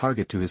switched their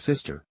target to his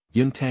sister,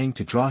 Yun Tang,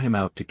 to draw him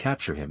out to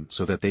capture him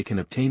so that they can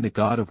obtain the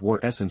God of War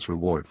essence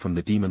reward from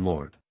the Demon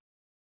Lord.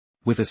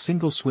 With a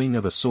single swing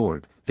of a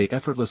sword, they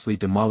effortlessly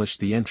demolished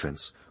the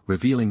entrance,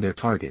 revealing their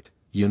target,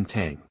 Yun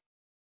Tang.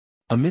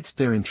 Amidst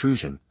their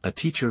intrusion, a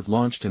teacher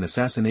launched an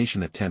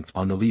assassination attempt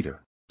on the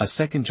leader, a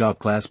second job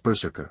class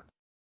berserker.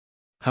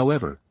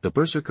 However, the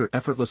berserker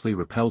effortlessly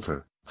repelled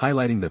her,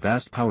 highlighting the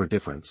vast power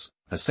difference.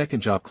 A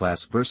second job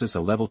class versus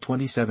a level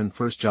 27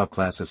 first job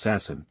class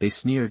assassin. They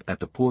sneered at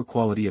the poor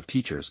quality of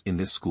teachers in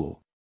this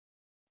school.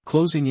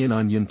 Closing in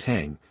on Yun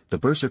Tang, the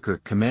berserker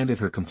commanded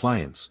her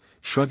compliance,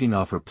 shrugging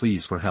off her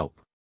pleas for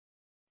help.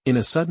 In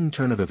a sudden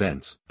turn of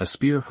events, a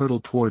spear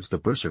hurtled towards the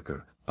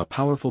berserker, a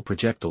powerful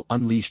projectile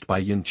unleashed by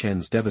Yun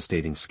Chen's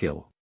devastating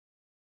skill.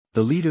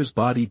 The leader's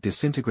body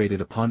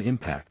disintegrated upon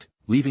impact,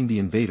 leaving the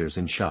invaders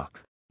in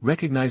shock.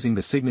 Recognizing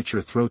the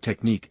signature throw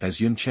technique as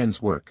Yun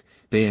Chen's work,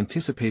 they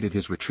anticipated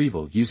his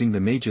retrieval using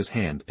the mage's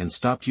hand and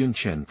stopped Yun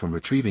Chen from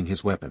retrieving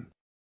his weapon.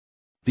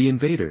 The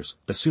invaders,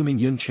 assuming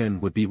Yun Chen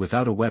would be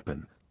without a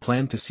weapon,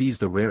 planned to seize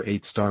the rare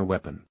 8-star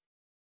weapon.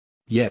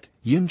 Yet,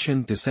 Yun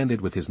Chen descended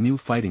with his new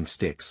fighting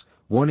sticks,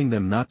 warning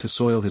them not to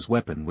soil his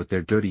weapon with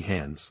their dirty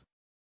hands.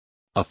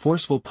 A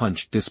forceful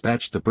punch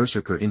dispatched the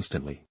berserker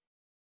instantly.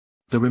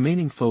 The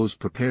remaining foes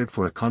prepared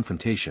for a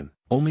confrontation,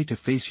 only to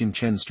face Yun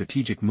Chen's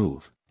strategic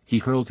move. He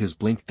hurled his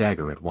blink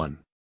dagger at one.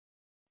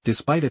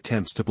 Despite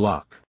attempts to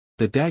block,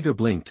 the dagger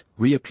blinked,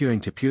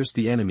 reappearing to pierce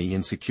the enemy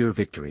in secure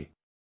victory.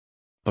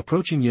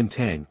 Approaching Yun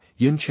Tang,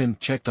 Yun Chen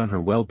checked on her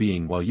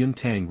well-being while Yun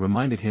Tang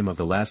reminded him of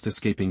the last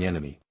escaping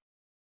enemy.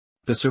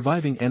 The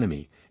surviving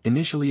enemy,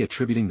 initially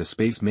attributing the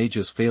space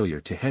mage's failure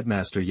to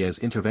Headmaster Ye's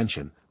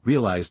intervention,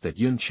 realized that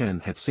Yun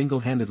Chen had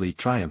single-handedly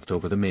triumphed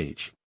over the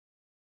mage.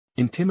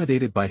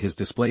 Intimidated by his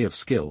display of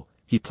skill,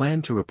 he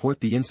planned to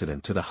report the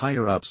incident to the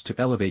higher-ups to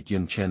elevate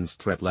Yun Chen's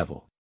threat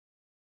level.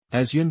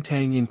 As Yun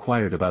Tang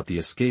inquired about the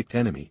escaped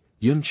enemy,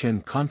 Yun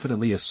Chen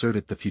confidently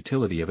asserted the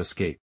futility of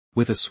escape.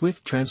 With a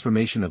swift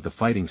transformation of the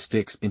fighting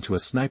sticks into a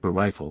sniper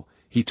rifle,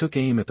 he took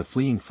aim at the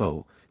fleeing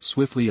foe,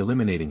 swiftly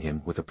eliminating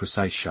him with a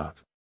precise shot.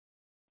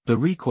 The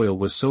recoil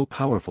was so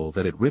powerful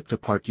that it ripped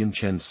apart Yun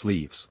Chen's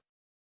sleeves.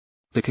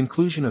 The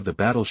conclusion of the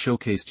battle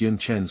showcased Yun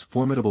Chen's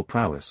formidable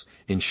prowess,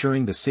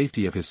 ensuring the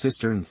safety of his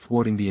sister and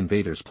thwarting the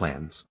invaders'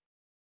 plans.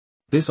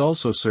 This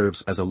also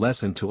serves as a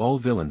lesson to all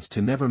villains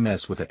to never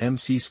mess with a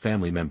MC's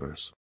family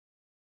members.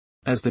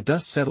 As the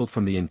dust settled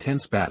from the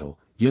intense battle,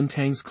 Yun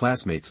Tang's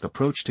classmates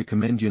approached to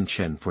commend Yun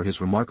Chen for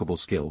his remarkable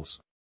skills.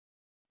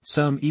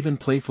 Some even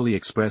playfully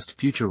expressed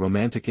future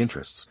romantic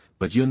interests,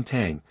 but Yun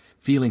Tang,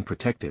 feeling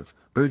protective,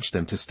 urged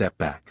them to step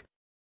back.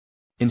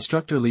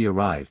 Instructor Li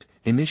arrived,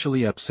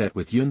 initially upset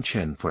with Yun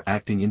Chen for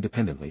acting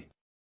independently.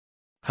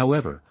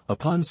 However,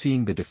 upon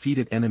seeing the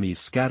defeated enemies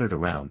scattered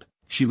around,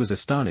 she was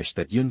astonished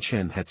that Yun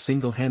Chen had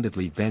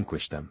single-handedly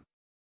vanquished them.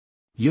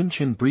 Yun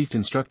Chen briefed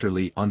Instructor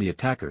Li on the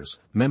attackers,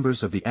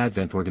 members of the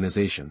Advent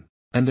organization,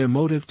 and their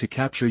motive to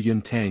capture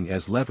Yun Tang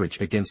as leverage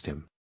against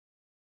him.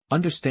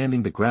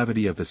 Understanding the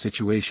gravity of the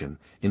situation,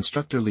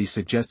 Instructor Li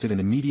suggested an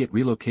immediate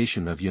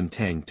relocation of Yun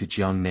Tang to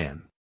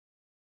Jiangnan.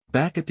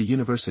 Back at the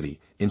university,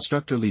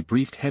 Instructor Li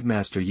briefed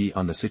Headmaster Yi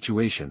on the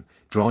situation,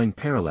 drawing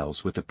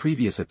parallels with the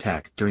previous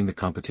attack during the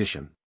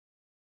competition.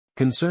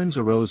 Concerns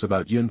arose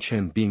about Yun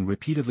Chen being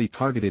repeatedly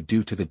targeted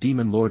due to the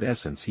Demon Lord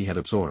essence he had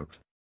absorbed.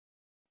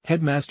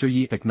 Headmaster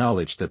Yi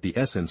acknowledged that the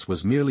essence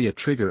was merely a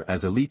trigger,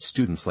 as elite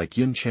students like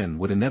Yun Chen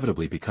would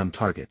inevitably become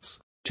targets.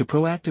 To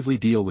proactively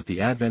deal with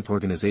the Advent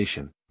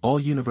organization, all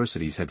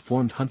universities had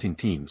formed hunting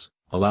teams,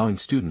 allowing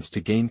students to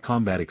gain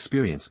combat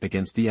experience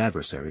against the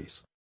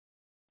adversaries.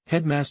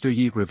 Headmaster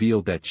Yi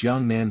revealed that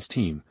Jiangnan's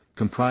team,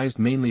 comprised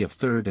mainly of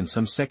third and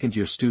some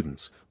second-year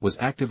students, was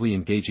actively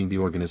engaging the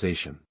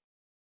organization.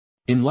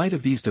 In light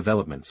of these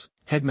developments,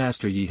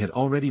 Headmaster Yi had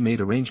already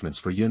made arrangements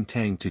for Yun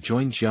Tang to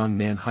join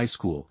Jiangnan High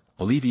School,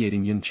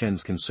 alleviating Yun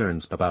Chen's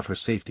concerns about her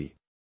safety.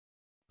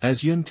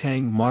 As Yun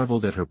Tang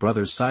marveled at her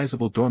brother's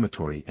sizable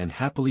dormitory and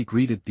happily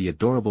greeted the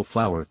adorable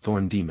flower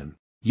thorn demon,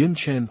 Yun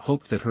Chen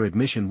hoped that her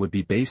admission would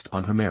be based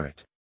on her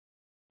merit.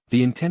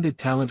 The intended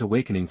talent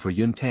awakening for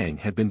Yun Tang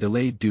had been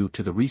delayed due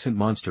to the recent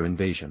monster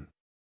invasion.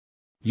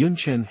 Yun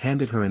Chen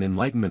handed her an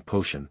enlightenment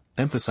potion,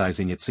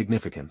 emphasizing its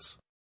significance.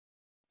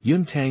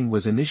 Yun Tang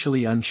was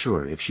initially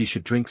unsure if she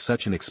should drink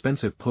such an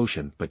expensive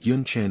potion, but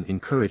Yun Chen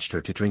encouraged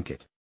her to drink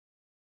it.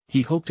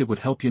 He hoped it would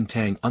help Yun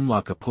Tang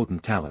unlock a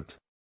potent talent.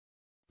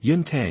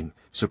 Yun Tang,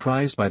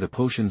 surprised by the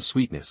potion's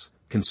sweetness,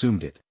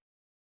 consumed it.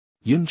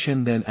 Yun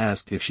Chen then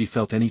asked if she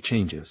felt any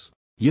changes.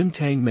 Yun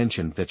Tang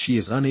mentioned that she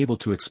is unable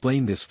to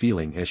explain this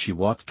feeling as she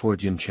walked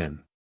toward Yun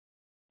Chen.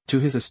 To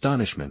his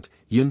astonishment,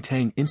 Yun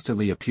Tang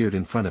instantly appeared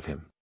in front of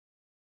him.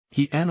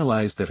 He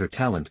analyzed that her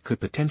talent could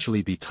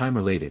potentially be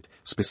time-related,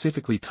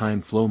 specifically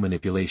time flow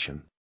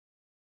manipulation.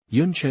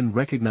 Yun Chen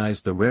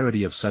recognized the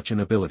rarity of such an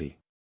ability.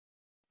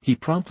 He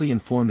promptly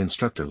informed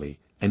Instructor Li,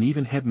 and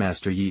even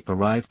Headmaster Yi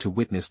arrived to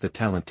witness the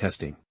talent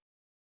testing.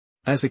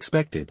 As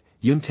expected,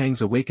 Yun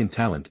Tang's awakened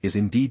talent is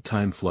indeed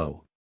time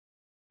flow.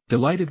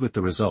 Delighted with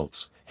the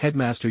results,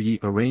 Headmaster Yi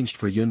arranged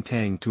for Yun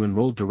Tang to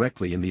enroll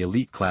directly in the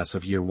elite class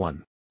of Year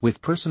 1,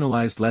 with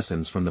personalized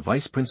lessons from the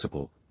vice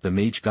principal, the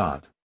Mage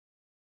God.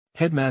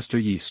 Headmaster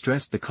Yi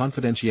stressed the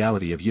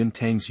confidentiality of Yun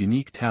Tang's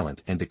unique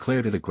talent and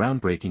declared it a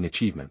groundbreaking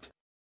achievement.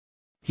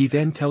 He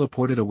then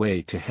teleported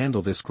away to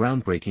handle this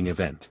groundbreaking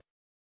event.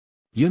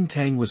 Yun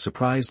Tang was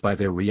surprised by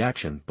their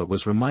reaction but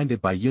was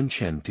reminded by Yun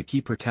Chen to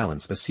keep her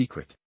talents a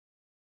secret.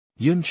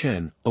 Yun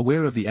Chen,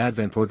 aware of the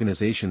Advent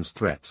organization's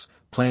threats,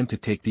 planned to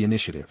take the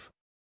initiative.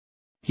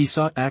 He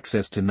sought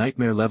access to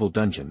nightmare-level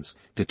dungeons,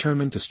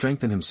 determined to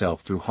strengthen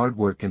himself through hard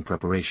work and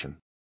preparation.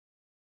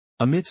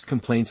 Amidst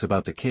complaints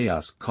about the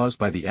chaos caused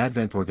by the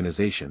Advent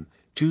organization,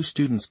 2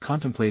 students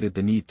contemplated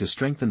the need to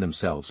strengthen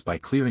themselves by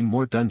clearing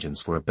more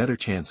dungeons for a better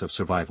chance of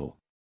survival.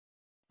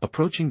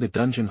 Approaching the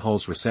dungeon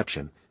hall's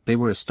reception, they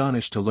were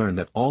astonished to learn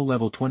that all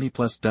level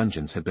 20+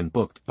 dungeons had been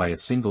booked by a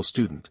single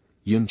student,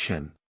 Yun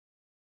Chen.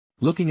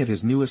 Looking at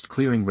his newest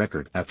clearing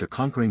record after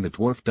conquering the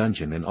dwarf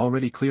dungeon and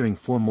already clearing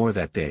 4 more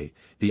that day,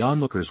 the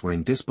onlookers were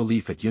in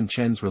disbelief at Yun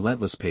Chen's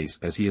relentless pace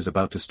as he is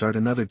about to start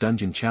another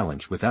dungeon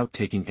challenge without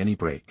taking any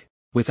break.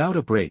 Without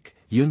a break,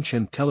 Yun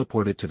Chen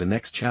teleported to the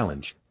next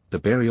challenge, the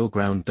Burial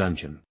Ground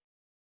dungeon.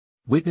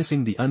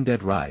 Witnessing the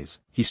undead rise,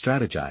 he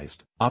strategized,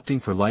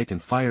 opting for light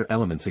and fire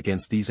elements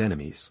against these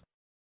enemies.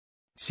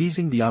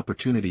 Seizing the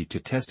opportunity to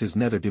test his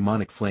nether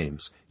demonic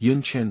flames,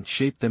 Yun Chen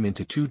shaped them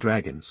into 2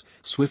 dragons,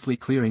 swiftly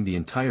clearing the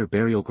entire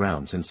burial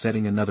grounds and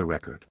setting another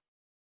record.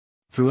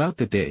 Throughout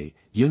the day,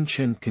 Yun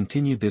Chen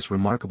continued this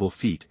remarkable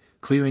feat,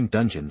 clearing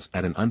dungeons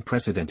at an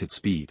unprecedented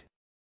speed.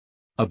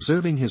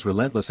 Observing his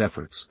relentless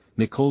efforts,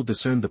 Nicole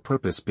discerned the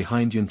purpose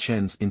behind Yun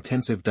Chen's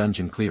intensive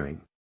dungeon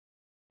clearing.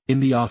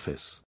 In the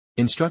office,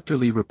 Instructor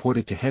Li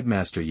reported to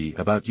Headmaster Yi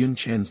about Yun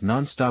Chen's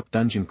non-stop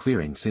dungeon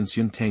clearing since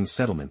Yun Tang's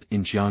settlement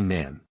in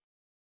Jiangnan.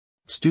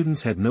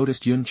 Students had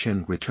noticed Yun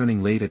Chen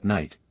returning late at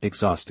night,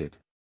 exhausted.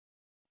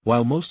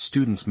 While most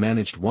students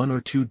managed 1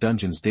 or 2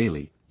 dungeons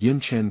daily, Yun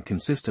Chen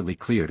consistently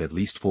cleared at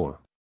least 4.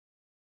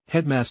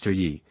 Headmaster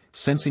Yi,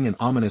 sensing an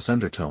ominous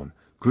undertone,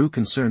 grew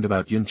concerned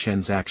about Yun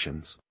Chen's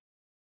actions.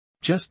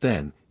 Just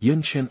then,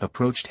 Yun Chen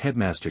approached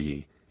Headmaster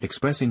Yi,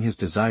 expressing his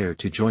desire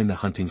to join the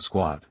hunting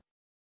squad.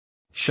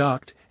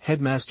 Shocked,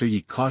 Headmaster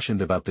Yi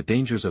cautioned about the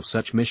dangers of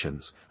such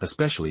missions,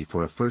 especially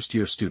for a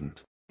first-year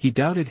student. He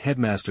doubted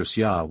Headmaster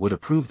Xia would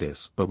approve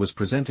this but was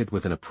presented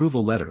with an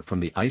approval letter from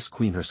the Ice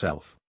Queen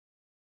herself.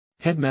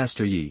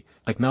 Headmaster Yi,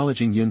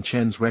 acknowledging Yun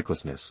Chen's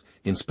recklessness,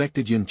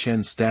 inspected Yun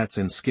Chen's stats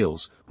and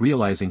skills,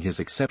 realizing his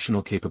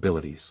exceptional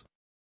capabilities.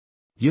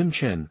 Yun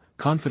Chen,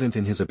 confident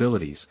in his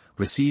abilities,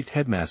 received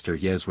Headmaster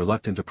Ye's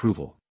reluctant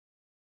approval.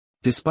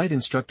 Despite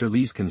Instructor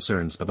Li's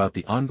concerns about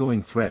the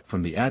ongoing threat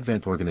from the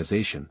Advent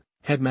organization,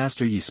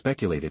 Headmaster Yi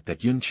speculated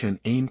that Yun Chen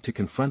aimed to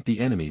confront the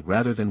enemy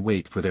rather than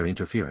wait for their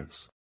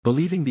interference.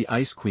 Believing the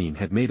Ice Queen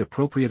had made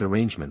appropriate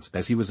arrangements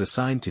as he was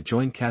assigned to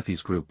join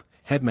Cathy's group,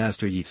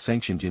 Headmaster Yi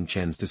sanctioned Yun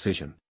Chen's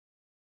decision.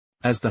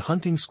 As the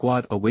hunting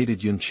squad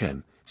awaited Yun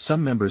Chen,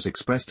 some members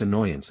expressed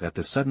annoyance at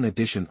the sudden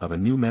addition of a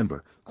new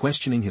member,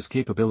 questioning his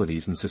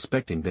capabilities and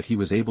suspecting that he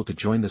was able to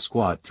join the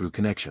squad through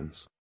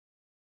connections.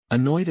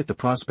 Annoyed at the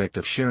prospect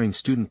of sharing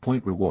student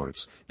point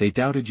rewards, they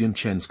doubted Yun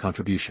Chen's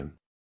contribution.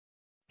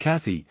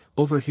 Cathy,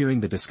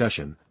 overhearing the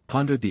discussion,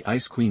 pondered the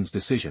Ice Queen's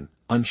decision,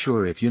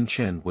 unsure if Yun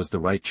Chen was the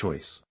right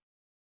choice.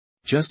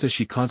 Just as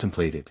she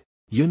contemplated,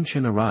 Yun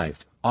Chen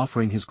arrived,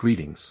 offering his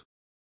greetings.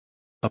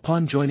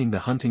 Upon joining the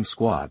hunting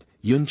squad,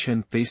 Yun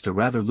Chen faced a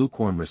rather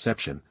lukewarm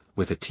reception,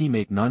 with a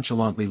teammate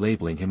nonchalantly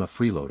labeling him a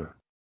freeloader.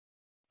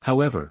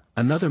 However,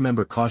 another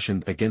member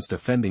cautioned against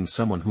offending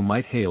someone who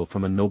might hail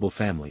from a noble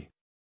family.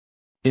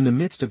 In the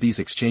midst of these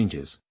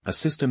exchanges, a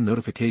system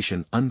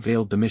notification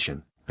unveiled the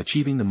mission,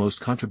 achieving the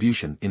most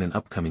contribution in an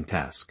upcoming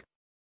task.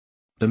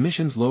 The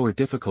mission's lower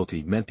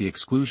difficulty meant the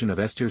exclusion of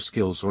S-tier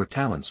skills or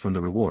talents from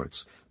the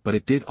rewards, but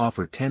it did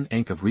offer 10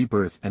 Ankh of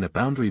Rebirth and a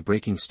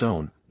boundary-breaking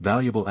stone,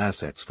 valuable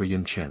assets for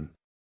Yun Chen.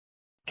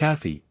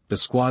 Cathy, the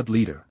squad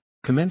leader,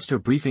 commenced her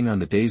briefing on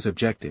the day's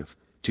objective,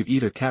 to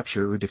either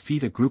capture or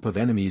defeat a group of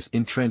enemies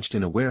entrenched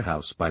in a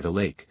warehouse by the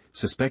lake,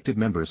 suspected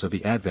members of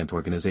the Advent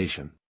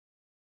organization.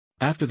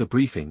 After the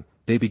briefing,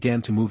 they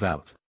began to move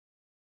out.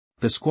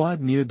 The squad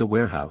neared the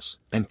warehouse,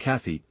 and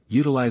Cathy,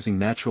 utilizing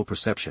natural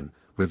perception,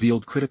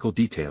 revealed critical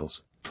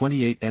details: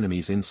 28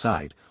 enemies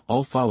inside,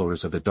 all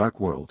followers of the Dark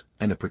World,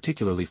 and a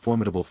particularly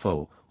formidable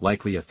foe,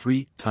 likely a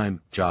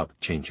 3-time job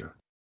changer.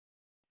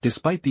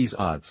 Despite these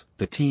odds,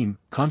 the team,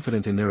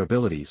 confident in their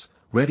abilities,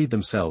 readied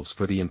themselves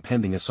for the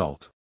impending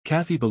assault.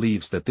 Cathy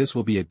believes that this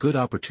will be a good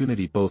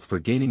opportunity both for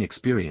gaining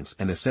experience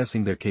and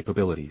assessing their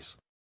capabilities.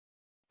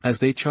 As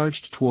they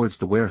charged towards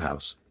the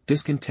warehouse,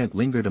 discontent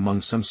lingered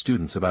among some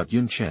students about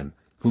Yun Chen,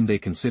 whom they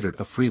considered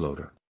a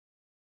freeloader.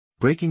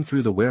 Breaking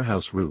through the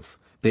warehouse roof,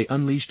 they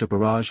unleashed a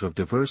barrage of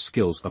diverse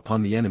skills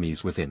upon the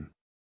enemies within.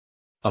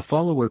 A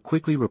follower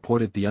quickly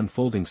reported the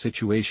unfolding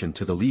situation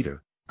to the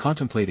leader,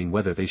 contemplating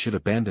whether they should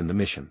abandon the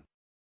mission.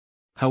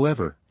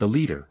 However, the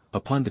leader,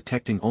 upon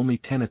detecting only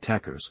 10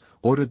 attackers,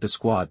 ordered the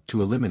squad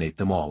to eliminate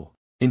them all,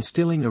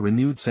 instilling a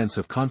renewed sense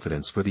of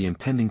confidence for the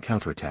impending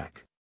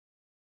counterattack.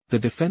 The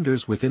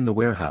defenders within the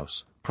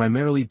warehouse,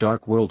 primarily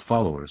Dark World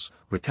followers,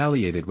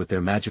 retaliated with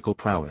their magical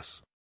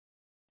prowess.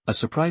 A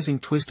surprising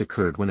twist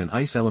occurred when an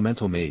ice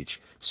elemental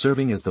mage,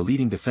 serving as the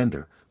leading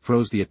defender,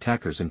 froze the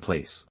attackers in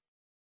place.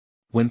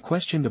 When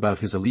questioned about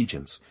his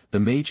allegiance, the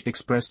mage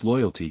expressed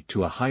loyalty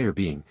to a higher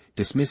being,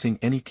 dismissing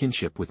any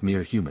kinship with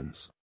mere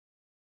humans.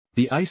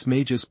 The ice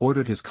mages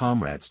ordered his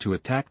comrades to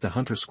attack the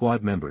hunter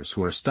squad members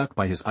who are stuck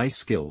by his ice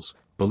skills,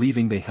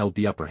 believing they held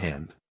the upper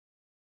hand.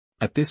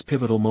 At this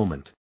pivotal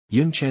moment,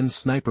 Yun Chen's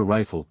sniper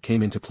rifle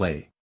came into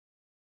play.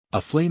 A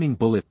flaming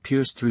bullet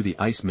pierced through the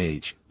ice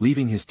mage,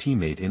 leaving his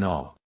teammate in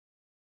awe.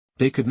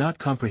 They could not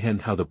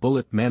comprehend how the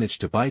bullet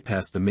managed to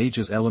bypass the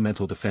mage's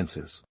elemental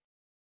defenses.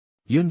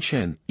 Yun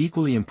Chen,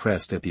 equally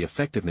impressed at the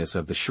effectiveness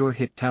of the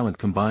sure-hit talent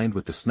combined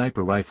with the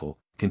sniper rifle,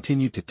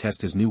 continued to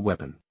test his new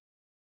weapon.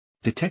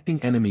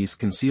 Detecting enemies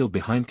concealed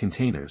behind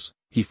containers,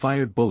 he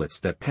fired bullets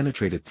that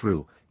penetrated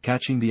through,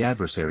 catching the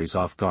adversaries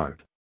off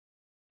guard.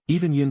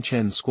 Even Yun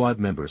Chen's squad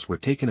members were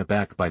taken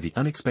aback by the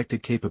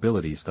unexpected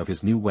capabilities of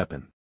his new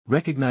weapon.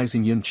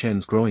 Recognizing Yun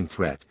Chen's growing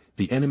threat,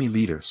 the enemy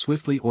leader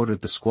swiftly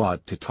ordered the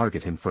squad to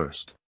target him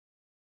first.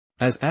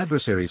 As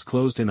adversaries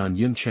closed in on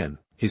Yun Chen,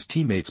 his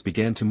teammates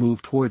began to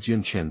move towards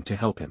Yun Chen to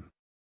help him.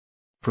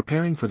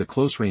 Preparing for the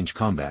close-range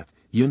combat,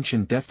 Yun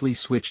Chen deftly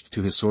switched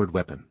to his sword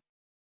weapon.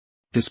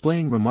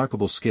 Displaying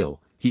remarkable skill,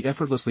 he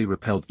effortlessly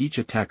repelled each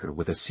attacker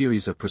with a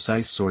series of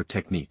precise sword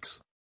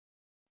techniques.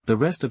 The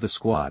rest of the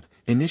squad,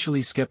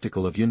 initially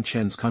skeptical of Yun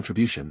Chen's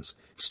contributions,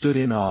 stood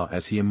in awe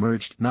as he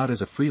emerged not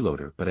as a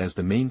freeloader but as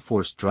the main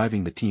force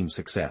driving the team's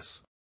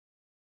success.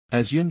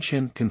 As Yun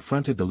Chen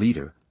confronted the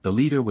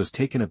leader was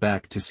taken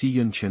aback to see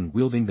Yun Chen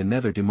wielding the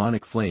nether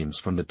demonic flames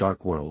from the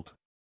Dark World.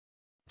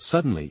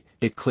 Suddenly,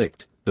 it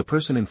clicked, the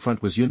person in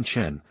front was Yun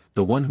Chen,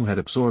 the one who had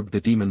absorbed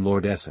the Demon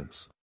Lord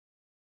essence.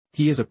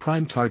 He is a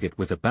prime target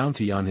with a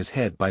bounty on his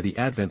head by the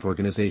Advent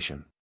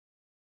organization.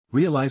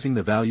 Realizing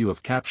the value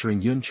of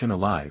capturing Yun Chen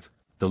alive,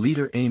 the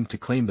leader aimed to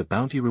claim the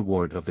bounty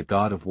reward of the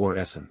God of War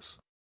essence.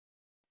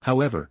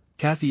 However,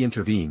 Cathy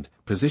intervened,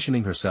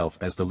 positioning herself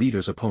as the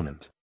leader's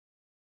opponent.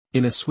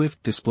 In a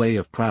swift display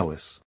of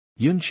prowess,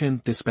 Yun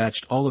Chen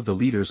dispatched all of the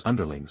leader's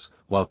underlings,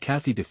 while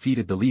Kathy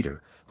defeated the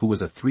leader, who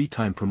was a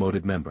 3-time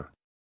promoted member.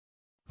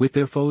 With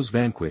their foes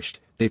vanquished,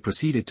 they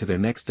proceeded to their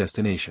next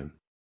destination.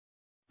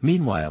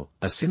 Meanwhile,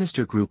 a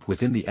sinister group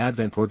within the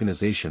Advent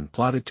organization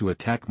plotted to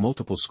attack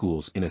multiple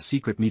schools in a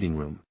secret meeting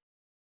room.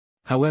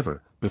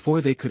 However,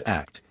 before they could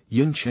act,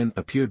 Yun Chen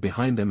appeared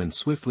behind them and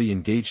swiftly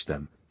engaged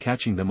them,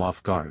 catching them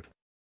off guard.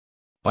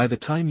 By the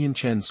time Yun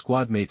Chen's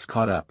squad mates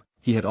caught up,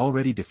 he had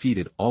already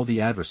defeated all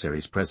the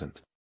adversaries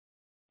present.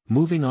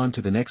 Moving on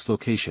to the next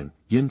location,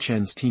 Yun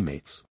Chen's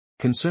teammates,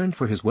 concerned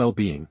for his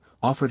well-being,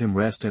 offered him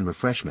rest and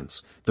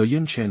refreshments, though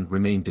Yun Chen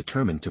remained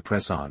determined to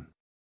press on.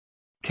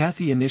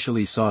 Kathy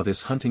initially saw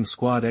this hunting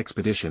squad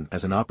expedition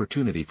as an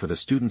opportunity for the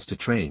students to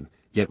train,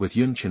 yet with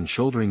Yun Chen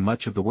shouldering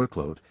much of the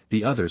workload,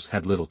 the others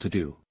had little to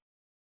do.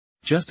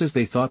 Just as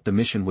they thought the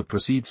mission would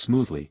proceed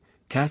smoothly,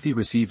 Kathy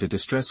received a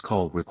distress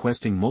call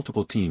requesting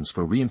multiple teams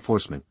for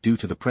reinforcement due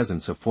to the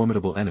presence of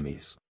formidable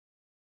enemies.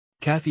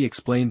 Kathy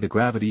explained the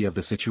gravity of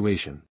the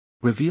situation,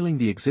 revealing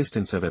the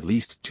existence of at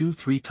least 2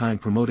 3-time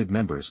promoted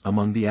members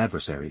among the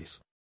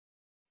adversaries.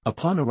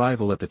 Upon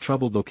arrival at the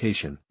troubled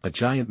location, a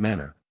giant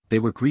manor, they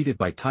were greeted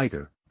by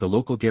Tiger, the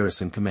local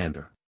garrison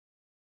commander.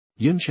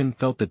 Yun Chen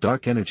felt the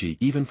dark energy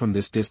even from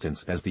this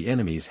distance as the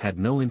enemies had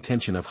no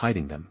intention of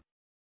hiding them.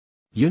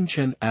 Yun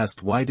Chen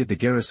asked why did the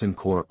garrison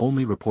corps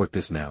only report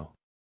this now.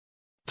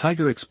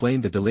 Tiger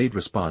explained the delayed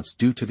response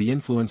due to the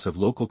influence of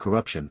local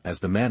corruption as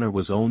the manor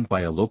was owned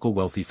by a local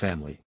wealthy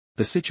family.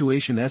 The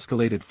situation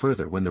escalated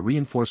further when the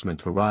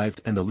reinforcement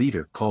arrived and the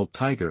leader called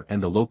Tiger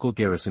and the local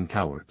garrison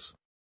cowards.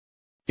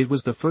 It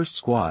was the first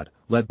squad,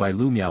 led by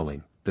Lu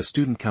Miaoling, the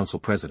student council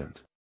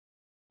president.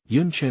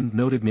 Yun Chen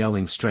noted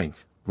Miaoling's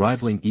strength,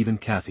 rivaling even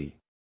Kathy.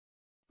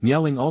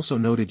 Miaoling also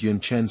noted Yun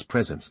Chen's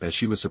presence as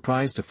she was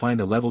surprised to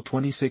find a level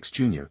 26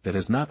 junior that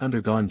has not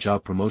undergone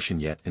job promotion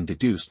yet and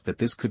deduced that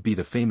this could be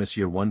the famous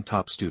Year 1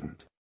 top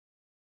student.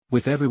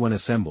 With everyone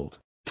assembled,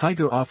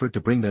 Tiger offered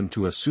to bring them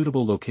to a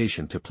suitable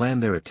location to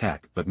plan their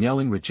attack, but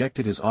Miaoling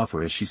rejected his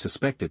offer as she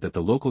suspected that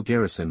the local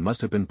garrison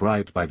must have been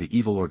bribed by the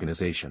evil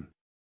organization.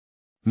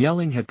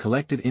 Miaoling had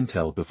collected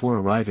intel before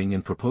arriving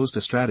and proposed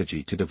a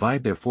strategy to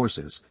divide their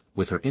forces,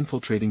 with her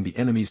infiltrating the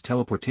enemy's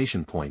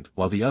teleportation point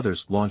while the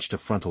others launched a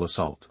frontal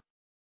assault.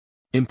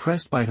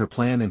 Impressed by her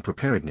plan and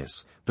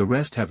preparedness, the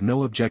rest have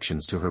no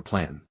objections to her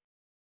plan.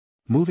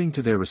 Moving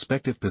to their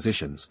respective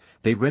positions,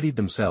 they readied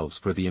themselves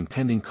for the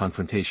impending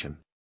confrontation.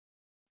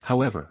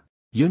 However,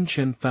 Yun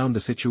Chen found the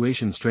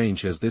situation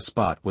strange as this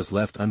spot was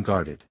left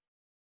unguarded.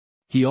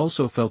 He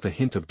also felt a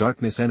hint of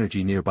darkness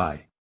energy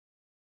nearby.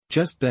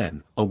 Just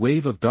then, a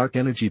wave of dark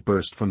energy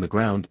burst from the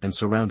ground and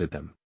surrounded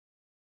them.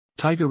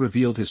 Tiger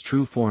revealed his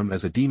true form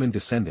as a demon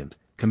descendant,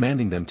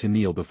 commanding them to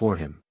kneel before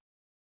him.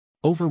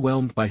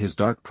 Overwhelmed by his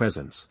dark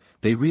presence,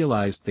 they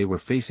realized they were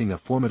facing a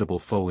formidable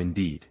foe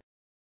indeed.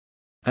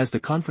 As the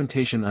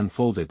confrontation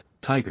unfolded,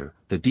 Tiger,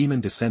 the demon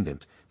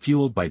descendant,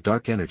 fueled by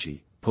dark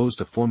energy,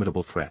 posed a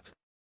formidable threat.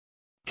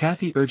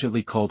 Kathy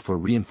urgently called for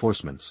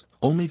reinforcements,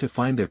 only to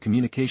find their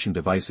communication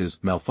devices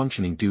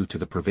malfunctioning due to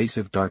the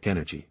pervasive dark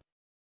energy.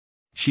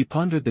 She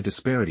pondered the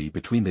disparity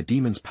between the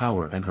demon's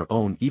power and her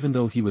own even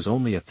though he was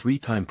only a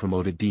 3-time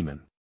promoted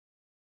demon.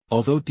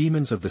 Although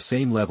demons of the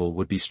same level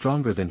would be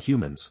stronger than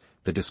humans,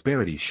 the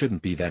disparity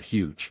shouldn't be that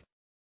huge.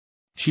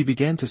 She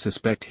began to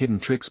suspect hidden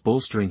tricks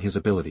bolstering his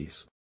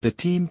abilities. The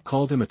team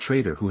called him a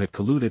traitor who had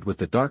colluded with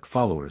the dark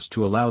followers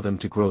to allow them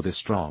to grow this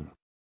strong.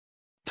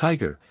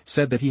 Tiger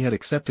said that he had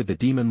accepted the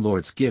demon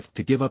lord's gift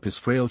to give up his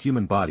frail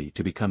human body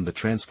to become the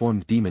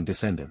transformed demon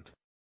descendant.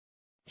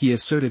 He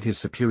asserted his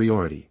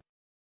superiority.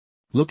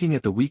 Looking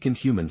at the weakened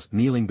humans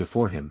kneeling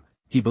before him,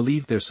 he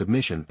believed their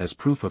submission as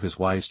proof of his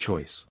wise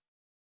choice.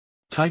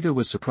 Tiger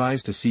was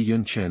surprised to see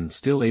Yun Chen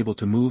still able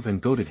to move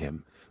and goaded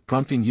him,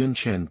 prompting Yun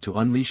Chen to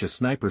unleash a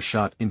sniper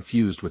shot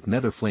infused with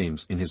nether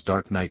flames in his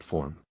dark knight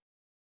form.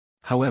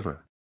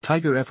 However,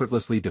 Tiger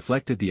effortlessly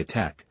deflected the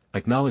attack,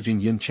 acknowledging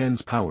Yun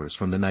Chen's powers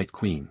from the Night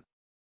Queen.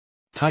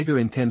 Tiger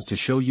intends to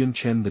show Yun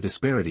Chen the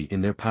disparity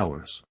in their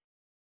powers.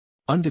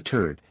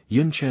 Undeterred,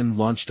 Yun Chen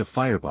launched a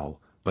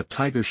fireball, but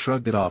Tiger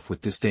shrugged it off with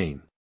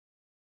disdain.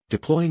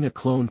 Deploying a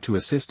clone to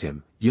assist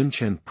him, Yun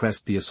Chen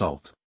pressed the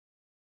assault.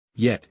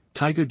 Yet,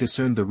 Tiger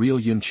discerned the real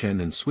Yun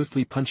Chen and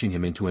swiftly punching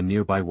him into a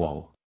nearby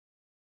wall.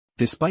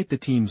 Despite the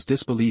team's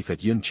disbelief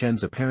at Yun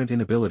Chen's apparent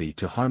inability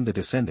to harm the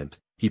descendant,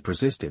 he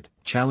persisted,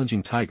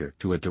 challenging Tiger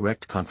to a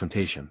direct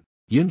confrontation.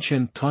 Yun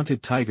Chen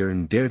taunted Tiger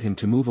and dared him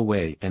to move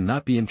away and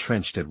not be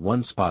entrenched at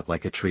one spot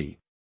like a tree.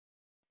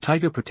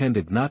 Tiger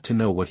pretended not to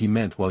know what he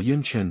meant while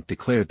Yun Chen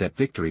declared that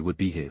victory would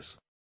be his.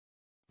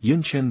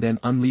 Yun Chen then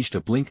unleashed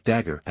a blink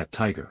dagger at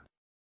Tiger.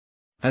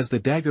 As the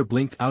dagger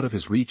blinked out of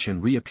his reach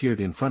and reappeared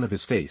in front of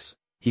his face,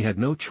 he had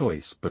no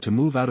choice but to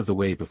move out of the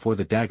way before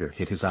the dagger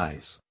hit his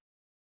eyes.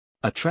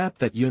 A trap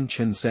that Yun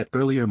Chen set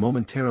earlier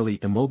momentarily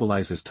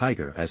immobilizes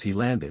Tiger as he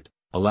landed,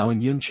 allowing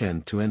Yun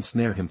Chen to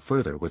ensnare him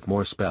further with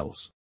more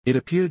spells. It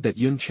appeared that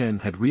Yun Chen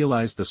had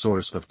realized the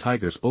source of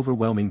Tiger's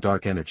overwhelming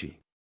dark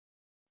energy.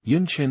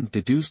 Yun Chen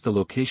deduced the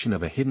location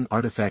of a hidden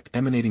artifact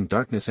emanating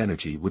darkness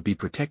energy would be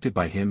protected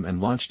by him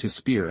and launched his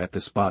spear at the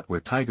spot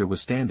where Tiger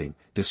was standing,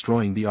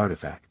 destroying the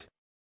artifact.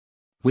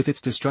 With its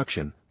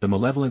destruction, the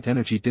malevolent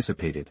energy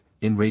dissipated,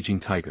 enraging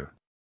Tiger.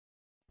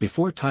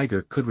 Before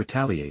Tiger could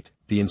retaliate,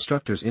 the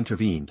instructors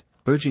intervened,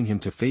 urging him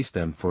to face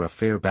them for a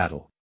fair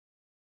battle.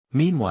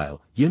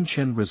 Meanwhile, Yun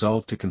Chen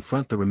resolved to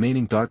confront the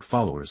remaining dark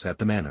followers at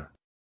the manor.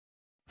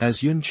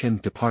 As Yun Chen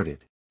departed,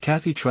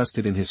 Kathy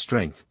trusted in his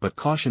strength but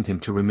cautioned him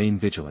to remain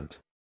vigilant.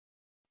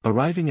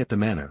 Arriving at the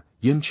manor,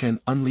 Yun Chen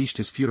unleashed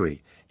his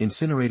fury,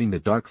 incinerating the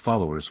dark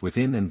followers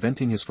within and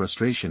venting his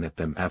frustration at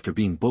them after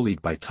being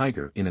bullied by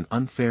Tiger in an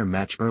unfair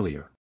match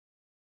earlier.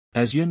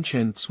 As Yun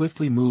Chen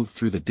swiftly moved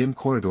through the dim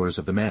corridors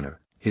of the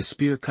manor, his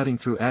spear cutting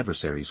through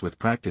adversaries with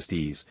practiced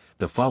ease,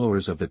 the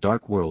followers of the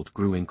dark world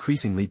grew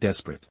increasingly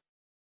desperate.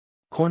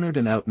 Cornered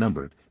and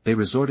outnumbered, they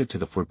resorted to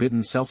the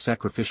forbidden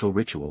self-sacrificial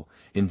ritual,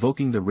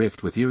 invoking the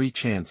rift with eerie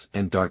chants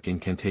and dark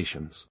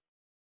incantations.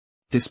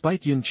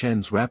 Despite Yun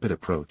Chen's rapid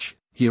approach,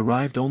 he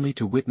arrived only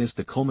to witness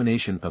the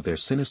culmination of their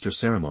sinister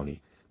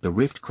ceremony, the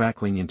rift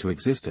crackling into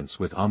existence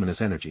with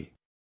ominous energy.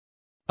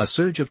 A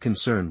surge of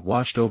concern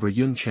washed over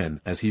Yun Chen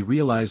as he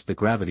realized the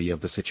gravity of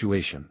the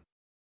situation.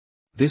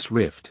 This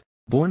rift,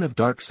 born of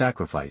dark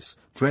sacrifice,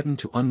 threatened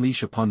to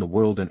unleash upon the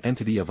world an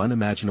entity of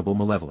unimaginable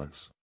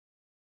malevolence.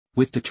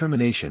 With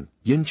determination,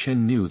 Yun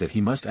Chen knew that he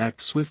must act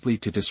swiftly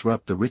to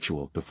disrupt the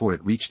ritual before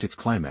it reached its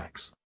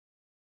climax.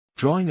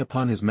 Drawing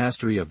upon his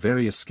mastery of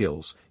various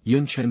skills,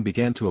 Yun Chen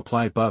began to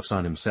apply buffs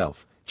on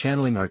himself,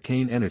 channeling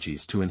arcane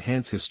energies to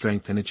enhance his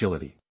strength and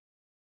agility.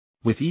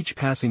 With each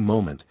passing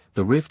moment,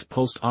 the rift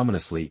pulsed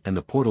ominously and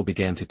the portal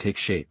began to take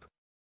shape.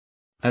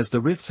 As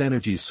the rift's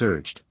energies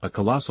surged, a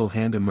colossal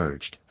hand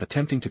emerged,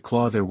 attempting to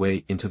claw their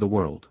way into the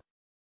world.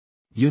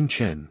 Yun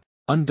Chen,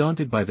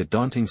 undaunted by the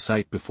daunting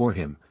sight before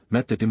him,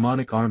 met the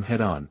demonic arm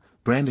head-on,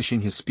 brandishing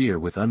his spear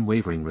with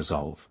unwavering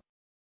resolve.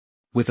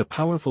 With a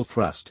powerful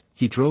thrust,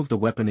 he drove the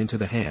weapon into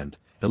the hand,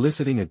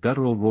 eliciting a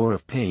guttural roar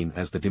of pain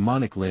as the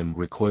demonic limb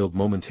recoiled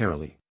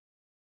momentarily.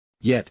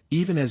 Yet,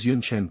 even as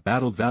Yun Chen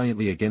battled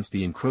valiantly against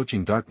the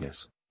encroaching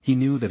darkness, he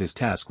knew that his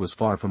task was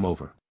far from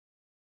over.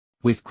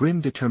 With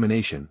grim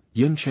determination,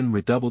 Yun Chen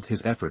redoubled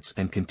his efforts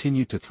and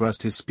continued to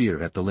thrust his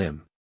spear at the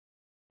limb.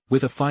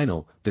 With a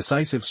final,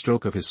 decisive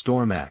stroke of his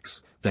storm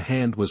axe, the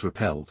hand was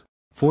repelled,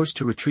 forced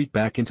to retreat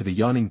back into the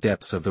yawning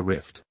depths of the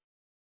rift.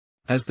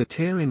 As the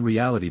tear in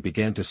reality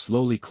began to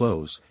slowly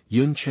close,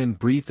 Yun Chen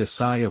breathed a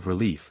sigh of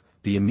relief,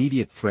 the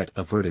immediate threat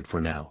averted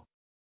for now.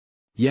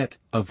 Yet,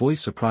 a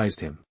voice surprised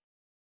him.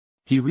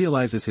 He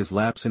realizes his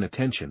lapse in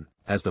attention,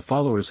 as the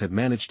followers had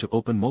managed to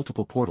open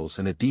multiple portals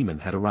and a demon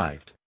had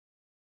arrived.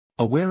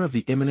 Aware of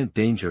the imminent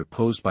danger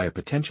posed by a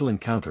potential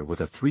encounter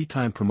with a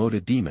 3-time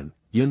promoted demon,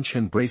 Yun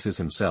Chen braces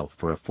himself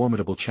for a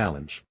formidable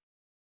challenge.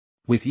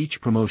 With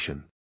each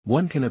promotion,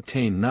 one can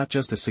obtain not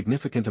just a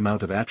significant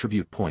amount of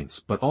attribute points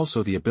but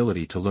also the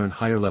ability to learn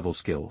higher-level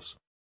skills.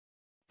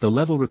 The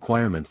level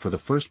requirement for the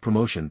first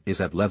promotion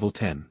is at level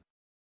 10.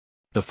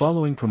 The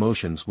following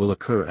promotions will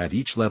occur at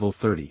each level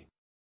 30.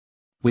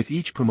 With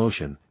each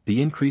promotion,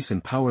 the increase in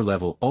power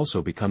level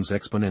also becomes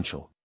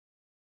exponential.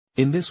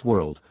 In this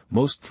world,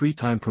 most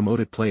 3-time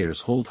promoted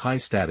players hold high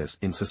status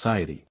in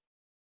society.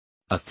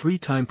 A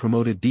 3-time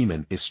promoted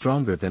demon is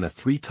stronger than a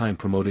 3-time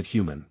promoted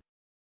human.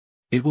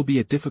 It will be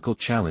a difficult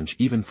challenge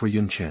even for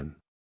Yun Chen.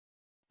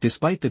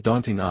 Despite the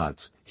daunting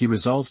odds, he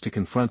resolves to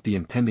confront the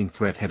impending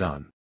threat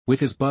head-on. With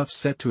his buffs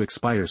set to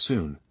expire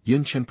soon,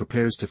 Yun Chen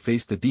prepares to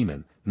face the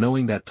demon,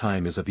 knowing that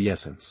time is of the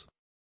essence.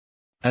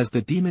 As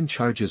the demon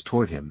charges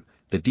toward him,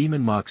 the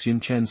demon mocks Yun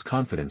Chen's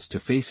confidence to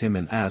face him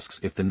and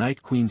asks if the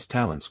Night Queen's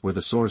talents were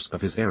the source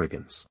of his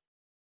arrogance.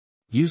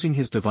 Using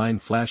his divine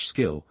flash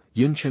skill,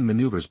 Yun Chen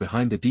maneuvers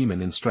behind the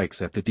demon and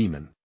strikes at the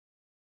demon.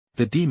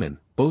 The demon,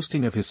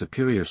 boasting of his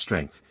superior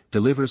strength,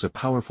 delivers a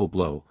powerful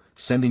blow,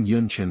 sending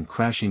Yun Chen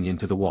crashing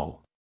into the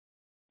wall.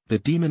 The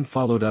demon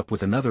followed up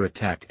with another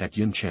attack at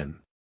Yun Chen.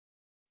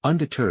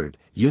 Undeterred,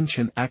 Yun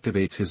Chen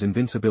activates his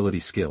invincibility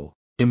skill,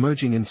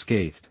 emerging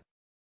unscathed.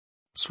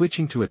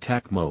 Switching to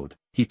attack mode,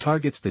 he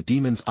targets the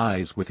demon's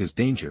eyes with his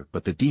danger,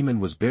 but the demon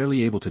was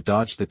barely able to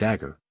dodge the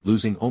dagger,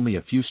 losing only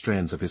a few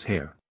strands of his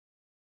hair.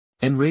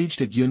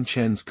 Enraged at Yun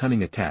Chen's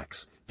cunning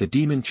attacks, the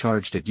demon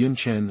charged at Yun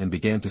Chen and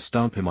began to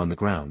stomp him on the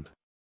ground.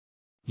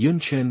 Yun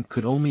Chen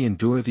could only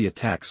endure the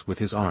attacks with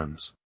his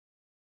arms.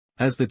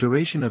 As the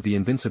duration of the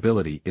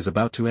invincibility is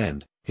about to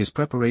end, his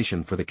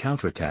preparation for the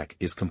counterattack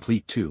is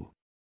complete too.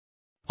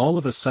 All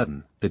of a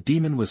sudden, the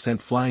demon was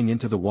sent flying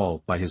into the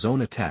wall by his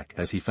own attack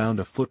as he found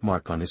a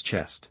footmark on his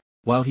chest.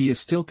 While he is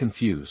still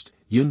confused,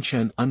 Yun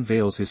Chen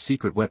unveils his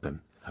secret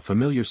weapon, a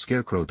familiar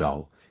scarecrow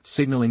doll,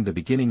 signaling the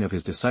beginning of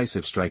his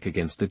decisive strike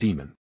against the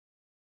demon.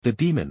 The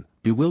demon,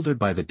 bewildered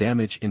by the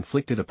damage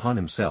inflicted upon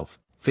himself,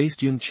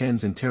 faced Yun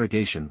Chen's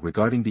interrogation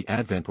regarding the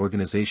Advent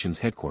organization's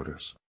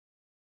headquarters.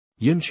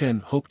 Yun Chen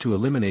hoped to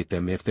eliminate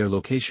them if their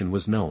location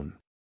was known.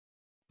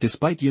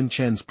 Despite Yun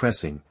Chen's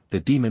pressing, the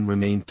demon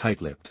remained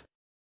tight-lipped.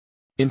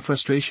 In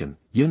frustration,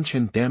 Yun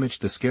Chen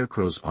damaged the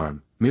scarecrow's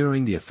arm,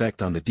 mirroring the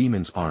effect on the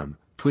demon's arm,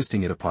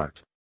 twisting it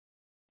apart.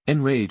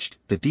 Enraged,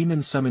 the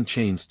demon summoned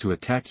chains to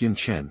attack Yun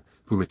Chen,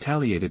 who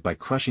retaliated by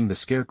crushing the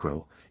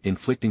scarecrow,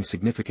 inflicting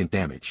significant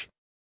damage.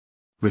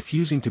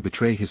 Refusing to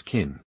betray his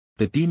kin,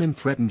 the demon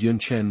threatened Yun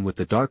Chen with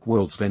the Dark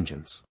World's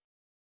vengeance.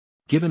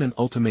 Given an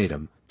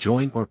ultimatum,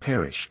 join or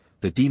perish,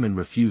 the demon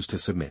refused to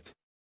submit.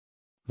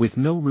 With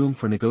no room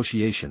for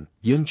negotiation,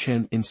 Yun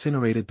Chen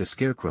incinerated the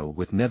scarecrow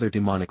with nether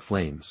demonic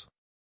flames.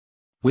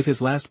 With his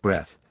last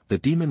breath, the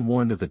demon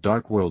warned of the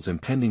Dark World's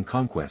impending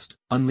conquest,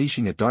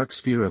 unleashing a dark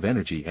sphere of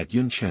energy at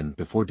Yun Chen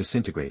before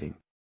disintegrating.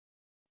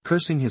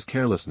 Cursing his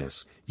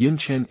carelessness, Yun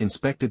Chen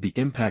inspected the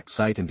impact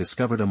site and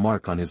discovered a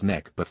mark on his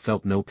neck but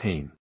felt no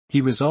pain.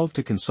 He resolved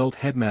to consult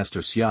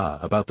Headmaster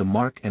Xia about the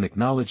mark and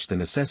acknowledged the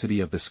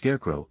necessity of the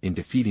scarecrow in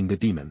defeating the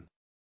demon.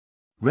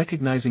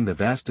 Recognizing the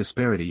vast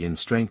disparity in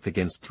strength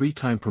against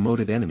 3-time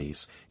promoted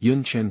enemies,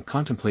 Yun Chen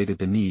contemplated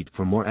the need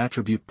for more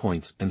attribute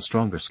points and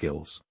stronger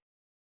skills.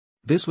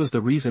 This was the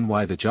reason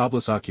why the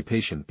jobless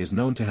occupation is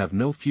known to have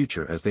no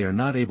future, as they are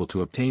not able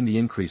to obtain the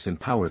increase in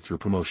power through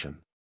promotion.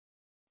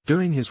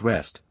 During his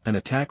rest, an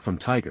attack from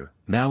Tiger,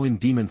 now in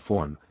demon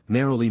form,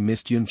 narrowly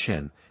missed Yun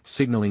Chen,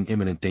 signaling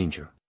imminent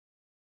danger.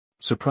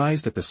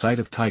 Surprised at the sight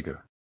of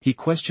Tiger, he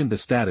questioned the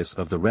status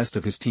of the rest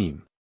of his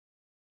team.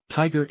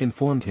 Tiger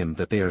informed him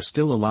that they are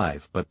still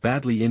alive but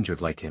badly injured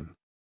like him.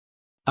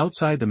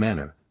 Outside the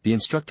manor, the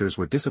instructors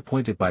were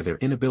disappointed by their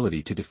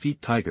inability to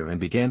defeat Tiger and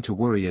began to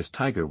worry as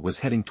Tiger was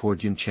heading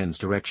toward Yun Chen's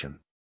direction.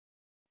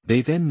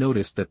 They then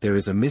noticed that there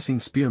is a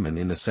missing spearman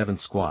in the 7th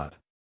squad.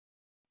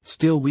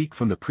 Still weak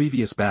from the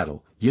previous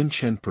battle, Yun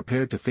Chen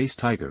prepared to face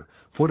Tiger,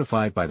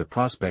 fortified by the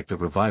prospect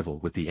of revival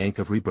with the Ankh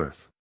of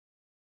Rebirth.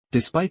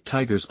 Despite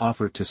Tiger's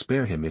offer to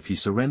spare him if he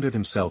surrendered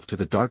himself to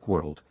the Dark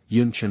World,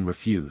 Yun Chen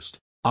refused,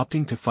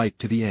 opting to fight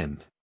to the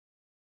end.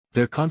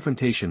 Their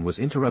confrontation was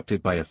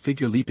interrupted by a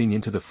figure leaping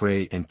into the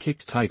fray and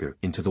kicked Tiger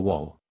into the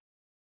wall.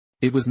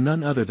 It was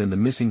none other than the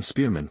missing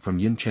spearman from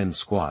Yun Chen's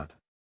squad.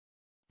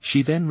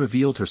 She then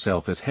revealed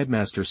herself as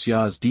Headmaster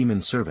Xia's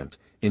demon servant,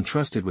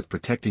 entrusted with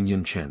protecting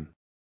Yun Chen.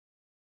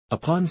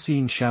 Upon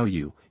seeing Xiao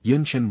Yu,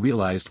 Yun Chen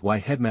realized why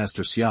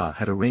Headmaster Xia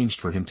had arranged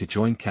for him to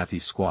join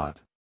Kathy's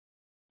squad.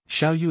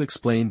 Xiao Yu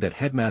explained that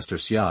Headmaster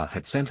Xia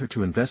had sent her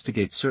to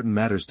investigate certain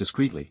matters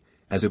discreetly,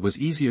 as it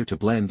was easier to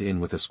blend in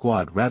with a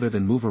squad rather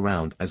than move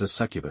around as a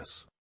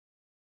succubus.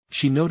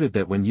 She noted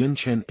that when Yun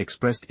Chen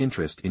expressed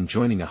interest in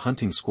joining a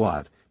hunting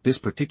squad, this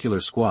particular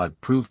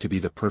squad proved to be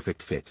the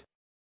perfect fit.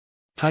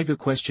 Tiger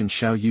questioned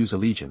Xiao Yu's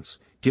allegiance,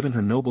 given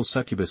her noble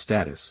succubus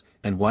status,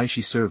 and why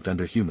she served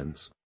under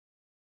humans.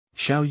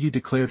 Xiao Yu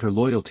declared her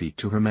loyalty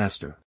to her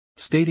master,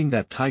 stating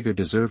that Tiger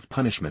deserved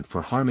punishment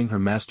for harming her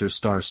master's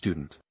star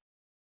student.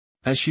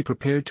 As she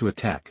prepared to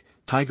attack,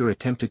 Tiger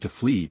attempted to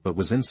flee but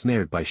was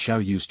ensnared by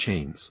Xiao Yu's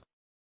chains.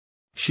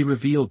 She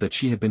revealed that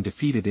she had been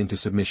defeated into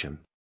submission.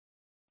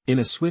 In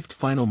a swift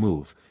final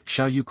move,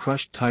 Xiao Yu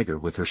crushed Tiger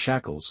with her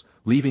shackles,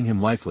 leaving him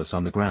lifeless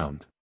on the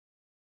ground.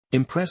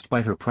 Impressed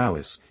by her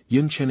prowess,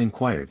 Yun Chen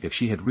inquired if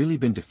she had really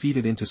been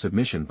defeated into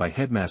submission by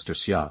Headmaster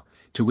Xia,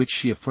 to which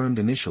she affirmed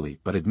initially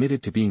but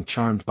admitted to being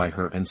charmed by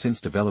her and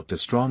since developed a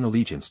strong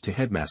allegiance to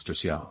Headmaster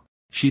Xia.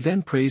 She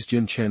then praised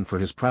Yun Chen for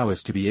his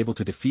prowess to be able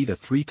to defeat a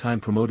 3-time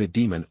promoted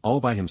demon all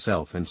by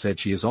himself and said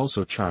she is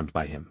also charmed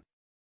by him.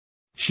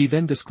 She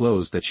then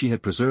disclosed that she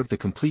had preserved the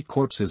complete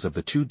corpses of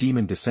the 2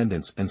 demon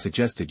descendants and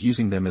suggested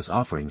using them as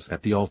offerings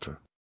at the altar.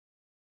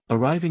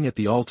 Arriving at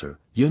the altar,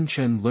 Yun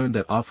Chen learned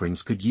that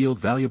offerings could yield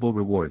valuable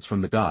rewards from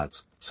the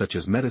gods, such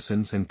as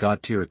medicines and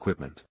god-tier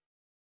equipment.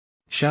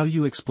 Xiao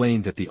Yu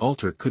explained that the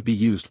altar could be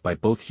used by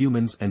both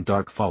humans and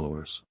dark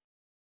followers.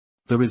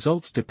 The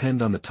results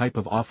depend on the type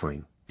of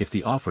offering. If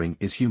the offering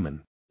is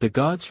human, the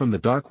gods from the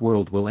Dark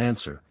World will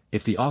answer;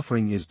 if the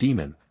offering is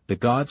demon, the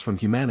gods from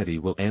humanity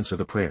will answer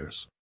the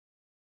prayers.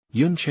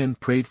 Yun Chen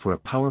prayed for a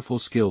powerful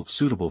skill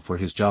suitable for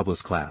his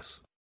jobless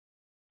class.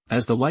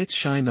 As the lights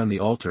shined on the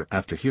altar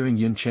after hearing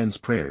Yun Chen's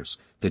prayers,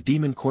 the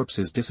demon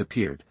corpses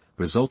disappeared,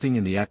 resulting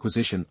in the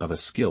acquisition of a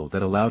skill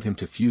that allowed him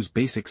to fuse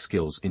basic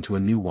skills into a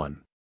new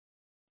one.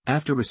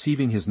 After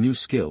receiving his new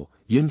skill,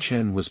 Yun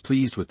Chen was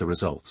pleased with the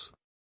results.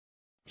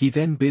 He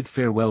then bid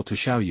farewell to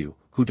Xiao Yu,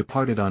 who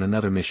departed on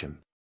another mission.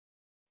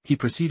 He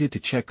proceeded to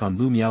check on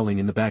Lu Miaoling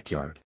in the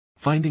backyard,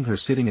 finding her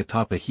sitting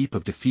atop a heap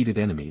of defeated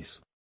enemies.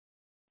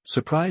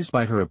 Surprised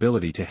by her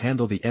ability to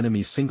handle the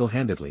enemies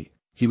single-handedly,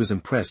 he was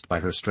impressed by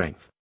her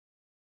strength.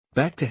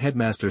 Back to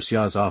Headmaster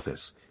Xia's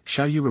office,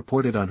 Xiao Yu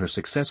reported on her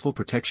successful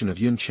protection of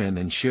Yun Chen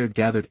and shared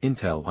gathered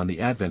intel on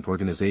the Advent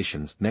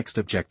organization's next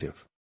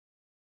objective.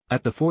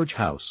 At the Forge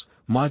House,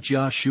 Ma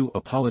Jiashu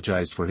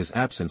apologized for his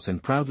absence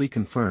and proudly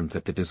confirmed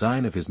that the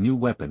design of his new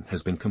weapon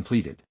has been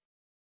completed.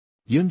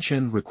 Yun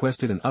Chen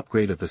requested an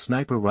upgrade of the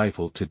sniper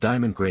rifle to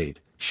diamond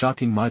grade,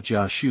 shocking Ma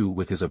Jiashu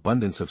with his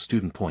abundance of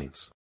student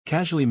points.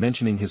 Casually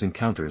mentioning his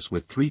encounters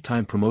with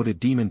 3-time promoted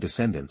demon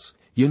descendants,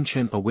 Yun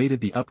Chen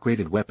awaited the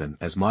upgraded weapon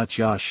as Ma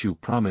Jiashu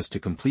promised to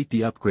complete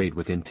the upgrade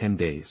within 10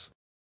 days.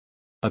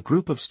 A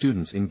group of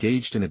students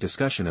engaged in a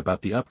discussion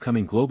about the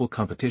upcoming global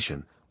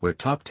competition, where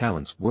top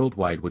talents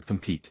worldwide would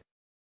compete.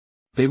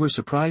 They were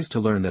surprised to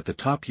learn that the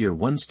top Year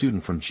 1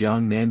 student from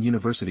Jiangnan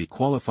University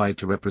qualified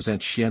to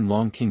represent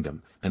Xianlong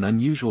Kingdom, an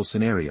unusual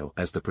scenario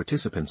as the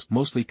participants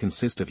mostly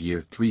consist of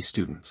Year 3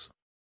 students.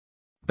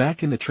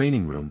 Back in the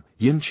training room,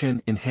 Yun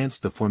Chen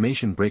enhanced the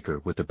formation breaker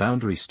with the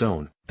boundary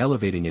stone,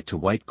 elevating it to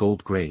white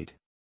gold grade.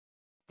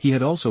 He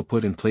had also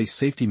put in place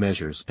safety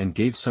measures and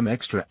gave some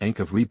extra ink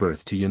of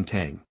rebirth to Yun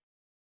Tang.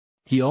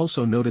 He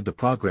also noted the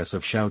progress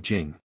of Xiao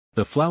Jing,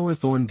 the flower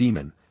thorn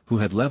demon, who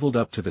had leveled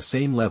up to the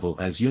same level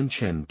as Yun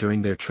Chen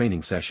during their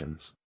training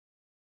sessions.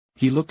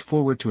 He looked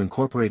forward to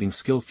incorporating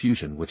skill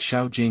fusion with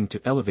Xiao Jing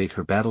to elevate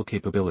her battle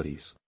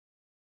capabilities.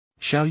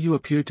 Xiao Yu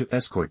appeared to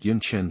escort Yun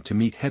Chen to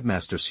meet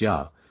Headmaster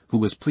Xia, who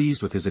was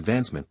pleased with his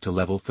advancement to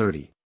level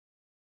 30.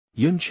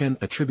 Yun Chen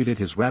attributed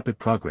his rapid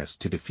progress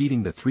to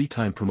defeating the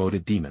 3-time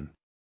promoted demon.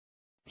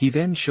 He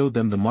then showed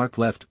them the mark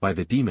left by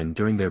the demon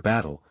during their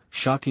battle,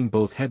 shocking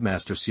both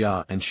Headmaster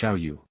Xia and Xiao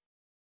Yu.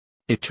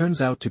 It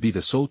turns out to be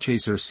the Soul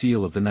Chaser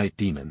seal of the Night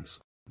Demons.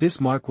 This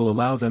mark will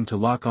allow them to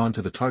lock on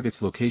to the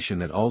target's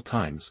location at all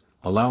times,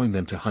 allowing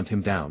them to hunt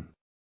him down.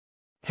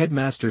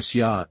 Headmaster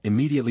Xia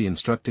immediately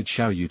instructed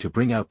Xiao Yu to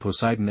bring out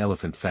Poseidon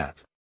elephant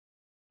fat.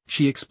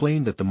 She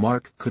explained that the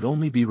mark could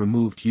only be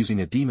removed using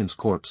a demon's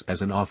corpse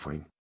as an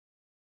offering.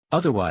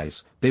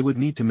 Otherwise, they would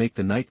need to make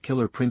the Night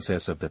Killer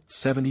Princess of the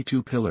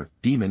 72-pillar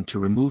demon to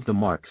remove the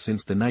mark,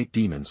 since the Night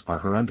Demons are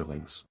her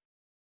underlings.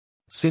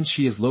 Since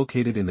she is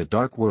located in the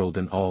Dark World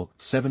and all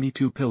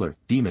 72-pillar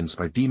demons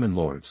are demon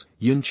lords,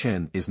 Yun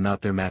Chen is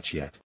not their match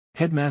yet.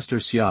 Headmaster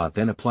Xia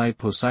then applied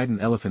Poseidon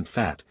elephant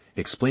fat,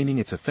 explaining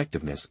its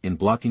effectiveness in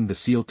blocking the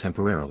seal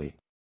temporarily.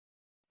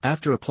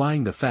 After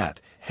applying the fat,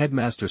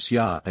 Headmaster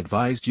Xia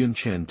advised Yun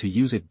Chen to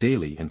use it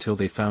daily until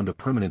they found a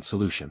permanent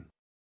solution.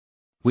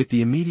 With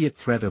the immediate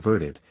threat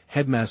averted,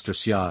 Headmaster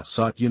Xia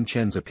sought Yun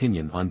Chen's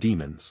opinion on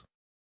demons.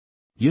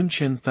 Yun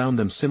Chen found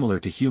them similar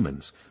to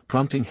humans,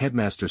 prompting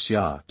Headmaster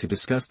Xia to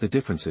discuss the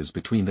differences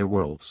between their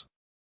worlds.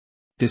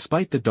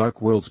 Despite the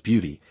Dark World's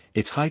beauty,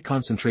 its high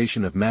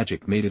concentration of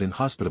magic made it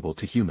inhospitable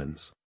to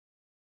humans.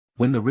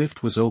 When the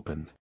rift was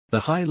opened,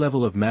 the high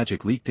level of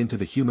magic leaked into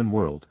the human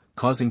world,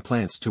 causing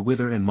plants to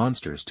wither and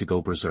monsters to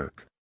go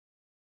berserk.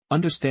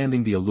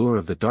 Understanding the allure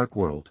of the Dark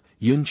World,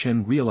 Yun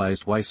Chen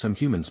realized why some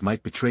humans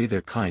might betray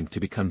their kind to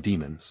become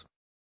demons.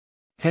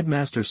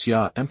 Headmaster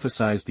Xia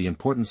emphasized the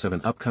importance of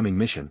an upcoming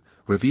mission,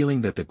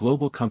 revealing that the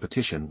global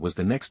competition was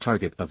the next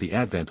target of the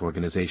Advent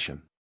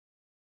organization.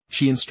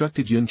 She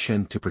instructed Yun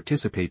Chen to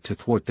participate to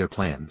thwart their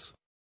plans.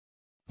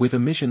 With a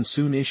mission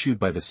soon issued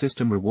by the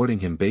system rewarding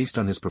him based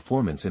on his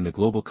performance in the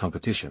global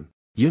competition,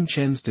 Yun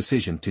Chen's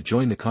decision to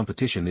join the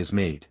competition is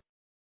made.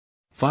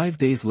 5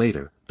 days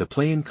later, the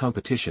play-in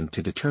competition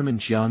to determine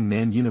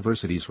Jiangnan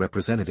University's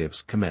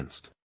representatives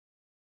commenced.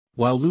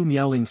 While Lu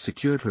Miaoling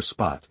secured her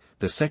spot,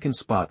 the second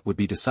spot would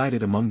be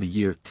decided among the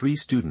Year 3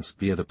 students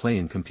via the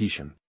play-in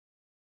competition.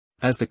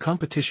 As the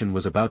competition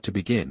was about to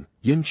begin,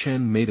 Yun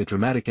Chen made a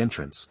dramatic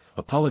entrance,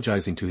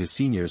 apologizing to his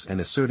seniors and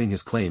asserting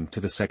his claim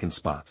to the second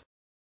spot.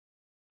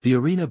 The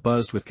arena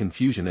buzzed with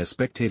confusion as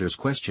spectators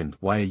questioned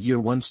why a Year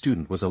 1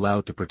 student was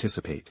allowed to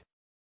participate.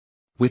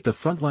 With the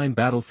frontline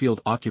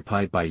battlefield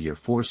occupied by Year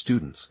 4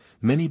 students,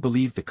 many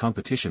believed the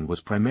competition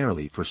was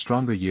primarily for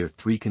stronger Year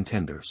 3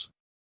 contenders.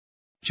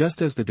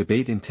 Just as the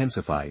debate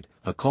intensified,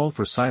 a call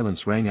for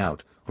silence rang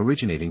out,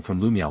 originating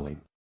from Lu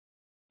Miaoling.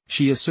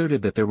 She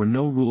asserted that there were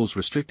no rules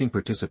restricting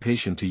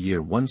participation to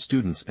Year 1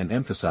 students and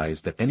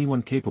emphasized that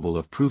anyone capable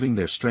of proving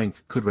their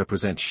strength could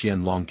represent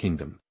Xianlong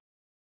Kingdom.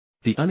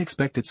 The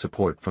unexpected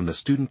support from the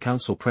student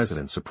council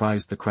president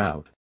surprised the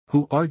crowd,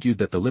 who argued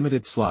that the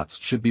limited slots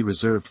should be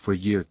reserved for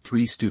Year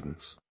 3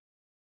 students.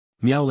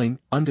 Miaoling,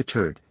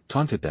 undeterred,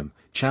 taunted them,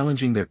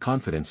 challenging their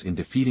confidence in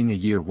defeating a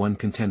Year 1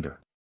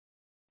 contender.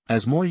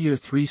 As more Year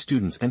 3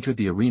 students entered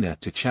the arena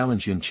to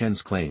challenge Yun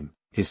Chen's claim,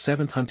 his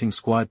 7th hunting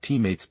squad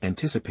teammates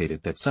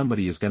anticipated that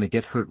somebody is gonna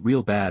get hurt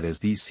real bad, as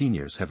these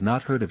seniors have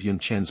not heard of Yun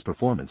Chen's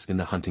performance in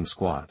the hunting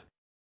squad.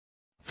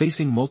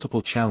 Facing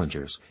multiple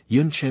challengers,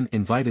 Yun Chen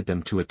invited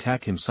them to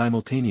attack him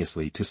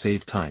simultaneously to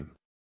save time.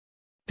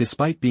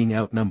 Despite being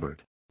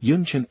outnumbered,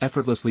 Yun Chen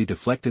effortlessly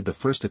deflected the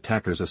first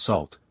attacker's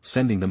assault,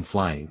 sending them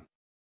flying.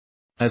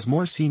 As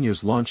more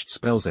seniors launched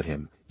spells at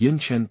him, Yun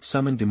Chen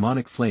summoned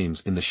demonic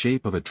flames in the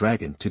shape of a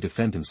dragon to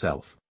defend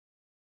himself.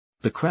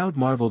 The crowd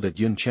marveled at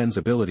Yun Chen's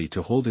ability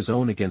to hold his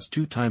own against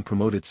 2-time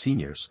promoted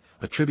seniors,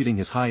 attributing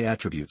his high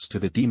attributes to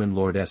the Demon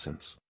Lord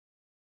essence.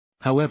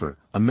 However,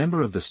 a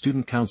member of the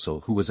student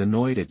council who was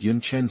annoyed at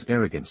Yun Chen's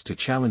arrogance to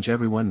challenge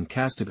everyone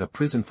casted a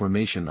prison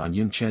formation on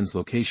Yun Chen's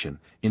location,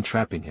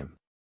 entrapping him.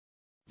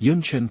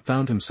 Yun Chen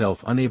found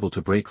himself unable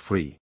to break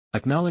free.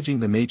 Acknowledging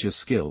the mage's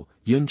skill,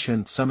 Yun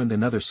Chen summoned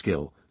another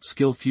skill,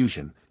 skill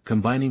fusion,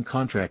 combining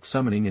contract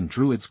summoning and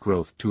druid's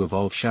growth to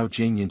evolve Xiao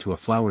Jing into a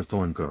flower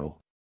thorn girl.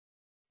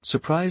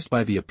 Surprised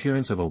by the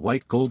appearance of a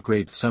white gold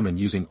grade summon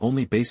using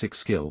only basic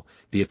skill,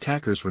 the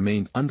attackers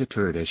remained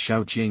undeterred as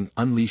Xiao Jing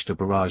unleashed a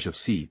barrage of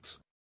seeds.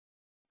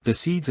 The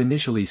seeds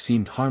initially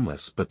seemed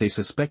harmless, but they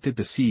suspected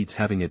the seeds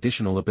having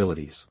additional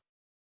abilities.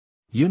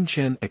 Yun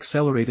Chen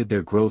accelerated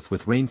their growth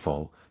with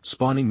rainfall,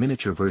 spawning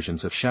miniature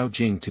versions of Xiao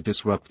Jing to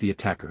disrupt the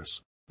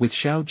attackers. With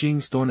Xiao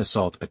Jing's thorn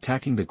assault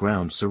attacking the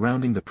ground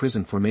surrounding the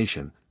prison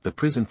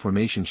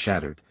formation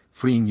shattered,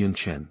 freeing Yun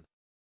Chen.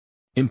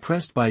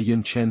 Impressed by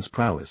Yun Chen's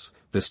prowess,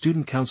 the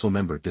student council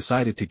member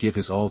decided to give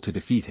his all to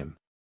defeat him.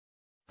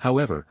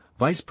 However,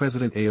 Vice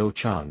President Ao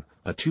Chang,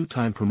 a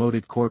two-time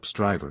promoted corpse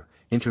driver,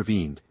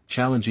 intervened,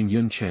 challenging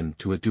Yun Chen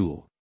to a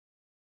duel.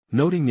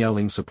 Noting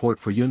Miaoling's support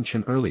for Yun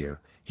Chen earlier,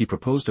 he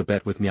proposed a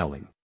bet with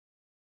Miaoling.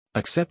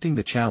 Accepting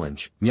the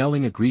challenge,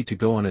 Miaoling agreed to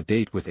go on a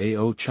date with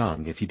Ao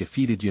Chang if he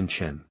defeated Yun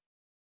Chen.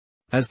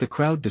 As the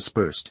crowd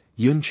dispersed,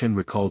 Yun Chen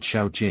recalled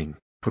Xiao Jing,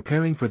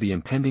 preparing for the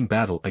impending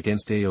battle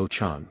against Ao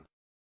Chang.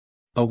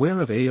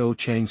 Aware of Ao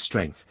Chang's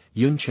strength,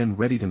 Yun Chen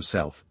readied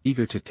himself,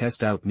 eager to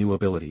test out new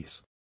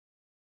abilities.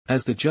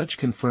 As the judge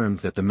confirmed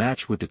that the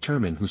match would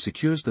determine who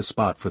secures the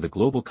spot for the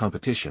global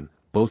competition,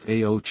 both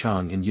Ao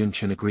Chang and Yun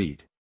Chen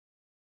agreed.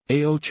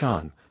 Ao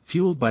Chang,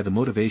 fueled by the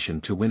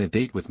motivation to win a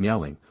date with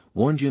Miaoling,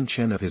 warned Yun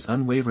Chen of his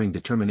unwavering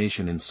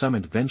determination and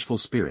summoned vengeful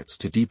spirits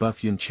to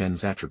debuff Yun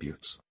Chen's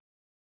attributes.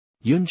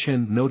 Yun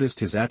Chen noticed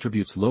his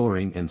attributes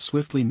lowering and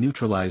swiftly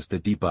neutralized the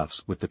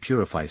debuffs with the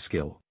Purify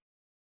skill.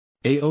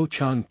 Ao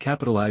Chang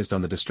capitalized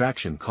on the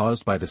distraction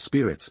caused by the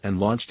spirits and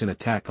launched an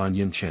attack on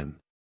Yun Chen.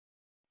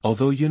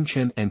 Although Yun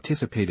Chen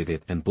anticipated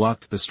it and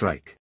blocked the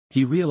strike,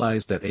 he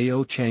realized that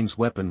Ao Chang's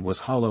weapon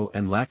was hollow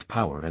and lacked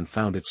power and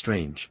found it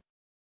strange.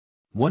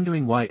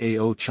 Wondering why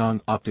Ao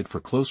Chang opted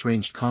for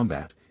close-ranged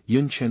combat,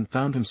 Yun Chen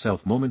found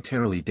himself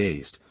momentarily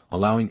dazed,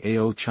 allowing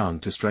Ao Chang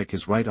to strike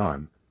his right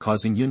arm,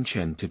 causing Yun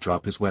Chen to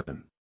drop his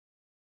weapon.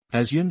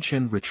 As Yun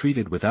Chen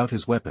retreated without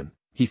his weapon,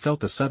 he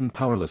felt a sudden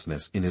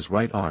powerlessness in his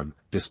right arm,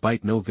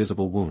 despite no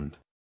visible wound.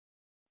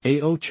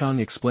 Ao Chang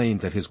explained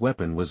that his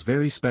weapon was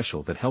very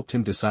special that helped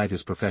him decide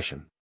his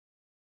profession.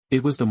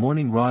 It was the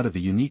morning rod of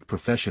the unique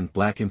profession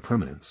Black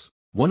Impermanence,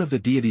 one of the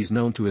deities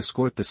known to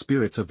escort the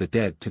spirits of the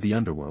dead to the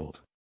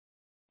underworld.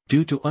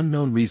 Due to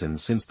unknown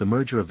reasons since the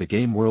merger of the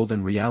game world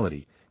and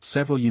reality,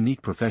 several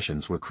unique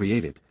professions were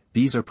created.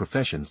 These are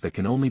professions that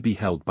can only be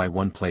held by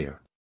one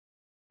player.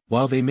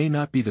 While they may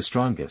not be the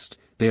strongest,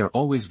 they are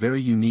always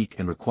very unique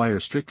and require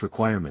strict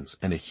requirements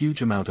and a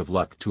huge amount of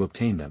luck to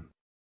obtain them.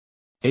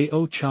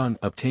 Ao Chang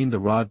obtained the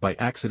rod by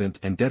accident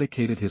and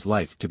dedicated his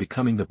life to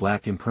becoming the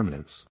Black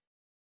Impermanence.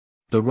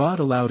 The rod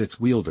allowed its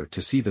wielder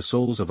to see the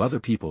souls of other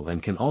people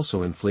and can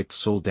also inflict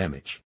soul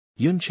damage.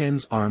 Yun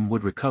Chen's arm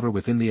would recover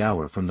within the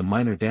hour from the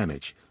minor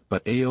damage,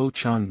 but Ao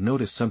Chang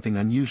noticed something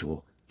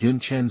unusual. Yun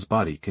Chen's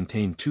body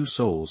contained two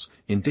souls,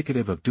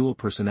 indicative of dual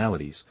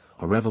personalities,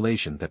 a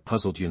revelation that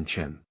puzzled Yun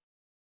Chen.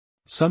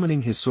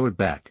 Summoning his sword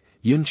back,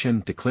 Yun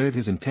Chen declared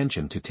his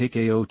intention to take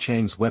Ao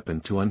Chang's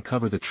weapon to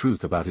uncover the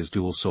truth about his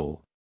dual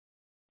soul.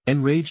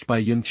 Enraged by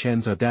Yun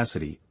Chen's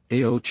audacity,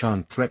 Ao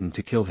Chang threatened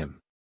to kill him.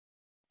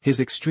 His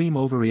extreme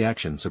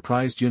overreaction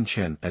surprised Yun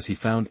Chen as he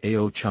found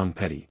Ao Chang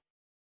petty.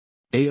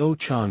 Ao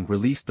Chang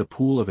released the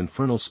pool of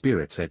infernal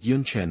spirits at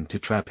Yun Chen to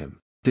trap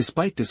him.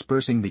 Despite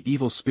dispersing the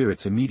evil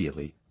spirits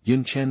immediately,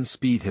 Yun Chen's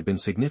speed had been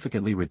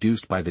significantly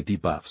reduced by the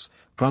debuffs,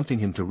 prompting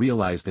him to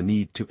realize the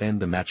need to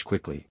end the match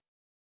quickly.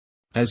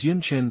 As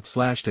Yun Chen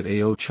slashed at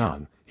Ao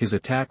Chang, his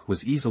attack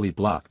was easily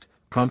blocked,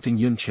 prompting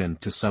Yun Chen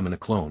to summon a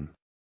clone.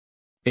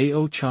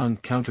 Ao Chang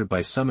countered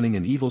by summoning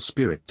an evil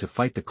spirit to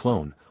fight the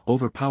clone,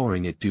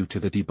 overpowering it due to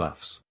the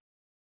debuffs.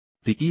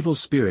 The evil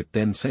spirit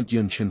then sent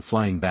Yun Chen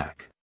flying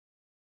back.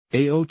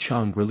 Ao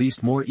Chang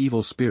released more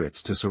evil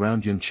spirits to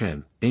surround Yun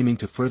Chen, aiming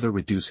to further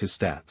reduce his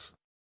stats.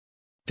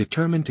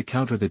 Determined to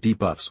counter the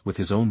debuffs with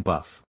his own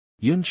buff,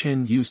 Yun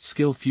Chen used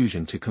skill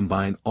fusion to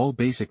combine all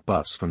basic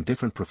buffs from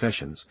different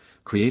professions,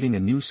 creating a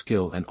new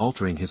skill and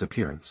altering his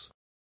appearance.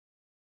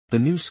 The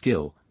new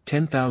skill,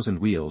 10,000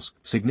 wheels,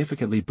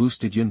 significantly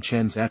boosted Yun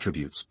Chen's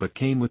attributes but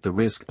came with the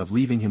risk of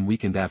leaving him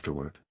weakened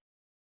afterward.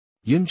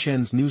 Yun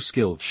Chen's new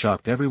skill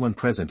shocked everyone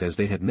present as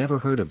they had never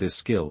heard of this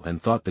skill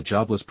and thought the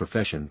jobless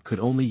profession could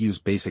only use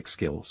basic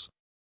skills.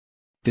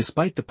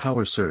 Despite the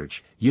power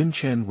surge, Yun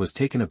Chen was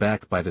taken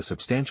aback by the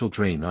substantial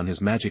drain on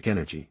his magic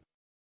energy.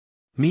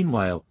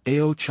 Meanwhile,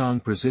 Ao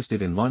Chang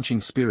persisted in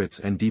launching spirits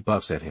and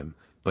debuffs at him,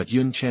 but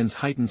Yun Chen's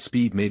heightened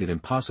speed made it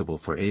impossible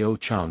for Ao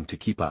Chang to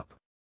keep up.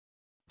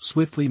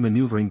 Swiftly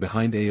maneuvering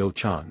behind Ao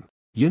Chang,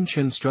 Yun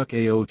Chen struck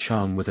Ao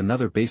Chang with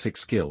another basic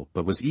skill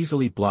but was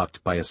easily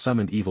blocked by a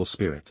summoned evil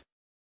spirit.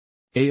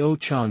 Ao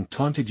Chang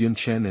taunted Yun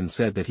Chen and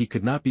said that he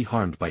could not be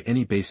harmed by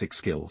any basic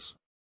skills.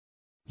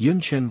 Yun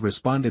Chen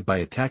responded by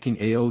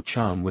attacking Ao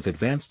Chang with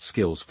advanced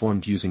skills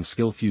formed using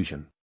skill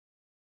fusion.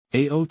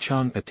 Ao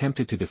Chang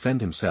attempted to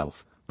defend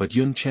himself, but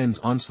Yun Chen's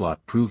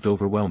onslaught proved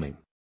overwhelming.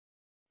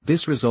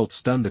 This result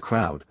stunned the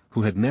crowd,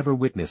 who had never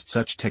witnessed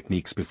such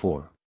techniques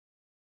before.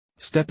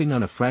 Stepping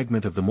on a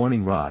fragment of the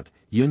morning rod,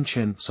 Yun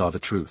Chen saw the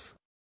truth.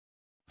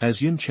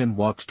 As Yun Chen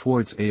walked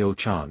towards Ao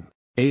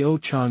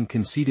Chang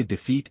conceded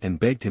defeat and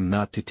begged him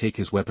not to take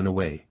his weapon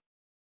away.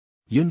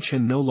 Yun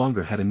Chen no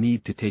longer had a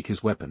need to take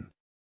his weapon.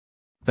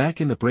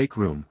 Back in the break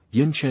room,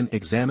 Yun Chen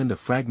examined a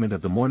fragment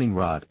of the morning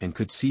rod and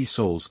could see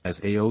souls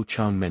as Ao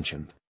Chang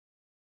mentioned.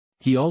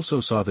 He also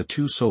saw the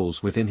two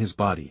souls within his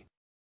body.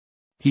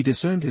 He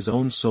discerned his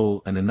own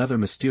soul and another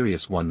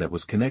mysterious one that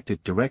was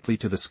connected directly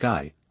to the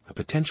sky, a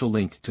potential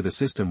link to the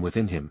system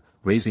within him,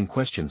 raising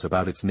questions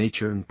about its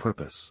nature and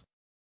purpose.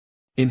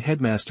 In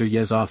Headmaster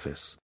Ye's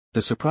office,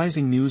 the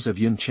surprising news of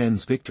Yun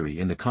Chen's victory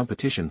in the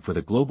competition for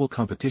the global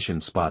competition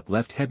spot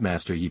left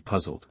Headmaster Yi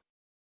puzzled.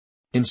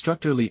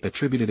 Instructor Li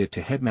attributed it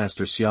to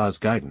Headmaster Xia's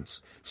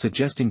guidance,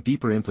 suggesting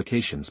deeper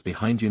implications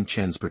behind Yun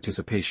Chen's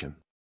participation.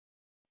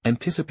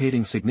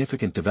 Anticipating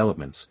significant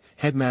developments,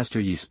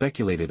 Headmaster Yi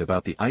speculated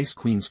about the Ice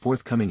Queen's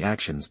forthcoming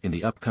actions in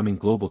the upcoming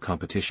global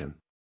competition.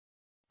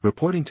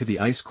 Reporting to the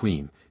Ice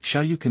Queen,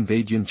 Xiaoyu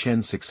conveyed Yun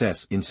Chen's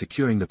success in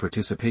securing the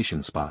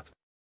participation spot.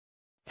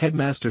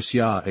 Headmaster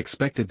Xia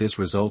expected this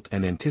result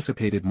and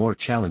anticipated more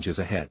challenges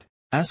ahead.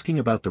 Asking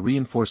about the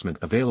reinforcement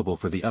available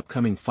for the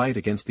upcoming fight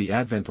against the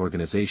Advent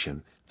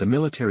organization, the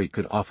military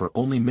could offer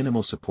only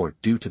minimal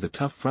support due to the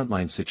tough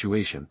frontline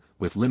situation,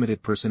 with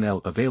limited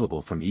personnel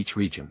available from each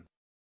region.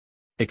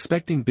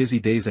 Expecting busy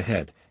days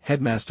ahead,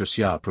 Headmaster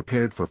Xia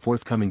prepared for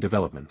forthcoming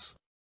developments.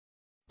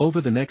 Over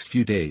the next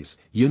few days,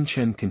 Yun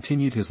Chen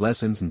continued his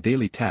lessons and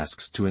daily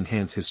tasks to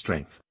enhance his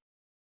strength.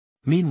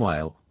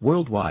 Meanwhile,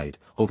 worldwide,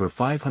 over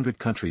 500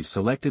 countries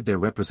selected their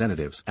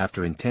representatives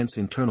after intense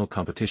internal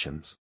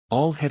competitions,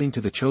 all heading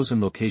to the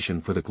chosen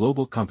location for the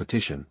global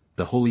competition,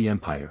 the Holy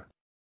Empire.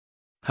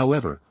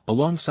 However,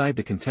 alongside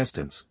the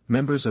contestants,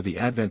 members of the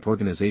Advent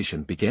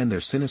organization began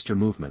their sinister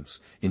movements,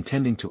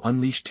 intending to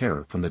unleash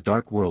terror from the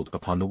dark world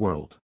upon the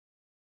world.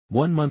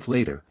 1 month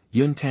later,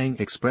 Yun Tang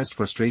expressed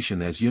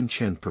frustration as Yun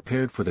Chen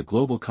prepared for the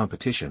global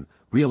competition,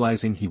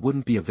 realizing he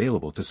wouldn't be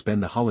available to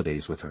spend the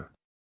holidays with her.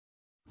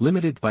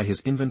 Limited by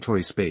his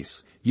inventory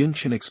space, Yun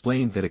Chen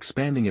explained that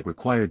expanding it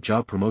required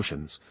job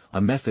promotions, a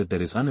method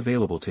that is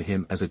unavailable to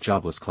him as a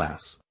jobless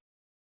class.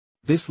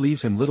 This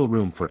leaves him little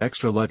room for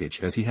extra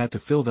luggage as he had to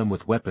fill them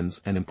with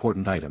weapons and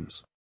important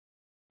items.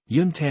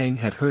 Yun Tang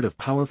had heard of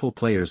powerful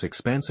players'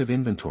 expansive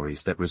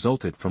inventories that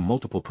resulted from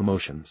multiple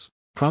promotions,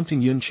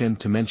 prompting Yun Chen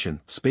to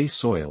mention space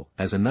soil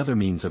as another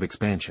means of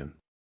expansion.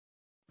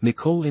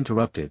 Nicole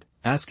interrupted,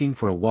 asking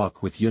for a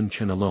walk with Yun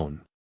Chen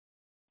alone.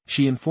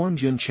 She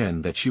informed Yun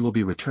Chen that she will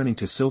be returning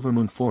to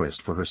Silvermoon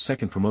Forest for her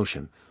second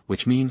promotion,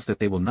 which means that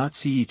they will not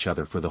see each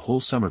other for the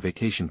whole summer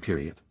vacation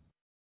period.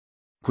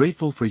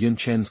 Grateful for Yun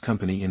Chen's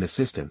company and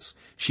assistance,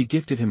 she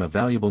gifted him a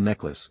valuable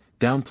necklace,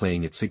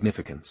 downplaying its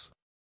significance.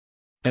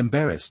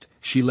 Embarrassed,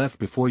 she left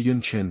before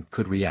Yun Chen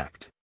could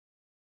react.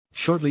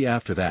 Shortly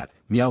after that,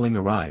 Miaoling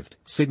arrived,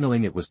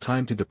 signaling it was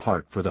time to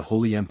depart for the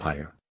Holy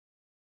Empire.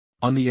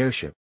 On the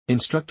airship,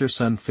 Instructor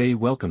Sun Fei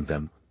welcomed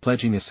them,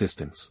 pledging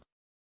assistance.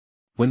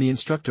 When the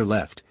instructor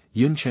left,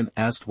 Yun Chen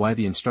asked why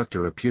the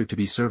instructor appeared to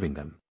be serving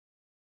them.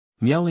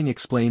 Miaoling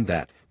explained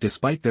that,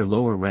 despite their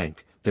lower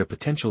rank, their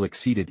potential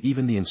exceeded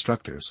even the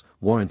instructors,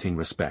 warranting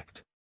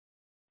respect.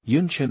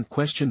 Yun Chen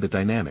questioned the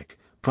dynamic,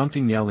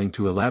 prompting Miaoling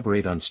to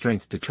elaborate on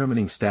strength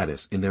determining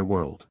status in their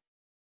world.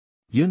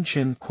 Yun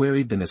Chen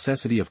queried the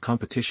necessity of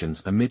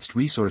competitions amidst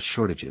resource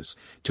shortages,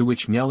 to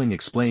which Miaoling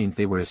explained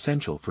they were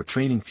essential for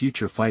training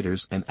future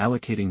fighters and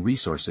allocating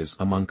resources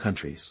among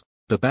countries.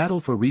 The battle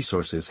for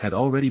resources had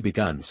already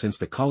begun since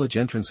the college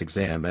entrance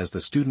exam as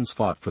the students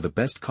fought for the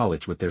best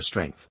college with their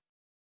strength.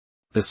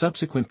 The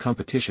subsequent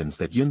competitions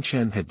that Yun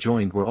Chen had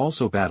joined were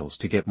also battles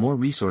to get more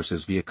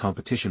resources via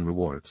competition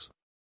rewards.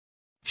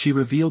 She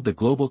revealed the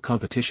global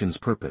competition's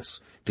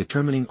purpose,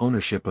 determining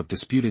ownership of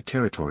disputed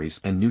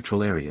territories and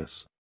neutral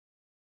areas.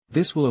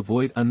 This will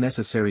avoid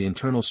unnecessary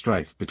internal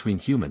strife between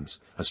humans,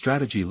 a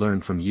strategy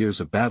learned from years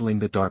of battling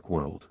the dark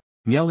world.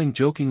 Miaoling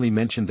jokingly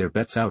mentioned their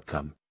bet's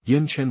outcome.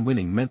 Yun Chen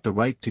winning meant the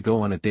right to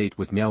go on a date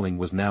with Miaoling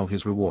was now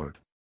his reward.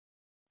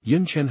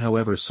 Yun Chen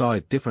however saw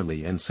it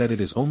differently and said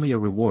it is only a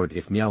reward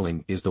if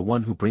Miaoling is the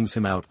one who brings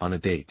him out on a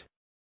date.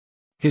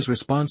 His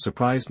response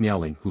surprised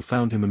Miaoling, who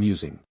found him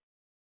amusing.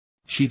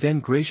 She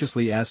then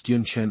graciously asked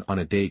Yun Chen on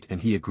a date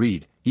and he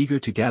agreed, eager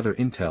to gather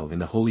intel in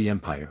the Holy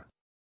Empire.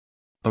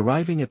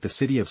 Arriving at the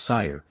city of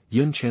Sire,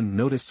 Yun Chen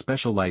noticed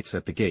special lights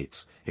at the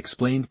gates,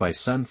 explained by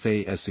Sun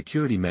Fei as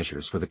security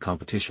measures for the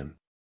competition.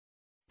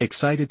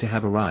 Excited to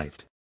have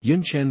arrived,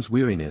 Yun Chen's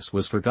weariness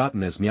was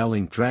forgotten as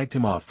Miaoling dragged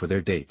him off for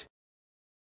their date.